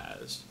well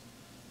as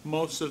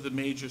most of the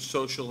major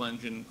social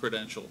engine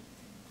credentials.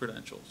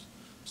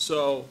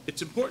 So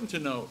it's important to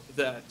note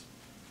that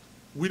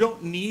we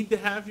don't need to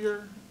have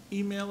your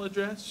email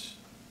address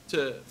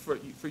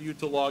for you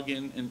to log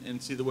in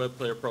and see the web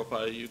player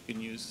profile. You can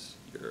use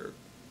your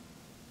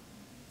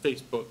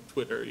Facebook,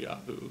 Twitter,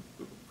 Yahoo,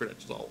 Google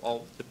credentials,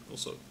 all the typical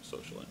social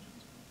engines.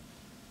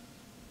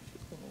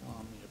 If you'll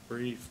allow me a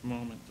brief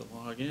moment to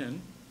log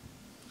in.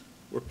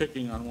 We're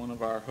picking on one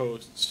of our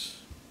hosts.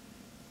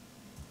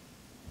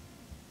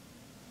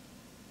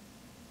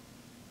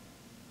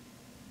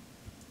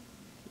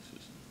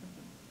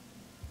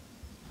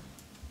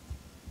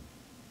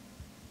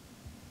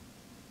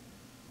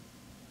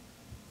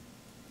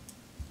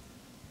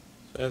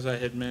 As I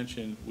had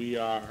mentioned, we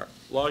are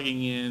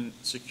logging in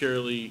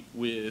securely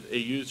with a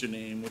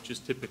username, which is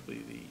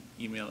typically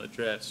the email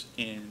address,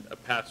 and a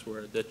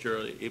password that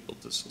you're able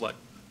to select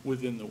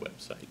within the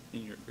website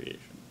in your creation.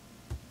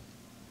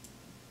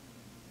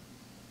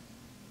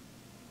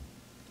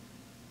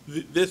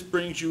 This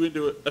brings you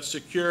into a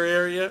secure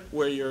area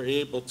where you're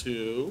able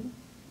to,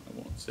 I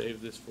won't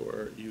save this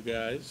for you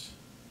guys,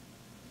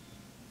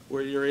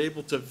 where you're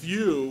able to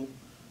view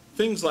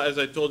things like, as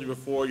I told you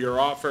before, your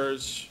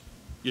offers,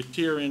 your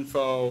tier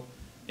info,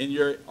 and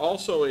you're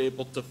also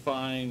able to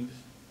find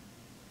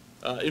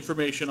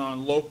information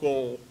on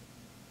local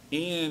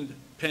and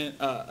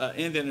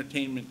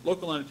entertainment,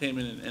 local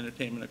entertainment and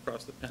entertainment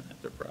across the Penn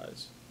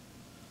enterprise.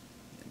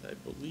 And I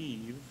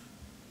believe,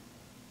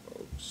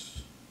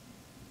 folks,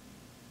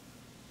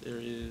 there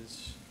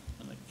is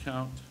an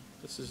account.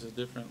 This is a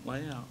different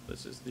layout.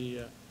 This is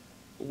the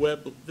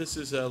web. This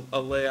is a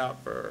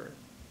layout for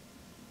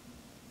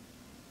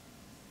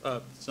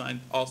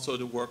designed also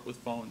to work with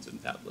phones and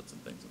tablets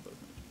and things of those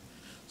nature.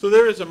 So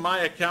there is a My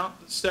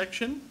Account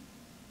section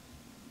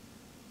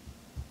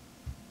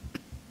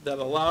that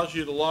allows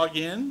you to log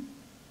in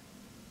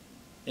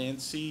and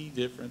see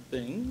different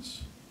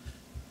things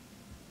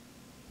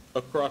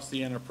across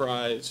the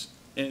enterprise.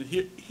 And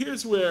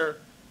here's where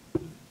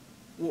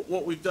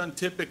what we've done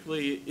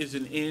typically is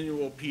an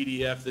annual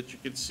PDF that you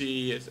can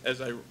see as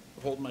I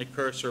hold my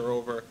cursor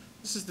over.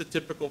 This is the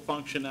typical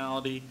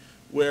functionality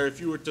where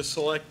if you were to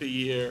select a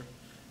year,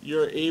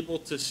 you're able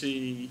to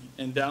see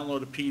and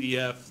download a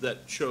PDF that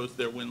shows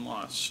their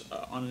win-loss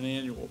on an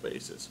annual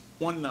basis.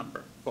 One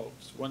number,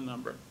 folks, one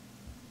number.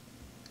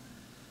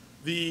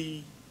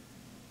 The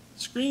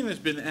screen has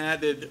been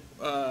added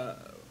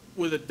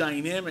with a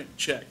dynamic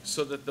check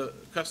so that the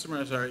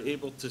customers are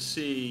able to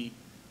see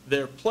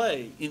their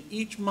play in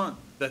each month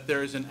that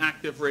there is an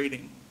active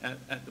rating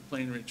at the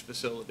Plain Ridge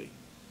facility.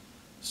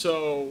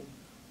 So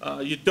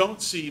you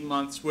don't see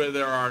months where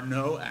there are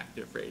no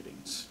active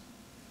ratings.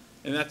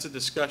 And that's a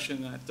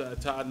discussion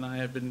that Todd and I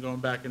have been going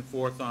back and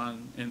forth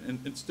on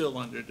and still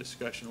under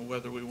discussion of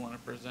whether we want to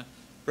present.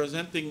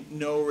 Presenting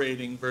no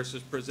rating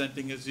versus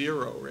presenting a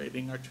 0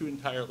 rating are two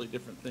entirely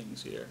different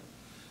things here.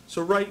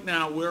 So right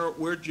now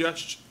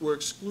we're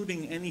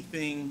excluding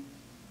anything,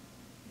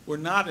 we're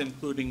not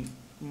including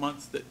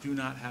months that do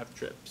not have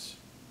trips.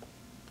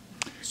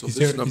 So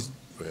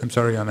I'm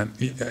sorry,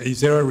 Anand. Is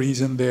there a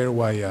reason there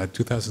why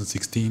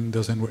 2016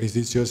 doesn't work? Is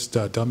this just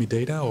dummy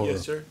data, or?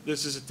 Yes, sir.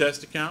 This is a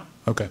test account.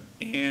 Okay.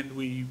 And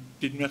we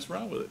didn't mess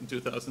around with it in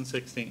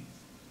 2016.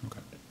 Okay.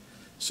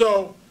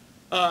 So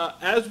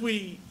as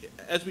we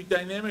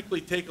dynamically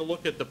take a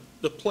look at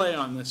the play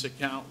on this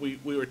account, we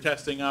were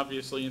testing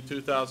obviously in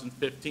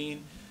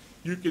 2015.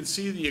 You can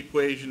see the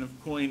equation of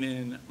coin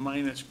in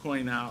minus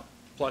coin out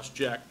plus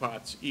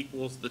jackpots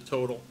equals the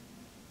total.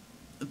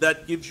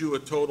 That gives you a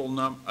total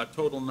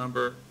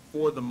number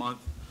for the month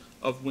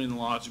of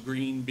win-loss,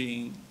 green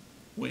being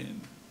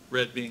win,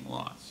 red being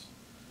loss.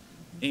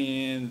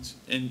 And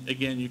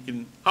again, you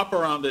can hop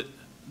around it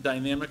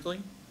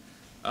dynamically.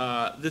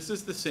 This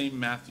is the same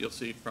math you'll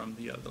see from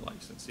the other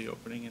licensee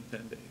opening in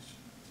 10 days.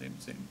 Same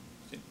thing.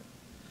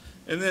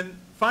 And then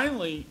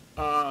finally,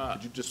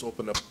 could you just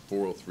open up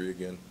 403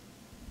 again?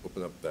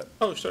 Open up that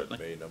certainly.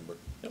 May number.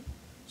 Yep.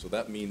 So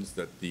that means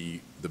that the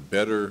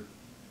better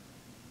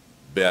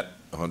bet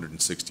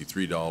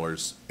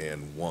 $163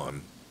 and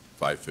won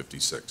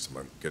 $556. Am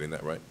I getting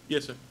that right?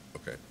 Yes, sir.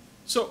 Okay.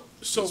 So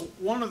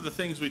one of the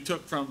things we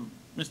took from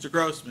Mr.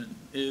 Grossman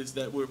is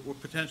that we're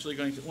potentially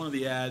going to, one of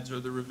the adds or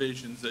the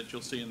revisions that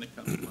you'll see in the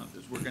coming month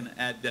is we're going to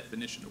add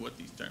definition to what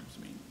these terms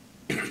mean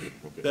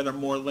Okay. that are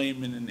more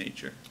layman in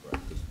nature.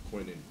 Right, because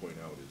coin in,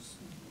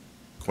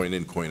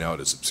 coin out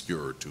is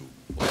obscure to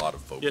a lot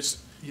of folks.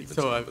 Yes. even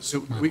So some of us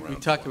we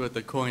around talked one. about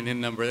the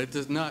coin-in number. That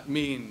does not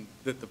mean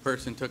that the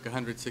person took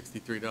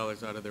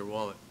 $163 out of their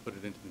wallet, put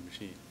it into the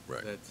machine.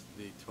 Right. That's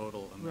the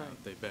total amount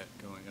Right. they bet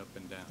going up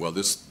and down. Well,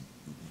 this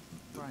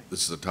Right.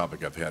 is a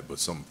topic I've had with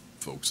some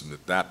folks, and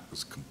that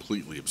is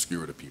completely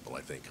obscure to people,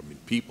 I think. I mean,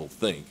 people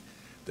think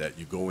that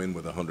you go in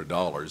with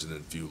 $100, and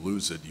if you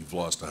lose it, you've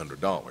lost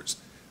 $100.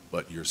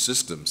 But your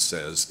system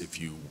says if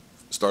you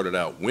started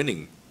out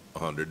winning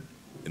 100,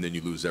 and then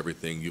you lose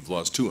everything, you've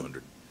lost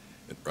 200,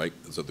 right?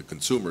 So the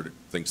consumer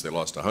thinks they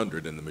lost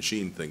 100, and the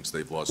machine thinks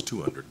they've lost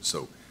 200.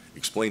 So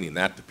explaining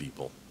that to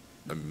people,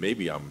 I mean,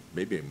 maybe I'm,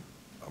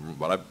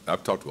 but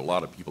I've talked to a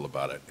lot of people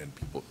about it, and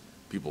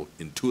people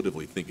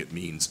intuitively think it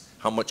means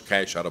how much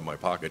cash out of my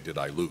pocket did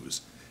I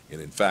lose?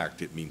 And in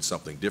fact, it means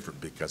something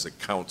different because it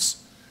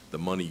counts the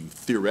money you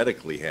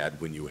theoretically had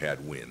when you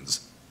had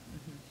wins.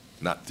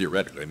 Not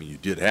theoretically, I mean, you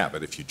did have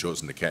it if you'd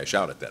chosen to cash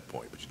out at that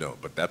point, but you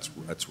don't. But that's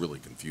really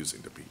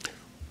confusing to people.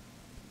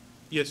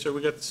 Yes, sir,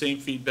 we got the same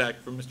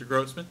feedback from Mr.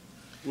 Grossman.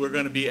 We're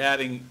going to be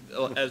adding,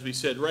 as we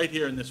said, right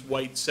here in this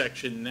white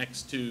section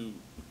next to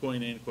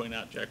coin in, coin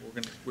out, Jack,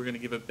 we're going to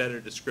give a better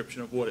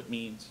description of what it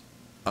means.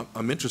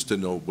 I'm interested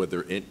to know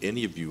whether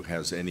any of you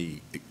has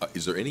any,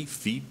 is there any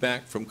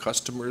feedback from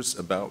customers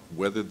about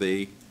whether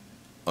they,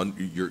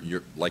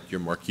 like your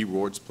Marquee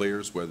Rewards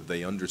players, whether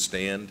they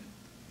understand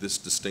this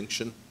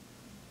distinction?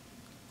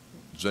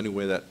 Is there any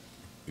way that,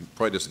 it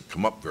probably doesn't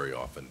come up very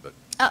often, but.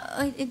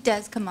 It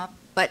does come up,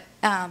 but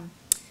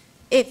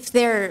if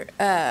they're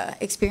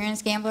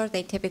experienced gamblers,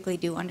 they typically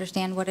do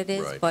understand what it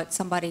is. Right. But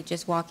somebody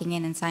just walking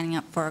in and signing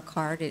up for a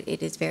card,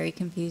 it is very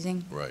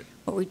confusing. Right.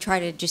 What we try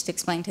to just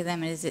explain to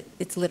them is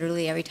it's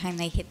literally every time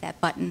they hit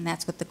that button,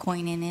 that's what the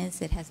coin in is.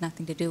 It has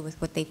nothing to do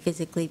with what they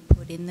physically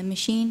put in the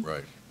machine.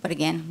 Right. But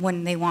again,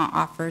 when they want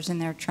offers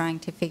and they're trying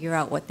to figure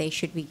out what they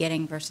should be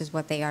getting versus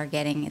what they are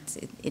getting,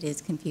 it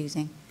is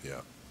confusing.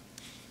 Yeah.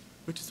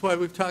 Which is why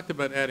we've talked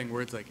about adding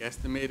words like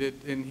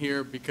estimated in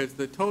here, because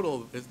the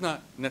total is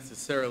not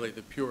necessarily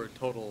the pure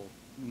total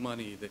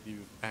money that you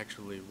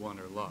actually won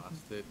or lost.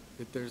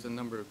 There's a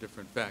number of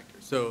different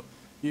factors. So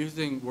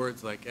using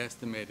words like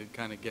estimated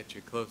kind of gets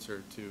you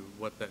closer to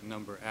what that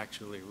number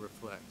actually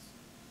reflects.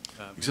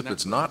 Except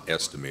it's not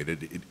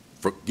estimated.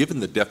 Given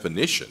the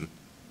definition,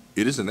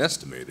 it isn't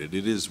estimated.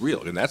 It is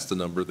real, and that's the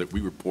number that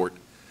we report,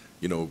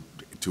 to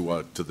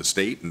the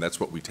state, and that's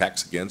what we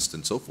tax against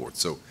and so forth.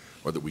 So,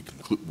 or that we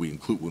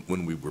include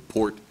when we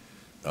report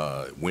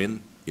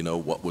win.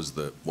 What was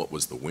the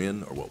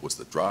win, or what was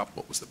the drop,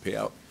 what was the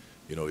payout?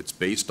 It's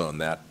based on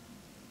that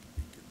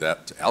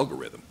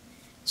algorithm.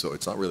 So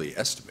it's not really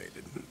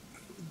estimated.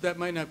 That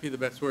might not be the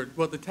best word.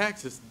 Well, the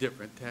tax is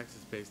different. Tax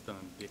is based on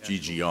the actual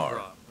GGR,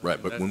 drop,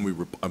 right, but when we,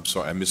 I'm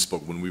sorry, I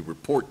misspoke. When we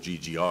report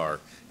GGR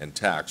and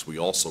tax, we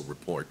also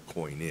report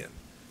coin in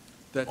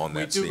on that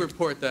We do same.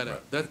 report that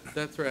out.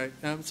 That's right.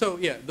 So,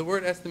 yeah, the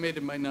word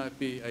estimated might not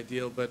be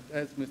ideal, but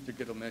as Mr.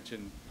 Gittle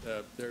mentioned,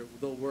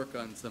 they'll work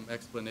on some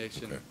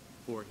explanation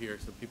for here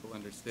so people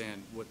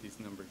understand what these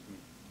numbers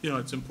mean.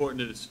 It's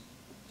important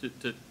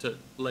to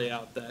lay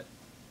out that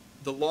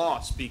the law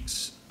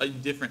speaks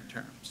in different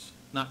terms,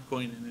 not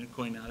coin in and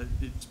coin out.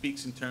 It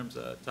speaks in terms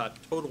of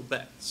total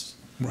bets.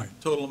 Right.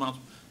 Total amounts.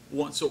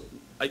 So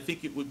I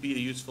think it would be a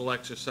useful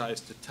exercise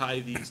to tie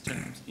these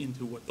terms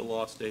into what the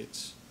law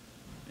states,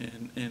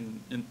 and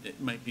it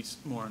might be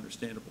more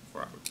understandable for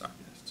our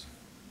guests.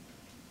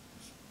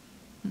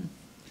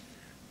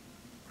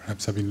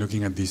 Perhaps I've been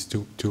looking at these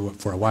two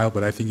for a while,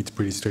 but I think it's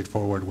pretty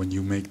straightforward when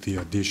you make the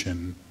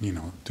addition,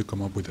 to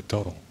come up with a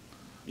total.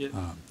 Yeah.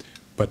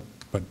 But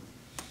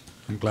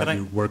I'm glad Can I-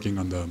 you're working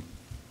on the.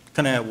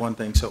 Can I add one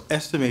thing? So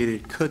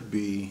estimated could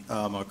be,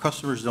 our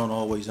customers don't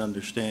always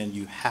understand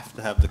you have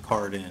to have the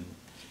card in.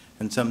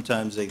 And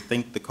sometimes they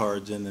think the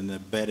card's in and they're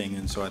betting,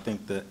 and so I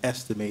think the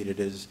estimated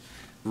is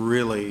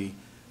really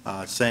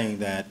saying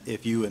that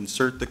if you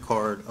insert the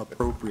card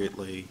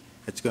appropriately,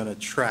 it's going to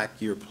track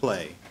your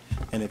play.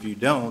 And if you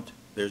don't,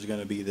 there's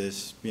going to be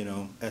this,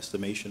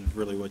 estimation of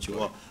really what you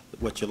lost. It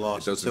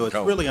doesn't So it's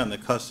count. really on the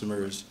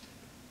customers.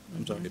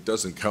 I'm sorry. It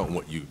doesn't count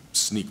what you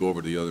sneak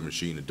over to the other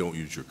machine and don't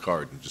use your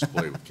card and just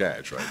play with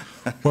cash, right?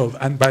 Well,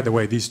 and by the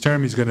way, this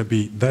term is going to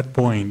be, that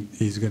point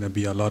is going to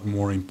be a lot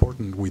more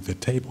important with the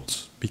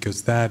tables,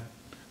 because talk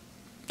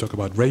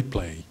about rate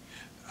play,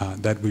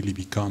 that really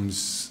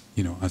becomes,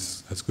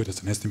 as good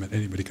as an estimate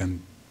anybody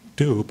can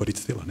do, but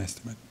it's still an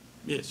estimate.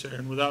 Yes, sir,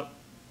 and without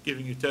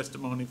giving you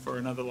testimony for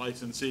another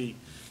licensee,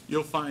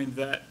 you'll find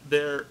that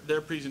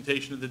their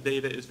presentation of the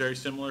data is very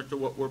similar to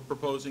what we're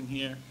proposing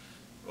here,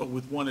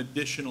 with one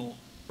additional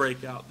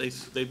breakout.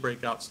 They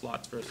break out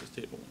slots versus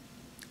table one.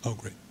 Oh,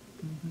 great.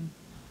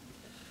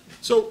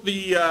 So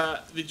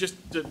just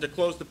to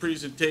close the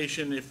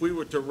presentation, if we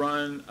were to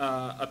run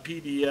a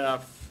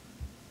PDF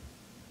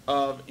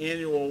of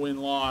annual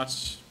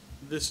win-loss,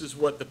 this is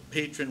what the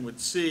patron would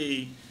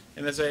see.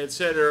 And as I had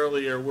said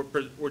earlier,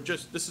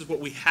 this is what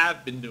we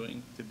have been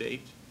doing to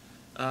date.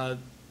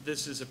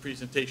 This is a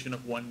presentation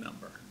of one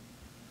number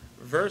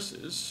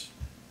versus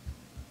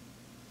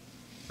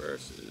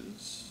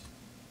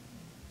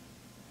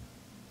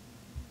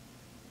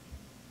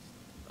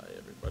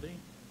everybody.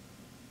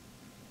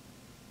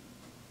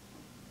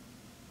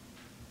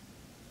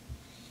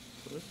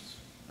 Whoops.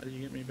 How do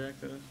you get me back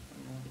to this?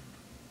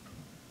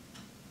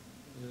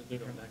 Go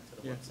back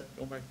to the Yeah, website.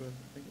 go back to it.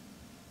 Thank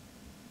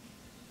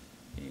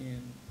you.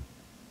 And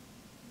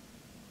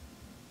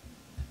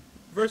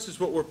versus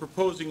what we're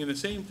proposing in the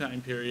same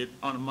time period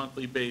on a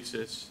monthly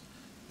basis,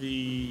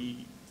 the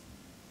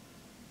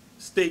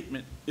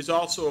statement is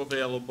also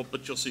available,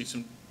 but you'll see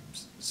some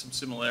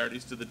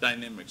similarities to the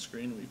dynamic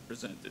screen we've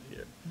presented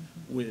here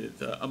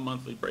with a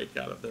monthly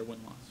breakout of their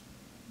win-loss.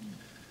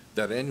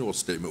 That annual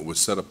statement was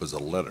set up as a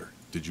letter.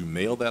 Did you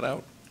mail that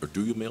out, or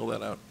do you mail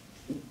that out?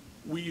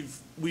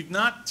 We've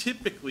not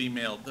typically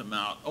mailed them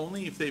out,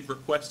 only if they've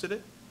requested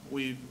it.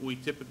 We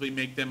typically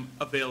make them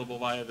available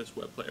via this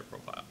web player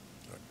profile.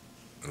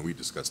 And we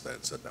discussed that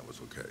and said that was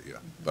okay, yeah.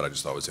 But I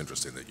just thought it was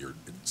interesting that it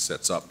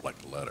sets up like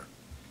a letter.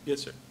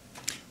 Yes, sir.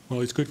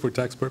 Well, it's good for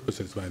tax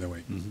purposes, by the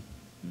way.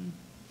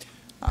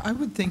 I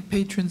would think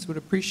patrons would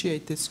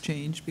appreciate this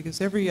change,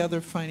 because every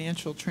other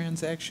financial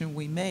transaction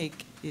we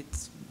make,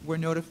 we're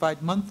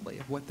notified monthly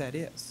of what that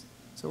is.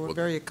 So we're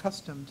very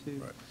accustomed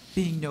to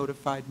being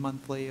notified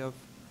monthly of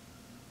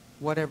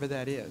whatever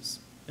that is.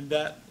 And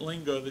that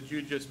lingo that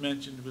you just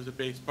mentioned was a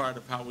base part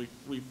of how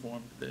we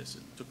formed this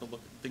and took a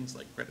look at things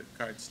like credit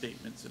card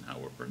statements and how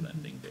we're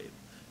presenting data,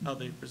 how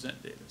they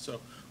present data. So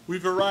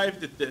we've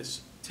arrived at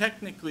this.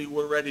 Technically,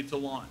 we're ready to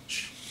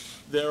launch.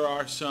 There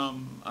are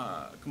some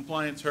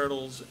compliance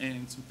hurdles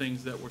and some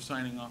things that we're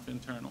signing off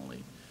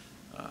internally.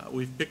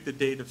 We've picked the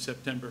date of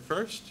September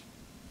 1st,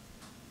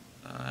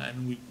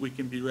 and we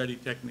can be ready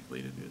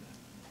technically to do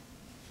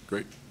that.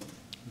 Great.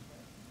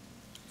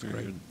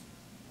 Very good.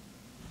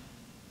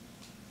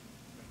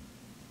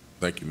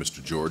 Thank you,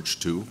 Mr. George,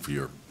 too, for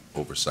your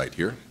oversight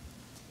here.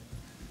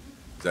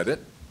 Is that it?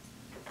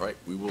 All right,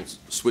 we will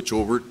switch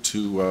over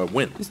to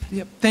Win.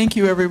 Yep. Thank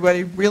you,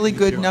 everybody. Really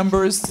good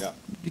numbers. Yeah.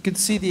 You can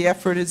see the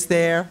effort is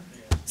there.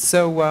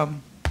 So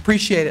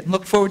appreciate it. And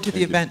look forward to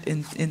the event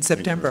in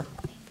September.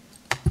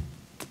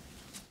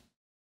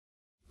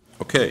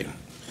 Okay,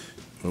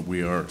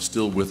 we are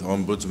still with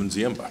Ombudsman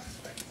Ziemba.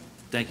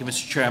 Thank you,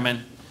 Mr.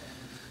 Chairman.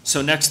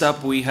 So next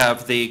up, we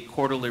have the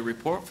quarterly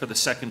report for the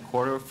second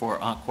quarter for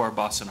Encore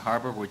Boston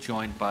Harbor. We're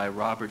joined by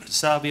Robert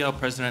DeSalvio,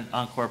 President,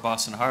 Encore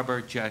Boston Harbor,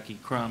 Jackie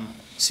Crum,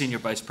 Senior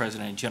Vice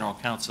President and General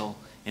Counsel,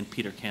 and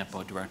Peter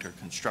Campo, Director of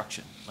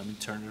Construction. Let me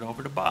turn it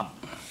over to Bob.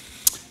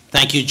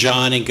 Thank you,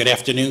 John, and good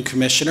afternoon,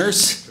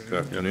 Commissioners.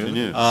 Good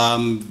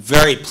afternoon.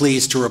 Very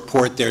pleased to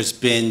report there's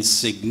been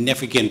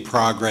significant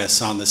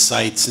progress on the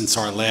site since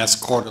our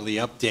last quarterly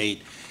update.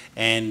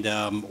 And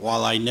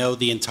while I know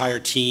the entire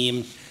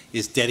team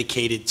is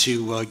dedicated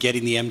to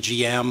getting the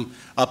MGM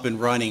up and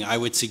running, I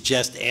would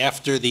suggest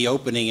after the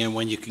opening and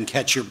when you can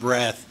catch your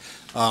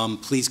breath,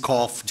 please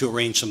call to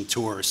arrange some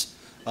tours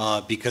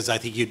because I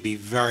think you'd be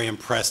very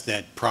impressed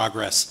at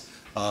progress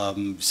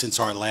since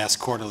our last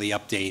quarterly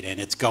update, and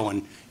it's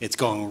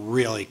going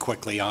really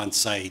quickly on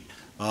site.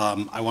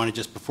 I want to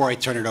just, before I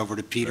turn it over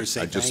to Peter,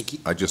 say thank you.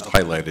 I just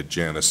highlighted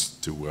Janice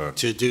to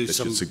do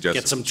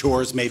get some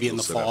tours maybe in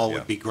the fall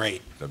would be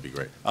great. That'd be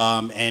great.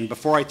 And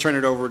before I turn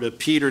it over to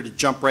Peter to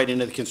jump right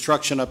into the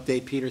construction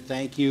update, Peter,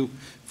 thank you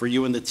for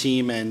you and the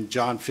team and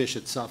John Fish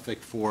at Suffolk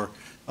for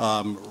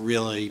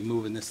really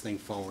moving this thing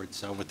forward.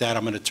 So with that,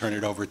 I'm going to turn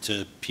it over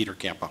to Peter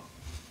Campo.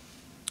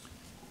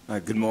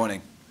 Good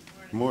morning.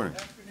 Good morning.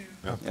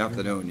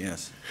 Afternoon,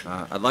 yes.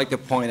 I'd like to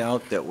point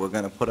out that we're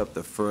going to put up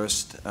the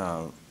first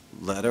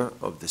letter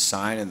of the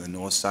sign in the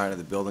north side of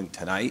the building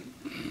tonight,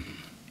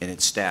 and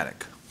it's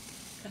static.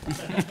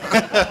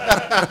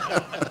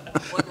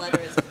 What letter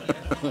is it?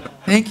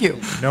 Thank you.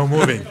 No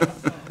moving.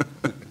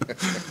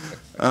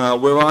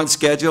 We're on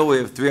schedule. We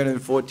have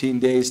 314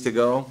 days to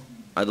go.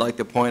 I'd like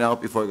to point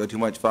out, before I go too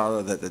much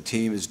farther, that the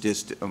team is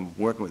just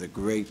working with a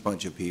great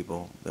bunch of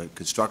people. The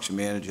construction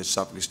manager,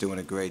 Suffolk, is doing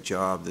a great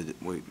job.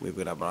 We've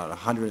got about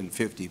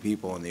 150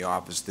 people in the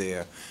office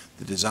there.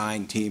 The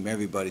design team,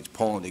 everybody's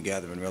pulling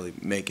together and really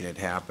making it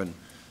happen.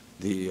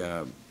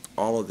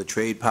 All of the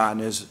trade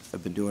partners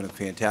have been doing a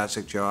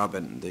fantastic job,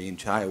 and the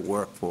entire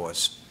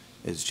workforce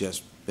has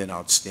just been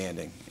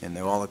outstanding. And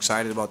they're all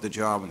excited about the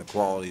job, and the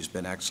quality has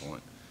been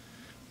excellent.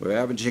 We're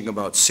averaging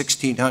about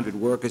 1,600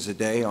 workers a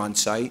day on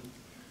site.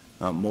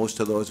 Most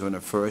of those are in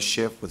the first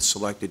shift with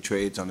selected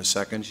trades on the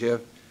second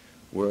shift.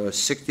 We're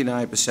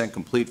 69%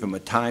 complete from a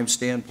time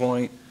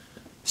standpoint,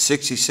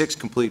 66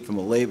 complete from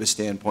a labor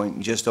standpoint,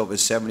 and just over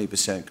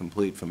 70%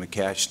 complete from a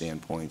cash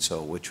standpoint.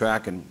 So we're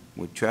tracking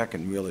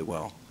really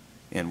well,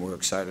 and we're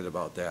excited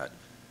about that.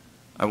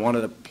 I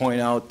wanted to point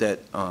out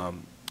that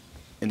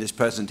in this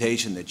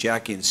presentation that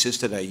Jackie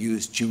insisted I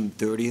use June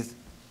 30th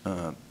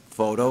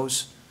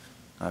photos.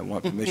 I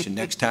want permission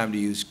next time to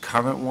use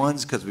current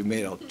ones because we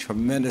made a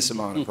tremendous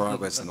amount of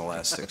progress in the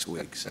last 6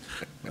 weeks.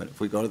 But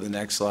if we go to the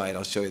next slide,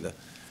 I'll show you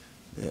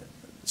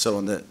so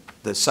in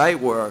the site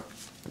work,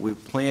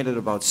 we've planted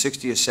about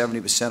 60 or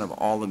 70% of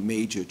all the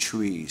major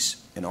trees,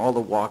 and all the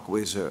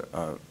walkways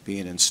are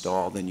being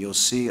installed. And you'll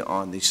see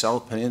on the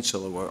South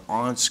Peninsula, we're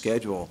on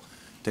schedule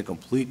to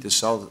complete the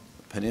South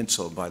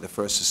peninsula by the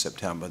 1st of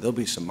September. There'll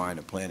be some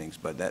minor plantings,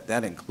 but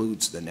that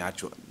includes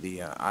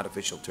the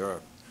artificial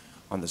turf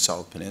on the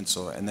South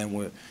Peninsula. And then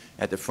we're,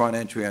 at the front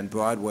entry on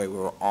Broadway,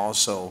 we're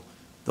also,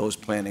 those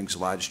plantings,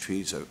 large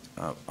trees are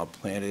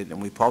planted,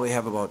 and we probably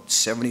have about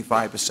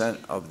 75%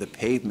 of the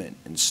pavement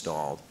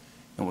installed,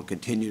 and we'll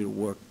continue to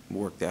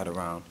work that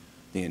around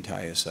the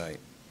entire site.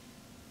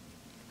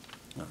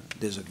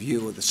 There's a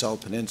view of the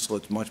South Peninsula.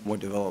 It's much more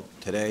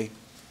developed today.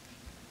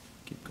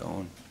 Keep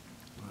going.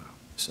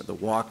 So the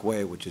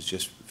walkway, which is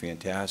just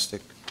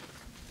fantastic.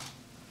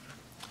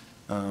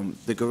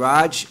 The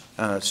garage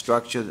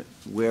structure,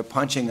 we're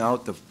punching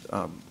out the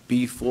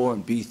B4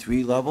 and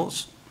B3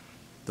 levels.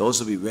 Those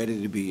will be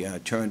ready to be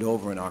turned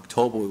over in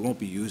October. We won't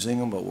be using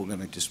them, but we're going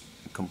to just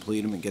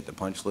complete them and get the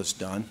punch list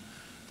done.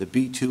 The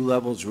B2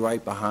 level is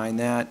right behind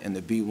that, and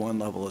the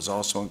B1 level is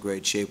also in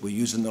great shape. We're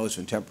using those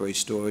for temporary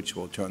storage.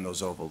 We'll turn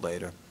those over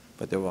later,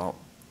 but they're all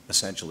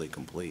essentially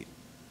complete.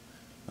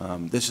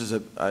 This is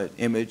an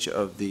image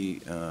of the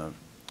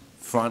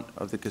front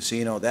of the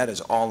casino. That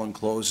is all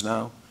enclosed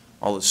now.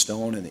 All the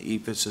stone and the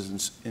EPIS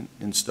is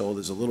installed.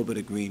 There's a little bit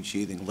of green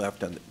sheathing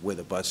left on where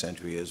the bus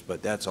entry is,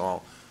 but that's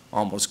all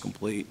almost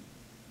complete.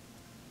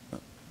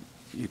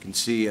 You can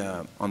see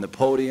on the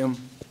podium,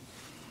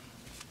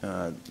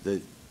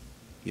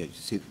 you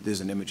see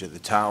there's an image of the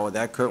tower.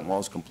 That curtain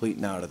wall is complete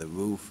now to the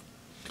roof.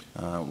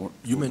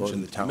 You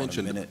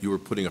mentioned you were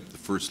putting up the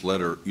first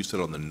letter, you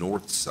said on the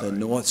north side. The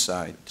north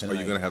side tonight. Are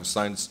you going to have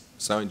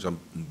signage on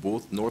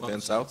both north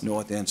and south?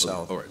 North and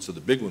south. All right, so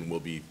the big one will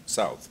be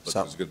south, but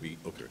there's going to be,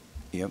 okay.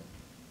 Yep.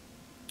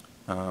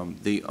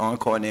 The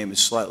Encore name is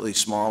slightly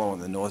smaller on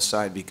the north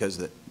side because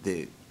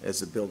as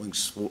the building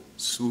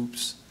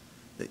swoops,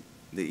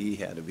 the E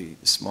had to be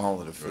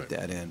smaller to fit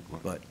that in,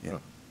 but, yeah.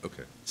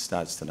 Okay.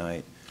 Starts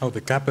tonight. Oh, the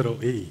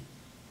capital E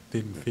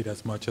didn't fit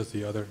as much as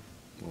the other?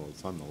 Well,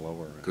 it's on the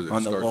lower end.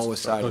 On the lower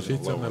side. Oh,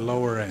 it's on the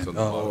lower end. It's on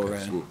the Oh, lower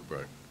okay. swoop,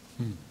 right.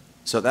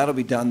 So that'll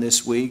be done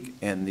this week,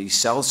 and the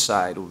south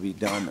side will be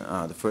done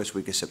the first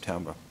week of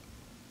September.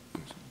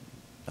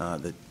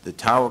 The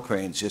tower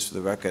cranes, just for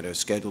the record, are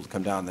scheduled to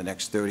come down the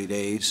next 30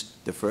 days.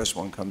 The first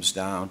one comes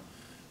down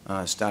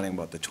starting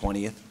about the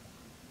 20th,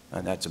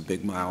 and that's a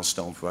big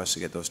milestone for us to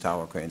get those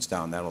tower cranes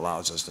down. That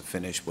allows us to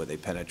finish where they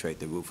penetrate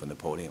the roof and the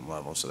podium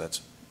level, so that's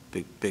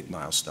a big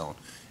milestone.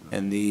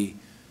 And the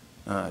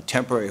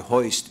temporary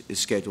hoist is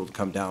scheduled to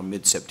come down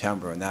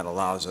mid-September, and that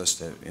allows us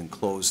to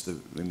enclose the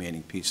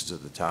remaining pieces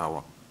of the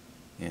tower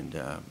and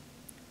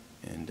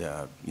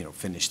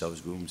finish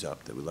those rooms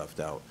up that we left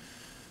out.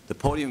 The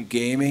podium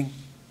gaming,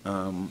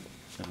 go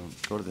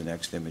to the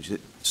next image.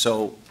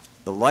 So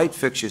the light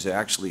fixtures are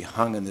actually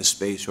hung in this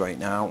space right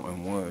now,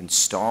 and we're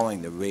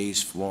installing the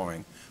raised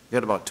flooring. We've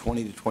got about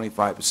 20 to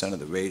 25% of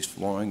the raised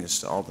flooring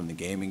installed in the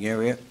gaming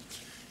area.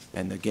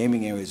 And the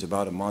gaming area is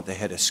about a month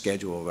ahead of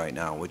schedule right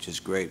now, which is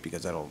great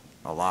because that'll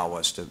allow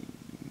us to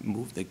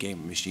move the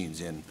gaming machines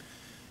in.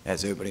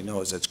 As everybody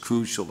knows, it's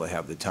crucial to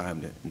have the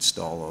time to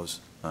install those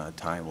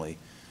timely.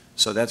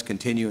 So that's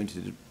continuing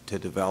to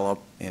develop,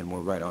 and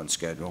we're right on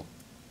schedule.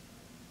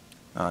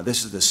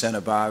 This is the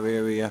center bar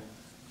area.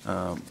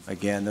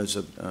 Again,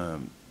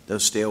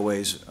 those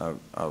stairways are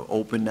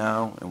open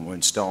now, and we're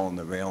installing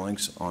the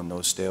railings on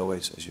those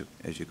stairways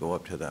as you go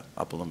up to the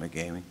upper limit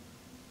gaming.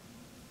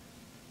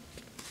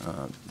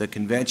 The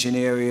convention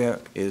area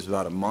is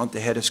about a month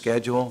ahead of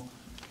schedule.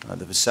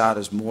 The facade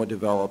is more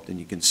developed than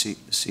you can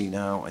see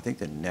now. I think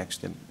the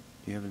next, do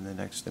you have the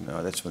next?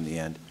 No, that's from the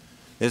end.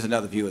 There's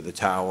another view of the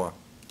tower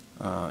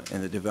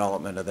and the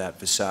development of that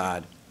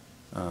facade.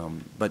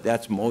 But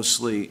that's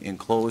mostly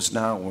enclosed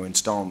now. We're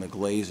installing the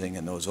glazing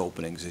in those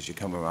openings as you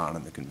come around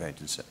in the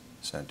convention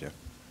center.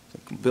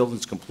 The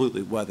building's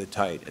completely weather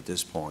tight at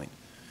this point.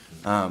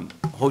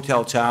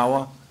 Hotel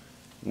tower.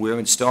 We're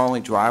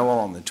installing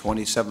drywall on the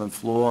 27th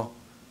floor.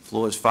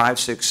 Floors 5,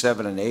 6,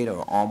 7, and 8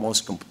 are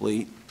almost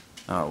complete.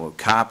 We're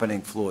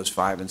carpeting floors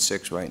 5 and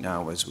 6 right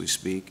now as we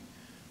speak.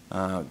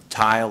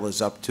 Tile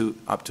is up to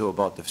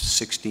about the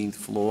 16th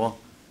floor.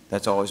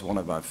 That's always one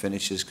of our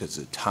finishes because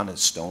a ton of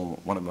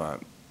stone. One of our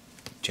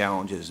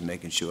challenges is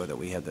making sure that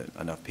we have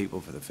enough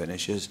people for the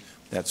finishes.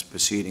 That's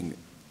proceeding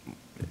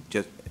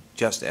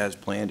just as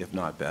planned, if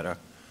not better.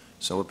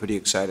 So we're pretty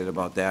excited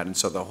about that. And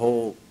so the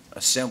whole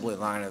assembly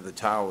line of the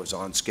tower is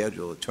on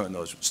schedule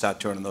to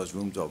start turning those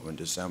rooms over in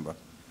December.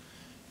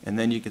 And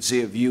then you can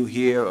see a view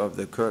here of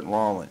the curtain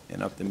wall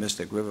and up the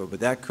Mystic River.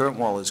 But that curtain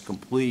wall is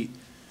complete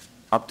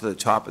up to the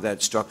top of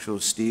that structural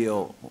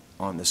steel.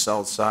 On the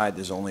south side,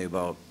 there's only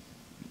about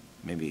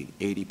maybe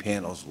 80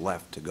 panels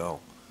left to go.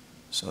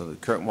 So the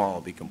curtain wall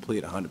will be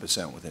complete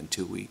 100% within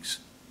 2 weeks.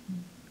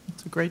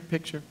 It's a great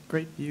picture,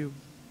 great view.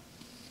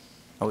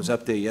 I was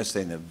up there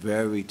yesterday in the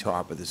very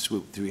top of the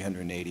swoop,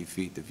 380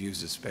 feet. The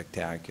views are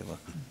spectacular.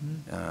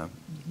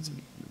 It's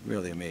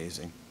really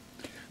amazing.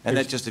 And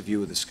that's just a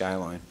view of the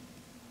skyline.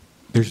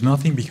 There's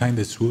nothing behind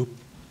the swoop,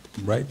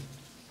 right?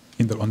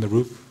 On the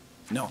roof?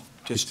 No,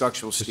 just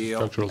structural steel.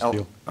 Structural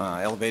steel.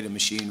 Elevated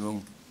machine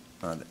room,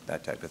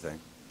 that type of thing.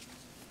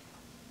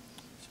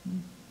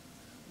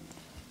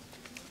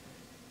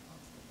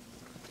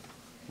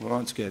 We're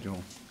on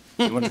schedule.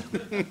 You wanna-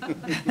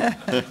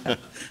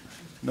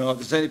 No, if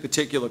there's any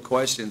particular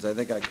questions, I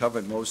think I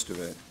covered most of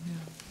it.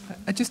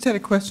 I just had a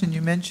question.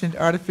 You mentioned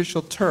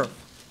artificial turf.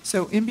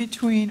 So in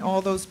between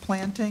all those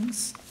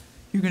plantings,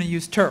 you're going to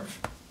use turf?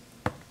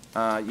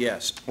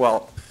 Yes,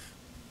 well,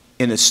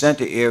 in the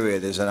center area,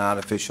 there's an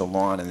artificial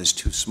lawn, and there's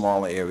two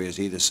smaller areas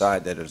either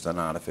side that is an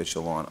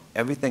artificial lawn.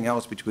 Everything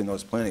else between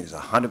those plantings is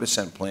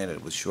 100%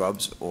 planted with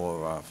shrubs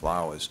or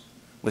flowers.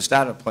 We're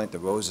starting to plant the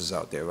roses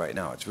out there right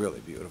now. It's really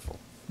beautiful.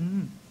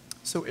 Mm.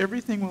 So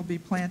everything will be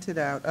planted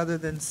out, other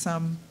than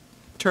some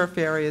turf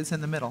areas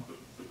in the middle?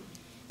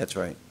 That's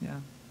right. Yeah.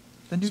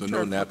 The new So turf no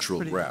looks natural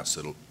pretty- grass,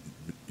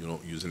 you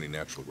don't use any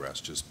natural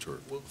grass, just turf?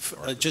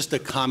 Just a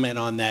comment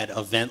on that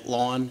event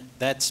lawn.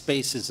 That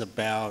space is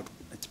about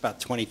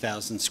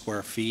 20,000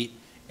 square feet,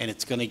 and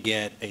it's going to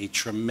get a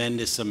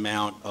tremendous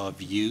amount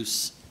of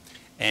use.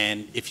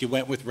 And if you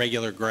went with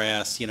regular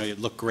grass, it'd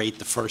look great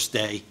the first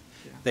day.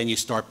 Then you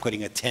start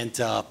putting a tent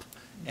up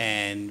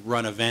and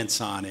run events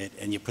on it,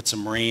 and you put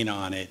some rain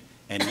on it,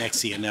 and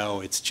next thing you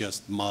know, it's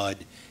just mud.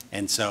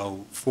 And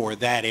so for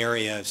that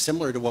area,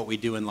 similar to what we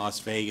do in Las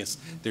Vegas,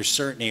 there's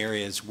certain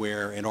areas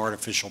where an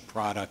artificial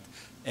product,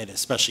 and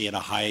especially in a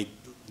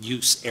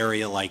high-use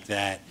area like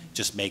that,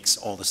 just makes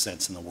all the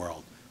sense in the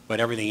world. But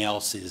everything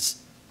else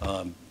is,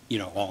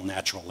 all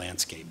natural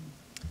landscape.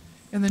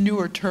 And the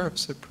newer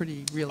turfs are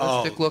pretty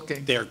realistic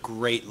looking. They're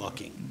great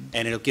looking.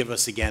 And it'll give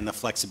us, again, the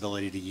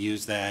flexibility to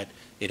use that.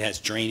 It has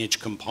drainage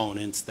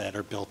components that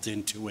are built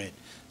into it.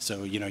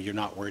 So, you're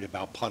not worried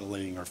about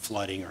puddling or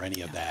flooding or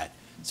any of that.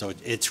 So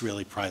it's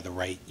really probably the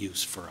right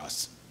use for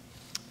us.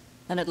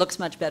 And it looks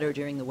much better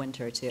during the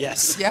winter, too.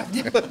 Yes. Yeah.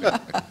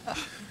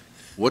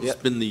 What's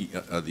been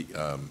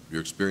your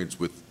experience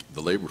with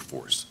the labor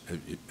force?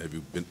 Have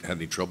you had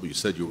any trouble? You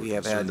said you were We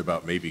have concerned had-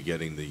 about maybe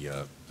getting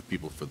the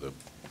people for the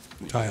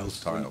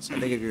Tiles. I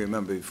think if you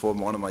remember before,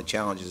 one of my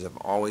challenges I've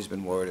always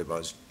been worried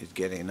about is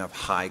getting enough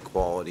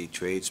high-quality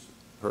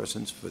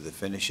tradespersons for the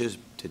finishes.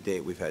 To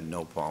date, we've had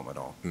no problem at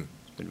all. It's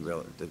been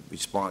the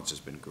response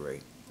has been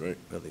great. Great.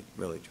 Really,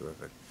 really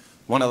terrific.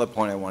 One other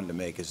point I wanted to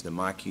make is the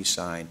marquee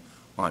sign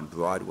on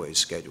Broadway is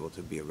scheduled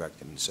to be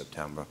erected in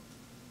September.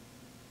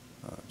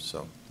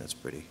 So that's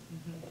pretty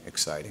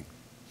exciting.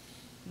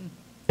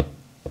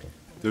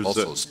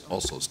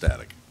 Also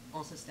static.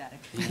 Also static.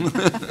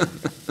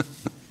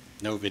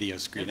 No video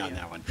screen on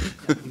that one.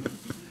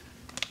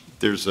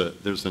 There's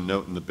a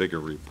note in the bigger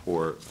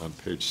report on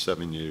page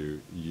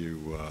 7.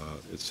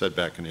 It said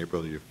back in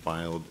April you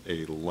filed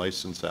a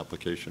license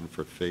application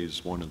for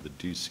Phase 1 of the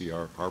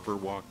DCR Harbor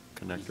Walk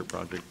Connector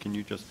project. Can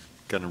you just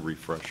kind of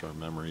refresh our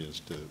memory as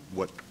to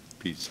what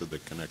piece of the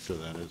connector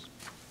that is?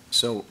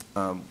 So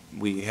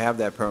we have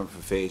that permit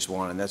for Phase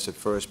 1, and that's the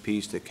first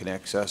piece that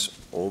connects us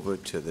over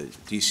to the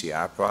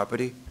DCR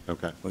property.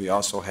 Okay. We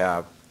also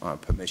have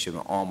permission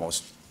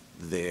almost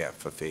there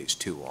for Phase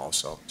 2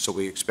 also. So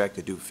we expect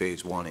to do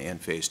Phase 1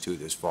 and Phase 2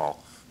 this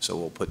fall. So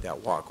we'll put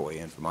that walkway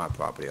in from our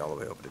property all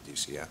the way over to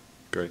DCR.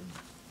 Great.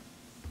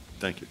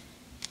 Thank you.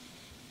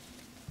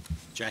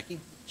 Jackie?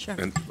 Sure.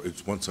 And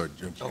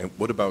and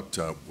what about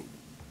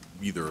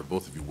either or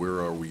both of you, where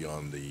are we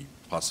on the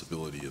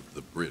possibility of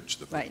the bridge,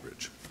 the Right.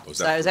 footbridge?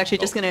 So I was actually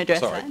just going to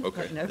address sorry, that.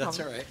 okay. No That's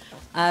problem.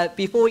 all right.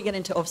 Before we get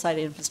into off-site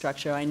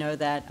infrastructure, I know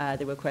that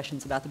there were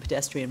questions about the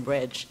pedestrian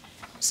bridge.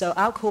 So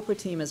our corporate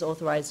team has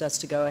authorized us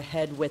to go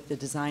ahead with the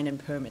design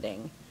and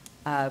permitting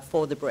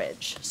for the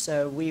bridge.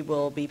 So we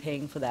will be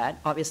paying for that.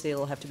 Obviously,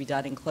 it'll have to be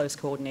done in close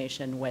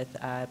coordination with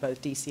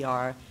both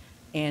DCR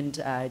and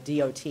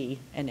DOT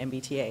and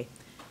MBTA.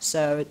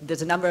 So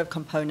there's a number of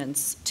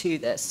components to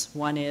this.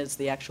 One is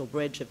the actual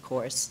bridge, of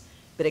course,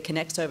 but it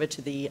connects over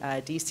to the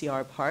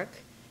DCR park,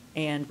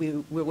 and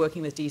we're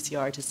working with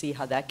DCR to see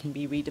how that can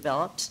be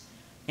redeveloped,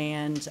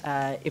 and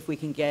if we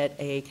can get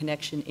a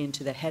connection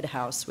into the head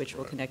house, which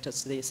will connect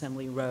us to the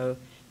Assembly Row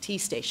T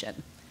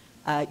station.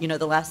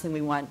 The last thing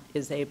we want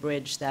is a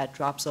bridge that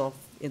drops off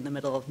in the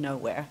middle of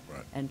nowhere,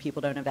 and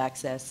people don't have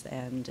access,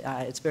 and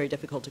it's very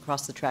difficult to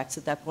cross the tracks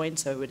at that point,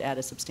 so it would add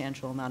a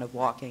substantial amount of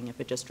walking if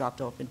it just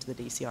dropped off into the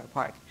DCR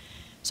park.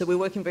 So we're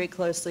working very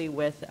closely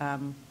with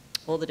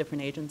all the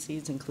different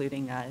agencies,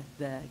 including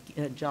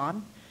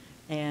John,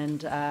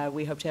 and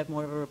we hope to have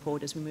more of a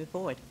report as we move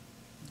forward.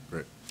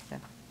 Great. Yeah.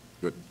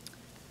 Good.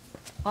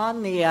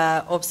 On the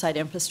off-site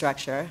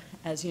infrastructure,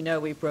 as you know,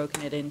 we've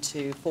broken it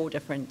into 4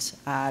 different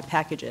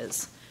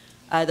packages.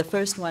 The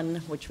first one,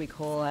 which we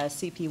call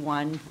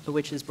CP1,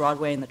 which is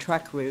Broadway and the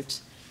truck route,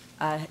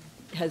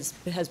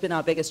 has been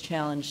our biggest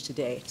challenge to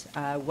date.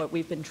 What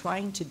we've been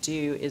trying to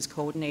do is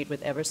coordinate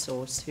with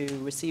Eversource, who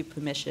received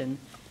permission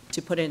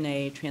to put in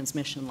a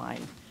transmission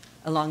line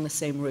along the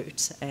same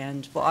route.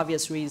 And for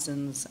obvious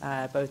reasons,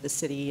 both the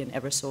city and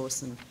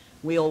Eversource, and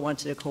we all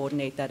wanted to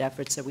coordinate that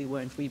effort so we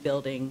weren't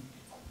rebuilding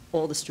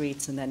all the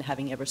streets and then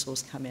having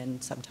Eversource come in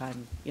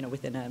sometime,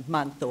 within a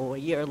month or a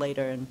year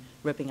later and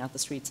ripping out the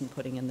streets and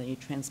putting in the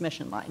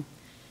transmission line.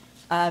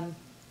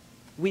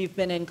 We've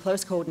been in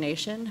close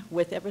coordination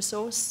with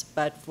Eversource,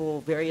 but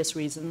for various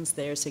reasons,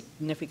 they're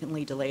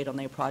significantly delayed on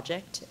their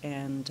project.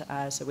 And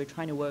so we're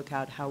trying to work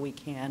out how we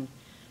can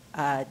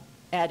add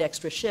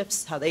extra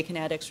shifts, how they can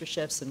add extra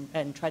shifts,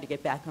 and try to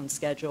get back on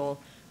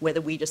schedule,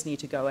 whether we just need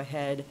to go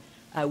ahead.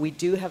 We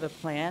do have a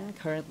plan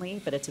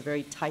currently, but it's a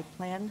very tight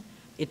plan.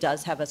 It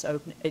does have us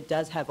open, it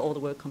does have all the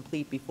work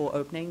complete before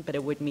opening, but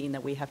it would mean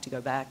that we have to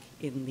go back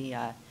in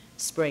the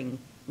spring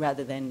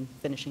rather than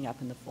finishing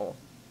up in the fall.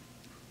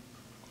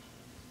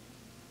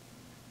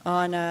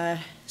 On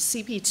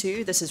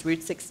CP2, this is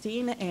Route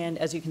 16, and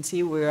as you can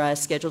see, we're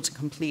scheduled to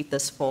complete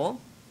this fall.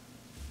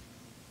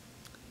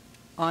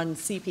 On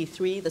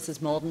CP3, this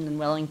is Malden and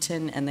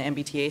Wellington and the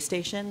MBTA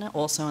station,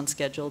 also on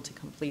schedule to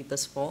complete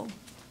this fall.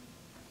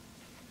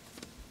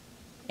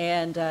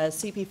 And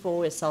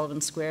CP4 is Sullivan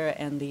Square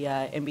and the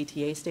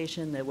MBTA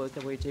station. The work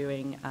that we're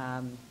doing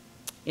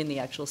in the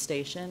actual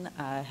station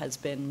has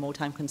been more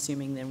time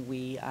consuming than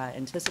we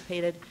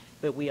anticipated,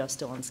 but we are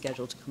still on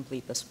schedule to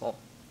complete this fall.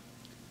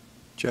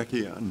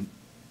 Jackie,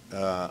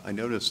 I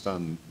noticed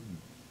on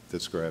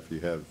this graph you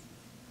have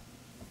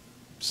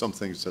some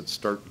things that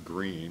start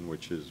green,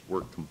 which is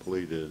work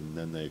completed, and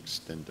then they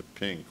extend to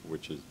pink,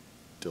 which is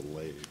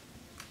delayed.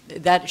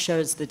 That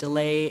shows the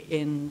delay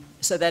in,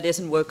 so that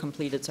isn't work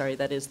completed, sorry,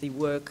 that is the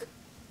work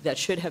that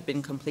should have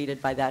been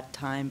completed by that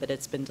time, but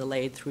it's been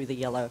delayed through the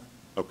yellow.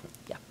 Okay.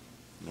 Yeah.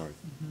 All right.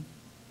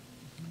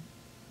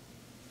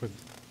 But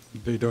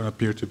they don't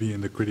appear to be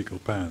in the critical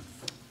path.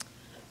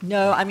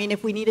 No, I mean,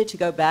 if we needed to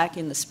go back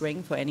in the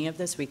spring for any of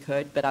this, we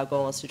could, but our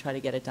goal is to try to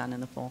get it done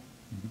in the fall.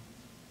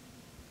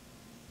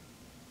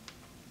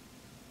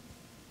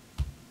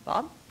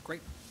 Bob?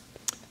 Great.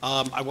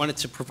 I wanted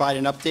to provide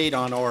an update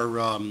on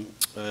our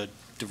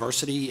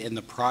diversity in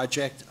the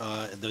project.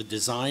 The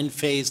design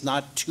phase,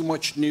 not too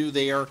much new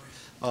there.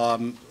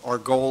 Our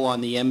goal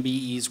on the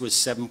MBEs was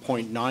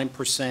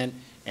 7.9%,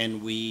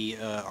 and we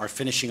are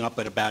finishing up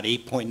at about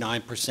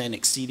 8.9%,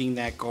 exceeding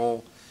that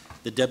goal.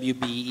 The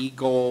WBE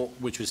goal,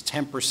 which was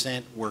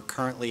 10%, we're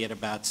currently at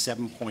about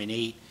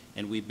 7.8%,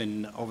 and we've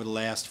been, over the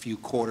last few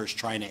quarters,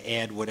 trying to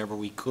add whatever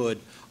we could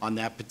on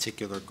that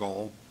particular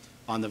goal.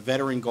 On the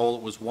veteran goal,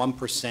 it was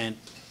 1%,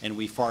 and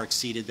we far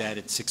exceeded that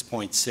at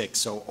 6.6%.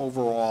 So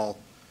overall,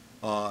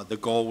 the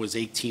goal was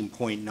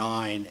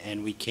 18.9%,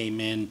 and we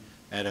came in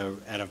at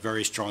a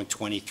very strong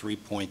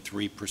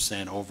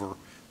 23.3% over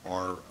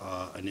our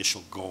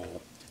initial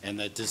goal. And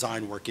the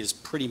design work is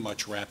pretty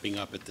much wrapping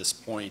up at this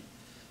point.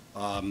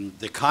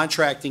 The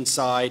contracting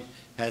side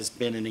has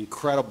been an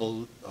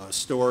incredible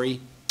story.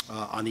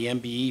 On the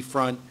MBE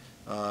front,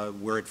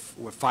 we're at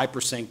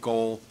 5%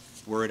 goal.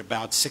 We're at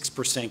about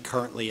 6%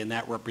 currently, and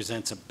that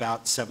represents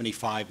about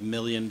 $75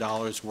 million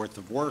worth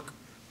of work.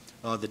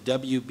 The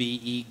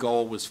WBE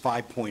goal was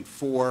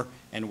 5.4,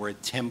 and we're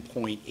at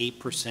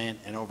 10.8%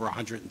 and over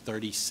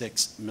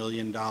 $136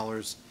 million.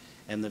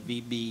 And the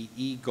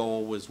VBE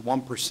goal was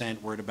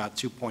 1%. We're at about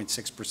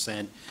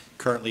 2.6%,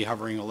 currently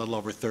hovering a little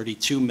over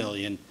 $32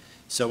 million.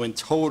 So in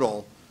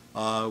total,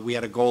 we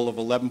had a goal of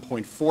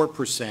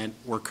 11.4%.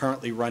 We're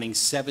currently running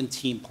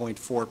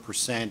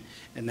 17.4%,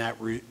 and that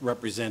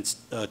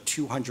represents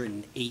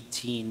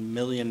 $218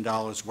 million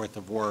worth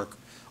of work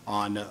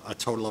on a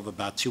total of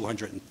about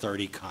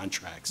 230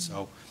 contracts.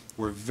 So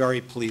we're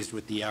very pleased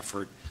with the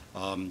effort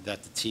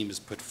that the team has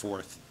put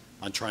forth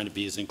on trying to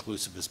be as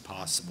inclusive as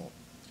possible.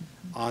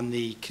 On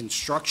the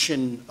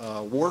construction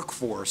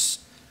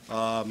workforce,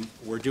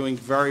 we're doing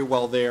very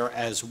well there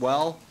as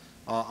well.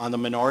 On the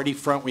minority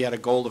front, we had a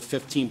goal of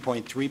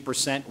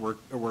 15.3%.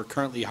 We're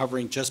currently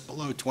hovering just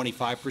below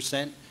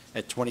 25%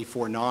 at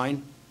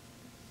 24.9.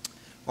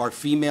 Our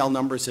female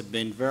numbers have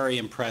been very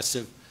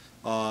impressive.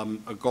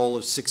 A goal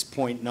of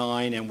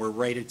 6.9, and we're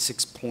right at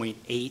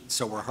 6.8,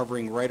 so we're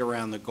hovering right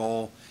around the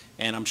goal.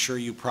 And I'm sure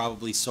you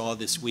probably saw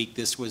this week,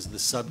 this was the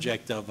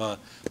subject of a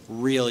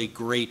really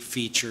great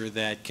feature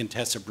that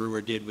Contessa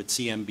Brewer did with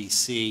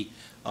CNBC.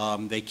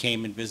 They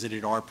came and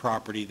visited our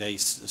property. They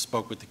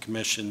spoke with the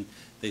commission.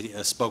 They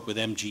spoke with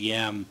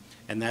MGM,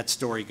 and that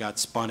story got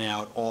spun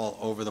out all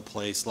over the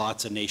place.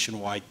 Lots of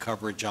nationwide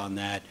coverage on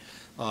that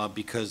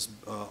because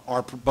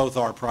both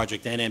our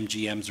project and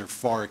MGM's are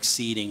far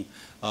exceeding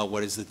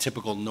what is the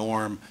typical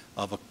norm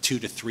of a 2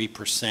 to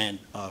 3%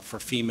 for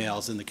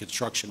females in the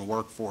construction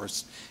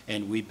workforce,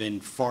 and we've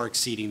been far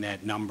exceeding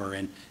that number,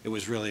 and it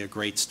was really a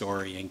great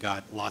story and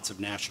got lots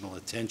of national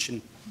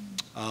attention.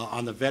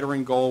 On the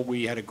veteran goal,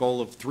 we had a goal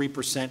of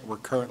 3%. We're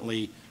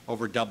currently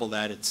over double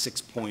that at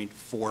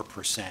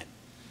 6.4%.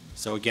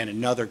 So again,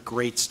 another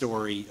great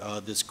story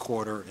this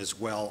quarter as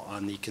well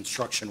on the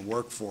construction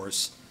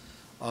workforce.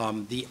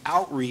 The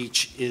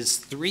outreach is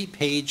 3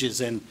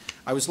 pages, and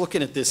I was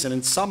looking at this, and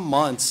in some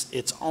months,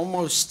 it's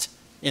almost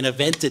an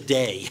event a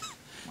day.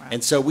 Wow.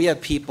 And so we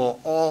have people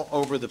all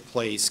over the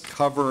place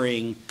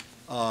covering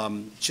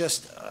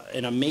just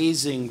an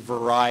amazing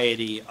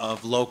variety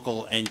of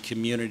local and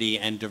community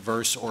and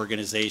diverse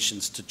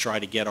organizations to try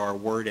to get our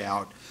word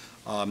out.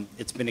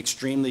 It's been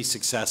extremely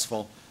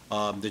successful.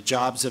 The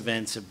jobs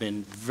events have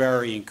been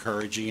very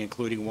encouraging,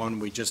 including one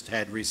we just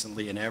had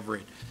recently in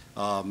Everett,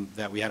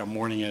 that we had a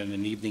morning and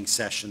an evening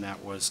session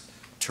that was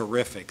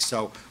terrific.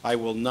 So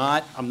I'm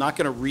not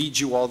going to read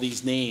you all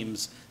these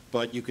names,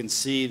 but you can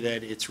see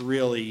that it's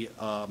really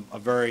a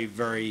very,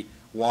 very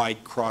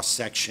wide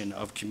cross-section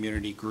of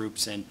community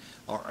groups, and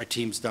our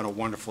team's done a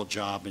wonderful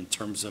job in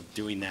terms of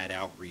doing that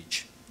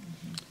outreach.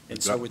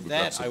 And so with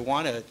that, I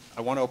want to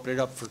open it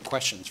up for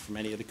questions from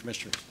any of the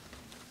commissioners.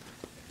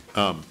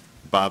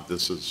 Bob,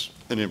 this is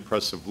an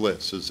impressive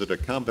list. Is it a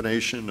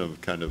combination of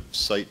kind of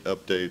site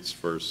updates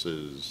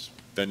versus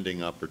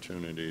vending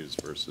opportunities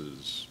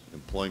versus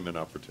employment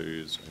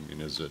opportunities? I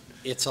mean, is it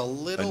It's a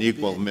little an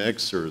equal bit-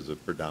 mix, or is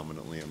it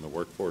predominantly on the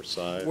workforce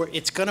side?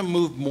 It's going to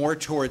move more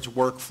towards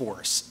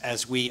workforce,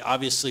 as we're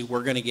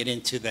going to get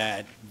into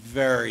that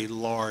very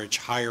large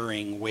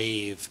hiring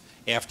wave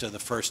after the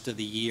first of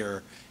the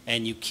year,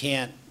 and you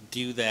can't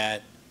do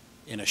that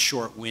in a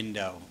short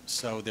window.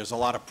 So there's a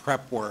lot of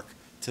prep work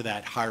to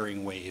that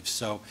hiring wave.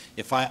 So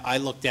if I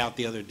looked out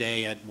the other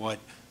day at what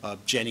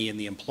Jenny and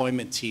the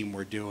employment team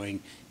were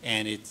doing,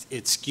 and it's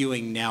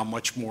skewing now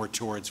much more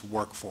towards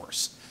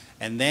workforce.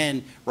 And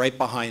then, right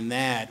behind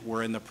that,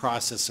 we're in the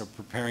process of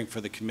preparing for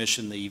the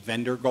commission the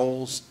vendor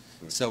goals.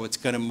 So it's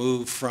going to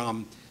move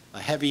from a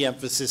heavy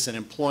emphasis in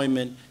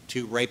employment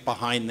to right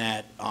behind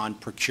that on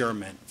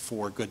procurement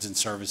for goods and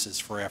services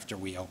for after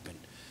we open.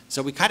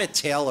 So we kind of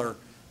tailor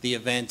the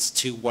events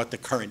to what the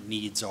current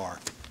needs are.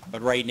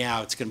 But right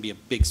now, it's going to be a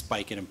big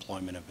spike in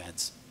employment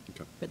events.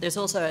 But there's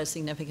also a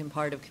significant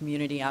part of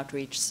community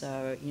outreach.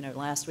 So,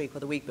 last week or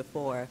the week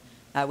before,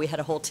 we had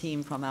a whole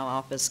team from our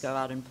office go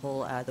out and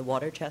pull the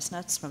water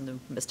chestnuts from the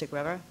Mystic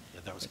River.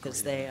 Yeah, that was a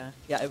because great they, event.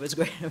 yeah, it was a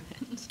great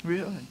event.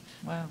 Really?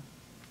 Wow.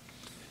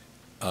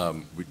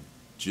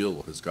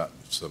 Jill has gotten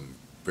some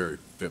very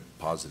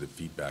positive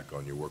feedback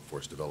on your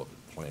workforce development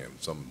plan.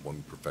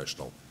 One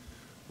professional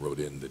wrote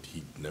in that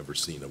he'd never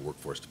seen a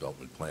workforce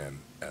development plan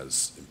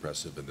as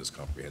impressive and as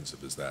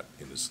comprehensive as that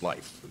in his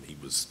life. And he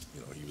was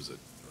a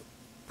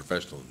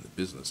professional in the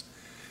business.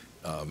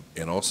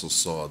 And also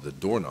saw the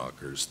door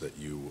knockers that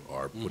you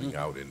are putting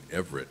out in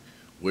Everett.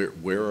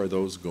 Where are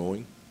those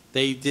going?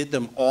 They did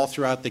them all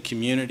throughout the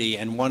community,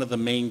 and one of the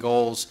main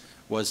goals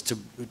was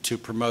to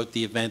promote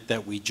the event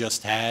that we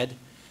just had.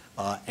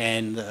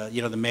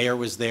 The mayor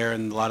was there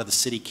and a lot of the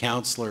city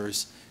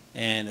councilors.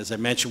 And as I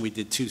mentioned, we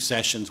did 2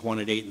 sessions, one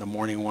at 8 in the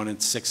morning, one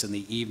at 6 in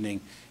the evening.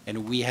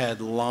 And we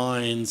had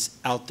lines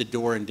out the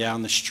door and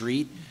down the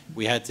street.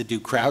 We had to do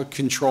crowd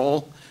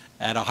control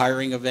at a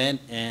hiring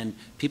event, and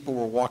people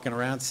were walking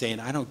around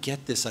saying, I don't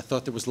get this. I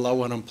thought there was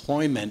low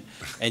unemployment,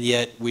 and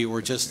yet we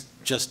were just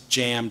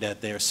jammed at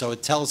there. So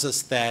it tells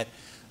us that,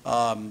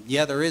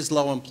 there is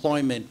low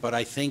employment, but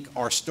I think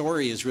our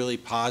story is really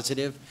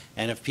positive,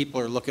 and if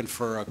people are looking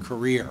for a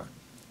career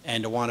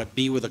and to want to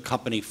be with a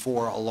company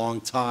for a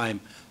long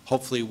time,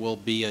 hopefully will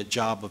be a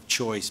job of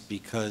choice,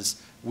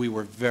 because we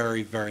were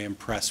very, very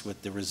impressed with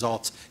the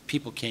results.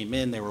 People came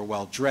in, they were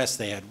well-dressed,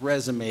 they had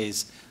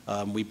resumes.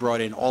 We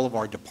brought in all of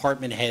our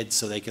department heads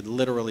so they could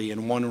literally,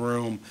 in one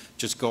room,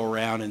 just go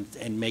around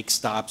and make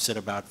stops at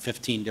about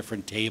 15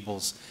 different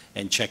tables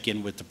and check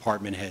in with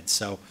department heads.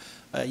 So,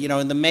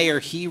 and the mayor,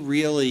 he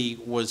really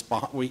was,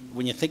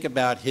 when you think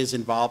about his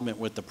involvement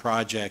with the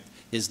project,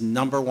 his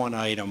 #1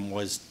 item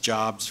was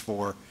jobs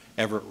for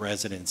Everett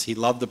residents. He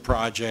loved the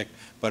project,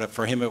 but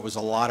for him it was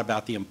a lot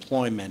about the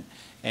employment,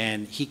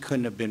 and he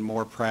couldn't have been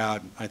more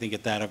proud, I think,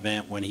 at that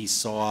event when he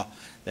saw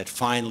that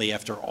finally,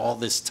 after all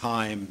this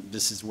time,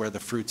 this is where the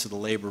fruits of the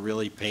labor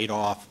really paid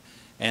off.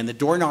 And the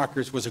door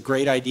knockers was a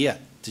great idea,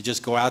 to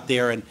just go out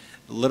there and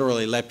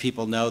literally let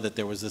people know that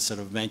there was this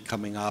sort of event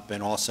coming up,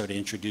 and also to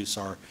introduce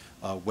our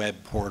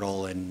web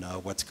portal and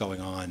what's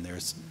going on.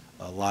 There's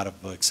a lot of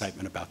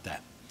excitement about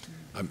that.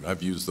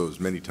 I've used those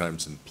many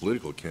times in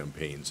political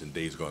campaigns in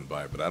days gone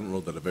by, but I don't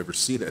know that I've ever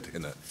seen it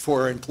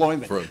for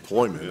employment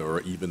or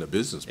even a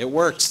business. It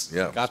works.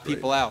 Yeah, got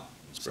people out.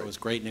 So it was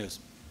great news.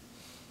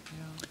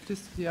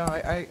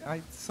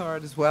 I saw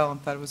it as well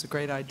and thought it was a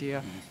great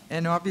idea.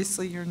 And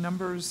obviously your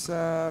numbers,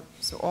 so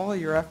all of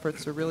your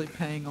efforts are really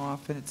paying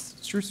off, and it's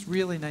just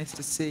really nice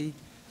to see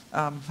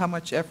how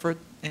much effort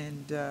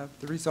and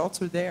the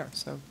results are there.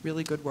 So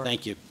really good work.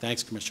 Thank you.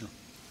 Thanks, Commissioner.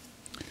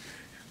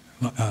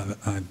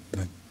 I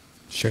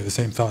share the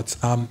same thoughts.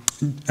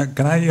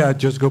 Can I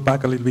just go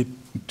back a little bit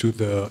to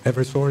the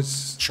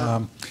Eversource?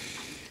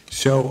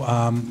 Sure.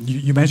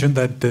 You mentioned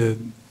that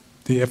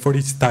the effort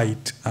is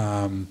tight.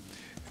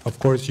 Of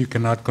course, you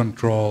cannot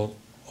control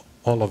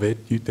all of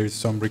it. There's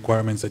some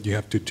requirements that you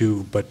have to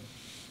do, but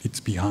it's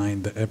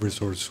behind the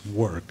Eversource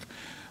work.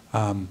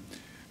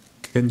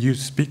 Can you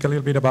speak a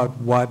little bit about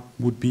what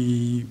would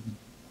be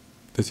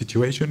the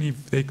situation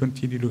if they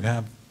continue to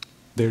have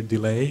their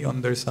delay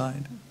on their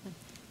side?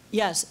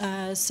 Yes,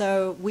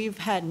 so we've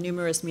had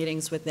numerous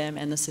meetings with them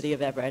and the city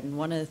of Everett, and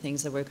one of the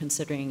things that we're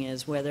considering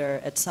is whether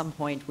at some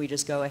point we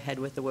just go ahead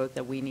with the work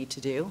that we need to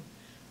do.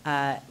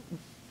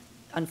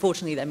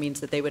 Unfortunately, that means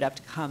that they would have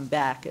to come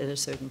back at a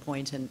certain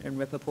point and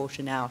rip a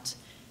portion out.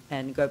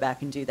 and go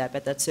back and do that,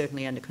 but that's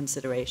certainly under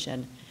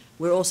consideration.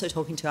 We're also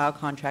talking to our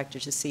contractor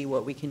to see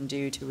what we can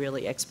do to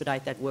really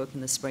expedite that work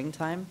in the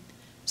springtime.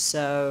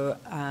 So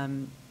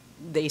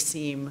they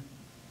seem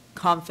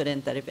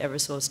confident that if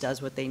Eversource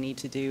does what they need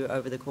to do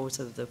over the course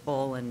of the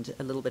fall and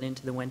a little bit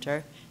into the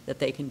winter, that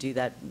they can do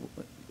that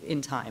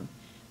in time.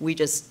 We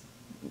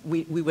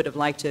would have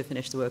liked to have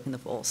finished the work in the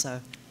fall, so.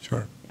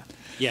 Sure.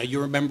 Yeah,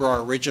 you remember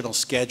our original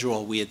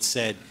schedule, we had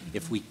said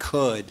if we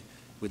could,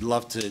 we'd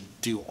love to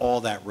do all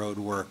that road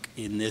work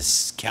in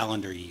this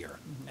calendar year,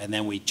 and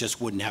then we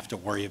just wouldn't have to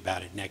worry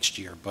about it next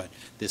year. But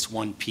this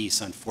one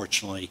piece,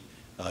 unfortunately,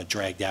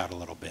 dragged out a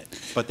little bit.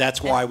 But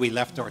that's why we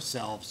left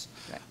ourselves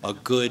a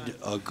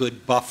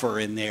good buffer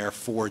in there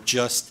for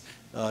just,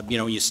 you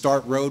know, when you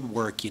start road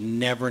work, you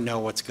never know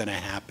what's going to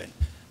happen.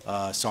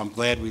 So I'm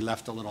glad we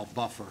left a little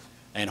buffer,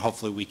 and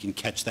hopefully we can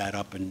catch that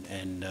up,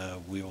 and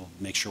we'll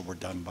make sure we're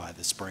done by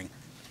the spring.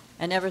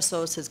 And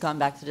Eversource has gone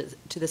back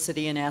to the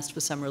city and asked for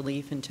some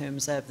relief in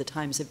terms of the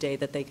times of day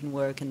that they can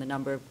work and the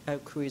number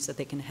of crews that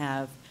they can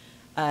have.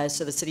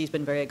 So the city's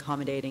been very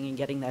accommodating in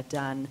getting that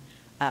done.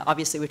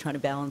 Obviously, we're trying to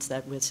balance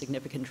that with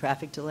significant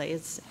traffic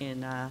delays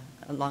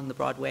along the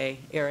Broadway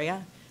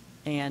area.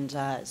 And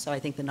so I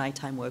think the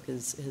nighttime work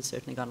has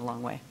certainly gone a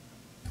long way.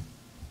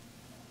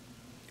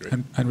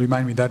 And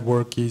remind me, that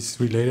work is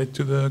related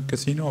to the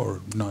casino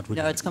or not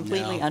related? No, it's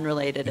completely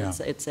unrelated. Yeah.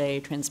 It's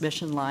a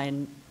transmission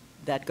line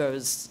that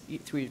goes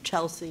through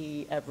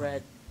Chelsea,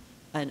 Everett,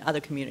 and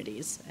other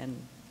communities, and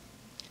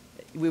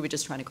we were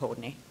just trying to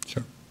coordinate.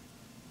 Sure.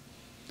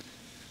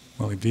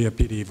 Well, it'd be a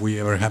pity if we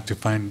ever have to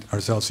find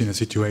ourselves in a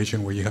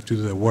situation where you have to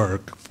do the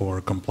work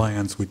for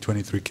compliance with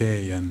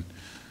 23K, and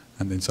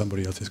then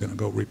somebody else is going to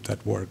go rip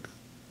that work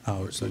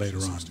out Section later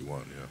on.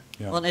 61,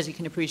 yeah. Well, and as you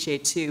can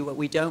appreciate, too, what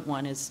we don't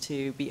want is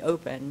to be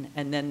open,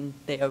 and then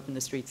they open the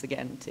streets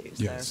again, too.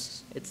 So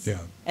Yes. it's, Yeah.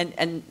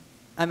 And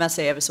I must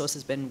say, Eversource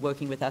has been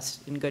working with us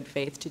in good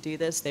faith to do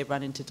this. They've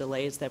run into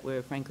delays that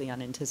were frankly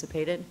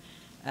unanticipated.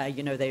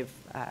 You know, they've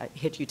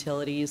hit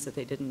utilities that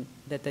they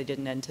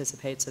didn't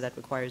anticipate, so that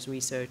requires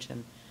research,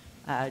 and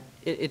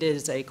it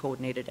is a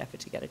coordinated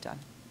effort to get it done.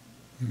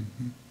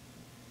 Mm-hmm.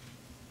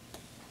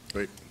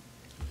 Great.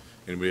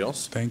 Anybody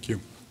else? Thank you.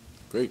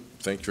 Great,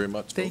 thank you very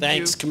much. Thank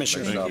Thanks, you.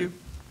 Commissioner. Nice Thank job. you.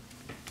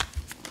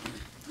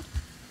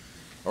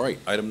 All right,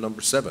 item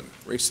number 7,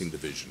 Racing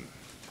Division.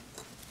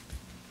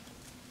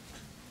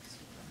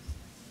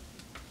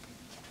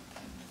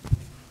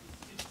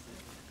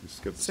 You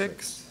skipped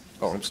 6.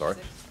 Oh, I'm sorry.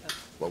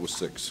 What was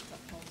 6?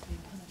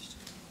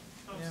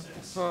 Yeah.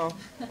 Well,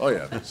 Oh,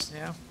 yeah, that's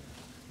yeah.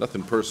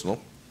 nothing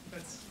personal.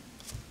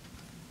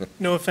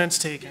 No offense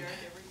taken.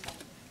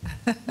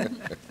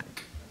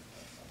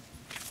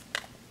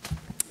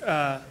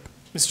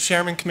 Mr.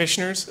 Chairman,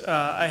 Commissioners,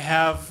 I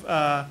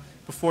have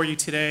before you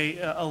today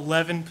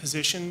 11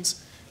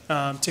 positions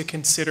to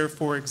consider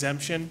for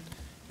exemption.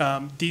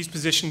 These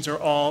positions are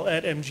all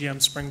at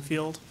MGM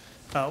Springfield.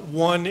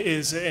 One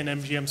is an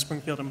MGM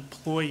Springfield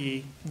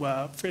employee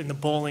in the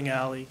bowling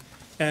alley,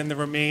 and the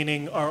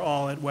remaining are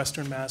all at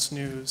Western Mass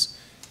News.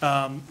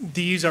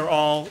 These are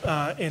all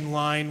in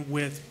line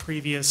with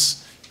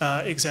previous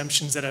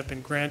exemptions that have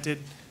been granted.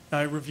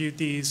 I reviewed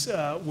these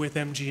with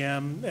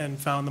MGM and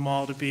found them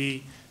all to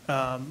be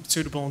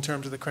suitable in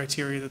terms of the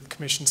criteria that the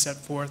commission set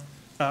forth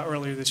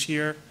earlier this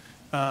year,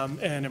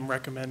 and am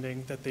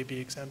recommending that they be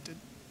exempted.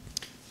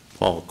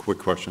 Paul, quick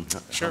question.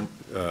 Sure.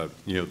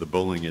 You know, the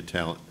bowling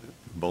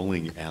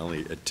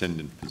alley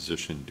attendant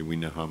position, do we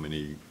know how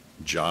many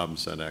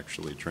jobs that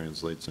actually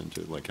translates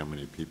into? Like how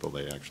many people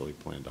they actually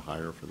plan to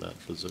hire for that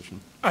position?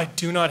 I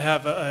do not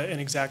have an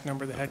exact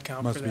number, the head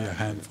count for Must that. be a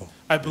handful.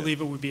 I believe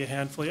it would be a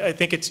handful. I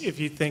think it's, if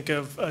you think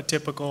of a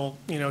typical,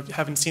 you know,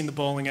 haven't seen the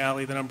bowling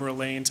alley, the number of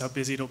lanes, how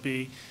busy it'll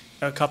be,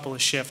 a couple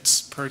of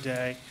shifts per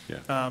day.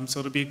 Yeah. So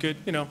it'll be a good,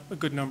 you know, a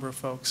good number of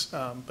folks,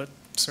 but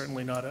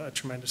certainly not a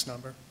tremendous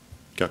number.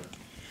 Okay.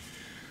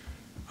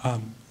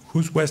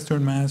 Who's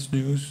Western Mass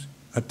News?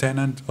 A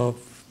tenant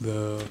of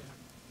the,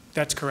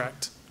 That's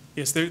correct.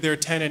 Yes, they're a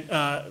tenant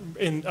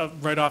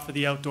right off of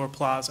the outdoor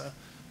plaza.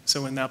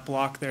 So in that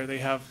block there, they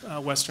have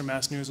Western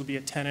Mass News will be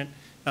a tenant.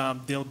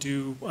 They'll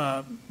do,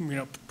 you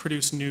know,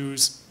 produce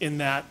news in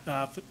that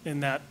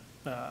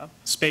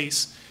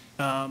space,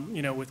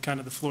 you know, with kind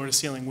of the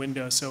floor-to-ceiling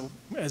window. So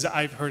as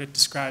I've heard it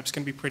described, it's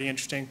going to be pretty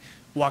interesting.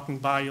 Walking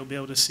by, you'll be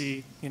able to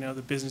see, you know,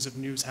 the business of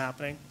news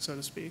happening, so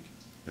to speak.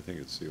 I think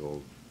it's the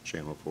old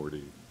Channel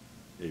 40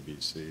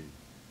 ABC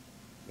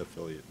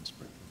affiliate in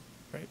Springfield.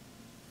 Right.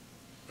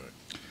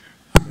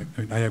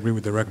 I agree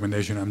with the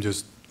recommendation. I'm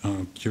just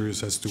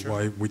curious as to Sure.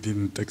 why we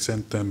didn't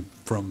exempt them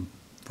from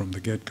the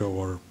get-go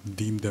or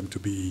deem them to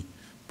be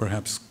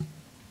perhaps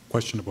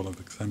questionable of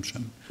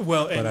exemption.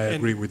 Well, But I and-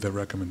 agree with the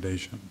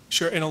recommendation.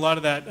 Sure, and a lot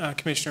of that,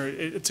 Commissioner,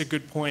 it's a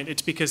good point.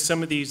 It's because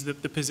some of these, the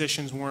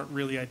positions weren't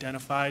really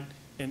identified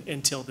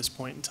until this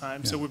point in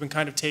time. So Yeah. we've been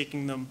kind of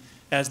taking them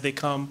as they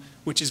come,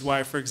 which is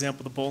why, for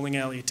example, the bowling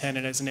alley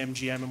attendant as an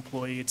MGM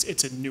employee,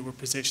 it's a newer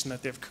position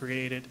that they've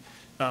created,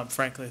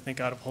 frankly, I think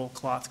out of whole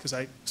cloth, because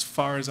as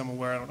far as I'm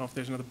aware, I don't know if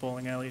there's another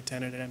bowling alley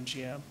attendant at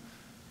MGM.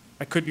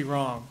 I could be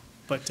wrong,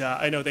 but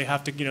I know they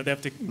have to, they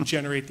have to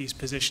generate these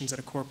positions at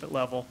a corporate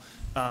level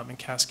and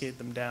cascade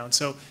them down.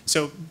 So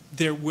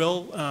there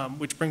will,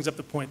 which brings up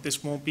the point,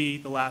 this won't be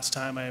the last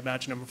time I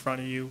imagine I'm in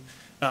front of you.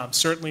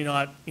 Certainly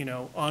not,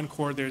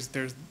 Encore, there's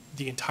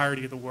the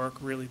entirety of the work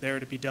really there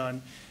to be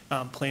done.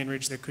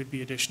 Plainridge, there could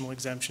be additional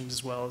exemptions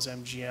as well as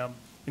MGM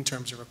in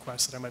terms of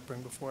requests that I might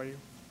bring before you.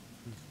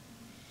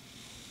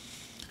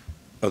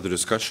 Other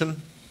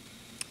discussion?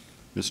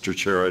 Mr.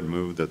 Chair, I'd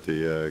move that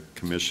the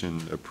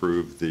commission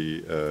approve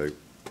the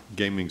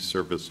gaming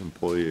service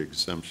employee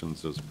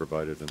exemptions as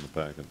provided in the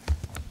packet.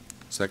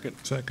 Second?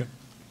 Second.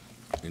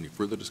 Any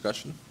further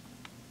discussion?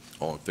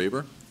 All in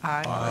favor?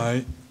 Aye.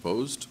 Aye.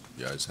 Opposed?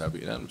 The ayes have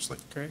it unanimously.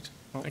 Great.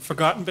 Well,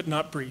 forgotten but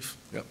not brief.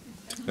 Yep.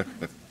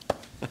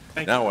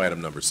 Thank Now,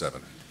 item number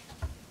 7.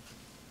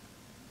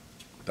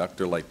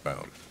 Dr.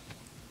 Lightbound.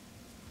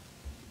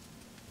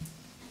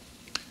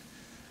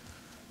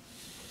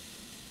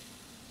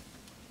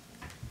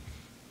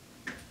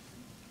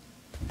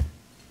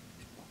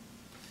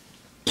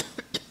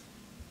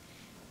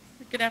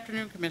 Good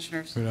afternoon,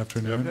 Commissioners. Good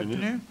afternoon. Good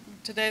afternoon.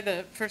 Today,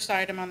 the first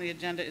item on the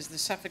agenda is the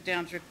Suffolk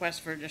Downs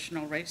request for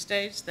additional race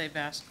days. They've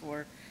asked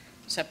for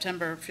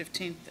September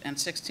 15th and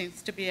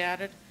 16th to be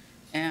added.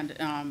 And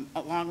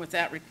along with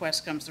that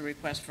request comes the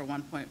request for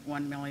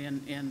 $1.1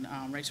 million in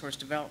racehorse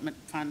development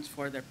funds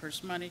for their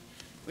purse money,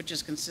 which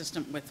is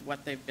consistent with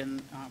what they've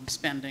been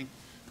spending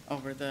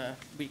over the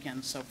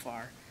weekend so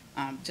far.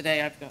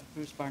 Today, I've got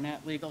Bruce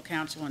Barnett, Legal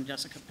Counsel, and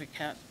Jessica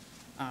Piquette,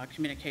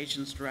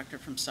 Communications Director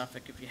from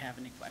Suffolk, if you have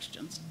any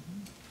questions.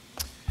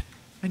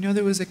 I know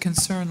there was a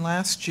concern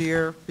last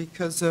year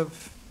because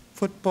of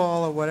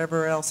football or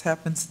whatever else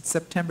happens in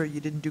September,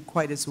 you didn't do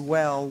quite as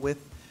well with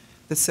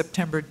the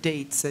September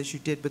dates as you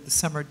did with the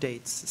summer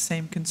dates.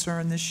 Same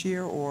concern this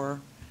year,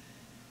 or?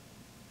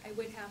 I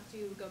would have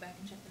to go back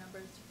and check the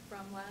numbers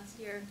from last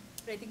year,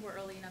 but I think we're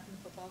early enough in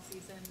the football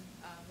season,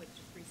 with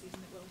just preseason,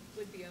 it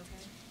would be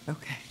okay.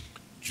 Okay.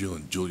 Jill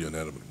and Julian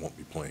Edelman won't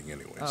be playing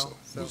anyway, so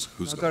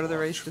who's I'll going go to the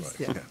watch, races,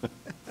 right?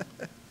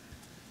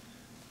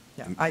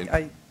 yeah.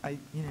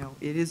 Yeah,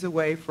 it is a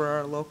way for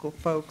our local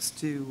folks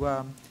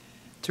to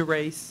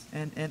race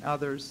and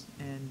others,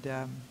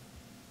 and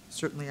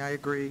certainly I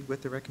agree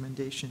with the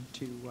recommendation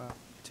to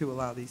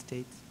allow these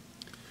dates.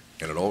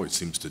 And it always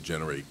seems to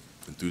generate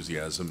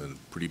enthusiasm and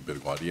pretty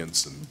big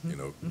audience and,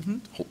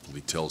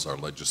 hopefully tells our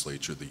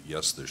legislature that,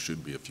 yes, there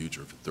should be a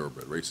future for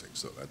thoroughbred racing,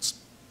 so that's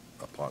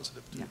a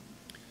positive too. Yeah.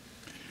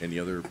 Any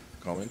other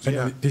comments?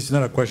 This is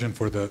not a question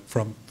for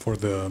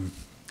the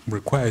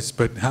request,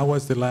 but how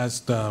was the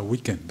last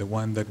weekend, the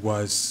one that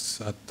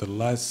was at the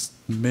last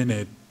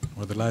minute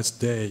or the last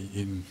day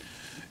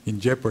in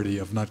jeopardy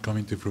of not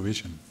coming to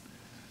fruition?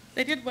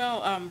 They did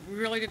well. We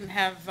really didn't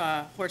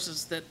have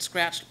horses that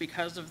scratched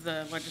because of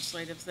the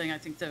legislative thing. I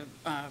think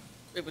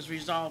it was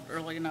resolved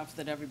early enough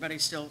that everybody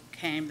still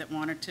came that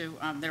wanted to.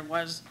 There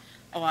was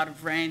a lot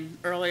of rain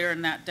earlier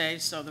in that day,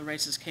 so the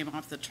races came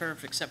off the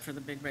turf except for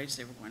the big race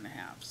they were going to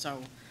have.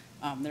 So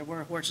there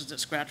were horses that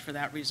scratched for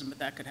that reason, but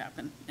that could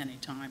happen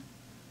anytime.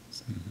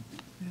 So.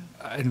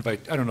 I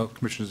don't know,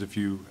 Commissioners, if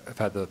you have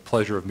had the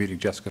pleasure of meeting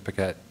Jessica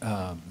Piquette,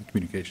 the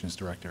Communications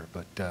Director,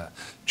 but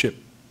Chip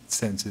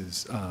sends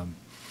his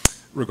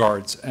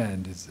regards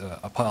and his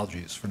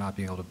apologies for not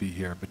being able to be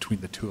here. Between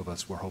the two of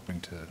us, we're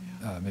hoping to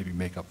maybe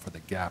make up for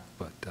the gap,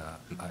 but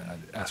I'd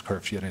ask her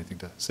if she had anything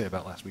to say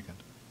about last weekend.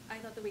 I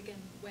thought the weekend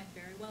went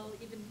very well,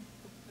 even,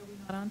 are we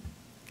not on?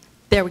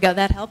 There we go,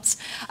 that helps.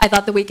 I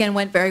thought the weekend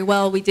went very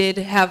well. We did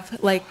have,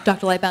 like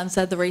Dr. Lightbound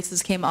said, the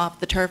races came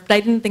off the turf, but I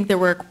didn't think there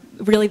were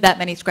really that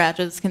many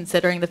scratches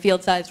considering the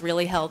field size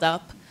really held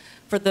up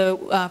for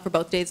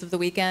both days of the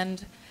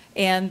weekend.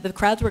 And the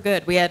crowds were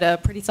good. We had a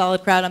pretty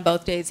solid crowd on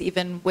both days,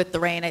 even with the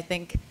rain. I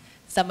think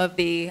some of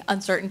the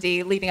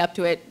uncertainty leading up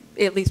to it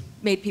at least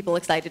made people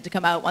excited to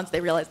come out once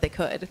they realized they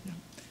could.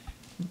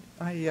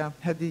 I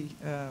had the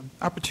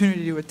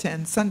opportunity to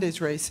attend Sunday's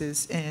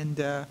races,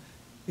 and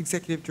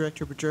Executive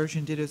Director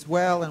Bergersian did as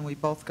well, and we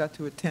both got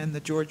to attend the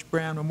George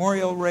Brown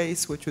Memorial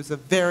Race, which was a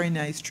very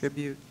nice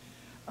tribute,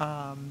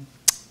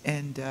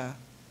 and a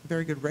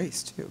very good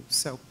race, too.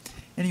 So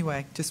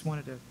anyway, just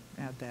wanted to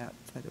add that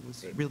it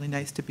was really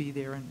nice to be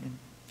there and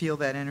feel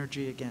that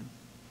energy again.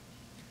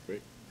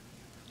 Great.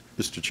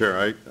 Mr. Chair,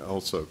 I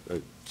also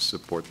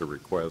support the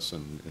request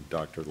and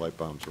Dr.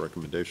 Lightbaum's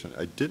recommendation.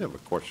 I did have a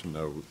question,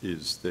 though.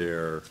 Is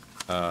there,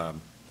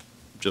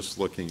 just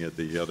looking at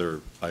the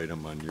other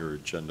item on your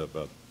agenda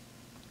about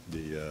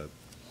the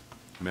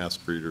mass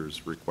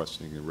breeders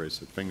requesting a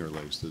race at Finger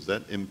Lakes, does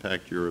that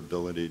impact your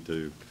ability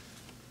to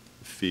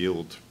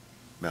field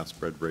mass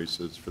bred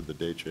races for the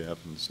dates you have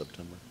in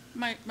September?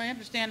 My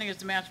understanding is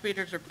the mass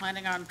breeders are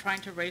planning on trying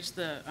to race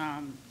the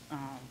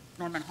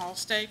Norman Hall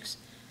Stakes,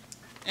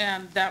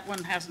 and that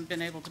one hasn't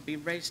been able to be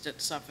raced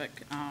at Suffolk,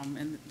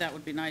 and that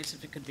would be nice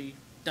if it could be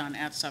done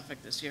at Suffolk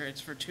this year.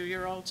 It's for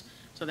 2-year-olds,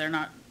 so they're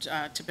not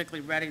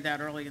typically ready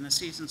that early in the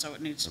season, so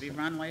it needs to be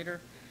run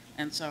later.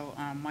 And so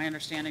my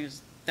understanding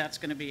is that's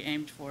going to be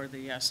aimed for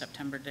the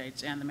September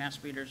dates, and the mass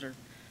breeders are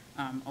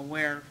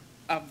aware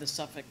of the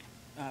Suffolk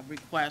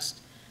request.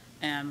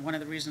 And one of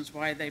the reasons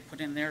why they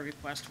put in their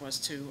request was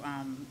to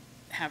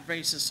have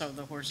races so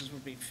the horses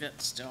would be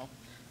fit still,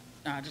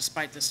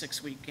 despite the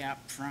 6-week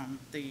gap from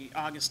the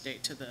August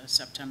date to the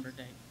September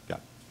date. Yeah,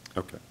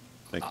 okay,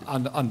 thank you.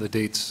 On the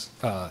dates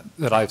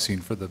that I've seen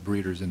for the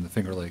breeders in the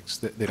Finger Lakes,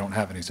 they don't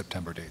have any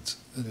September dates.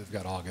 They've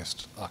got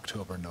August,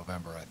 October, and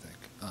November, I think.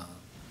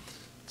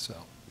 So.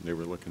 They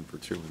were looking for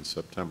 2 in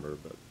September,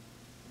 but,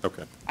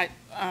 okay.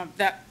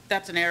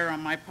 That's an error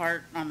on my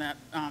part on that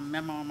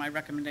memo on my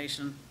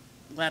recommendation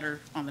letter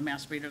on the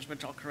mass breeders,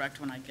 which I'll correct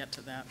when I get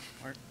to that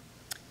part.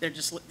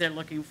 They're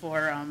looking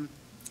for,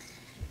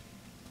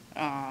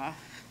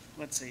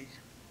 let's see,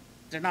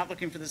 they're not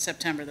looking for the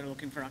September, they're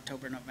looking for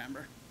October,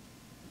 November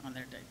on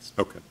their dates.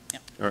 Okay.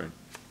 Yep. All right.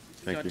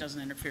 So Thank it you.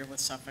 doesn't interfere with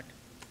Suffolk.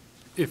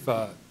 If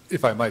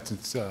I might,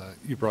 since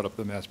you brought up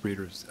the mass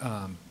breeders,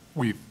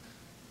 we've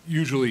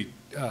usually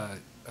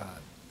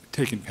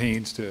taken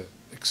pains to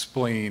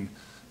explain,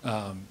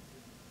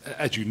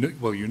 as you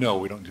know,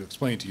 we don't need to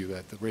explain to you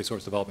that the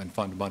Racehorse Development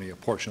Fund money, a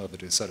portion of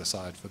it is set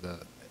aside for the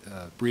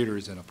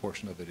breeders and a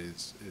portion of it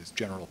is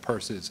general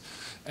purses.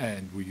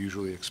 And we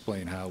usually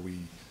explain how we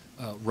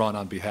run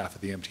on behalf of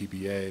the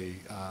MTBA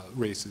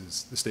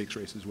races, the stakes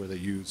races, where they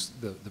use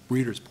the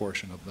breeders'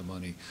 portion of the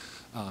money.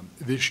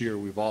 This year,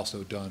 we've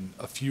also done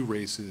a few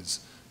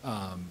races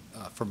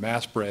for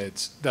mass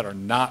breds that are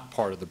not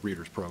part of the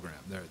breeders' program.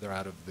 They're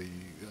out of the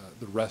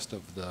rest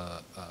of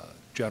the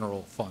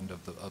general fund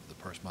of the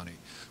purse money.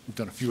 We've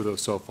done a few of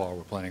those so far.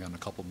 We're planning on a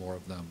couple more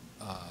of them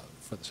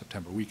for the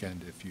September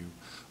weekend if you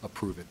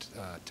approve it,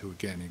 to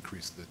again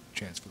increase the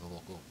chance for the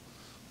local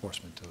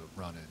horsemen to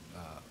run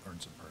and earn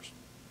some purse.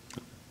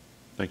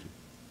 Thank you.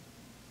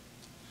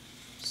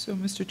 So,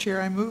 Mr.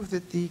 Chair, I move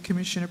that the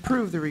commission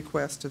approve the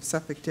request of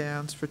Suffolk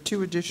Downs for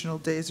 2 additional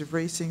days of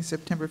racing,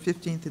 September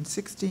 15th and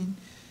 16th,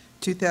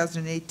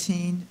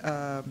 2018,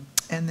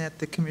 and that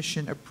the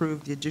commission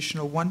approve the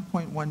additional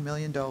 $1.1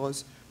 million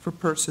for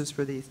purses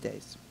for these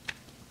days.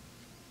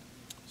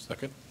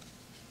 Second.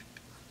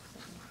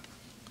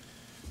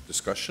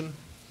 Discussion?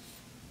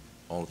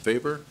 All in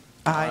favor?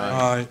 Aye.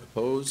 Aye.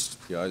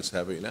 Opposed? The ayes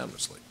have it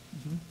unanimously.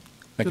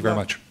 Thank you very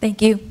much.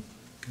 Thank you.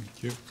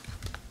 Thank you.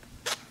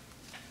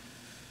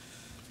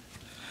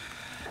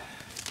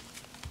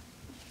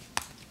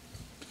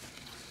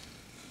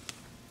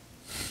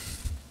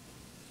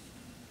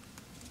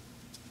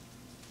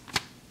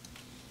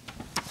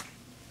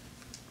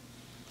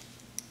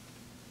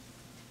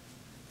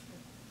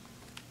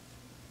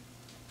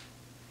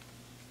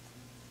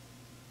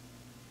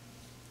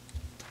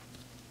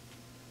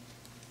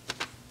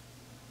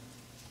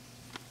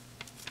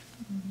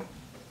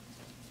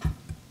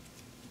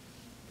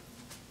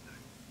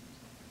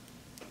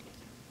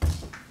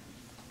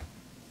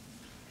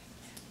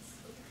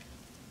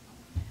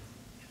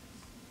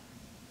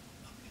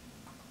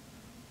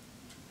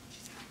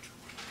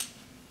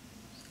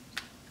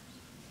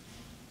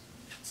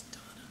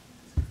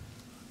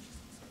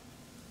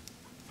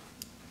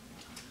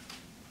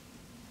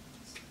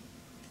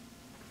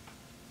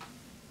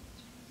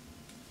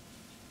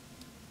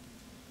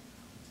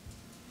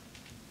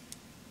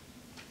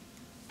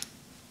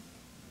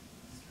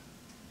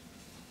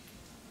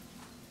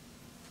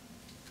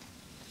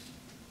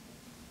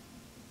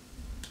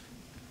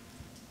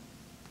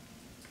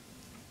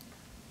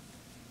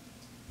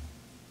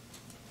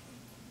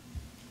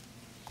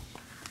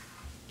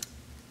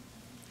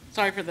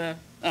 Sorry for the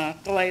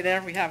delay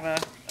there. We have an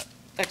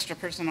extra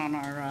person on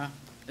our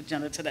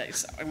agenda today,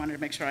 so I wanted to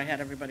make sure I had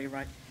everybody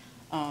right.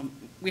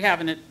 We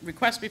have a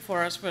request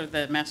before us for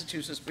the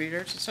Massachusetts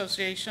Breeders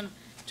Association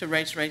to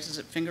race races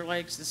at Finger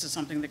Lakes. This is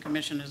something the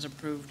commission has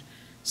approved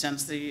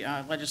since the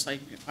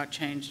legislature got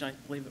changed, I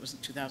believe it was in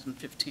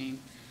 2015.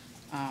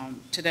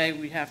 Today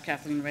we have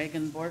Kathleen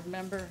Reagan, board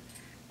member,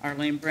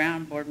 Arlene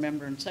Brown, board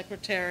member and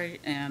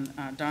secretary, and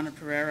Donna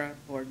Pereira,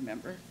 board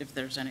member, if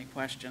there's any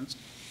questions.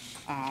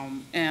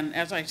 And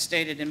as I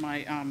stated in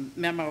my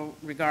memo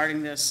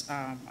regarding this,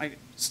 I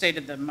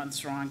stated the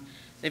months wrong.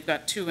 They've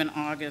got 2 in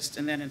August,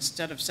 and then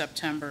instead of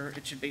September,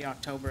 it should be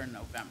October and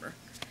November.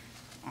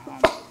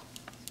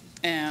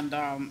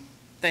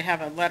 They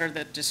have a letter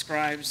that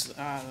describes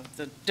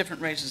the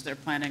different races they're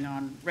planning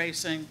on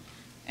racing,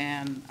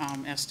 and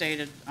as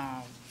stated,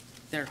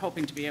 they're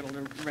hoping to be able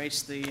to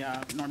race the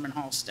Norman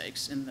Hall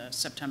Stakes in the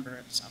September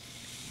itself,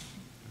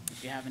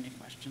 if you have any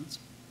questions.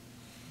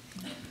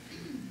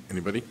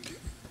 Anybody?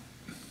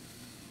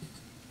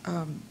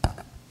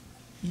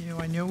 You know,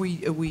 I know we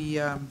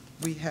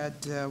had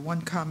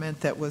one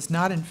comment that was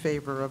not in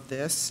favor of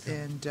this,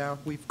 and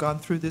we've gone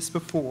through this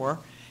before,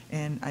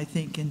 and I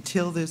think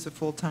until there's a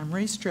full-time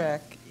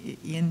racetrack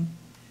in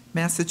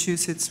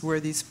Massachusetts where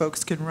these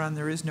folks can run,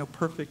 there is no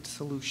perfect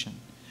solution.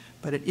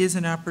 But it is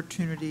an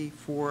opportunity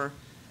for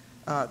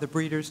the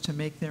breeders to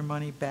make their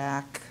money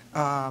back.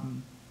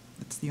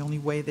 It's the only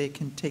way they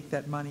can take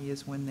that money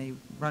is when they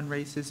run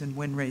races and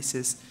win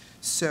races.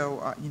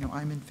 So, you know,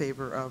 I'm in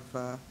favor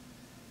of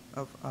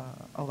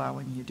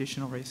allowing the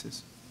additional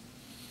races.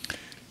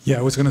 Yeah,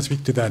 I was going to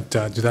speak to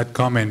that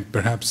comment,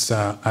 perhaps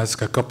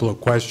ask a couple of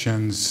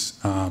questions.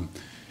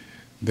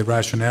 The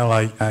rationale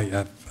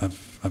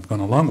I've gone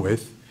along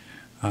with,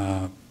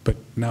 but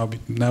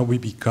now we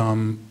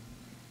become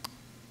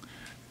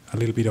a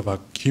little bit of a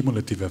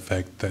cumulative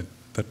effect that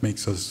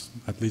makes us,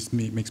 at least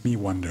makes me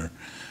wonder.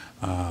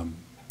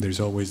 There's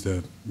always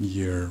the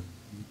year,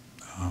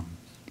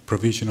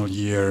 provisional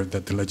year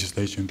that the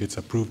legislation gets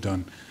approved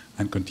on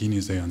and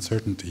continues the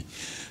uncertainty.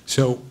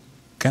 So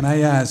can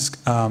I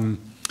ask,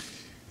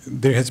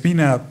 there has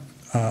been a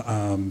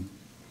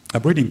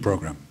breeding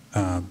program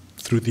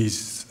through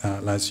these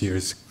last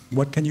years.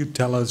 What can you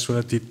tell us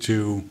relative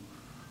to,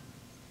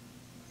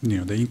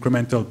 the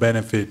incremental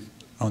benefit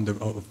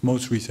of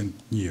most recent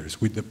years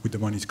with the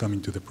monies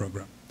coming to the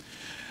program?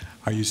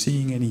 Are you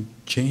seeing any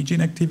change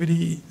in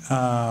activity?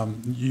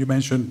 You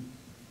mentioned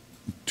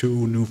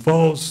 2 new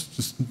falls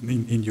just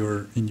in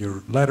your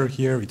letter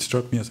here. It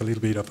struck me as a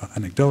little bit of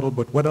anecdotal,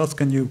 but what else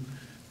can you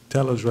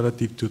tell us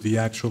relative to the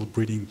actual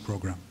breeding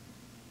program?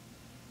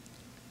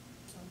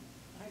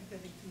 I've been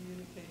in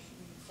communication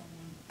with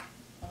someone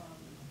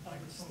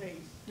out of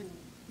state.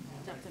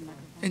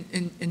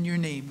 In your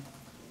name.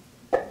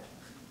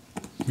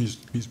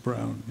 Ms.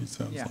 Brown, it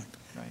sounds Yeah, like.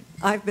 right.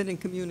 I've been in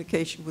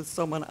communication with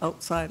someone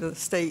outside of the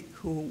state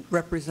who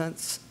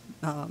represents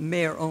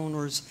mare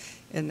owners,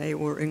 and they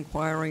were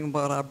inquiring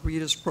about our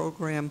breeders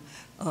program.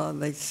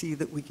 They see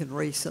that we can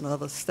race in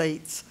other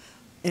states,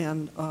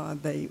 and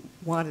they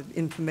wanted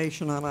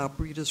information on our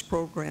breeders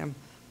program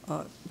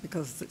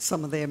because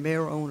some of their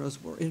mare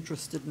owners were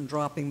interested in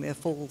dropping their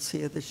foals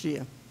here this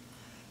year.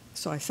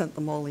 So I sent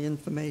them all the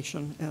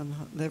information, and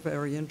they're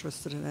very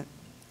interested in it.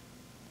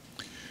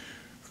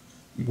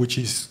 Which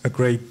is a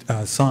great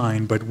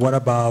sign, but what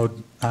about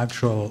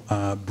actual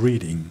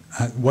breeding?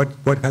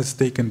 What has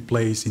taken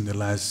place in the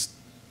last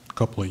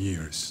couple of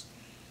years?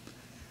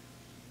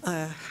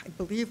 I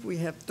believe we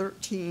have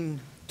 13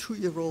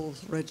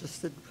 two-year-olds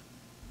registered,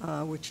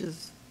 which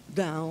is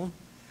down.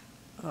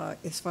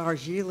 As far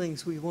as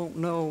yearlings, we won't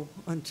know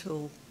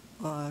until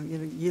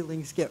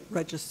yearlings get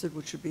registered,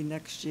 which would be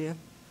next year.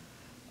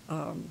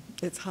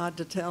 It's hard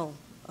to tell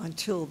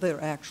until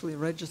they're actually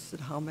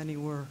registered how many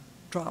were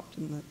dropped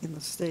in the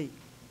state.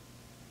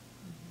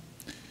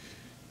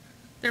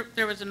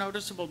 There was a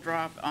noticeable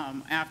drop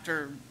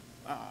after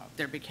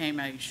there became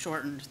a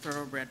shortened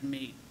thoroughbred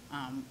meet.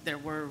 There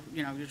were,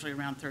 usually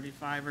around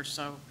 35 or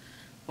so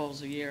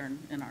foals a year,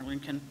 and Arlene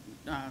can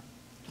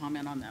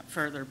comment on that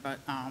further. But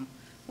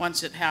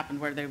once it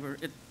happened where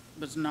it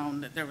was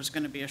known that there was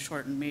going to be a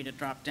shortened meet, it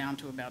dropped down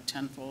to about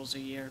 10 foals a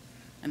year.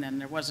 And then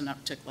there was an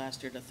uptick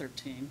last year to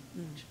 13,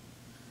 which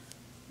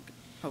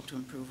hope to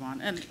improve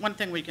on. And one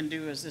thing we can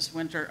do is this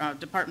winter,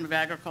 Department of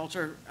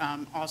Agriculture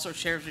also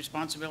shares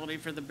responsibility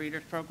for the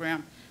breeders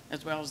program,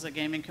 as well as the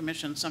Gaming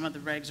Commission. Some of the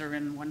regs are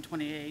in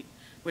 128,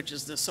 which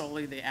is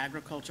solely the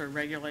agriculture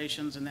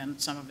regulations, and then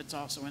some of it's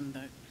also in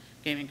the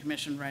Gaming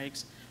Commission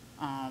regs.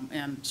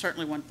 And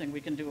certainly one thing we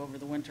can do over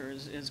the winter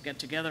is get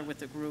together with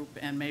the group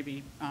and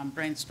maybe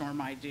brainstorm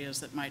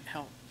ideas that might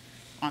help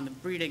on the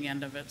breeding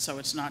end of it, so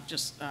it's not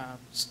just a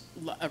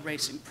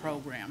racing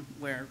program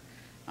where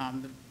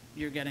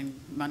you're getting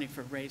money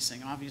for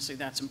racing. Obviously,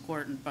 that's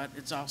important, but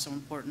it's also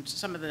important.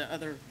 Some of the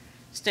other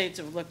states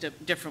have looked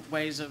at different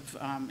ways of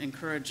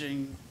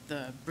encouraging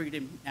the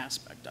breeding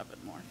aspect of it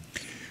more.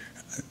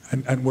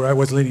 And where I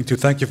was leading to,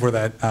 thank you for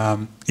that.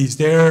 Is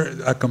there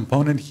a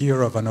component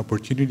here of an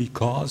opportunity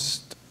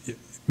cost?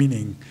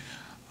 Meaning,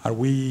 are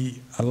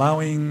we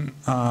allowing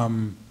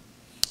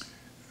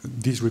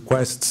these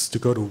requests to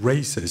go to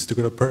races, to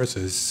go to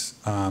purses,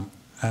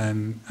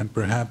 and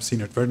perhaps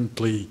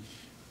inadvertently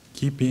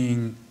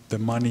keeping the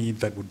money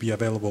that would be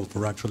available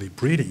for actually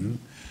breeding,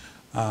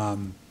 or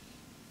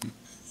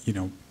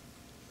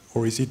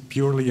is it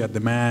purely a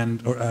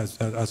demand or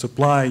a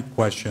supply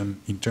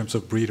question in terms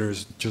of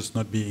breeders just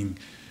not being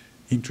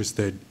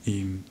interested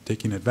in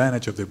taking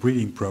advantage of the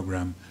breeding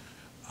program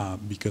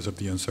because of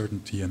the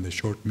uncertainty and the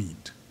short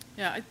meet?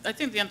 Yeah, I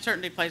think the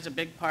uncertainty plays a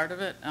big part of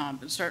it.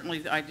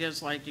 Certainly,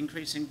 ideas like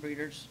increasing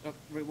breeders'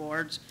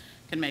 rewards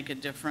can make a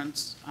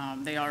difference.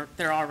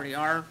 There already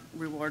are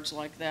rewards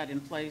like that in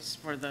place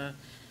for the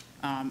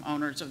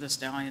owners of the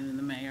stallion and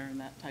the mare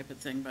and that type of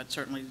thing. But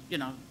certainly,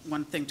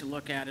 one thing to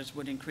look at is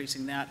would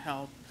increasing that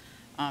help.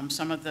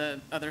 Some of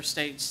the other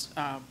states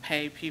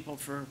pay people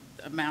for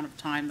the amount of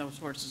time those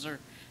horses are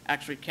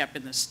actually kept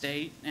in the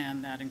state,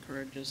 and that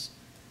encourages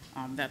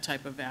that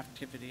type of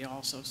activity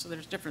also. So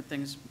there's different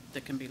things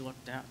that can be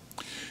looked at.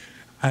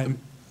 And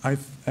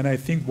I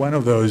think one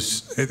of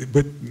those,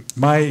 but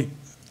my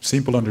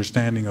simple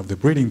understanding of the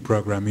breeding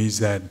program is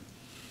that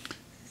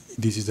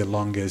this is the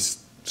longest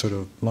sort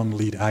of long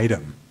lead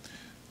item.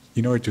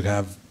 In order to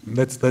have,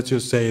 let's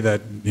just say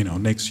that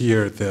next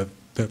year the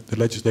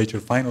legislature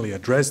finally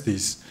addressed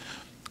this,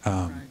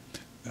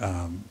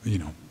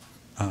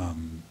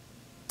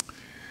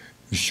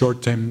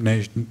 short-term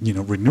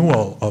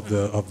renewal of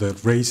the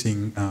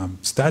racing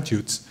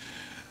statutes,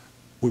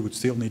 we would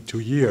still need 2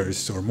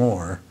 years or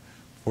more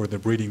for the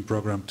breeding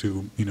program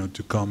to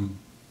to come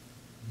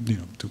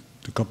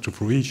to come to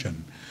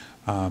fruition.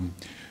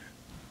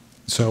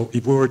 So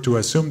if we were to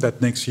assume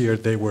that next year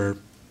the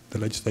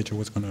legislature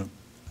was going to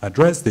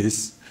address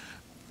this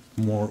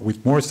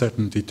with more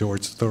certainty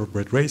towards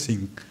thoroughbred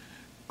racing,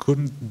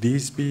 couldn't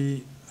this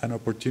be an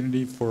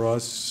opportunity for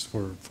us,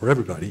 for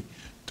everybody,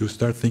 to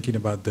start thinking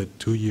about the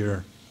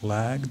 2-year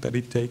lag that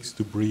it takes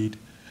to breed,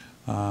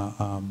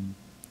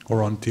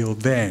 or until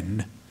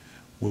then,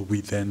 will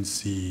we then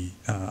see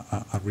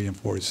a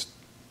reinforced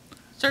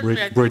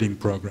Certainly, breeding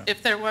program?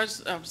 If there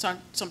was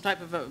some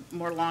type of a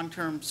more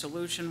long-term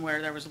solution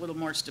where there was a little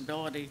more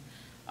stability,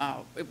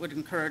 it would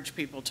encourage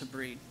people to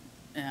breed.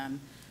 And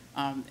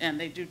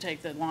they do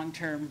take the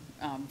long-term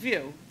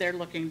view. They're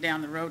looking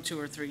down the road 2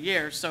 or 3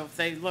 years. So if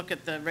they look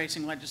at the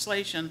racing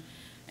legislation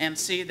and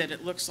see that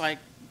it looks like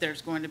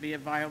there's going to be a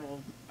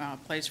viable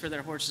place for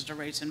their horses to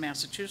race in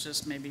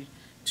Massachusetts, maybe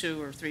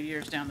 2 or 3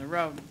 years down the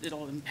road,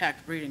 it'll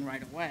impact breeding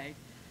right away.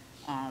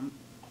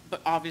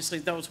 But obviously,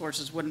 those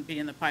horses wouldn't be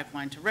in the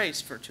pipeline to race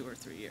for 2 or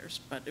 3 years,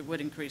 but it would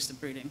increase the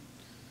breeding.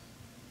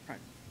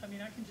 I mean,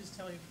 I can just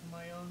tell you from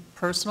my own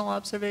personal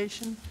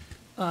observation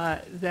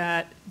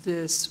that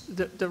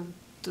the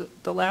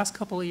last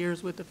couple of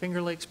years with the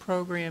Finger Lakes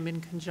program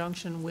in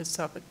conjunction with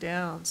Suffolk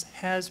Downs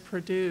has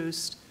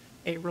produced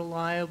a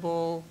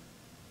reliable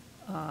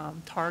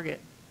target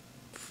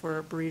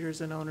for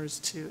breeders and owners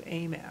to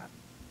aim at.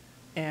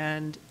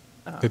 And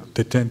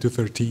the 10 to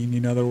 13,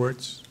 in other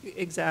words?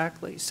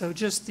 Exactly. So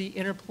just the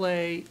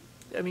interplay,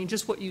 I mean,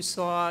 just what you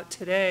saw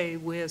today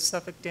with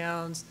Suffolk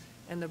Downs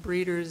and the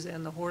breeders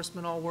and the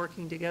horsemen all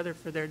working together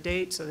for their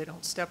date so they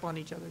don't step on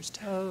each other's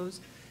toes.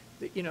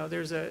 You know,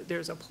 there's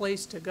a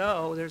place to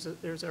go.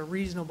 There's a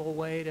reasonable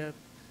way to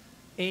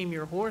aim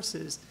your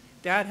horses.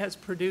 That has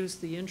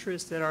produced the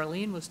interest that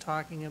Arlene was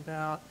talking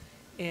about.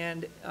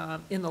 And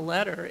in the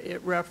letter,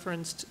 it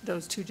referenced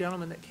those 2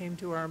 gentlemen that came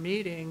to our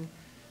meeting.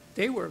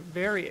 They were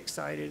very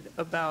excited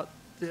about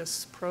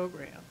this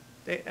program.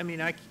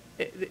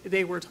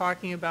 They were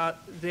talking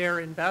about their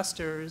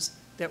investors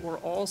that were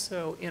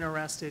also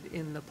interested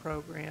in the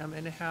program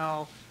and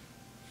how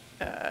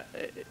I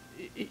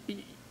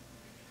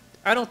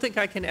don't think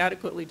I can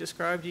adequately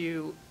describe to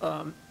you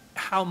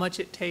how much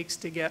it takes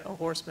to get a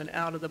horseman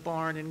out of the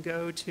barn and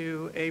go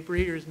to a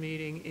breeders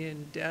meeting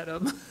in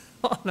Dedham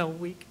on a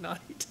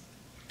weeknight.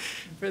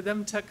 For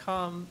them to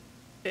come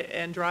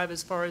and drive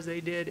as far as they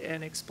did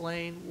and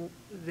explain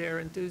their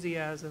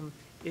enthusiasm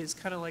is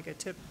kind of like a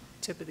tip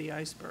of the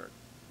iceberg.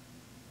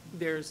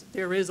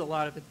 There is a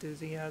lot of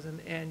enthusiasm,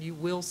 and you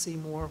will see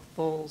more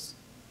foals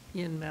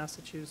in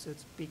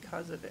Massachusetts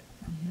because of it.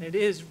 And it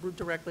is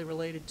directly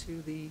related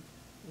to the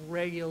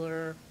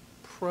regular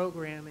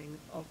programming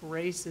of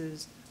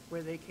races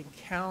where they can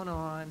count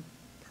on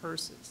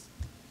purses.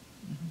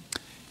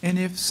 And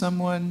if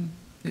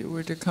it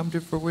were to come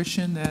to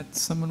fruition that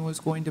someone was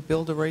going to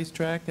build a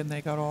racetrack and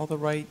they got all the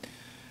right,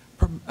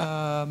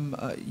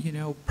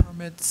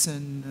 permits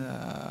and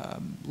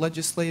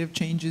legislative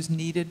changes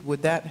needed,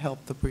 would that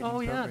help the breeding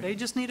program? Oh, yeah, they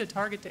just need a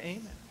target to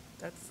aim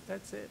at.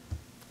 That's it.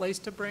 Place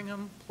to bring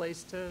them,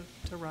 place to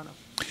run them.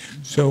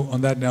 So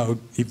on that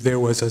note, if there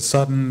was a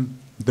sudden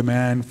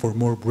demand for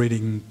more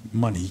breeding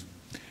money,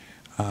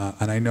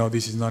 and I know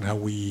this is not how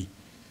we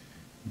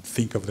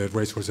think of the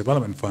Racehorse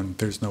Development Fund,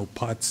 there's no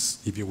pots,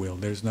 if you will,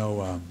 there's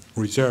no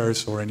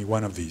reserves or any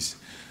one of these.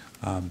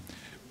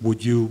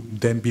 Would you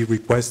then be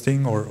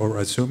requesting or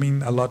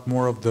assuming a lot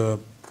more of the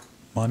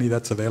money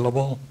that's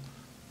available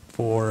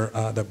for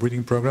the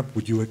breeding program?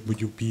 Would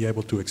you be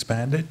able to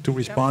expand it to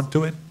respond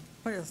to it?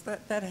 Oh, yes,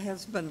 that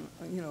has been,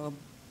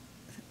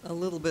 a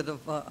little bit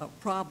of a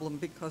problem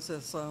because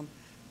as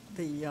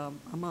the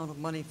amount of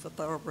money for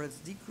thoroughbreds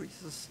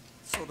decreases,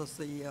 so does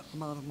the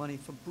amount of money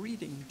for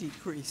breeding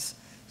decrease.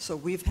 So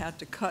we've had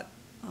to cut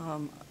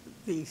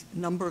the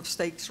number of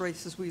stakes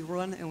races we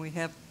run, and we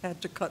have had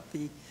to cut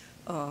the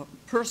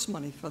purse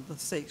money for the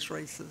stakes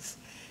races.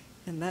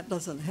 And that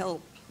doesn't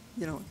help,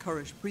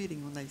 encourage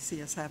breeding when they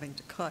see us having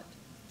to cut.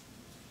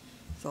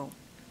 So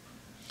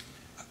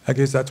I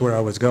guess that's where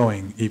I was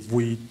going. If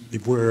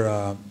we're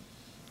all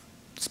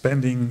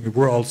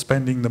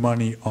spending the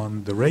money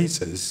on the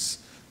races,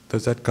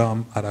 does that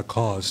come at a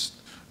cost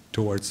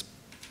towards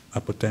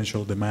a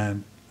potential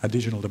demand,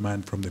 additional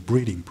demand from the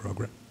breeding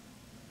program?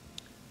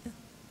 Yeah,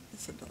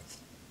 yes, it does.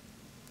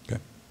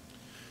 Okay.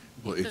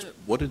 Well,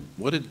 what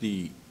did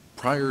the,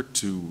 prior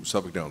to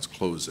Suffolk Downs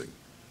closing,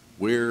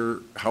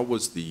 how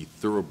was the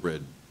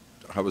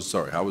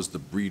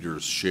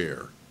breeder's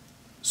share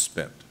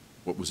spent?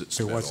 What was it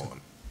spent on?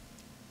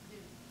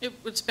 It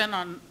would spend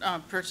on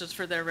purses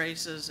for their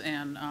races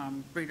and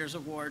breeders'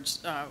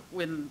 awards.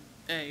 When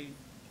a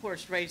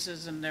horse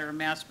races and they're a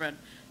mass bred,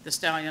 the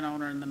stallion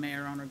owner and the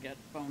mare owner get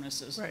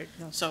bonuses. Right.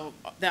 So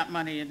that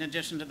money, in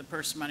addition to the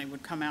purse money,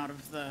 would come out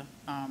of the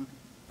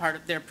part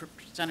of their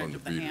percentage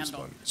of the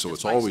handle. So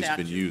it's always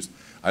been used.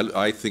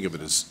 I think of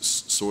it as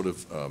sort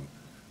of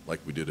like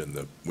we did in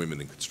the women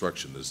in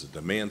construction. There's the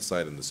demand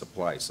side and the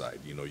supply side.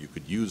 You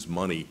could use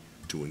money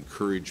to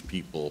encourage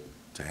people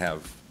to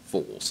have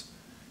foals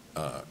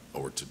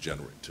or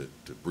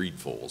to breed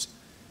foals.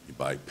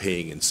 by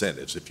paying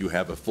incentives. If you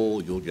have a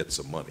full, you'll get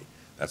some money.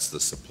 That's the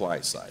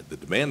supply side. The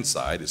demand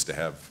side is to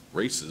have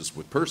races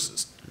with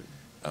purses.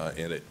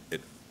 And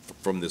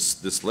from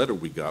this letter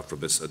we got from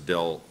this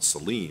Adele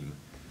Salim,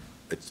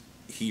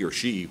 he or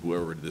she,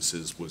 whoever this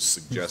is, was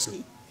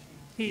suggesting,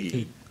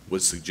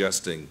 was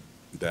suggesting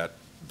that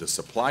the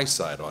supply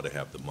side ought to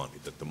have the money,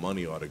 that the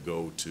money ought to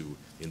go to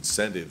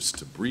incentives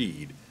to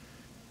breed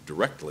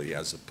directly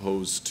as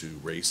opposed to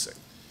racing.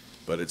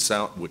 But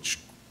which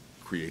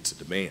creates a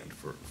demand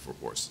for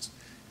horses.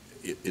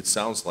 It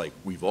sounds like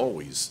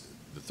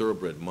the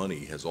thoroughbred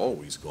money has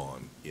always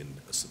gone in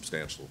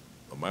substantial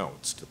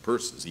amounts to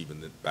purses,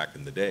 even back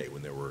in the day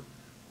when there were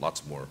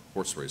lots more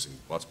horse racing,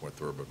 lots more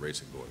thoroughbred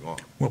racing going on.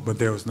 Well, but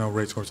there was no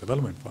racehorse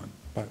development fund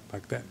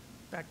back then.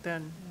 Back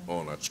then.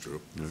 Oh, that's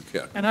true.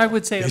 Yeah. And I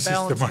would say a This is the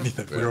balance money of-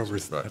 that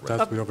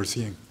we're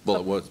overseeing.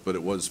 Well,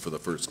 it was for the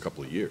first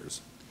couple of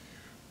years,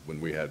 when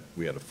we had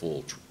a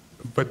full.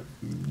 But,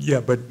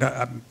 yeah, but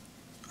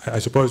I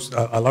suppose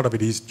a lot of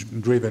it is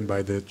driven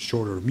by the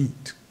shorter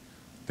meat.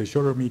 The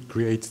shorter meat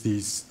creates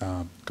these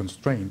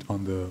constraint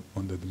on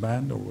the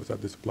demand, or was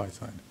that the supply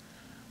side?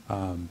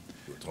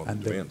 It's on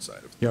the demand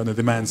side. Yeah, on the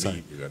demand side,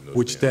 Meat, you got no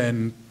which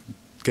demand. then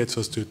gets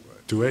us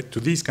to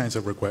these kinds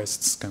of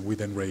requests. Can we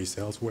then raise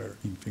elsewhere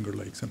in Finger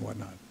Lakes and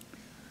whatnot?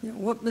 You know,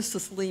 what Mr.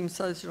 Salim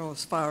says,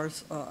 as far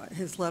as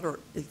his letter,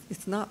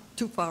 it's not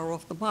too far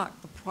off the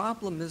mark. The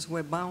problem is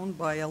we're bound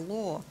by a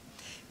law.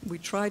 We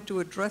tried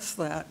to address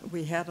that.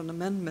 We had an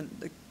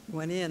amendment that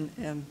went in,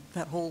 and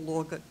that whole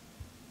law got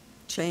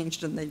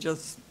changed, and they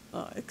just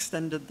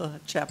extended the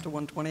Chapter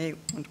 128,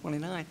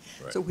 129.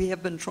 Right. So we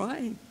have been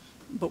trying,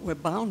 but we're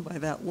bound by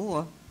that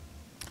law.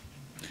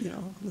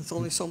 There's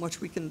only so much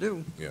we can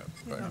do. Yeah,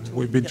 right.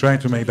 We've been trying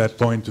to make that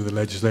point to the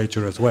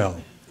legislature as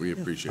well. We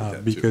appreciate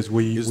that, too. Because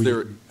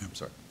I'm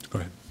sorry. Go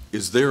ahead.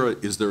 Is there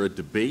a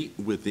debate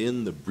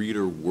within the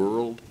breeder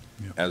world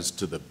as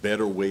to the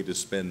better way to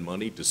spend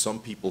money? Do some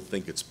people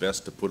think it's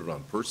best to put it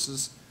on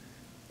purses?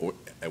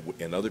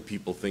 And other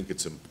people think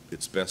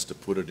it's best to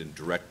put it in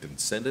direct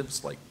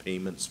incentives, like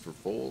payments for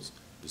foals?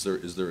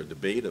 Is there a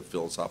debate, a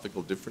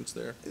philosophical difference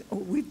there?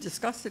 We've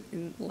discussed it,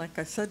 like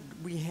I said,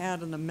 we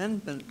had an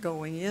amendment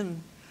going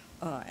in,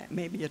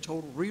 maybe a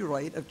total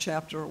rewrite of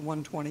Chapter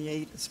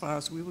 128, as far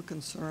as we were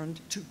concerned,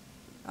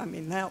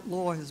 that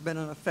law has been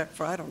in effect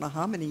for I don't know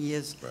how many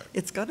years. Right.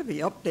 It's got to be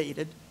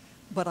updated,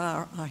 but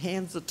our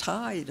hands are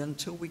tied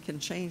until we can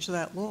change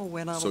that law.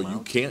 We're not allowed to. So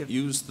you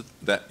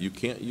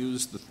can't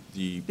use the.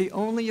 The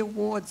only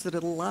awards that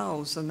it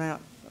allows in that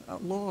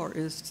law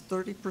is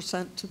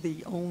 30% to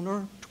the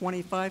owner,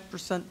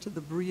 25% to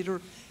the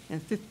breeder,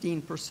 and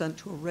 15%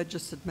 to a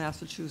registered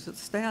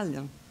Massachusetts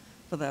stallion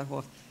for that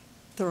horse.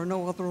 There are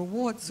no other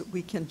awards that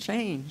we can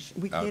change.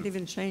 We can't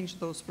even change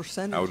those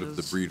percentages. Out of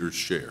the breeder's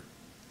share.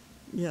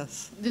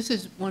 Yes. This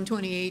is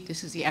 128,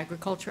 this is the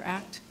Agriculture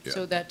Act, Yeah.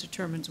 so that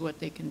determines what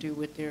they can do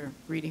with their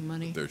breeding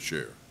money. Their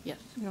share. Yes.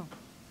 Yeah.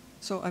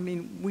 So,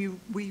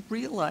 we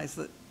realize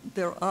that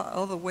there are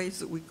other ways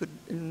that we could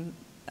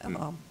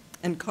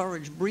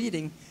encourage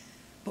breeding,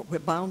 but we're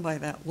bound by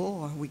that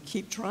law. We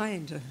keep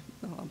trying to,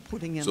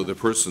 putting in. So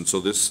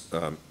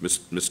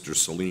Mr.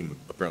 Salim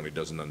apparently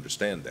doesn't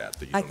understand that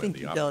you I don't have think the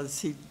he option.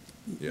 does.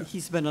 Yeah.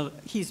 He's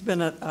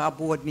been at our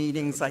board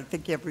meetings, I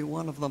think every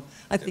one of them.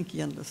 I think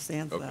he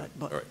understands Okay, that, all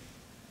but. right.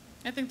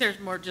 I think there's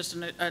more just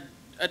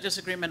a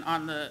disagreement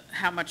on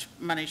how much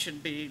money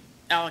should be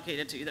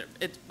allocated to either.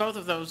 Both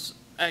of those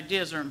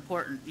ideas are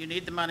important. You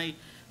need the money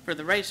for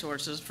the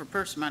racehorses, for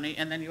purse money,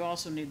 and then you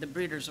also need the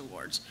breeders'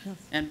 awards. Yes.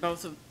 And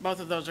both of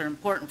those are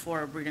important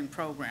for a breeding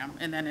program.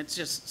 And then it's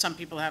just, some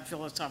people have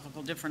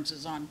philosophical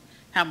differences on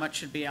how much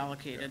should be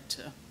allocated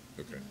to.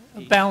 Okay.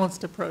 A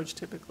balanced approach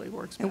typically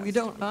works best. And we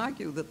don't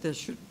argue that there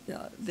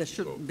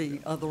shouldn't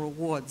be other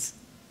awards.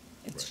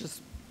 It's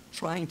just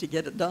trying to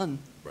get it done.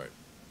 Right.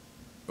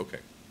 Okay.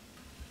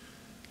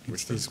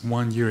 It's this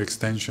 1-year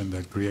extension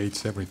that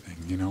creates everything,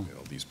 All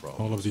these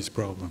problems. all of these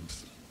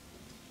problems.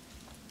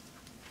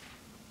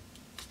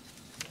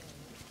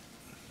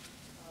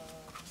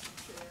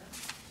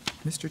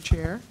 Mr.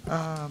 Chair,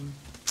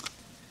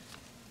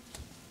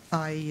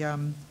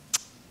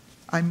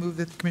 I move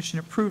that the commission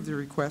approve the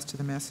request to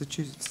the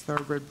Massachusetts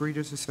Thoroughbred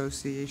Breeders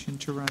Association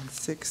to run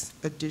 6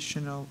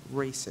 additional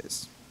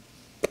races.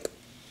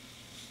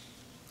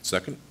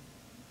 Second?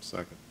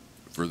 Second.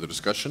 Further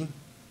discussion?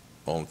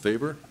 All in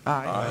favor?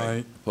 Aye.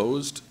 Aye.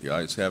 Opposed? The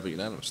ayes have it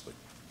unanimously.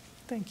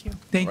 Thank you.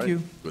 Thank All right.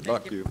 you. Good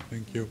luck.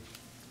 Thank you.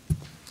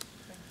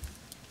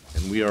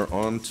 And we are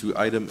on to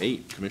item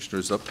 8,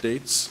 Commissioners'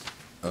 updates.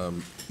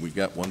 We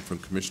got one from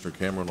Commissioner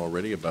Cameron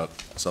already about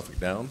Suffolk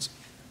Downs.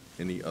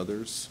 Any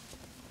others?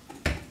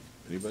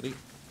 Anybody?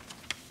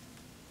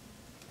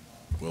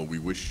 Well, we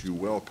wish you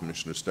well,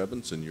 Commissioner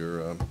Stebbins, in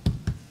your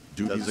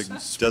duties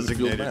as Springfield,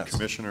 Designated Mass.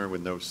 commissioner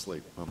with no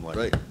sleep. I'm like.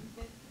 Right.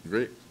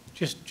 Great.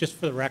 Just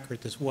for the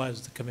record, this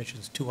was the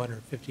commission's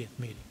 250th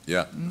meeting.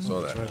 Yeah,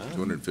 saw that.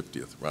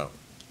 250th. Wow.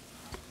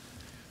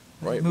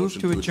 Right. Move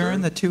motion to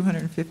adjourn the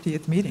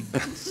 250th meeting.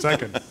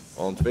 Second.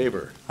 All in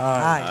favor?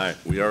 Aye.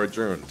 We are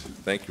adjourned.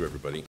 Thank you, everybody.